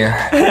out of here.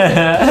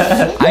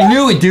 I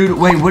knew it, dude.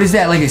 Wait, what is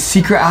that? Like a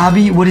secret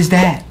obby? What is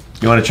that?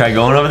 You want to try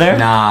going over there?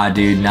 Nah,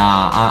 dude,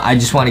 nah. I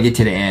just want to get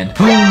to the end.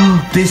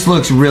 This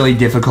looks really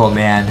difficult,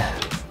 man.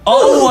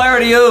 Oh, I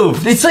already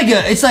oofed. It's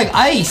like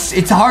ice.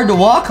 It's hard to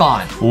walk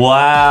on.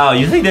 Wow,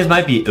 you think this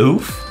might be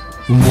oof?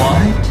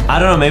 What? I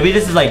don't know. Maybe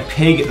this is like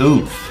pig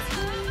oof.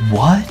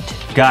 What?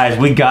 Guys,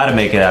 we gotta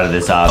make it out of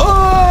this obby.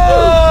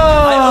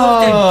 Oh! I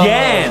oofed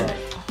again.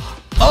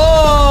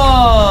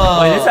 Oh!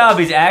 Wait, this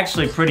obby's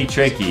actually pretty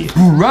tricky.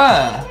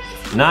 Bruh.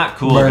 Not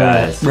cool,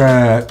 guys.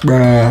 Bruh.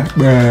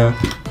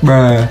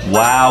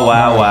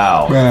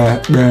 Wow.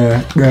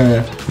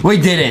 We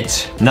did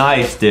it.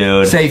 Nice,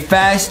 dude. Say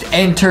fast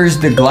enters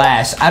the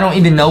glass. I don't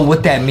even know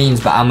what that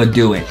means, but I'm gonna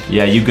do it.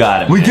 Yeah, you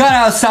got it, We man. got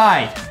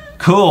outside.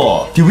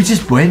 Cool. Did we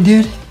just win,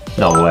 dude?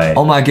 No way.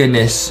 Oh my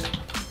goodness.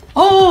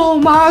 Oh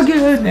my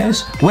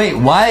goodness. Wait,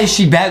 why is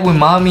she back with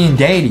mommy and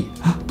daddy?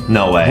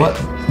 No way. What?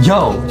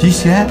 Yo, do you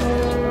see that?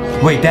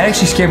 Wait, that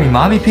actually scared me.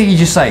 Mommy Piggy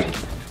just like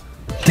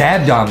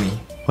dabbed on me.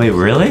 Wait,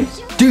 really?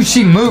 Dude,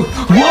 she moved.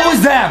 What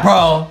was that,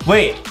 bro?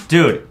 Wait,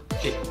 dude.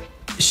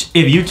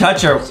 If you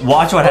touch her,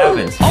 watch what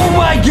happens. Oh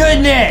my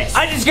goodness.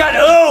 I just got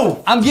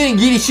oof. I'm getting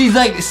giddy. She's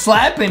like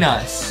slapping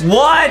us.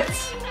 What?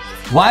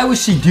 Why would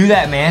she do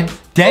that, man?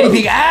 Daddy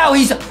Pig, ow,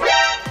 he's...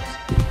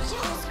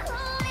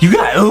 You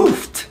got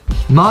oofed.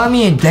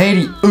 Mommy and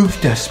daddy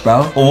oofed us,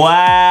 bro.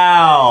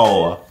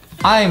 Wow.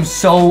 I am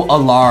so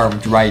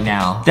alarmed right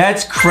now.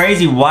 That's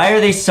crazy. Why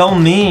are they so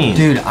mean?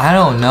 Dude, I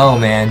don't know,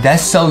 man.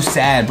 That's so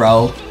sad,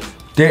 bro.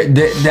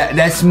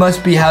 That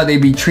must be how they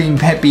be treating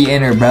Peppy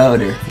and her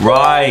brother.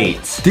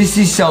 Right. This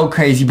is so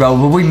crazy, bro.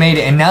 But we made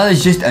it, and now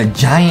there's just a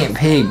giant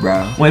pig,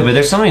 bro. Wait, but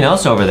there's something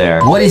else over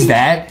there. What is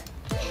that?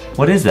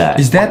 What is that?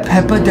 Is that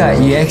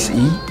Peppa.exe?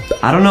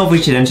 I don't know if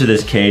we should enter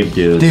this cave,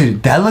 dude.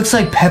 Dude, that looks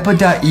like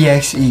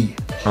Peppa.exe.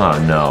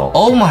 Oh, no.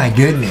 Oh, my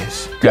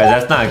goodness. Guys,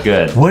 that's not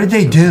good. What did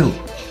they do?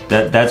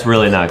 That's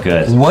really not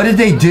good. What did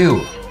they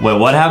do? Wait,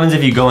 what happens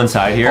if you go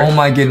inside here? Oh,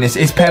 my goodness.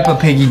 It's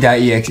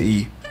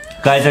PeppaPiggy.exe.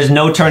 Guys, there's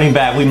no turning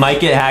back. We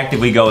might get hacked if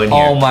we go in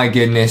here. Oh, my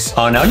goodness.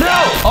 Oh, no.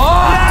 No!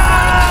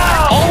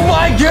 Oh! Oh,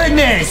 my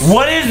goodness.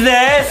 What is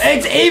this?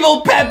 It's evil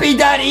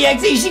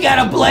Peppy.exe. She got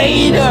a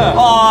blade.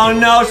 Oh,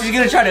 no. She's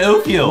gonna try to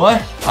oof you.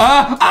 What?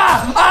 No!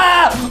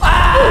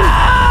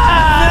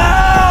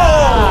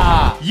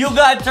 You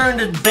got turned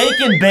to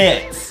bacon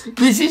bits.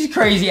 This is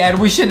crazy, Adam.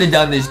 We shouldn't have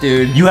done this,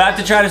 dude. You have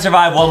to try to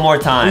survive one more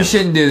time. We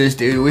shouldn't do this,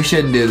 dude. We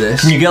shouldn't do this.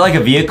 Can you get like a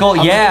vehicle?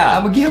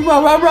 I'm gonna get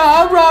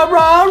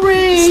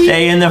Rari.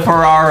 Stay in the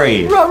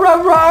Ferrari.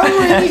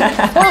 Rari.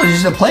 Oh,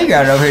 there's just a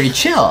playground over here to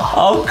chill.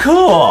 Oh,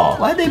 cool.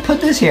 Why'd they put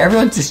this here?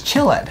 Everyone's just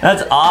chilling.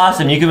 That's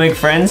awesome. You can make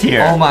friends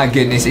here. Oh my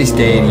goodness, it's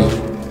Danny.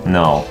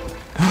 No.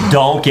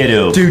 Don't get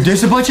oof. Dude,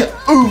 there's a bunch of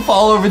oof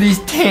all over these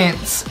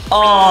tents. Oh.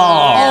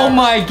 Oh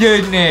my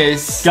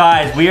goodness.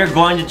 Guys, we are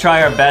going to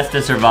try our best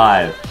to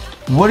survive.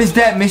 What is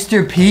that,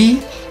 Mr.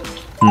 P?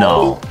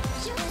 No.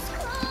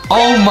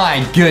 Oh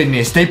my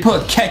goodness, they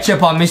put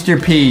ketchup on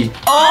Mr. P.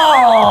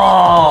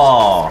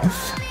 Oh.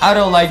 I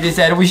don't like this,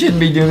 Adam. We shouldn't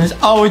be doing this.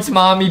 Oh, it's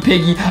Mommy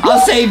Piggy. I'll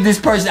save this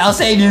person. I'll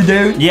save you,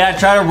 dude. Yeah,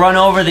 try to run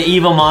over the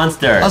evil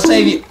monster. I'll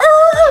save you.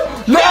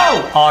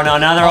 No! Oh, no,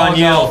 now they're on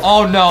you. No.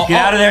 Oh, no.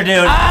 Get out of there,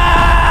 dude.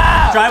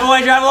 Ah! Drive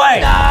away, drive away.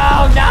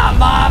 No, not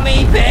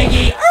Mommy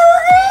Piggy.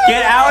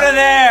 Get out of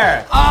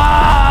there.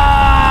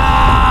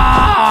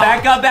 Ah!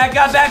 Back up, back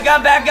up, back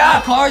up, back My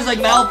up. car's like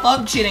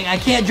malfunctioning. I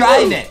can't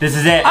drive it. This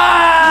is it.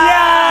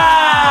 Ah!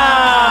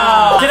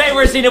 Yeah! Today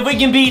we're seeing if we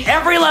can beat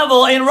every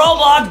level in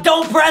Roblox.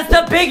 Don't press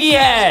the piggy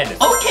head.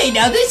 Okay,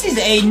 now this is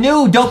a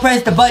new don't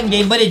press the button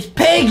game, but it's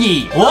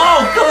Piggy.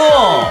 Whoa,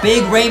 cool.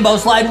 Big rainbow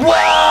slide.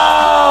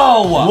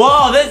 Whoa!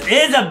 Whoa, this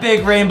is a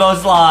big rainbow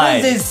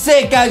slide. This is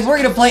sick, guys. We're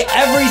gonna play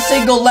every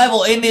single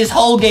level in this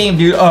whole game,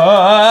 dude. Whoa!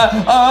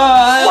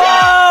 I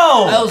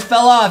almost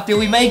fell off. Did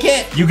we make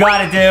it? You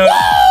got it, dude.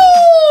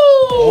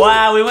 Woo!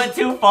 Wow, we went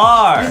too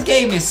far. This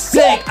game is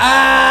sick.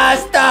 Ah,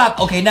 stop.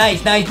 Okay,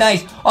 nice.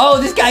 Oh,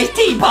 this guy's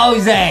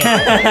T-posing.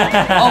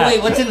 Oh,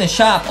 wait, what's in the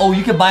shop? Oh,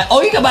 you can buy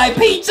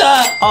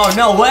pizza. Oh,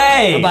 no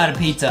way. I bought a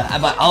pizza.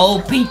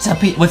 Pizza.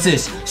 What's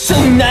this?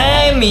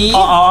 Tsunami.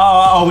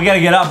 Oh, we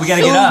gotta get up.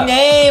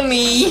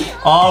 Tsunami.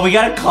 Oh, we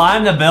gotta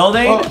climb the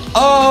building? Run.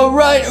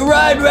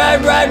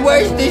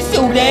 Where's the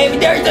tsunami?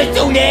 There's the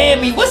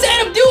tsunami. What's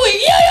Adam doing?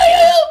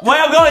 Wait,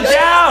 I'm going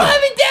down.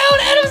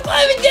 Adam's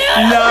climbing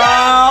down. No,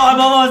 I'm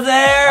almost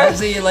there. I'll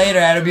see you later,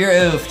 Adam. You're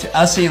oofed.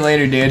 I'll see you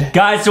later, dude.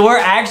 Guys, so we're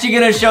actually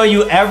gonna show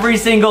you every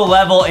single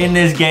level in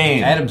this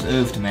game. Adam's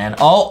oofed, man.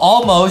 Oh,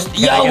 almost.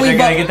 Can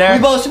I get there?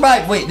 We both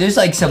survived. Wait, there's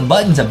like some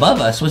buttons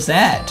above us. What's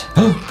that?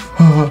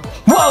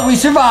 Whoa, we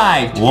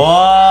survived.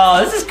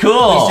 Whoa, this is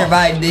cool. We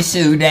survived this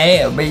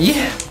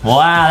tsunami.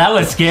 Wow, that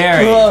was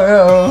scary.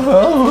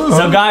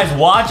 So guys,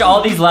 watch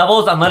all these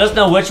levels and let us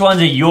know which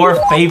ones are your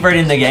favorite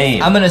in the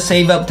game. I'm gonna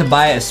save up to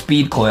buy a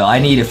speed coil. I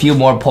need a few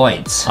more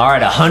points. All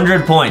right,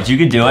 100 points. You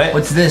can do it.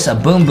 What's this? A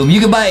boom boom. You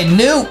can buy a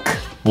nuke.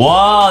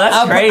 Whoa,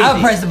 that's crazy. I'll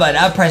press the button.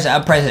 I'll press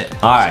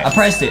it. All right. I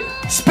pressed it.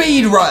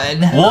 Speed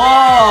run.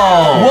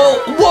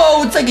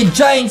 Whoa. It's like a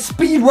giant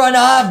speed run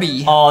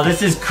obby. Oh,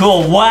 this is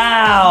cool.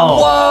 Wow.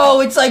 Whoa,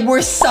 it's like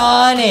we're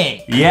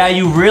Sonic. Yeah,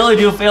 you really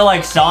do feel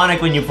like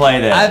Sonic when you play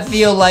this. I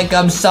feel like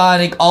I'm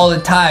Sonic all the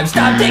time.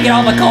 Stop taking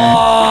all my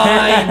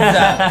coins.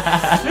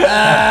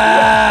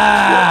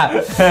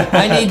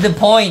 I need the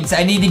points.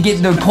 I need to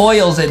get the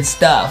coils and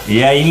stuff.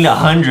 Yeah, you need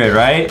 100,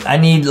 right? I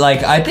need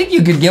I think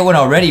you could get one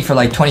already for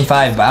like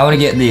 25, but I want to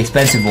get the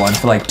expensive one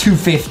for like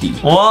 250.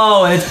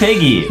 Whoa, and it's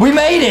Piggy. We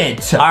made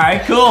it. All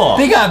right, cool.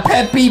 They got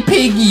Peppy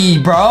Piggy,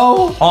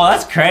 bro. Oh,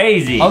 that's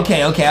crazy.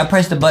 Okay, I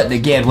pressed the button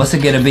again. What's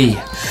it gonna be?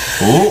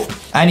 Ooh.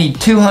 I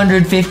need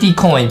 250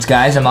 coins,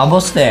 guys. I'm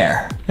almost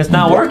there. It's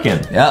not working.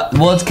 Yeah,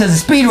 well, it's because the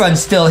speed run's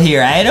still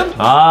here, Adam.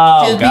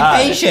 Oh, Just be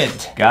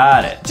patient.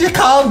 Got it. Just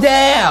calm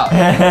down.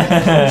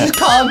 Just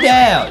calm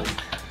down.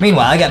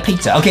 Meanwhile, I got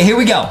pizza. Okay, here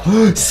we go.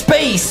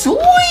 Space. Whee!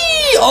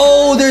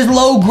 Oh, there's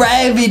low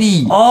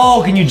gravity.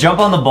 Oh, can you jump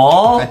on the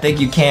ball? I think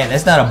you can.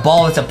 That's not a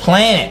ball, it's a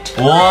planet.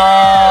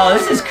 Whoa,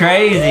 this is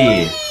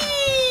crazy.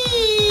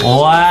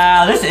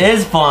 Wow, this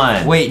is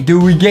fun. Wait, do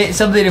we get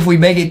something if we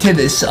make it to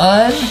the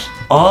sun?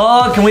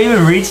 Oh, can we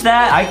even reach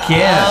that? I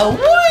can't.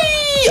 Whee!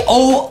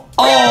 Oh,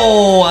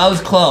 I was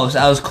close.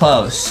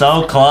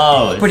 So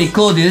close. Pretty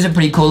cool, dude. This is a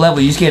pretty cool level.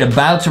 You just get to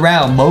bounce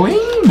around. Boing.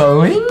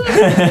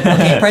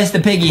 Okay, press the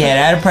piggy head.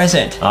 I had to press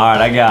it. All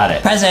right, I got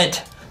it. Press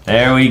it.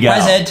 There we go.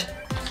 Press it.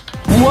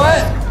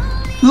 What?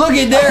 Look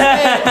at their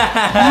head.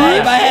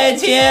 Hey, my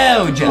head's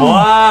huge.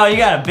 Wow, you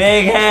got a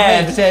big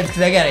head. Makes sense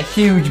because I got a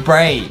huge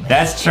brain.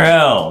 That's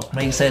true.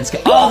 Makes sense.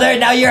 Oh, there,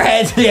 now your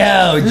head's huge.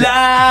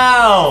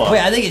 No. Wait,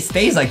 I think it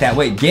stays like that.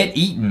 Wait, get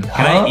eaten.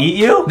 Can I eat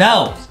you?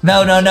 No.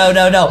 No.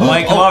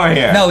 Wait, come over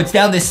here. No, it's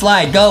down this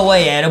slide. Go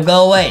away, Adam.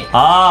 Go away. Oh,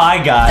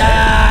 I got it.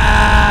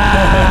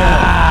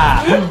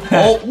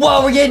 Oh,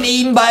 whoa, we're getting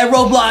eaten by a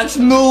Roblox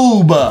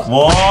noob.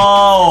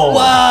 Whoa.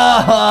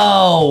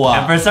 Whoa.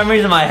 And for some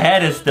reason, my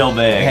head is still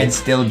big. Head's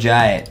still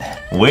giant.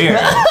 Weird.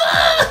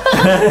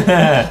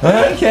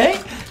 Okay.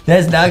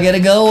 That's not gonna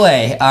go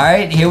away. All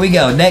right, here we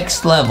go.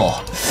 Next level.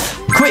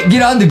 Quick,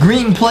 get on the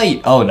green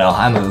plate. Oh no,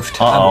 I moved.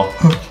 Uh-oh.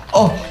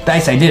 Oh,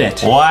 nice, I did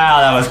it. Wow,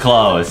 that was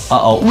close.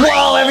 Uh-oh.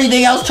 Whoa,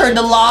 everything else turned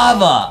to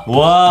lava.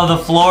 Whoa, the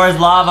floor is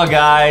lava,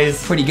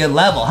 guys. Pretty good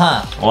level,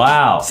 huh?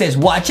 Wow. It says,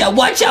 watch out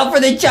for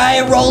the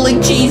giant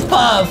rolling cheese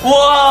puff.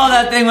 Whoa,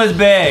 that thing was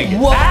big.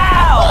 Whoa.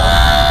 Ow!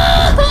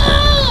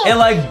 It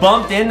like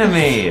bumped into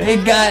me.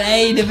 It got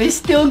Adam. It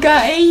still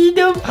got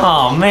Adam.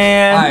 Oh,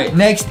 man. All right,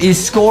 next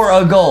is score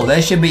a goal.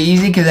 That should be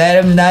easy because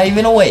Adam's not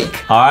even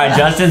awake. All right,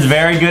 Justin's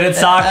very good at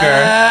soccer.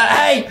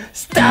 Hey,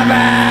 stop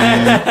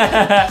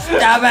it!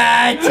 Stop it!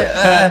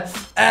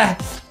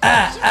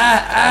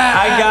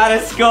 I gotta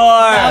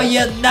score.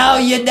 No,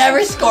 you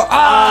never score.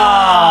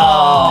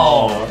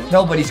 Oh!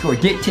 Nobody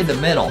scored. Get to the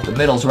middle. The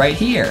middle's right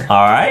here.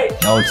 All right.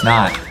 No, it's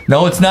not.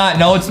 No, it's not.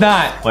 No, it's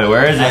not. Wait,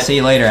 where is it? I'll see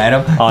you later,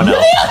 Adam. Oh, no.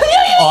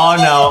 Oh,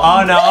 no.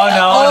 Oh, no. Oh,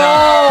 no.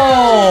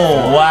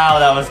 Oh, no. Wow,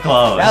 that was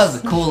close. That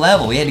was a cool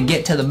level. We had to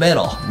get to the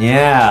middle.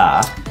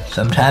 Yeah.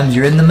 Sometimes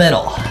you're in the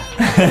middle.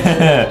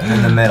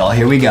 In the middle.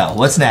 Here we go.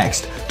 What's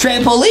next?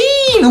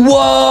 Trampoline!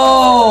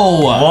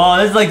 Whoa! Whoa,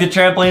 this is like the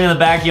trampoline in the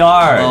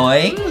backyard.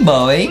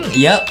 Boing.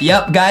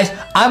 Yep, guys.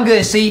 I'm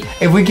gonna see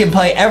if we can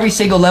play every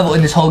single level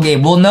in this whole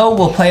game.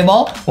 We'll play them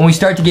all when we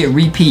start to get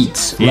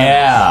repeats.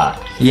 Yeah.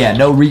 Yeah,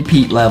 no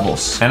repeat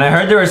levels. And I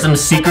heard there were some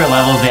secret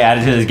levels they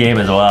added to this game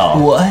as well.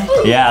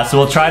 What? Yeah, so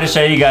we'll try to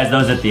show you guys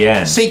those at the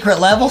end.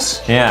 Secret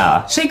levels?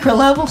 Yeah. Secret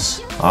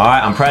levels? All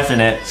right, I'm pressing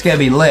it. It's gonna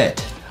be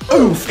lit.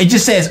 Oof. It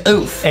just says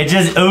oof. It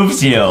just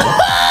oofs you.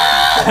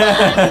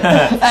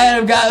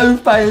 Adam got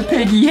oofed by the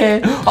piggy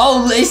head.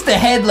 Oh, it's the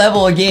head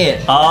level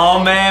again.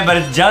 Oh, man, but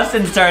it's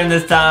Justin's turn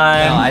this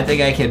time. No, I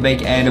think I can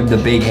make Adam the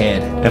big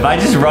head. If I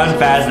just run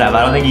fast enough,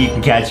 I don't think you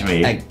can catch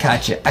me. I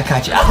caught you.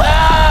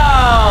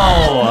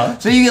 Ow!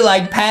 So you can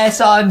like pass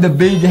on the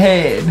big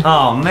head.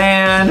 Oh,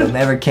 man. You'll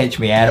never catch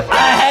me, Adam.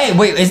 Hey,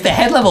 wait, is the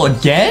head level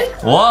again?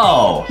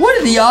 Whoa.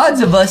 What are the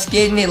odds of us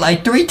getting it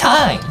like 3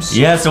 times?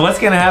 Yeah, so what's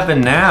gonna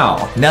happen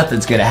now?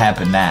 Nothing's gonna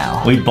happen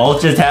now. We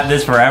both just have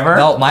this forever?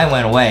 No, mine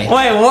went away. Wait,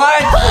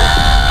 what?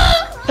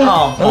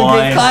 Oh, boy.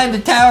 Okay, climb the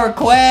tower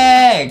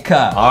quick.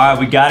 All right,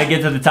 we gotta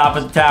get to the top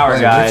of the tower,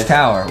 Wait, guys. which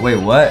tower? Wait,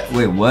 what?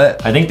 Wait,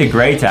 what? I think the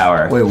gray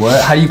tower. Wait,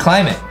 what? How do you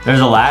climb it? There's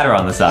a ladder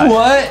on the side.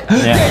 What?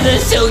 Yeah.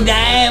 There's a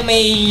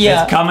tsunami.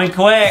 It's coming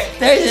quick.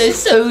 There's a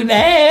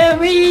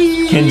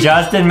tsunami. Can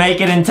Justin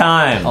make it in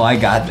time? Oh, I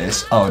got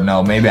this. Oh,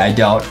 no, maybe I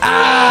don't.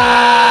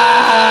 Ah!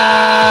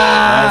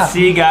 Let's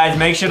see, guys.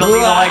 Make sure to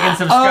leave a like and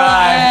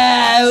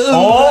subscribe.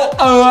 Oh,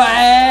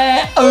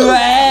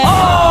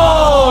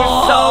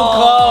 so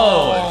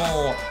close.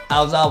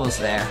 I was almost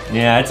there.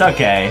 Yeah, it's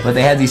okay. But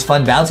they had these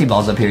fun bouncy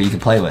balls up here you can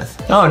play with.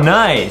 Oh,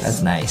 nice.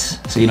 That's nice.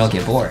 So you don't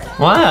get bored.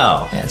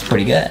 Wow. Yeah, it's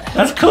pretty good.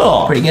 That's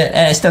cool. Pretty good.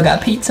 And I still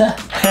got pizza.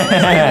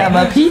 I got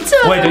my pizza.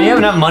 Wait, do you have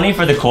enough money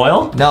for the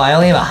coil? No, I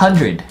only have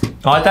 100.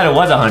 Oh, I thought it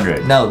was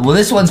 100. No, well,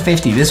 this one's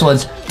 50. This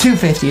one's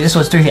 250. This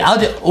one's 350. I'll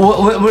do.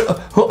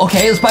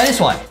 Okay, let's buy this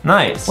one.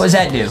 Nice. What does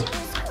that do?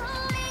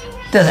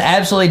 Does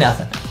absolutely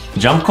nothing.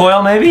 Jump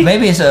coil, maybe?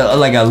 Maybe it's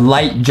like a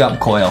light jump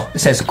coil. It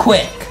says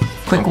quick.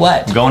 Quick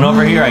what? I'm going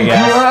over here, I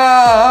guess.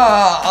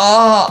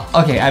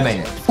 Okay, I made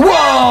it.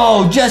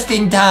 Whoa! Just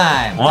in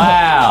time.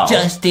 Wow.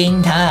 Just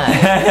in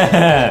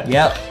time.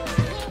 Yep.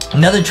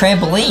 Another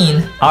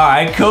trampoline. All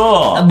right,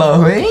 cool.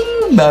 Boing.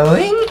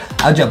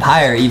 I'll jump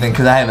higher even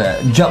because I have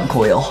a jump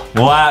coil.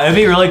 Wow, it'd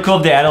be really cool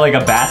if they added like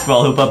a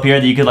basketball hoop up here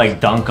that you could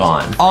like dunk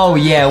on. Oh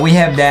yeah, we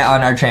have that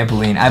on our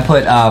trampoline. I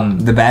put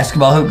the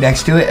basketball hoop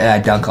next to it and I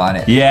dunk on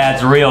it. Yeah,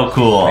 it's real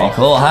cool. Pretty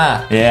cool,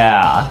 huh?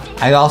 Yeah.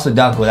 I can also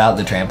dunk without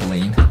the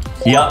trampoline.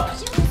 Yep,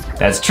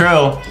 that's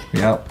true.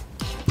 Yep.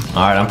 All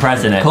right, I'm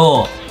pressing it.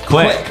 Cool.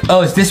 Quick.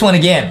 Oh, it's this one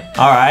again.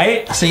 All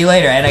right. I'll see you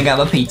later, and I got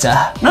my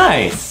pizza.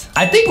 Nice.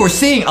 I think we're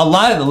seeing a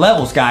lot of the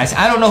levels, guys.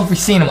 I don't know if we've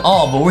seen them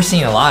all, but we're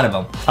seeing a lot of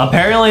them.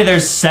 Apparently,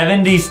 there's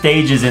 70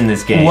 stages in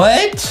this game.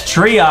 What?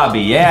 Tree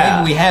obby,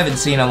 yeah. Maybe we haven't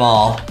seen them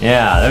all.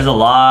 Yeah, there's a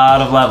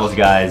lot of levels,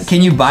 guys.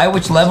 Can you buy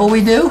which level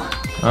we do?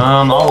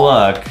 I'll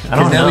look. I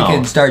don't know. Then we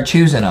can start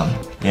choosing them.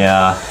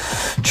 Yeah.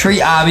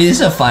 Tree obby,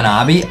 this is a fun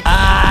obby.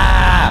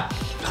 Ah!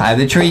 Climb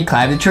the tree,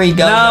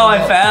 go. No, I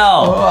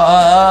fell.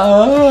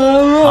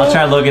 I'll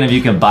try looking if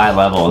you can buy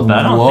levels, but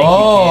I don't think you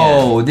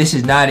can. Whoa, this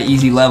is not an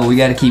easy level. We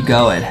gotta keep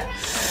going.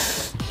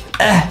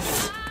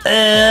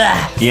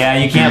 Yeah,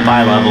 you can't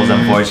buy levels,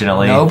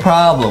 unfortunately. No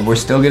problem. We're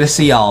still gonna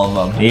see all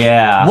of them.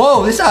 Yeah.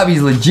 Whoa, this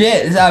obby's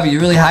legit. This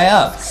obby's really high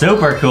up.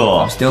 Super cool.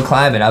 I'm still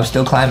climbing.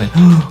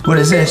 What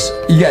is this?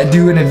 You gotta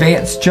do an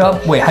advanced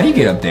jump. Wait, how do you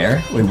get up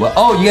there? Wait, what?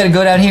 Oh, you gotta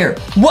go down here.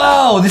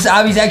 Whoa, this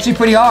obby's actually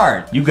pretty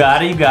hard. You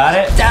got it.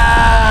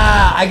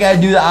 Ah, I gotta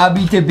do the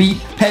obby to beat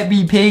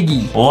Peppy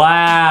Piggy.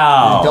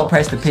 Wow. Don't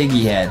press the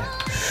piggy head.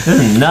 This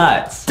is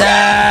nuts.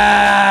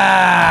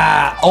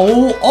 Ah!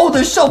 Oh,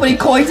 there's so many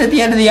coins at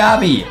the end of the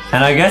obby.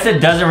 And I guess it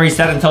doesn't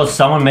reset until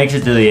someone makes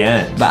it to the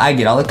end. But I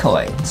get all the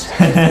coins.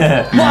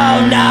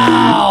 Whoa,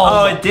 no!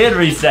 Oh, it did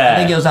reset. I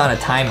think it was on a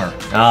timer.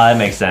 Oh, that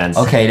makes sense.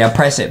 Okay, now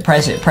press it.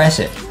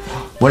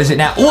 What is it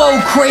now? Whoa,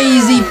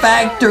 crazy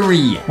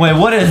factory. Wait,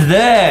 what is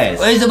this?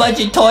 There's a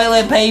bunch of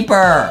toilet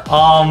paper.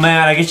 Oh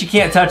man, I guess you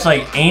can't touch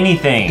like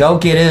anything.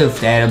 Don't get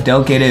oofed, Adam.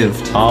 Don't get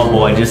oofed. Oh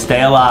boy, just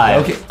stay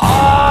alive. Okay.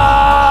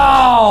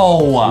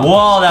 Oh!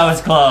 Whoa, that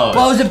was close.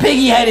 What was a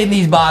piggy head in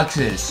these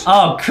boxes?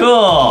 Oh,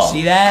 cool.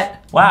 See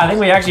that? Wow, I think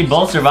we actually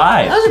both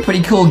survived. That was a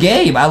pretty cool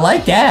game. I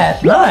like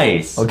that.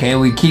 Nice. Okay,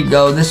 we keep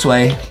going this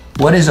way.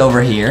 What is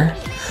over here?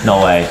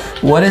 No way.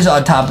 What is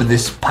on top of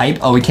this pipe?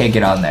 Oh, we can't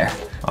get on there.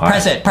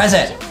 Press it.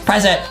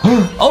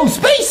 Oh,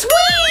 space,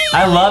 whee!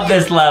 I love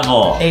this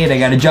level. And I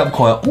got a jump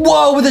coil.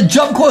 Whoa, with a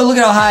jump coil, look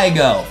at how high I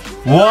go.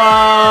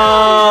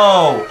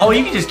 Whoa! Oh,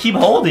 you can just keep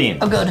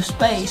holding. I'll go to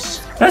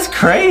space. That's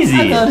crazy.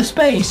 I'll go to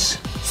space.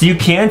 So you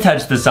can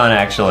touch the sun,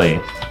 actually.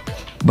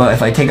 But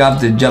if I take off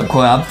the jump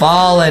coil, I'm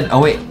falling.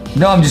 Oh, wait.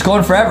 No, I'm just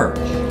going forever.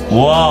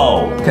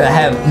 Whoa. Because I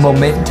have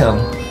momentum.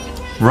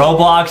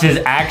 Roblox is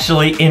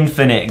actually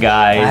infinite,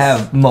 guys. I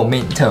have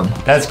momentum.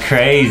 That's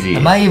crazy.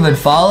 Am I even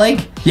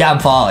falling? Yeah, I'm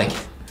falling.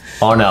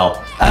 Oh, no.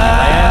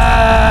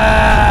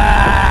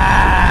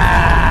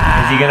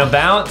 Is he gonna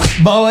bounce?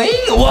 Boing!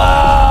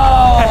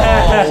 Whoa!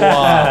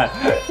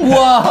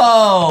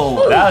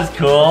 Whoa! That was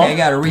cool. Okay, I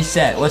gotta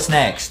reset. What's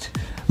next?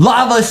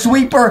 Lava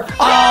sweeper!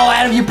 Oh,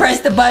 Adam, you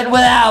pressed the button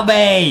without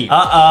me!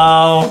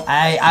 Uh-oh.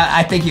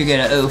 I think you're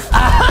gonna oof.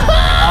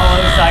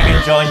 Oh, looks like I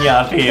can join you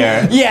up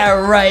here. Yeah,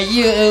 right.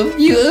 You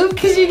oof,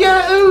 cause you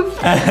gotta oof.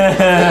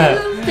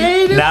 Oof,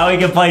 Tatum. Now we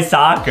can play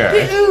soccer.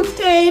 Oof,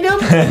 Tatum.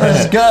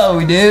 Let's go,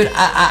 dude.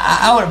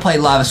 I want to play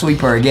lava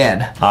sweeper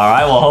again. All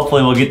right, well,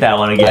 hopefully we'll get that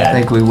one again. I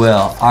think we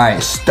will. All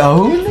right,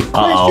 stone?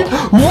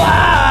 Uh-oh.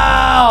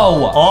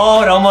 Wow!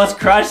 Oh, it almost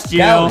crushed you.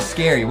 That was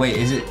scary. Wait,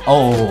 is it?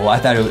 Oh, I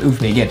thought it would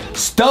oof me again.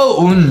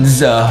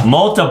 Stones.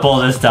 Multiple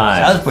this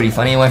time. That was pretty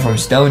funny. It went from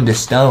stone to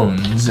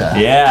stones.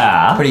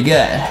 Yeah. Pretty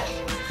good.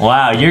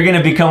 Wow, you're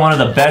gonna become one of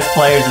the best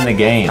players in the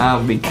game.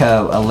 I'll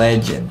become a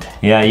legend.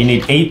 Yeah, you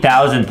need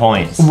 8,000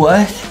 points.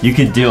 What? You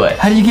could do it.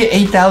 How do you get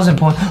 8,000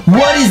 points?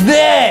 What is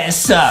this?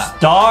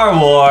 Star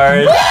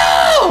Wars.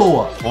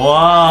 Whoa! Whoa. You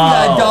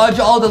gotta dodge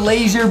all the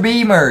laser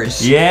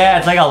beamers. Yeah,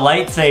 it's like a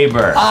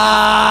lightsaber.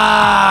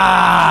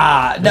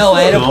 Ah! No,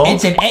 That's Adam, cool.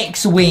 it's an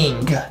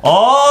X-Wing.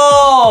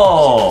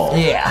 Oh!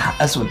 Yeah,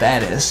 that's what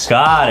that is.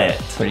 Got it.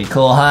 Pretty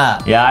cool, huh?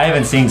 Yeah, I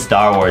haven't seen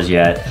Star Wars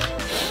yet.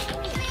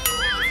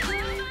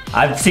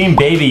 I've seen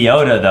Baby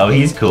Yoda, though.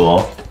 He's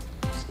cool.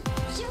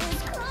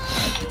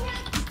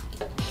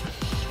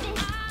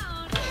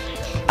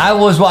 I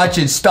was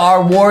watching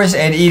Star Wars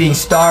and eating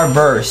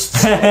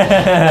Starbursts.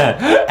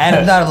 And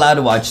I'm not allowed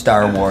to watch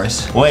Star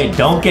Wars. Wait,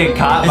 don't get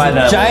caught It's by a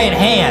the... giant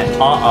hand.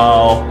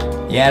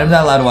 Uh-oh. Yeah, I'm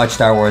not allowed to watch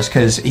Star Wars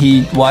because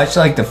he watched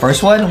like the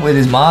first one with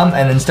his mom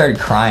and then started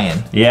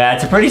crying. Yeah,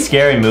 it's a pretty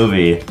scary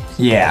movie.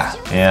 Yeah.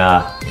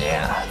 Yeah.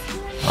 Yeah.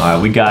 All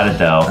right, we got it,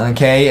 though.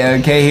 Okay,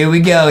 here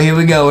we go.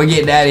 We're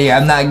getting out of here.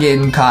 I'm not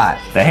getting caught.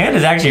 The hand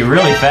is actually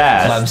really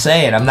That's what I'm fast.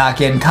 saying. I'm not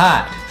getting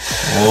caught.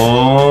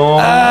 Oh.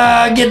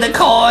 Get the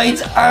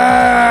coins.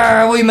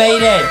 We made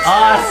it.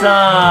 That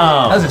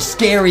Awesome. was a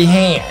scary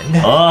hand.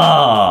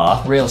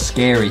 Oh. Real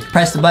scary.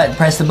 Press the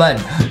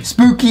button.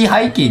 Spooky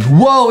hiking.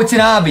 Whoa, it's an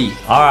obby.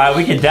 All right,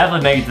 we can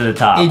definitely make it to the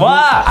top. It-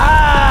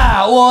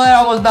 Wow. Whoa, that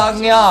almost knocked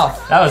me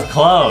off. That was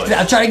close.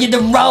 I'm trying to get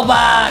the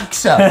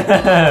Robux.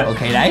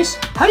 Okay, nice.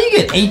 How do you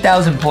get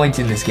 8,000 points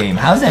in this game?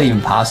 How is that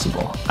even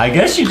possible? I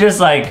guess you just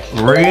like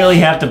really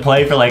have to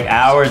play for like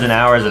hours and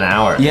hours and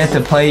hours. You have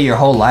to play your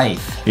whole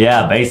life.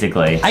 Yeah,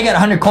 basically. I got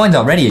 100 coins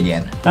already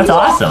again. That's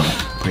awesome.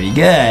 Pretty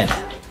good.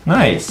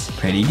 Nice.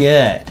 Pretty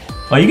good.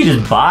 Well, you could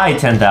just buy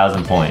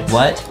 10,000 points.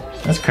 What?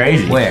 That's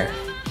crazy. Where?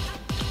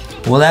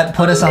 Will that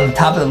put us on the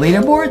top of the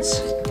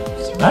leaderboards?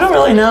 I don't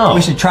really know.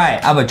 We should try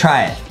it. I'm gonna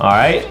try it. All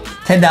right.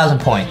 10,000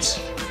 points.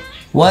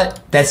 What?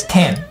 That's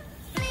 10.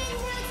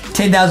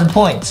 10,000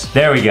 points.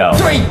 There we go.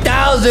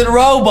 3,000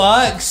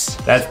 Robux.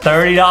 That's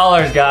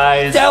 $30,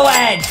 guys. Do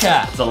it.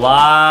 It's a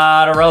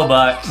lot of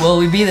Robux. Will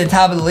we be the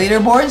top of the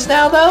leaderboards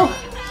now, though?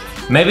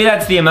 Maybe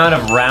that's the amount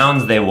of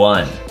rounds they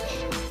won.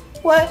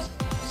 What?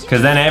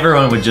 Because then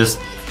everyone would just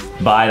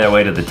buy their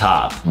way to the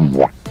top.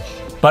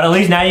 But at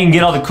least now you can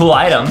get all the cool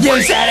items. You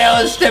said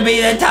it was to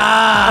be the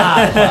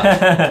top.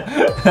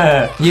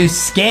 You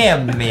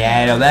scammed me,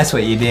 Adam. That's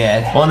what you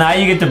did. Well, now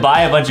you get to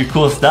buy a bunch of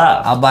cool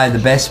stuff. I'll buy the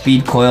best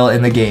speed coil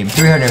in the game.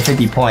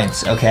 350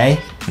 points, okay?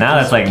 Now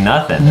that's like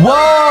nothing.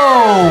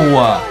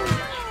 Whoa!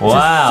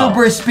 Wow.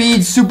 Super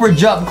speed, super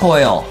jump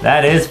coil.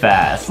 That is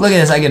fast. Look at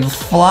this, I can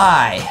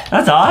fly.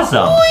 That's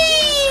awesome.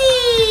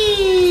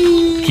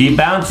 Whee! Keep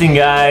bouncing,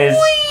 guys.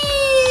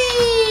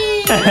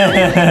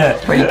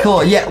 Pretty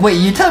cool. Yeah, wait,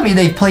 you tell me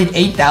they've played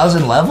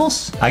 8,000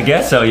 levels? I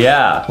guess so,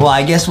 yeah. Well,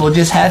 I guess we'll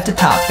just have to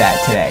top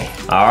that today.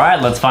 All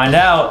right, let's find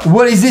out.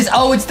 What is this?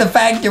 Oh, it's the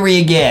factory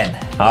again.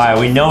 All right,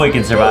 we know we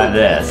can survive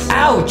this.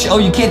 Ouch! Oh,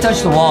 you can't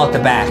touch the wall at the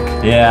back.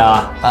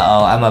 Yeah.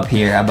 Uh-oh, I'm up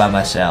here. I'm by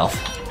myself.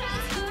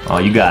 Oh,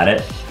 you got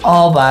it.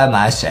 All by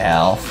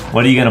myself.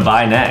 What are you gonna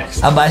buy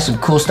next? I'll buy some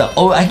cool stuff.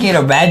 Oh, I can get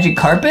a magic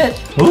carpet?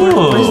 Ooh.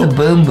 What does the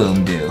boom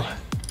boom do?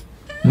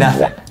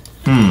 Nothing.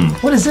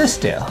 What does this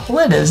do?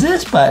 What does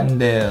this button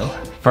do?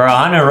 For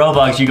 100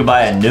 Robux, you could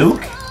buy a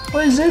nuke.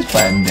 What does this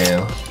button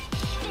do?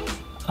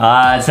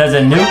 It says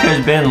a nuke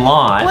has been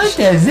launched. What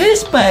does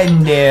this button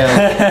do?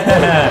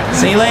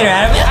 See you later,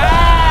 Adam.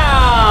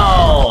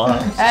 Ow!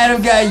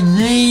 Adam got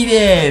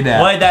yeeted.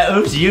 Wait, that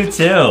oops you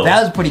too.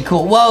 That was pretty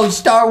cool. Whoa,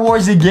 Star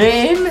Wars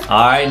again?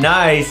 All right,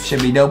 nice.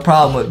 Should be no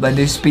problem with my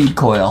new speed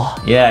coil.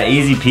 Yeah,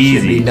 easy Should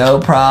be peasy. no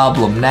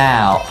problem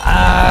now.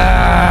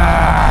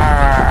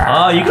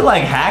 Oh, you could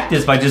like hack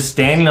this by just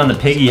standing on the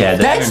piggy head.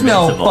 That's you're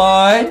no invincible.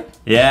 fun.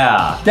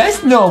 Yeah.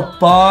 That's no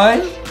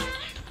fun.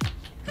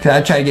 Cause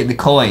I try to get the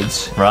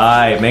coins.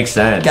 Right, makes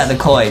sense. Got the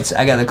coins.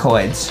 I got the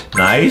coins.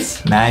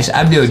 Nice. Nice.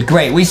 I'm doing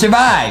great. We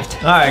survived.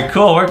 All right,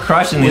 cool. We're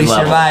crushing We these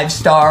levels. survived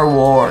Star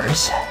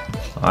Wars.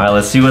 All right,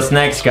 let's see what's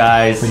next,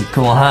 guys. Pretty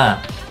cool,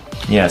 huh?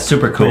 Yeah,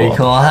 super cool. Pretty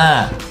cool,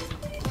 huh?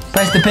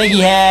 Press the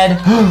piggy head.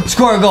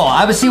 Score a goal.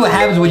 I will see what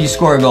happens when you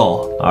score a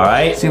goal. All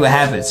right. See what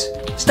happens.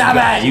 Stop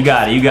it! You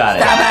got it. You got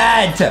it.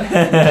 Stop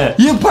it!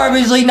 You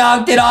purposely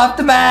knocked it off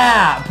the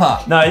map.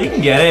 No, you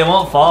can get it. It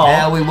won't fall.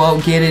 Now we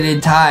won't get it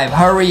in time.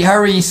 Hurry,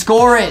 hurry!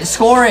 Score it!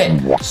 Score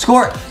it!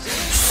 Score it!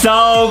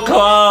 So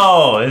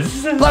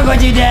close. Look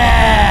what you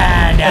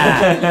did!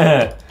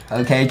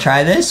 Okay,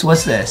 try this.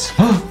 What's this?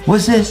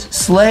 What's this?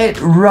 Sled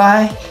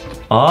ride?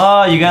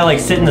 Oh, you gotta like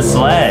sit in the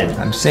sled.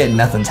 I'm sitting.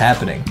 Nothing's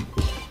happening.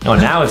 Oh,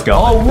 now it's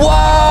going. Oh,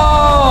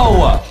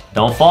 whoa!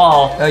 Don't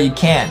fall. Oh, you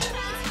can't.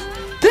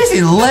 This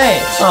is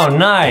lit. Oh,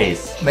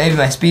 nice. Maybe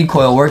my speed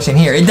coil works in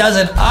here. It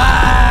doesn't.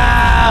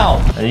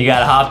 Ow! And you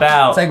gotta hop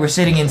out. It's like we're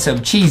sitting in some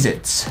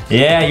Cheez-Its.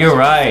 Yeah, you're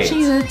right.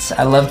 Cheez-Its.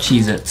 I love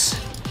Cheez-Its.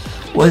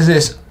 What is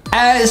this?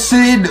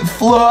 Acid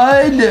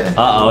flood?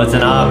 Uh-oh, it's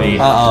an obby.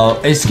 Uh-oh.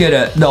 It's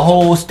the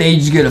whole stage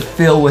is gonna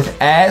fill with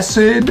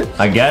acid.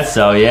 I guess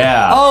so,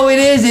 yeah. Oh, it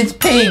is. It's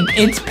pink.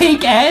 It's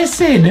pink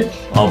acid.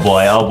 Oh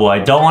boy, oh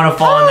boy. Don't want to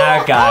fall in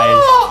that, guys.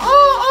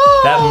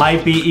 That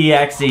might be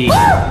EXE.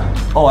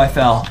 Oh, I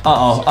fell.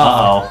 Uh-oh.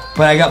 Uh-oh.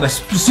 But I got my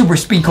super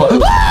speed coil.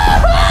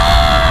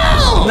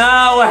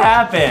 No, what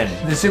happened?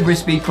 The super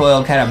speed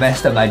coil kind of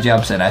messed up my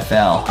jumps and I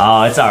fell.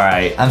 Oh, it's all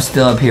right. I'm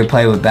still up here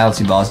playing with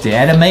bouncy balls. Did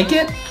Adam make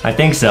it? I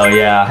think so,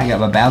 yeah. I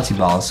got my bouncy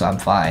balls, so I'm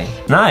fine.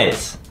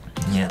 Nice.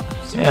 Yeah.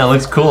 Yeah, it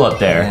looks cool up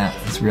there. Yeah,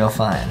 it's real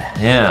fun.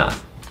 Yeah.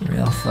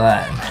 Real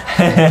fun.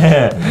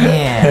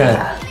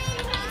 Yeah.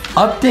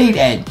 Update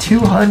at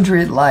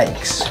 200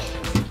 likes.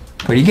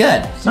 Pretty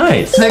good.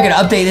 Nice. So they're gonna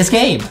update this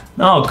game.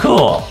 Oh,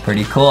 cool.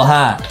 Pretty cool,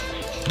 huh?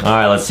 All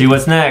right, let's see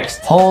what's next.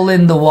 Hole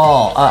in the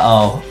wall.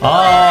 Uh-oh.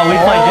 Oh, we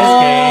played this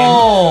game.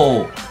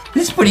 Oh!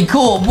 This is pretty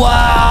cool.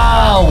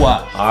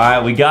 Wow! All right,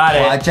 we got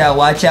it. Watch out,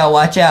 watch out,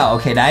 watch out.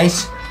 Okay,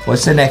 nice.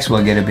 What's the next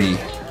one gonna be?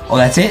 Oh,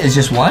 that's it? It's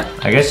just one?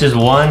 I guess just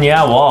one,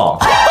 yeah, wall.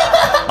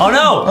 Oh,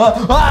 no. No,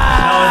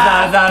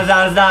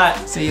 it's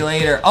not. See you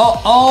later.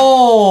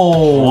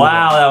 Oh!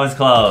 Wow, that was We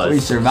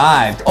close.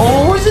 survived.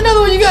 Oh, where's another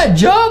one? You gotta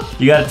jump?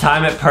 You gotta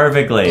time it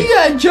perfectly. You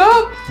gotta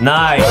jump?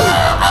 Nice.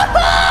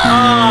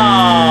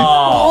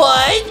 Oh.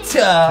 What?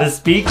 The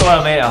speed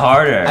coil made it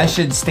harder. I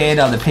should stand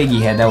on the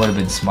piggy head. That would have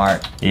been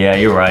smart. Yeah,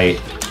 you're right.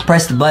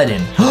 Press the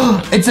button.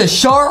 It's a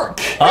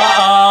shark.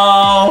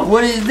 Uh-oh.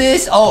 What is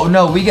this? Oh,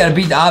 no. We gotta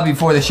beat the obby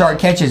before the shark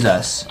catches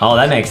us. Oh,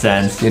 that makes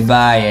sense.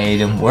 Goodbye,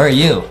 Adam. Where are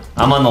you?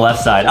 I'm on the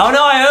left side. Oh,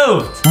 no, I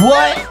oofed.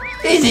 What?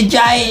 It's a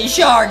giant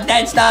shark.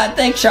 That's not a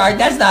thick shark.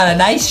 That's not a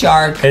nice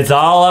shark. It's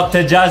all up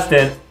to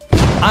Justin.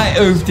 I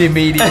oofed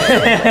immediately.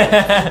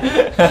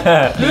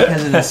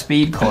 Because of the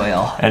speed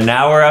coil. And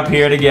now we're up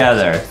here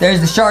together.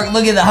 There's the shark.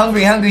 Look at the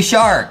hungry, hungry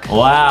shark.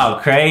 Wow,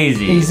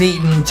 crazy. He's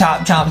eating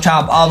chomp, chomp,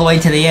 chomp all the way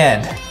to the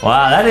end.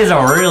 Wow, that is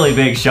a really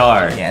big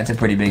shark. Yeah, it's a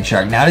pretty big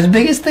shark. Not as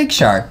big as thick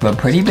shark, but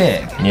pretty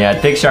big. Yeah,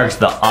 thick shark's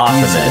the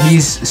awesomest.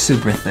 He's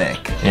super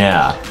thick.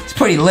 Yeah. It's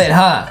pretty lit,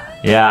 huh?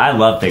 Yeah, I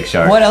love thick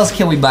shark. What else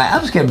can we buy?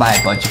 I'm just gonna buy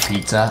a bunch of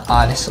pizza,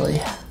 honestly.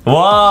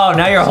 Whoa,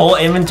 now your whole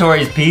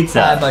inventory is Buy a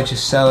pizza. bunch of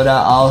soda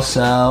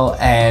also,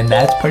 and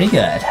that's pretty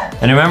good.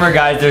 And remember,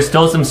 guys, there's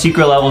still some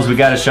secret levels we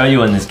gotta show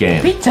you in this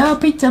game. Pizza,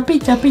 pizza,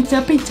 pizza,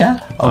 pizza,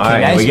 pizza. Okay,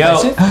 Alright, nice. here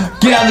we go.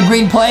 Get on the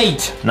green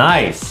plate.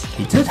 Nice.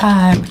 Pizza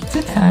time,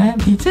 pizza time,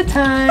 pizza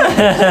time.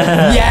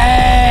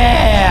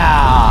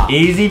 Yeah!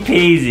 Easy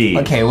peasy.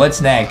 Okay,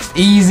 what's next?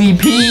 Easy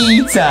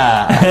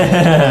pizza.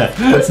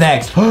 What's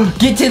next?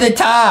 Get to the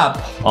top.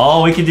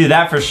 Oh, we can do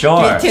that for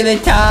sure. Get to the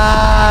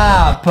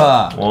top.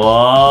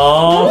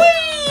 Whoa.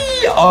 Whee!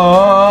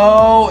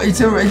 Oh,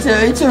 it's a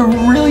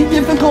really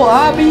difficult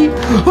obby.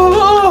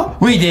 Oh,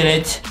 we did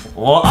it.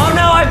 Well, oh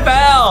no, I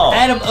fell.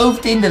 Adam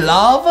oofed into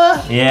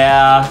lava.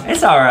 Yeah,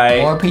 it's all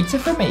right. More pizza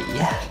for me.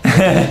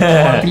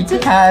 More pizza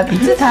time,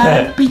 pizza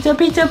time. Pizza,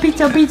 pizza,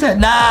 pizza, pizza.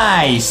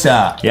 Nice.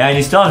 Yeah, and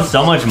you still have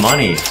so much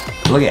money.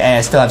 Look at,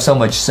 I still have so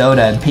much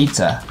soda and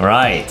pizza.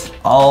 Right.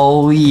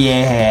 Oh,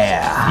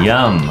 yeah.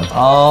 Yum.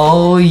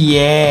 Oh,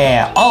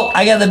 yeah. Oh,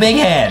 I got the big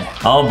head.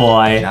 Oh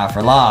boy. Not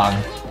for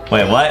long.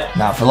 Wait, what?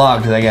 Not for long,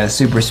 because I got a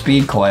super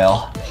speed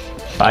coil.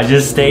 If I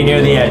just stay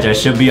near the edge, I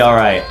should be all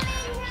right.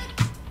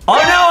 Oh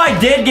no, I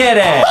did get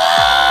it!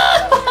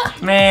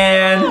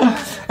 Man.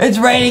 It's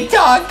raining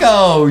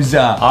tacos.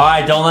 All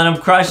right, don't let them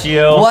crush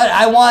you. What?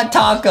 I want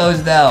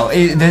tacos, though.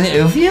 Does it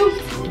oof you?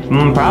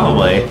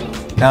 Probably.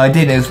 No, it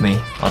didn't oof me.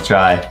 I'll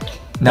try.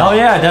 No, Oh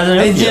yeah, it doesn't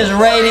oof it's you. just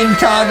raining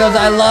tacos.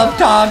 I love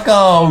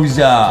tacos.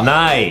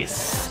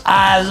 Nice.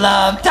 I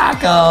love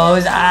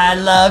tacos. I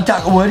love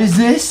tacos. What is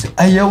this?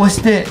 Yo, what's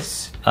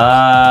this?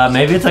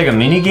 Maybe it's like a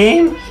mini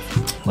game?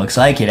 Looks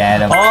like it,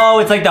 Adam. Oh,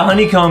 it's like the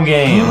honeycomb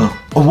game.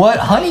 What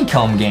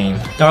honeycomb game?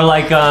 Or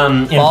like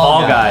in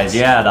Fall Guys.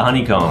 Yeah, the I'm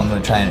honeycomb.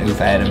 gonna try and oof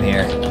Adam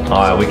here.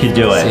 All right, we could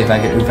do See it. if I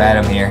can oof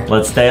Adam here.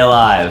 Let's stay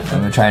alive. I'm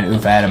gonna try and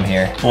oof Adam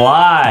here.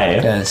 Why?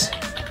 Because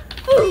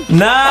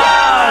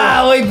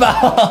No! we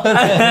both.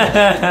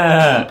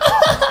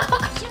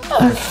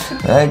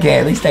 Okay,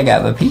 at least I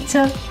got my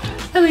pizza.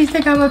 At least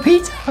I got my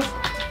pizza.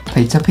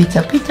 Pizza,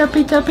 pizza, pizza,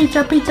 pizza,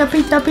 pizza, pizza,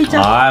 pizza, pizza.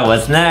 All right,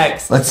 what's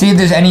next? Let's see if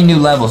there's any new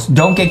levels.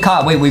 Don't get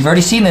caught. Wait, we've already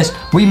seen this.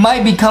 We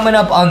might be coming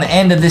up on the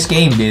end of this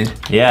game, dude.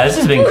 Yeah, this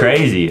has been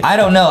crazy. I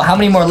don't know. How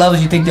many more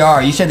levels you think there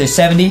are? You said there's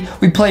 70.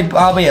 We played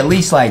probably at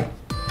least like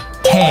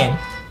 10.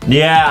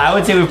 Yeah, I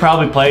would say we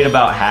probably played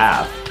about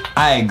half.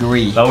 I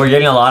agree. But we're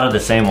getting a lot of the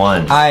same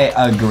ones. I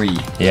agree.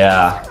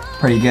 Yeah.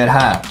 Pretty good,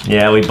 huh?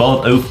 Yeah, we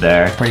both oofed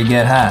there. Pretty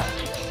good, huh?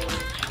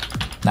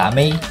 Not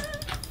me.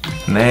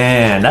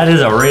 Man, that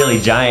is a really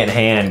giant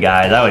hand,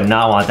 guys. I would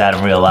not want that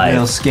in real life.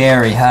 Real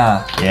scary,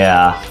 huh?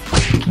 Yeah.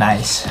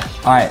 Nice.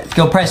 All right, let's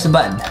go press the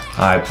button.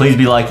 All right, please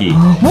be lucky.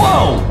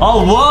 Whoa!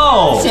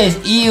 Oh, It says,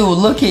 ew,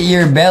 look at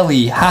your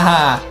belly.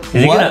 Haha.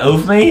 Is he gonna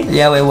oof me?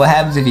 Yeah, wait, what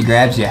happens if he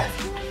grabs you?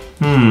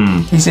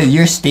 He said,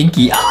 you're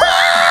stinky.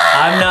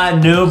 I'm not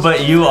new,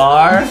 but you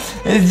are?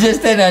 It's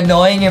just an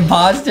annoying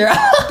imposter.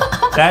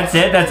 That's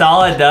it? That's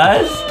all it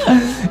does?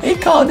 He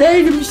called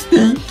Adam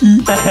stinky.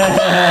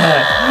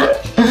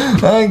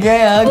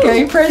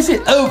 Okay, press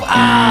it. Oof.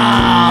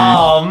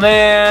 Oh,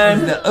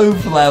 man. The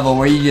oof level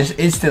where you just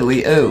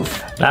instantly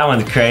oof. That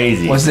one's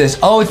crazy. What's this?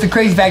 Oh, it's the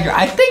Crazy Factory.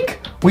 I think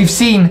we've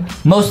seen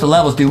most of the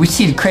levels, dude. We've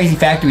seen the Crazy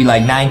Factory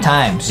like 9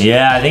 times.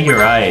 Yeah, I think you're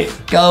right.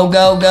 Go,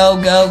 go, go,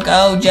 go,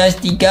 go,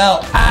 Justy,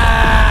 go.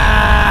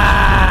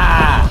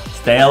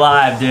 Stay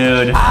alive,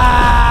 dude.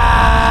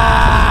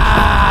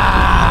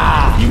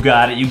 You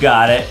got it, you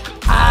got it.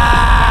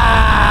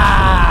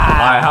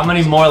 All right, how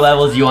many more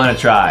levels do you want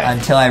to try?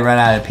 Until I run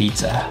out of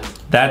pizza.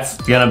 That's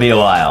gonna be a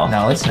while.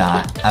 No, it's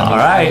not. All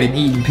right. I've been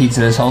eating pizza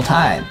this whole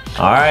time.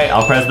 All right,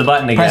 I'll press the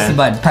button again. Press the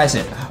button, press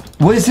it.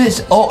 What is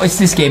this? Oh, it's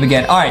this game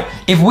again. All right,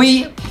 if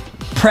we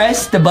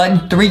press the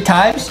button 3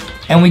 times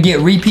and we get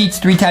repeats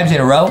 3 times in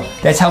a row,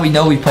 that's how we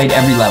know we played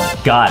every level.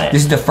 Got it.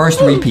 This is the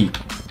first repeat.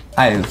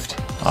 I oofed.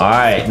 All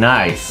right,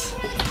 nice.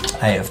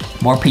 I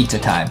oofed. More pizza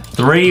time.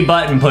 3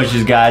 button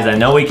pushes, guys. I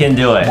know we can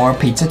do it. More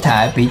pizza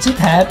time, pizza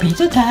time,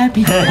 pizza time,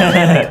 pizza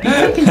time.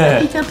 Pizza,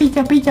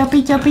 pizza, pizza,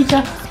 pizza,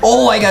 pizza.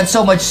 Oh, I got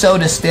so much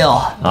soda still.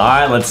 All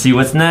right, let's see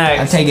what's I'm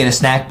next. taking a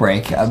snack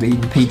break. I'll be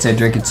eating pizza,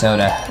 drinking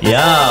soda. This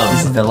Yum.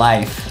 is the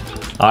life.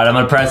 All right, I'm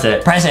gonna press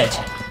it. Press it.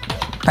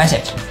 Press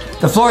it.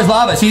 The floor is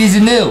lava. See, these are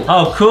new.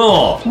 Oh,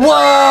 cool.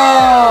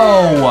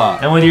 Whoa!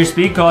 And with your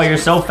speed call, you're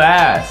so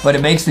fast. But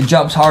it makes the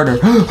jumps harder.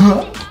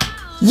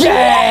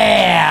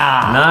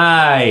 Yeah!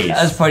 Nice.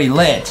 That's pretty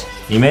lit.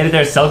 You made it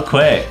there so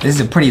quick. This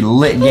is a pretty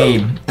lit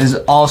game. There's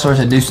all sorts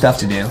of new stuff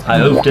to do. I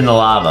oofed in the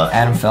lava.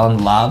 Adam fell in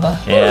the lava.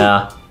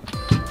 Yeah.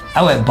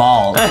 I went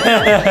bald.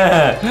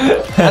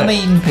 I'm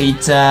eating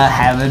pizza,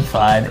 having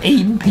fun.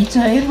 Eating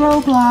pizza in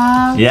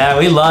Roblox. Yeah,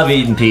 we love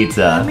eating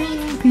pizza. I'm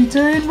eating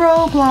pizza in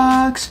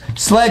Roblox.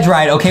 Sledge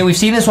ride. Okay, we've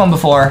seen this one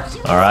before.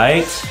 All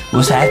right.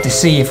 We'll just have to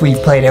see if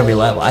we've played every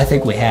level. I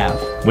think we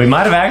have. We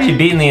might have actually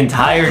beaten the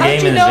entire How'd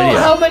game you in this know video.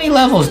 how many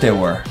levels there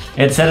were?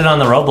 It said it on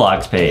the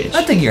Roblox page.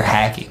 I think you're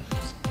hacking.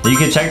 You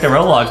can check the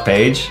Roblox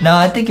page. No,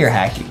 I think you're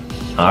hacking.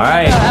 All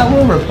right. I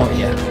will report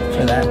you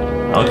for that.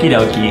 Okie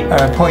dokie.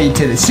 I report you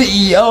to the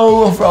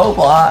CEO of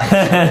Roblox,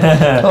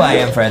 who I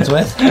am friends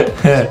with.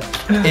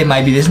 It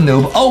might be this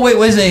noob. Oh wait,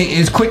 what is it?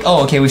 It's quick.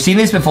 Oh, okay, we've seen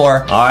this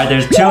before. All right,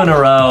 there's 2 in a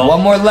row. One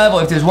more level.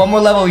 If there's one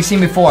more level we've seen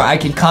before, I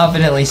can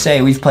confidently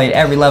say we've played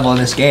every level in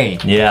this game.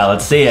 Yeah,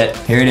 let's see it.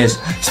 Here it is.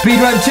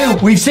 Speedrun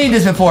 2. We've seen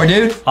this before,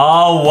 dude.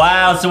 Oh,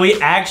 wow. So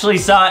we actually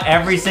saw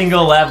every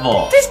single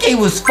level. This game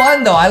was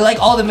fun, though. I like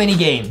all the mini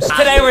games.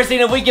 Today we're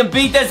seeing if we can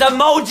beat this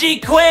emoji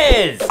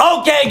quiz.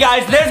 Okay,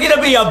 guys, there's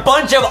gonna be a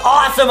bunch of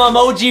awesome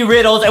emoji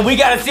riddles, and we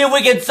gotta see if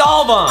we can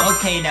solve them.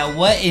 Okay, now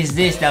what is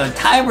this? Now the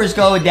timer's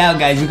going down,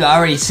 guys. You can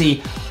already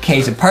see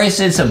Okay, some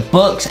person, some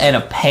books, and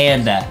a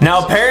panda.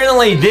 Now,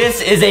 apparently,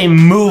 this is a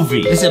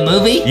movie. This is a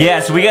movie? Yeah,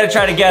 so we gotta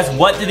try to guess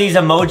what do these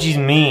emojis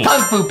mean.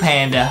 Kung Fu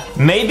Panda.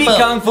 Maybe Book.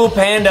 Kung Fu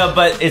Panda,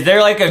 but is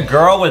there like a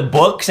girl with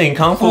books in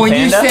Kung Fu When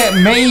Panda? you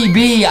said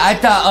maybe, I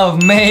thought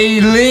of Mei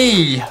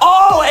Lee.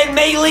 Oh, and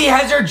Mei Lee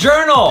has her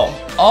journal.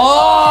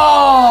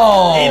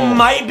 Oh! It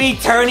might be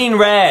turning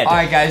red. All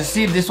right, guys, let's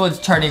see if this one's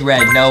turning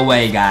red. No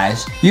way,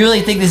 guys. You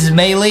really think this is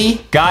Mei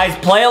Lee? Guys,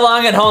 play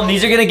along at home.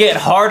 These are gonna get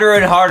harder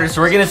and harder,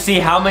 so we're gonna see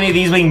how many of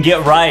these we can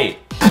get right.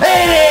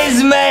 It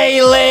is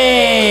Mei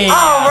Lee!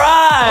 All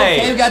right!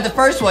 Okay, we got the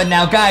first one.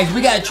 Now, guys,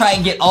 we gotta try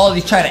and get all of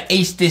these, try to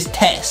ace this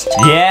test.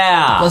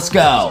 Yeah. Let's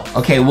go.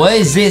 Okay, what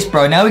is this,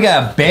 bro? Now we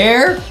got a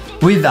bear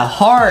with a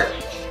heart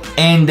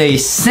and they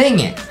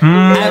singing.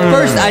 At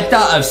first, I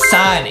thought of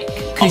Sonic,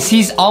 because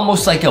he's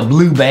almost like a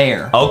blue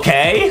bear.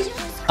 Okay.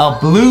 A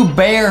blue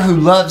bear who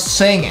loves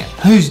singing.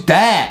 Who's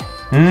that?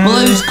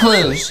 Blue's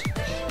Clues.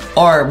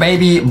 Or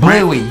maybe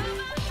Bluey.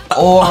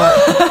 Or,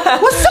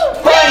 what's so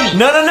funny?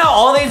 No.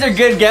 All these are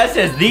good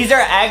guesses. These are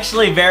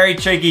actually very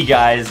tricky,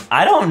 guys.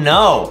 I don't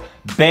know.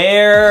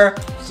 Bear,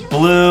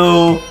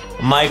 blue,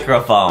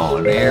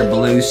 microphone. Bear,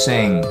 blue,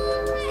 sing.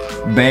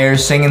 Bear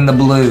singing the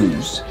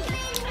blues.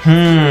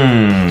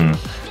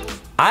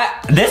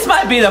 This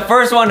might be the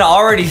first one to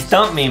already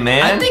stump me,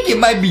 man. I think it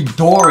might be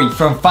Dory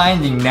from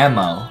Finding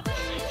Nemo.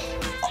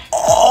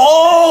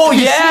 Oh,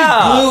 She's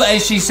yeah. blue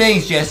and she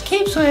sings, just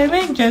keep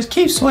swimming, just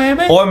keep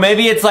swimming. Or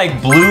maybe it's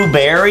like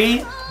blueberry.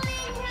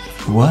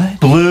 What?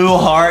 Blue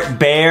heart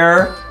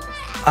bear.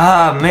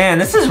 Ah, man,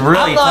 this is really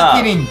I'm not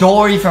tough. getting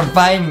Dory from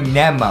Finding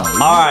Nemo. All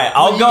right,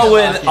 I'll go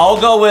with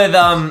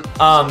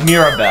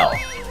Mirabelle.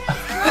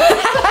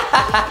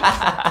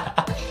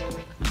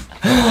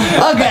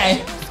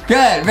 Okay,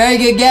 good, very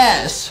good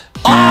guess.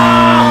 Oh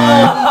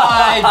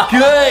my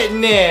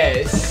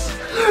goodness.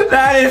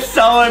 That is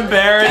so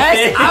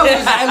embarrassing.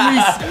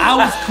 I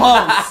was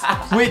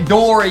close with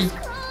Dory.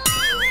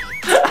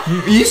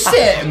 You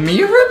said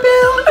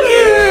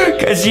Mirabelle?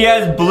 Because she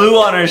has blue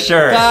on her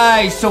shirt.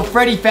 Guys, so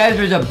Freddy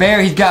Fazbear's a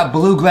bear. He's got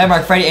blue glamour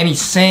like Freddy, and he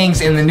sings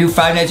in the new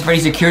Five Nights at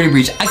Freddy's Security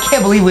Breach. I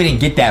can't believe we didn't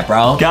get that,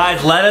 bro.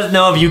 Guys, let us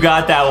know if you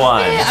got that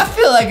one. Man, I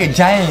feel like a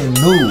giant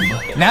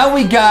noob. Now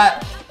we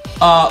got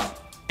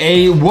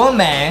a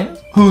woman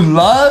who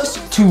loves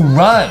to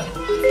run.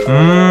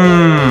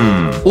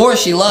 Or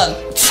she loves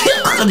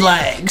chicken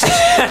legs.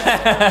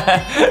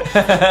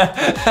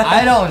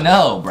 I don't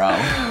know, bro.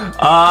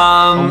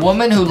 A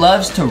woman who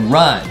loves to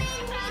run.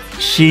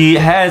 She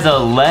has a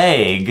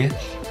leg.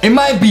 It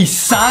might be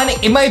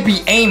Sonic. It might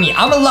be Amy.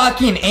 I'm gonna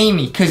lock in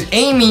Amy because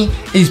Amy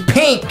is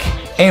pink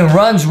and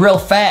runs real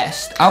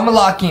fast. I'm gonna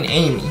lock in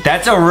Amy.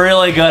 That's a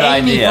really good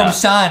Amy idea. from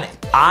Sonic.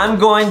 I'm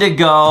going to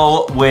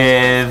go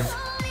with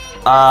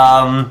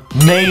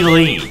Mei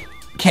Lee.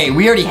 Okay,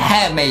 we already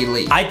had Mei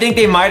Lee. I think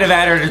they might have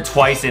added her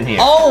twice in here.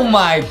 Oh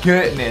my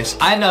goodness.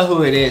 I know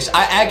who it is.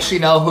 I actually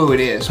know who it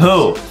is.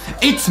 Who?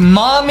 It's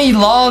Mommy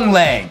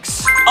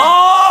Longlegs.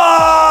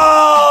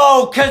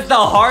 Oh, because the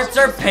hearts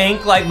are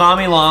pink like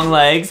Mommy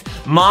Longlegs.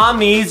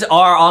 Mommies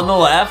are on the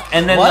left,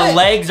 and then What? the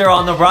legs are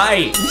on the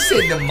right. You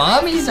said the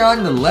mommies are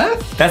on the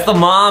left? That's the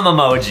mom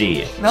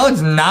emoji. No,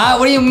 it's not.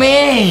 What do you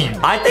mean?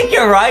 I think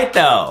you're right,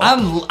 though.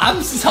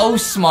 I'm so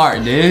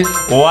smart, dude.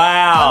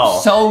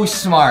 Wow. So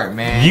smart,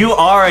 man. You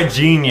are a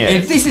genius.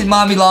 If this is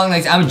Mommy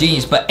Longlegs, I'm a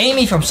genius. But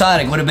Amy from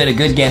Sonic would have been a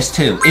good guess,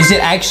 too. Is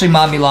it actually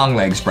Mommy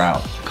Longlegs,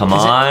 bro? Come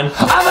on.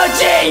 I'm a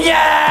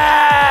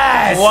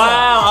genius!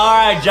 Wow, all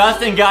right,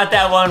 Justin got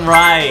that one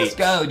right. Let's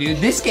go, dude.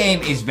 This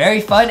game is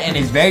very fun and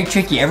it's very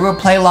tricky. Everyone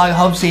play along at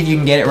home, see if you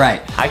can get it right.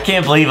 I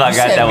can't believe I You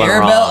got said that one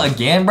Mirabelle wrong.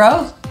 again,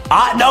 bro?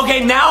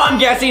 Okay, now I'm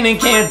guessing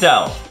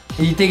Encanto.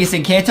 You think it's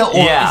Encanto or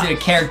Yeah. is it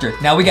a character?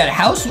 Now we got a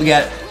house, we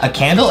got a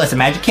candle, that's a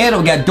magic candle,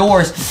 we got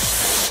doors.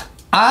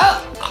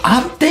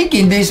 I'm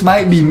thinking this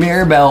might be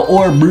Mirabelle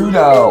or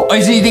Bruno.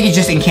 Or so you think it's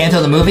just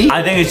Encanto the movie?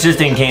 I think it's just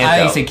Encanto.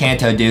 I think it's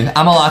Encanto, dude. I'm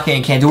gonna lock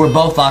in Encanto. We're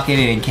both locking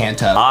in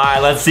Encanto. All right,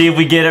 let's see if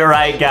we get it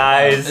right,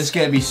 guys. It's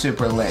gonna be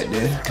super lit,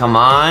 dude. Come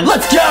on.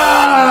 Let's go! All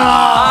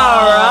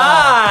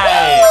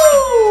right.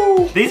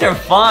 Woo! These are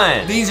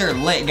fun. These are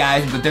lit,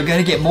 guys, but they're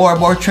gonna get more and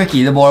more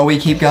tricky the more we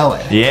keep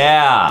going.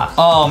 Yeah.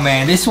 Oh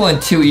man, this one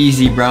too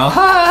easy, bro.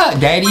 Ha!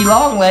 Daddy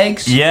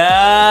Longlegs. Yeah.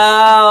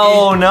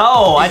 Oh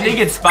no, I is think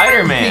it- it's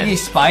Spider-Man. You think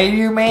it's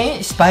Spider-Man?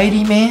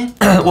 Spidey-Man?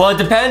 Well, it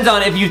depends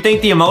on if you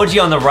think the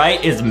emoji on the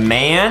right is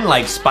man,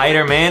 like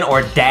Spider-Man,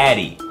 or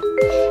daddy.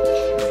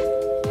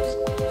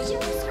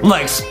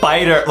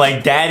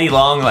 Like Daddy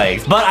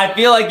Longlegs. But I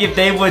feel like if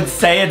they would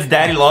say it's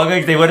Daddy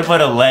Longlegs, they would have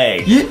put a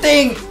leg. You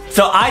think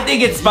So I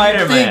think it's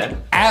Spider-Man. think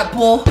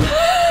Apple,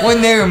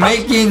 when they were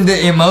making the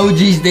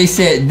emojis, they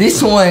said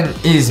this one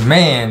is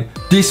man,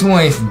 this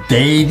one is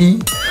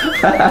daddy?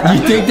 You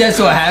think that's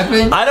what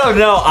happened? I don't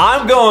know.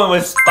 I'm going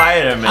with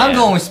Spider-Man. I'm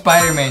going with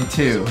Spider-Man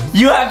too.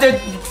 You have to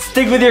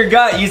stick with your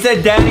gut. You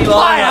said Daddy Longlegs.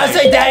 Fine, I'll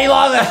say Daddy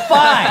Longlegs.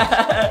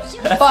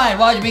 Fine. Fine,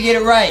 watch me get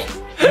it right.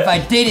 If I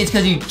did, it's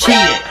because you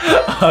cheated.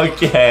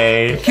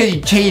 Okay. Because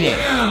you cheated.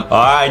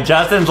 Alright,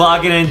 Justin's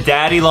locking in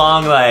Daddy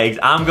Long Legs.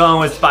 I'm going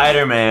with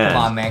Spider-Man.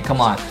 Come on, man.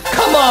 Come on.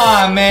 Come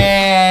on,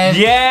 man.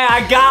 Yeah,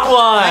 I got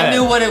one. I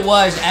knew what it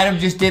was. Adam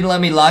just didn't let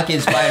me lock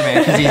in Spider-Man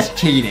because he's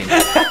cheating.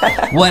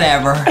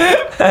 Whatever.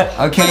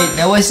 Okay,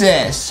 now what's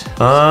this?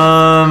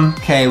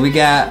 Okay, we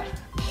got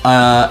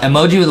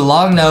emoji with a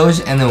long nose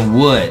and then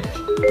wood.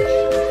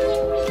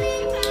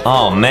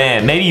 Oh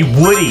man, maybe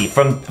Woody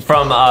from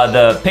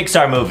the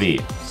Pixar movie.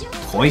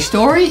 Toy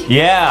Story?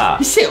 Yeah.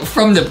 You said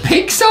from the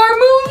Pixar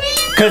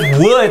movie? Cause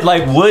wood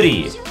like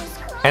Woody.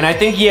 And I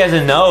think he has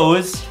a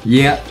nose.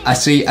 Yeah, I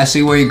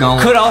see where you're going.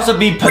 Could also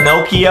be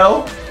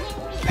Pinocchio.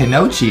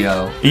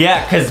 Pinocchio?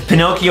 Yeah, cause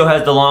Pinocchio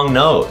has the long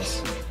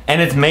nose.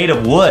 And it's made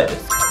of wood.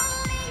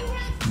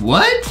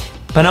 What?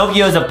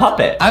 Pinocchio is a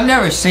puppet. I've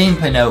never seen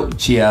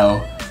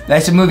Pinocchio.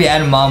 That's a movie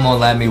Adam Mom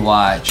won't let me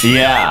watch.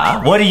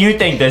 Yeah. What do you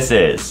think this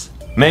is?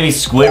 Maybe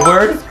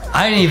Squidward?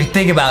 I didn't even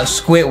think about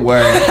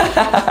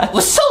Squidward.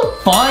 What's so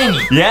funny?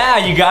 Yeah,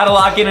 you gotta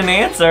lock in an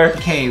answer.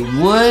 Okay,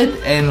 wood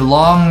and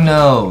long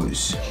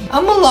nose.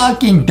 I'm gonna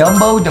lock in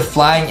Dumbo the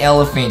flying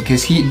elephant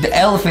because the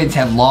elephants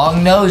have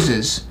long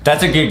noses.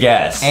 That's a good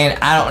guess. And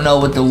I don't know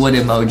what the wood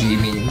emoji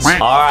means.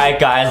 Alright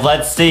guys,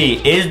 let's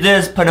see. Is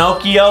this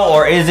Pinocchio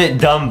or is it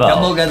Dumbo?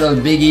 Dumbo got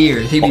those big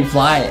ears. He be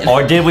flying.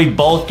 Or did we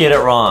both get it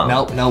wrong?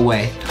 Nope, no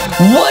way.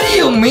 What do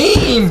you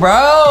mean, bro?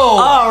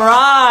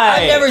 Alright.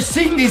 I've never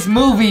seen this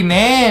movie,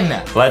 man.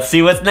 Let's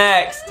see what's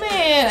next.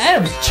 Man,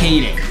 Adam's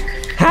cheating.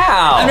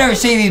 How? I've never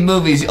seen these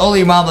movies. Only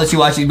your mom lets you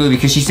watch these movies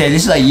because she said,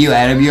 this is like you,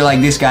 Adam. You're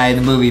like this guy in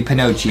the movie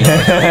Pinocchio.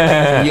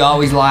 You're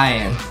always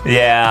lying.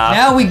 Yeah.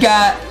 Now we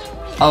got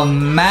a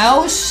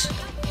mouse,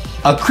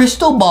 a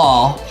crystal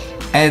ball,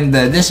 and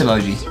this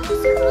emoji.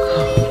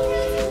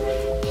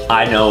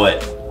 I know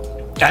it.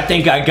 I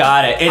think I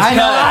got it.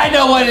 I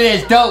know what it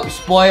is. Don't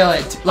spoil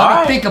it.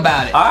 Let me think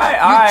about it.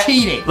 Alright. You're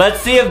cheating. Let's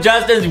see if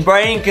Justin's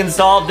brain can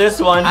solve this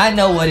one. I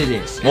know what it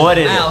is. What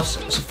is mouse.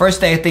 So first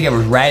thing I think of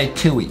was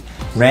Ratatouille.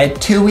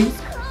 Ratatouille,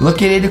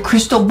 looking at the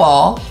crystal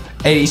ball,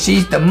 and he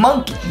sees the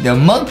monkey. The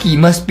monkey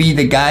must be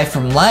the guy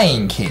from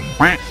Lion King.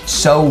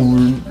 So,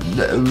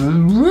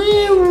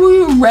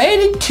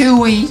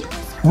 Ratatouille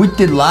with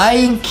the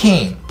Lion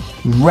King.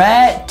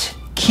 Rat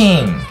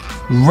King.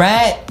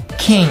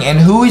 And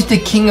who is the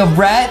king of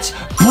rats?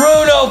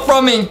 Bruno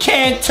from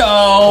Encanto.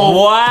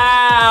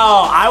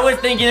 Wow. I was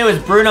thinking it was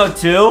Bruno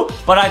too,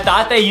 but I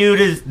thought they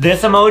used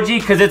this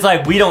emoji because it's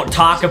like, we don't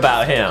talk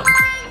about him.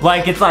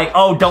 Like, it's like,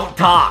 oh, don't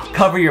talk.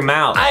 Cover your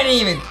mouth. I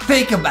didn't even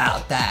think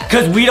about that.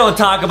 Because we don't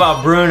talk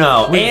about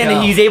Bruno.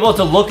 He's able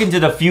to look into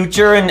the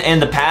future and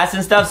the past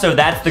and stuff, so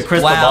that's the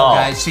crystal ball.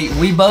 Wow, guys, see,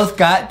 we both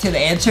got to the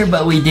answer,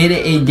 but we did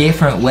it in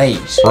different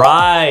ways.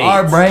 Right.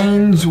 Our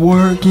brains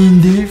work in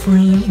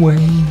different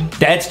ways.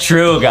 That's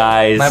true,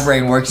 guys. My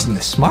brain works in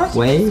the smart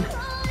way.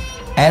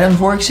 Adam's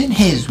works in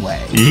his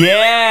way.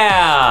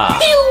 Yeah.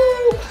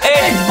 Pew!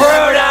 It's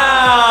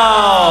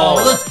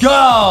Bruno! Let's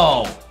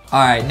go!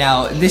 Alright,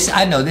 now,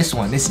 I know this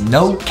one. This is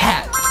no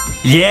cap.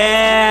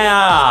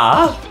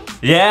 Yeah!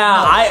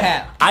 Yeah,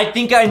 cap. I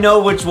think I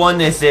know which one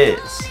this is.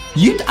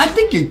 I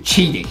think you're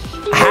cheating.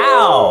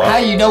 How? How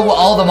you know what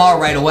all of them are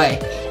right away?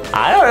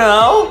 I don't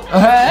know.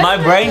 My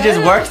brain just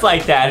works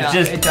like that. No,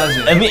 it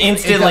doesn't. I mean,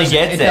 instantly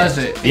gets it. It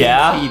doesn't.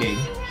 Yeah? You're cheating.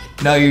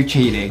 No, you're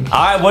cheating.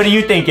 Alright, what do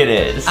you think it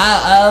is?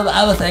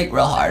 I will think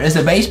real hard. It's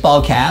a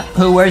baseball cap.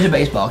 Who wears a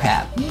baseball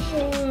cap?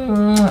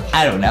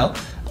 I don't know.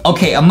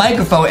 Okay, a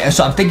microphone,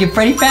 so I'm thinking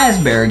Freddy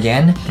Fazbear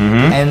again.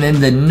 And then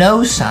the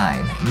no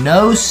sign.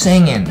 No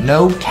singing,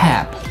 no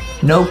cap.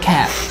 No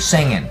cap,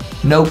 singing.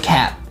 No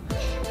cap.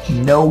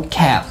 No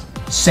cap,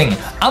 singing.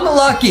 I'm gonna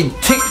lock in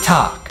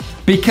TikTok.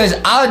 Because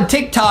on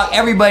TikTok,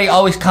 everybody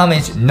always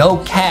comments no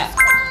cap.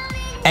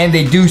 And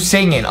they do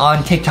singing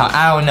on TikTok.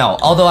 I don't know.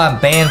 Although I'm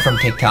banned from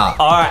TikTok.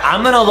 Alright,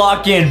 I'm gonna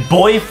lock in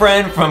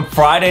boyfriend from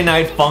Friday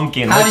Night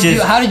Funkin'.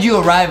 How did you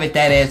arrive at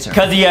that answer?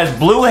 Because he has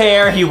blue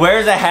hair, he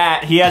wears a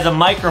hat, he has a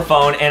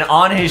microphone, and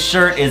on his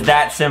shirt is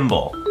that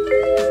symbol.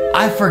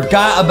 I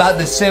forgot about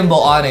the symbol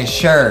on his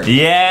shirt.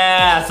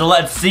 Yeah, so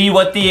let's see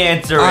what the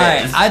answer is.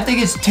 Alright, I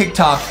think it's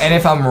TikTok, and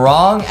if I'm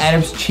wrong,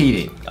 Adam's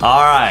cheating.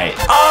 Alright.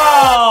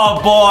 Oh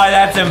boy,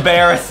 that's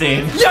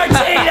embarrassing. You're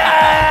cheating!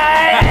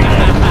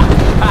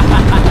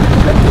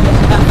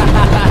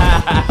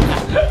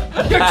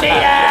 You're cheating!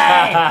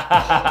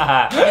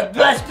 You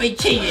must be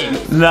cheating.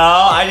 No,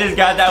 I just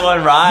got that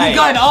one right. You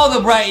got all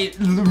the right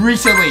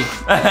recently.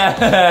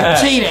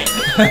 Cheating.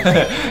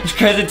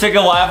 Because it took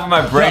a while for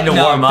my brain to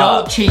warm up.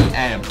 Don't cheat,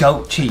 Adam.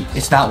 Don't cheat.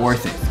 It's not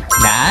worth it.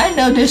 Nah, I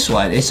know this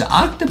one. It's an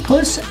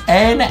octopus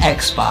and an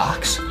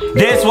Xbox.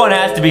 This one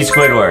has to be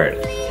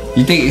Squidward.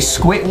 You think it's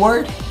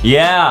Squidward?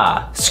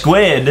 Yeah,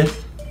 squid,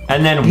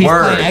 and then He's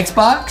word. playing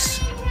Xbox?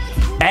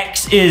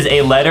 X is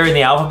a letter in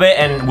the alphabet,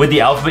 and with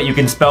the alphabet you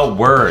can spell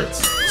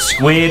words.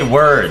 Squid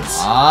words.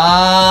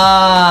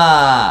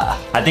 Ah.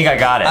 I think I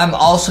got it. I'm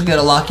also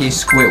gonna lock in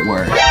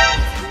Squidward.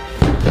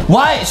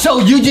 Why? So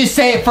you just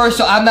say it first,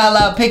 so I'm not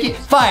allowed to pick it?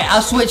 Fine,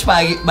 I'll switch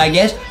my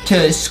guess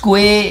to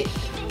Squid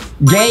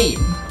Game.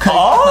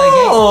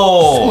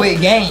 Oh! Squid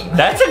Game.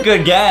 That's a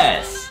good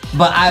guess.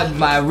 But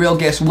my real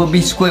guess would be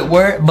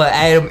Squidward, but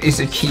Adam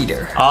is a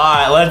cheater.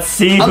 Alright, let's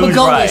see who's I'm gonna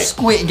go right. with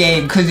Squid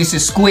Game because it's a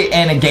squid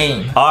and a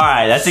game.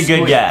 Alright, that's a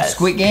good guess.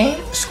 Squid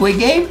Game? Squid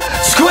Game?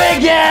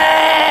 Squid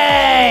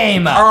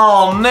Game!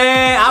 Oh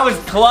man, I was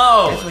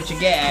close. That's what you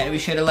get, Adam. We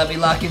should have let me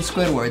lock in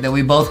Squidward, then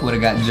we both would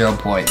have gotten 0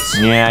 points.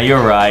 Yeah,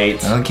 you're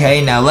right. Okay,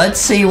 now let's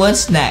see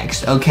what's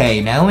next. Okay,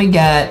 now we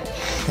got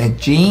the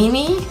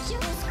genie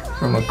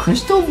from a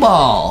crystal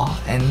ball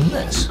and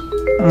this.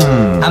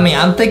 I mean,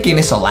 I'm thinking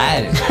it's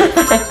Aladdin.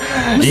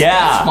 Yeah.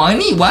 That's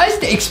funny.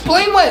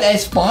 Explain why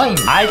that's funny.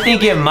 I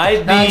think it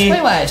might No, be.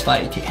 explain why that's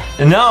funny to you.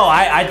 No,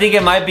 I think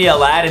it might be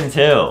Aladdin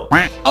too.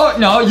 Oh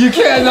no, you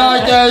can't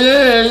lock that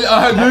in.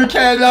 You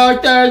can't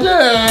lock that in.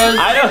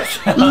 I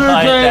don't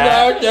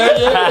like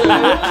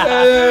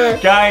that.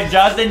 Guys,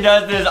 Justin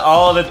does this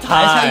all the time.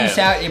 That's how you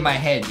sound in my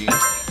head, dude.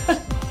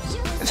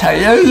 That's how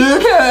you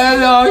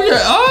can't lock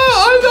it. Oh,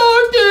 I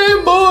locked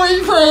in,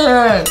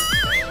 boyfriend.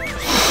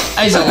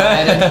 I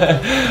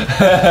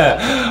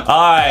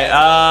Alright,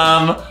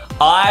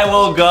 I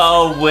will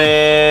go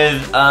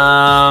with,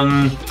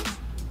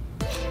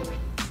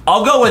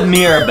 I'll go with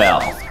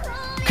Mirabelle.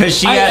 Cause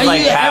she has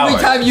like powers.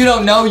 Every time you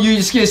don't know, you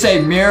just gonna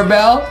say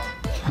Mirabelle.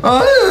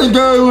 I'm gonna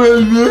go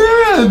with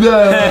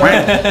Mirabelle.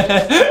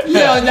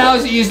 Now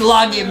you just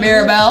log in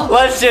Mirabelle.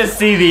 Let's just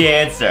see the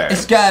answer.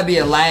 It's gotta be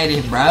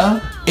Aladdin,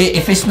 bro.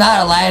 If it's not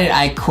Aladdin,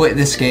 I quit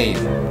this game.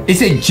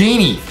 It's a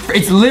genie.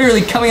 It's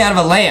literally coming out of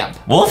a lamp.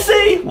 We'll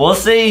see. We'll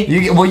see.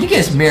 You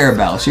guess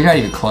Mirabelle, so you're not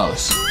even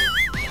close.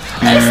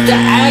 It's the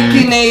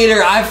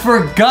Akinator. I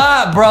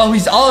forgot, bro.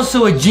 He's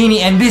also a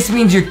genie, and this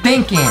means you're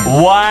thinking.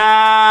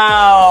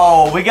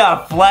 Wow. We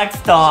got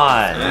flexed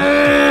on.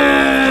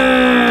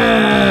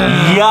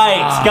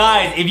 Yikes.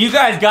 Guys, if you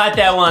guys got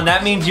that one,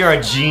 that means you're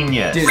a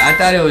genius. Dude, I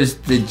thought it was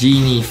the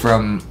genie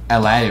from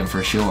Aladdin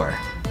for sure.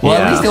 Well,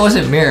 Yeah. at least it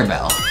wasn't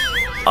Mirabelle.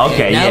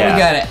 Okay, now yeah. we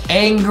got an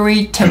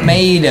angry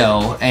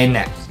tomato and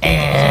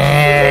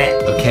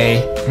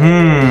okay.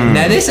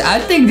 Now I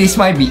think this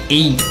might be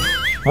Aiden.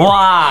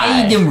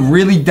 Why? Aiden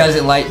really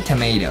doesn't like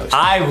tomatoes.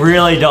 I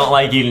really don't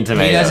like eating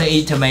tomatoes. He doesn't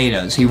eat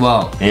tomatoes. He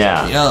won't.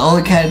 Yeah. You know the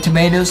only kind of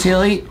tomatoes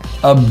he'll eat?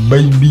 A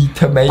baby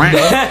tomato.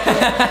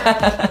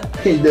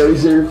 Hey,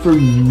 those are for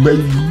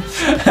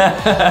babies.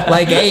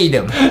 Like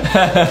Adam.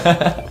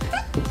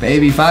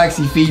 Baby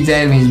Foxy feeds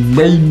Adam his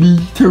baby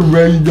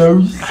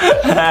tomatoes.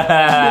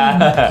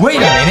 Wait a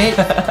minute.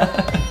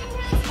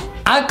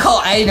 I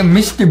call Adam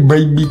Mr.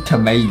 Baby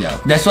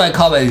Tomato. That's what I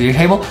call him at the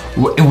table.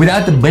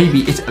 Without the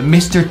baby, it's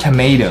Mr.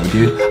 Tomato,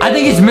 dude. I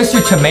think it's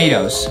Mr.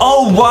 Tomatoes.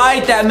 Oh,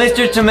 right, that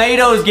Mr.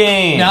 Tomatoes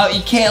game. No,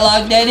 you can't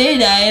lock that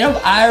in, Adam.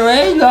 I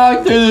already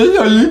locked it in,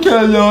 so you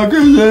can't lock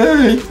it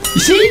in. You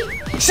see?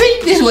 See?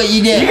 This is what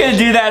you did. You're gonna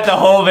do that the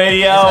whole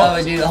video? That's how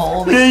I do the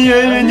whole video.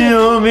 You're gonna do the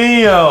whole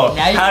video.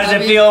 Now you How does tell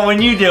it me- feel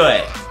when you do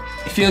it?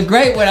 It feels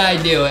great when I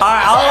do it.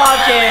 Alright,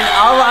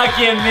 I'll lock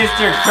in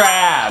Mr.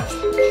 Krabs.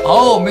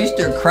 Oh,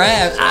 Mr.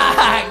 Krabs.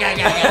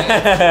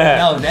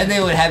 No, then they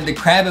would have the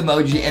crab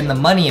emoji and the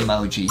money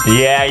emoji.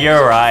 Yeah,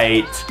 you're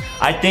right.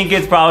 I think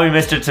it's probably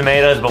Mr.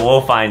 Tomatoes, but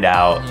we'll find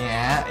out.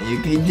 Yeah,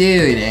 you can do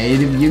it,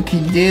 Adam. You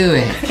can do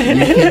it.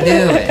 You can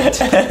do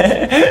it.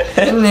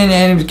 And then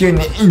Adam's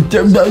gonna eat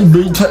the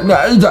baby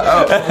tomatoes.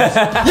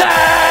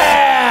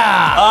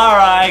 Yeah!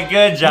 Alright,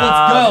 good job.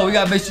 Let's go. We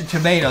got Mr.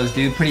 Tomatoes,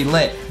 dude. Pretty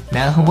lit.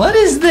 Now, what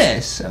is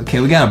this? Okay,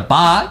 we got a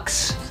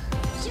box.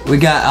 We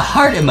got a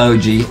heart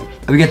emoji.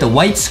 We got the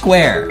white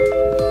square.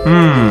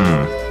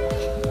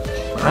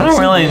 I don't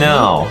really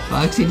know.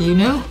 Foxy, do you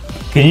know?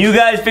 Can you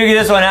guys figure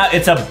this one out?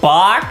 It's a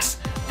box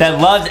that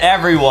loves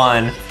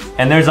everyone,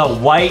 and there's a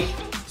white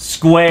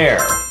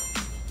square.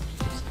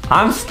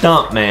 I'm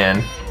stumped,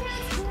 man.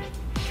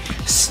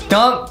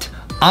 Stumped.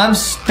 I'm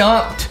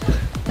stumped.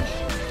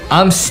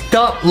 I'm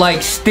stumped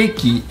like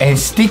Sticky, and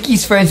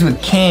Sticky's friends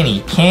with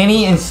Canny.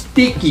 Canny and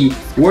Sticky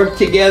work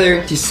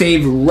together to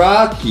save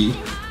Rocky.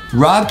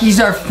 Rocky's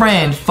our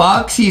friend,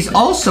 Foxy's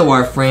also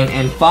our friend,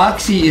 and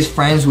Foxy is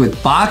friends with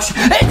Boxy.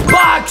 It's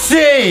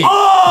Boxy!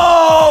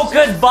 Oh,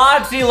 because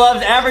Boxy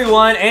loves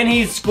everyone, and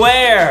he's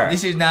square.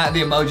 This is not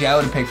the emoji I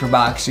would have picked for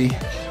Boxy.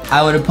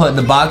 I would have put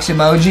the box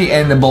emoji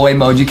and the boy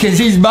emoji, because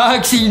he's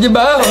Boxy the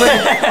boy.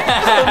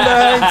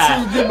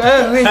 Boxy the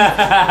boy.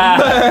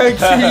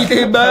 Boxy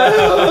the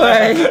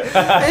boy.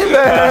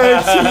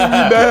 Boxy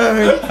the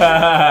boy.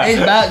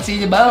 It's Boxy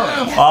the boy.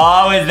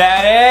 Oh, is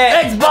that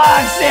it? It's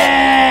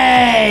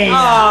Boxy!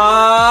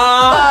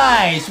 Aww.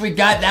 Nice, we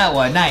got that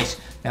one, nice.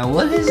 Now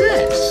what is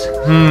this?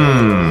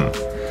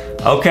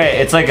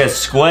 Okay, it's like a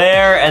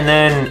square, and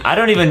then I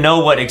don't even know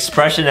what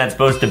expression that's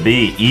supposed to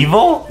be.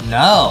 Evil?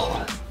 No.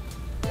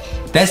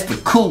 That's the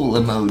cool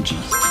emoji.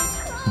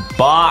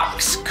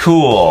 Box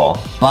cool.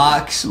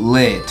 Box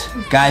lit.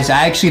 Guys,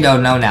 I actually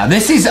don't know now.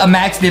 This is a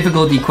max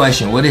difficulty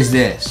question. What is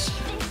this?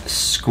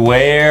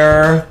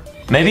 Square.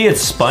 Maybe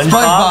it's SpongeBob?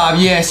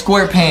 SpongeBob, yeah,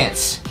 square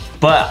pants.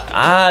 But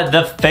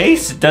the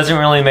face doesn't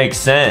really make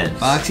sense.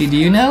 Foxy, do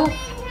you know?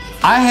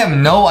 I have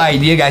no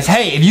idea, guys.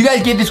 Hey, if you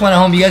guys get this one at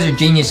home, you guys are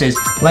geniuses.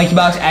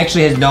 LankyBox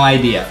actually has no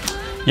idea.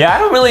 Yeah, I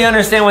don't really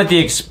understand what the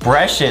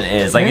expression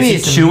is. Like, Maybe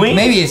is he chewing?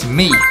 Maybe it's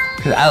me,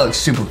 because I look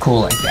super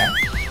cool like that.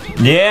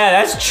 Yeah,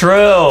 that's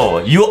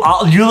true. You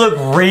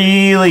look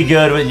really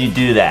good when you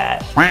do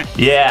that.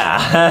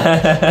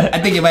 Yeah. I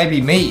think it might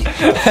be me.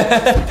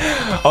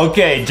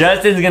 Okay,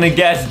 Justin's gonna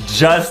guess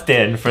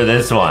Justin for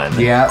this one.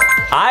 Yeah.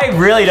 I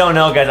really don't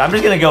know, guys. I'm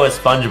just gonna go with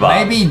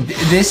SpongeBob. Maybe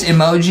this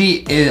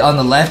emoji is on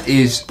the left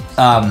is,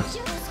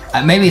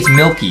 maybe it's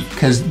Milky,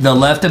 because the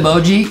left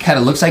emoji kind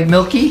of looks like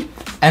Milky,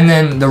 and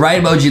then the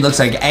right emoji looks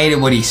like Ada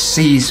when he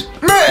sees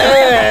milk.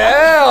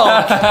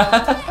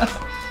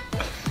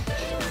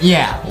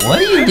 Yeah, what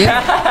are you doing?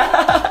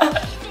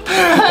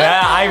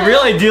 Yeah, I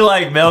really do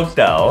like milk,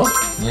 though.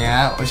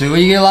 Yeah, so what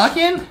are you gonna lock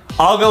in?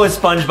 I'll go with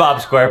SpongeBob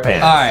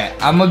SquarePants. All right,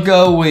 I'm gonna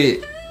go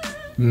with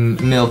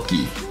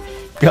Milky.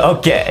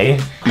 Okay.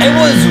 It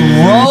was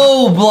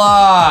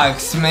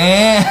Roblox,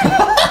 man.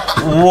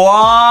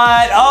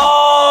 What?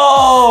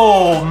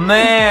 Oh,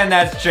 man,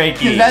 that's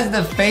tricky. That's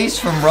the face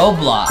from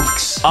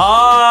Roblox.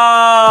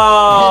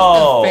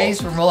 Oh. That's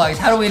the face from Roblox.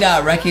 How do we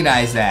not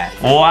recognize that?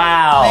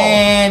 Wow.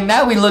 Man,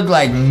 now we look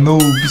like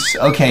noobs.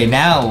 Okay,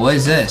 now what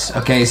is this?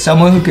 Okay,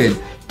 someone who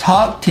could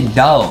talk to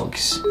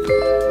dogs.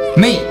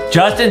 Me.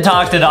 Justin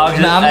talks to dogs.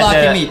 No, I'm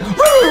locking me.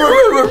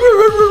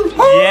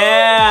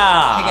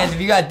 Yeah. Hey guys,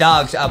 if you got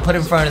dogs, I'll put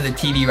in front of the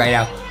TV right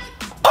now.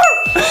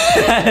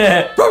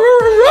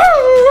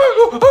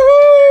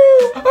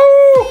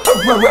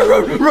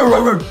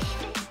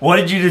 What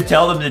did you just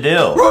tell them to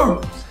do?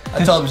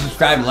 I told them to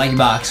subscribe to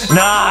LankyBox.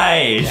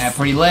 Nice. Yeah,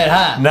 pretty lit,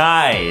 huh?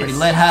 Nice. Pretty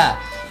lit, huh?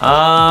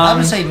 I'm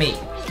gonna say me.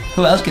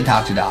 Who else can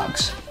talk to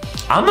dogs?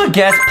 I'm gonna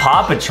guess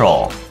Paw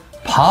Patrol.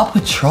 Paw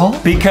Patrol?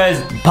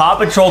 Because Paw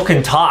Patrol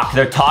can talk.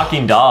 They're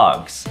talking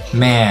dogs.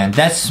 Man,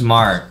 that's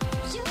smart.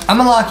 I'm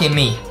gonna lock in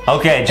me.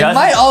 Okay, It Justin.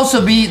 might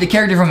also be the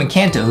character from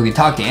Encanto who can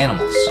talk to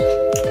animals.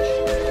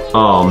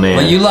 Oh, man.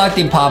 But you locked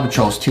in Paw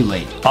Patrol, it's too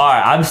late. All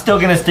right, I'm still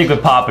gonna stick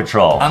with Paw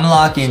Patrol. I'm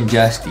locking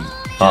Justy.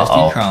 Uh-oh.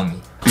 Justy Crummy.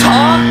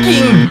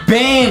 Talking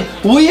Ben!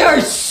 We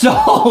are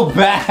so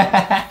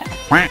bad!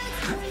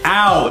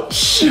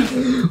 Ouch!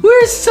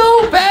 We're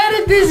so bad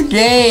at this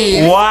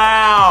game!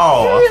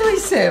 Wow! You really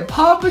said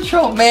Paw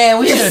Patrol? Man,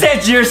 we You should.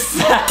 said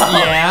yourself!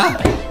 Yeah?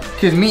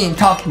 Because me and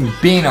Talking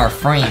Ben are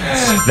friends.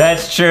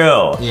 That's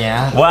true.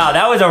 Yeah. Wow,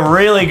 that was a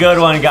really good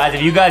one, guys.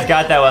 If you guys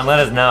got that one, let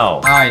us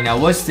know. Alright, now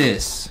what's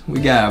this? We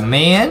got a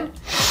man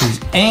who's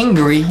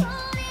angry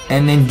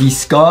and then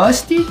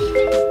disgusted.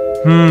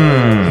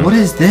 What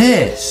is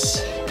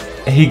this?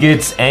 He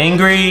gets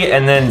angry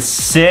and then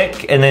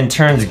sick and then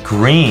turns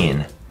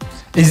green.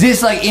 Is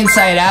this like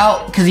Inside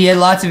Out? Because he had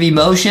lots of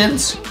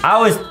emotions? I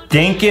was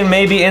thinking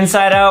maybe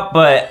Inside Out,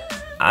 but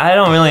I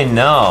don't really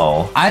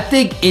know. I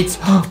think it's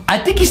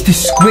the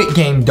Squid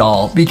Game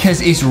doll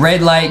because it's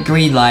red light,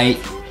 green light.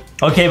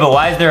 Okay, but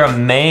why is there a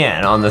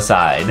man on the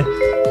side?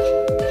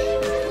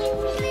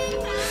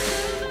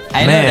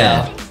 I don't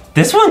know.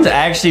 This one's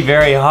actually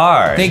very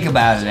hard. Think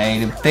about it,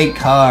 Aiden. Think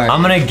hard.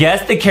 I'm gonna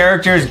guess the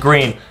character is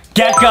green.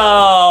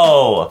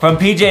 Gecko from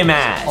PJ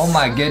Masks. Oh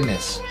my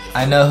goodness.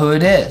 I know who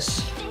it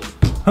is.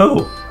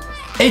 Who?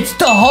 It's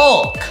the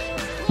Hulk.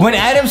 When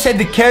Adam said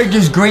the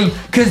character's green,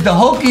 because the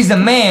Hulk is a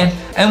man,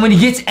 and when he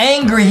gets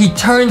angry, he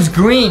turns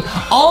green.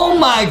 Oh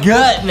my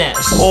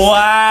goodness.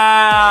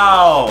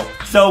 Wow.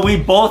 So we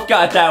both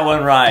got that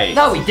one right.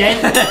 No, we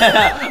didn't.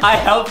 I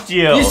helped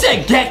you. You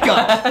said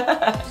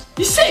gecko.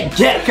 You said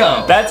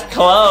gecko. That's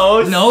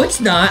close. No, it's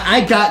not.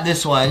 I got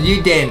this one.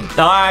 You didn't.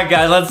 All right,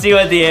 guys, let's see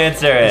what the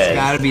answer is. It's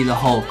gotta be the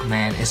Hulk,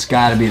 man. It's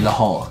gotta be the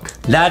Hulk.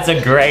 That's a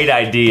great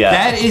idea.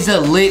 That is a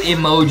lit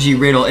emoji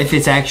riddle if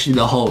it's actually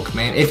the Hulk,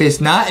 man. If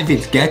it's not, if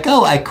it's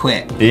gecko, I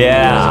quit.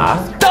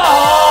 Yeah. The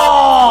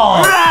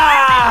Hulk!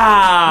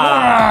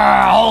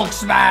 Ah! Hulk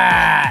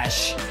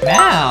smash!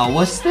 Now,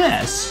 what's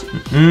this?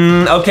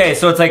 Okay,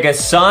 so it's like a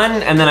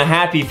sun and then a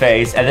happy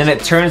face, and then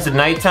it turns to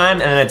nighttime,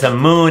 and then it's a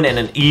moon and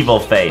an evil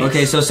face.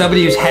 Okay, so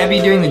somebody who's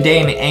happy during the day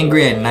and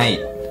angry at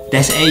night.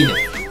 That's Aiden.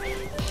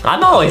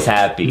 I'm always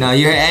happy. No,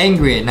 you're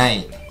angry at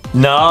night.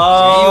 No,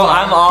 are.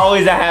 I'm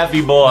always a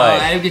happy boy. No,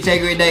 Adam gets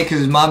angry at night because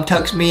his mom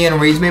tucks me in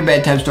and reads me a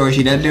bedtime story.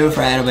 She doesn't do it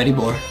for Adam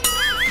anymore.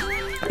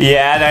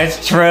 Yeah,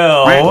 that's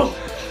true.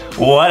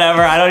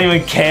 Whatever, I don't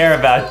even care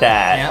about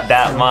that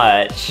that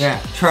much.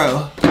 Yeah,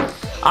 true.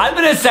 I'm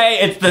gonna say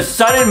it's the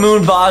Sun and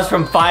Moon boss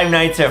from Five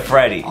Nights at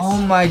Freddy's. Oh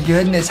my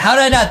goodness, how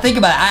did I not think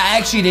about it? I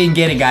actually didn't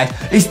get it, guys.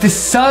 It's the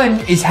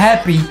sun is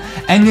happy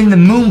and then the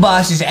moon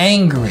boss is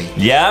angry.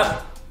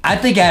 Yep. I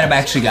think Adam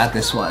actually got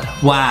this one.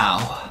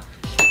 Wow.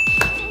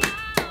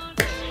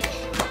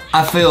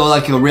 I feel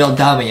like a real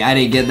dummy. I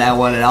didn't get that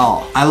one at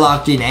all. I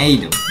locked in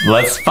Adam.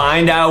 Let's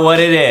find out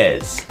what it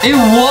is. It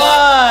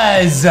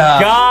was!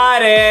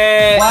 Got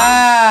it!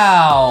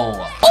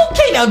 Wow!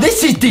 Okay, now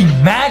this is the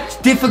max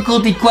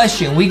difficulty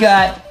question. We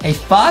got a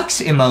fox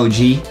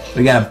emoji.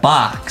 We got a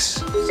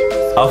box.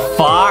 A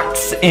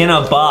fox in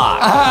a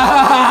box.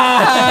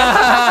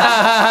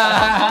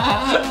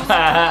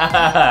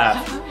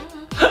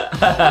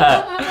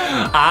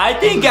 I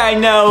think I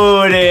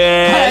know who it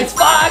is. It's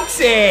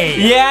Foxy.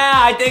 Yeah,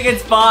 I think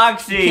it's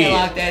Foxy. Can't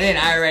lock that in.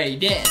 I already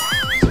did.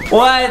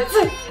 What?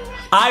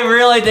 I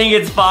really think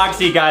it's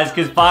Foxy, guys,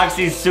 because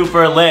Foxy's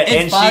super lit. It's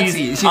and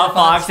Foxy. she's a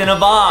fox in a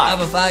box.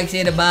 I'm a foxy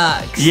in a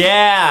box.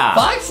 Yeah.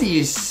 Foxy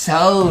is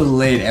so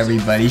lit,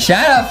 everybody.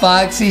 Shout out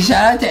Foxy.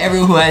 Shout out to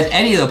everyone who has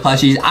any of the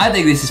plushies. I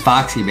think this is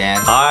Foxy, man.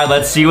 All right,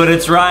 let's see what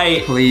it's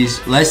right.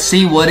 Please, let's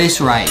see what is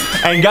right.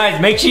 And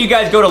guys, make sure you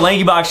guys go to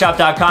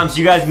LankyBoxShop.com so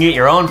you guys can get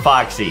your own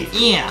Foxy.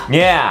 Yeah.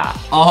 Yeah.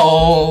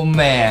 Oh,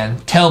 man.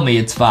 Tell me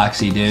it's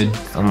Foxy, dude.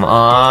 Come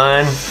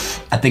on.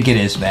 I think it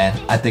is, man.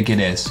 I think it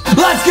is.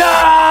 Let's go!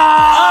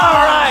 All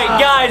right,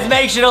 guys,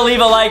 make sure to leave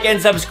a like and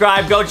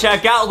subscribe. Go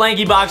check out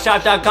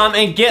LankyBoxShop.com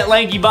and get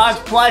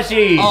LankyBox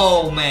plushies.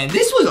 Oh, man.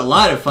 This was a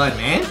lot of fun,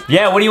 man.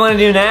 Yeah, what do you want to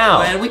do now?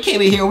 Man, we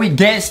came in here. We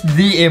guessed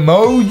the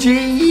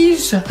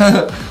emojis.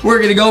 We're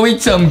going to go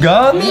eat some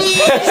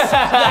gummies.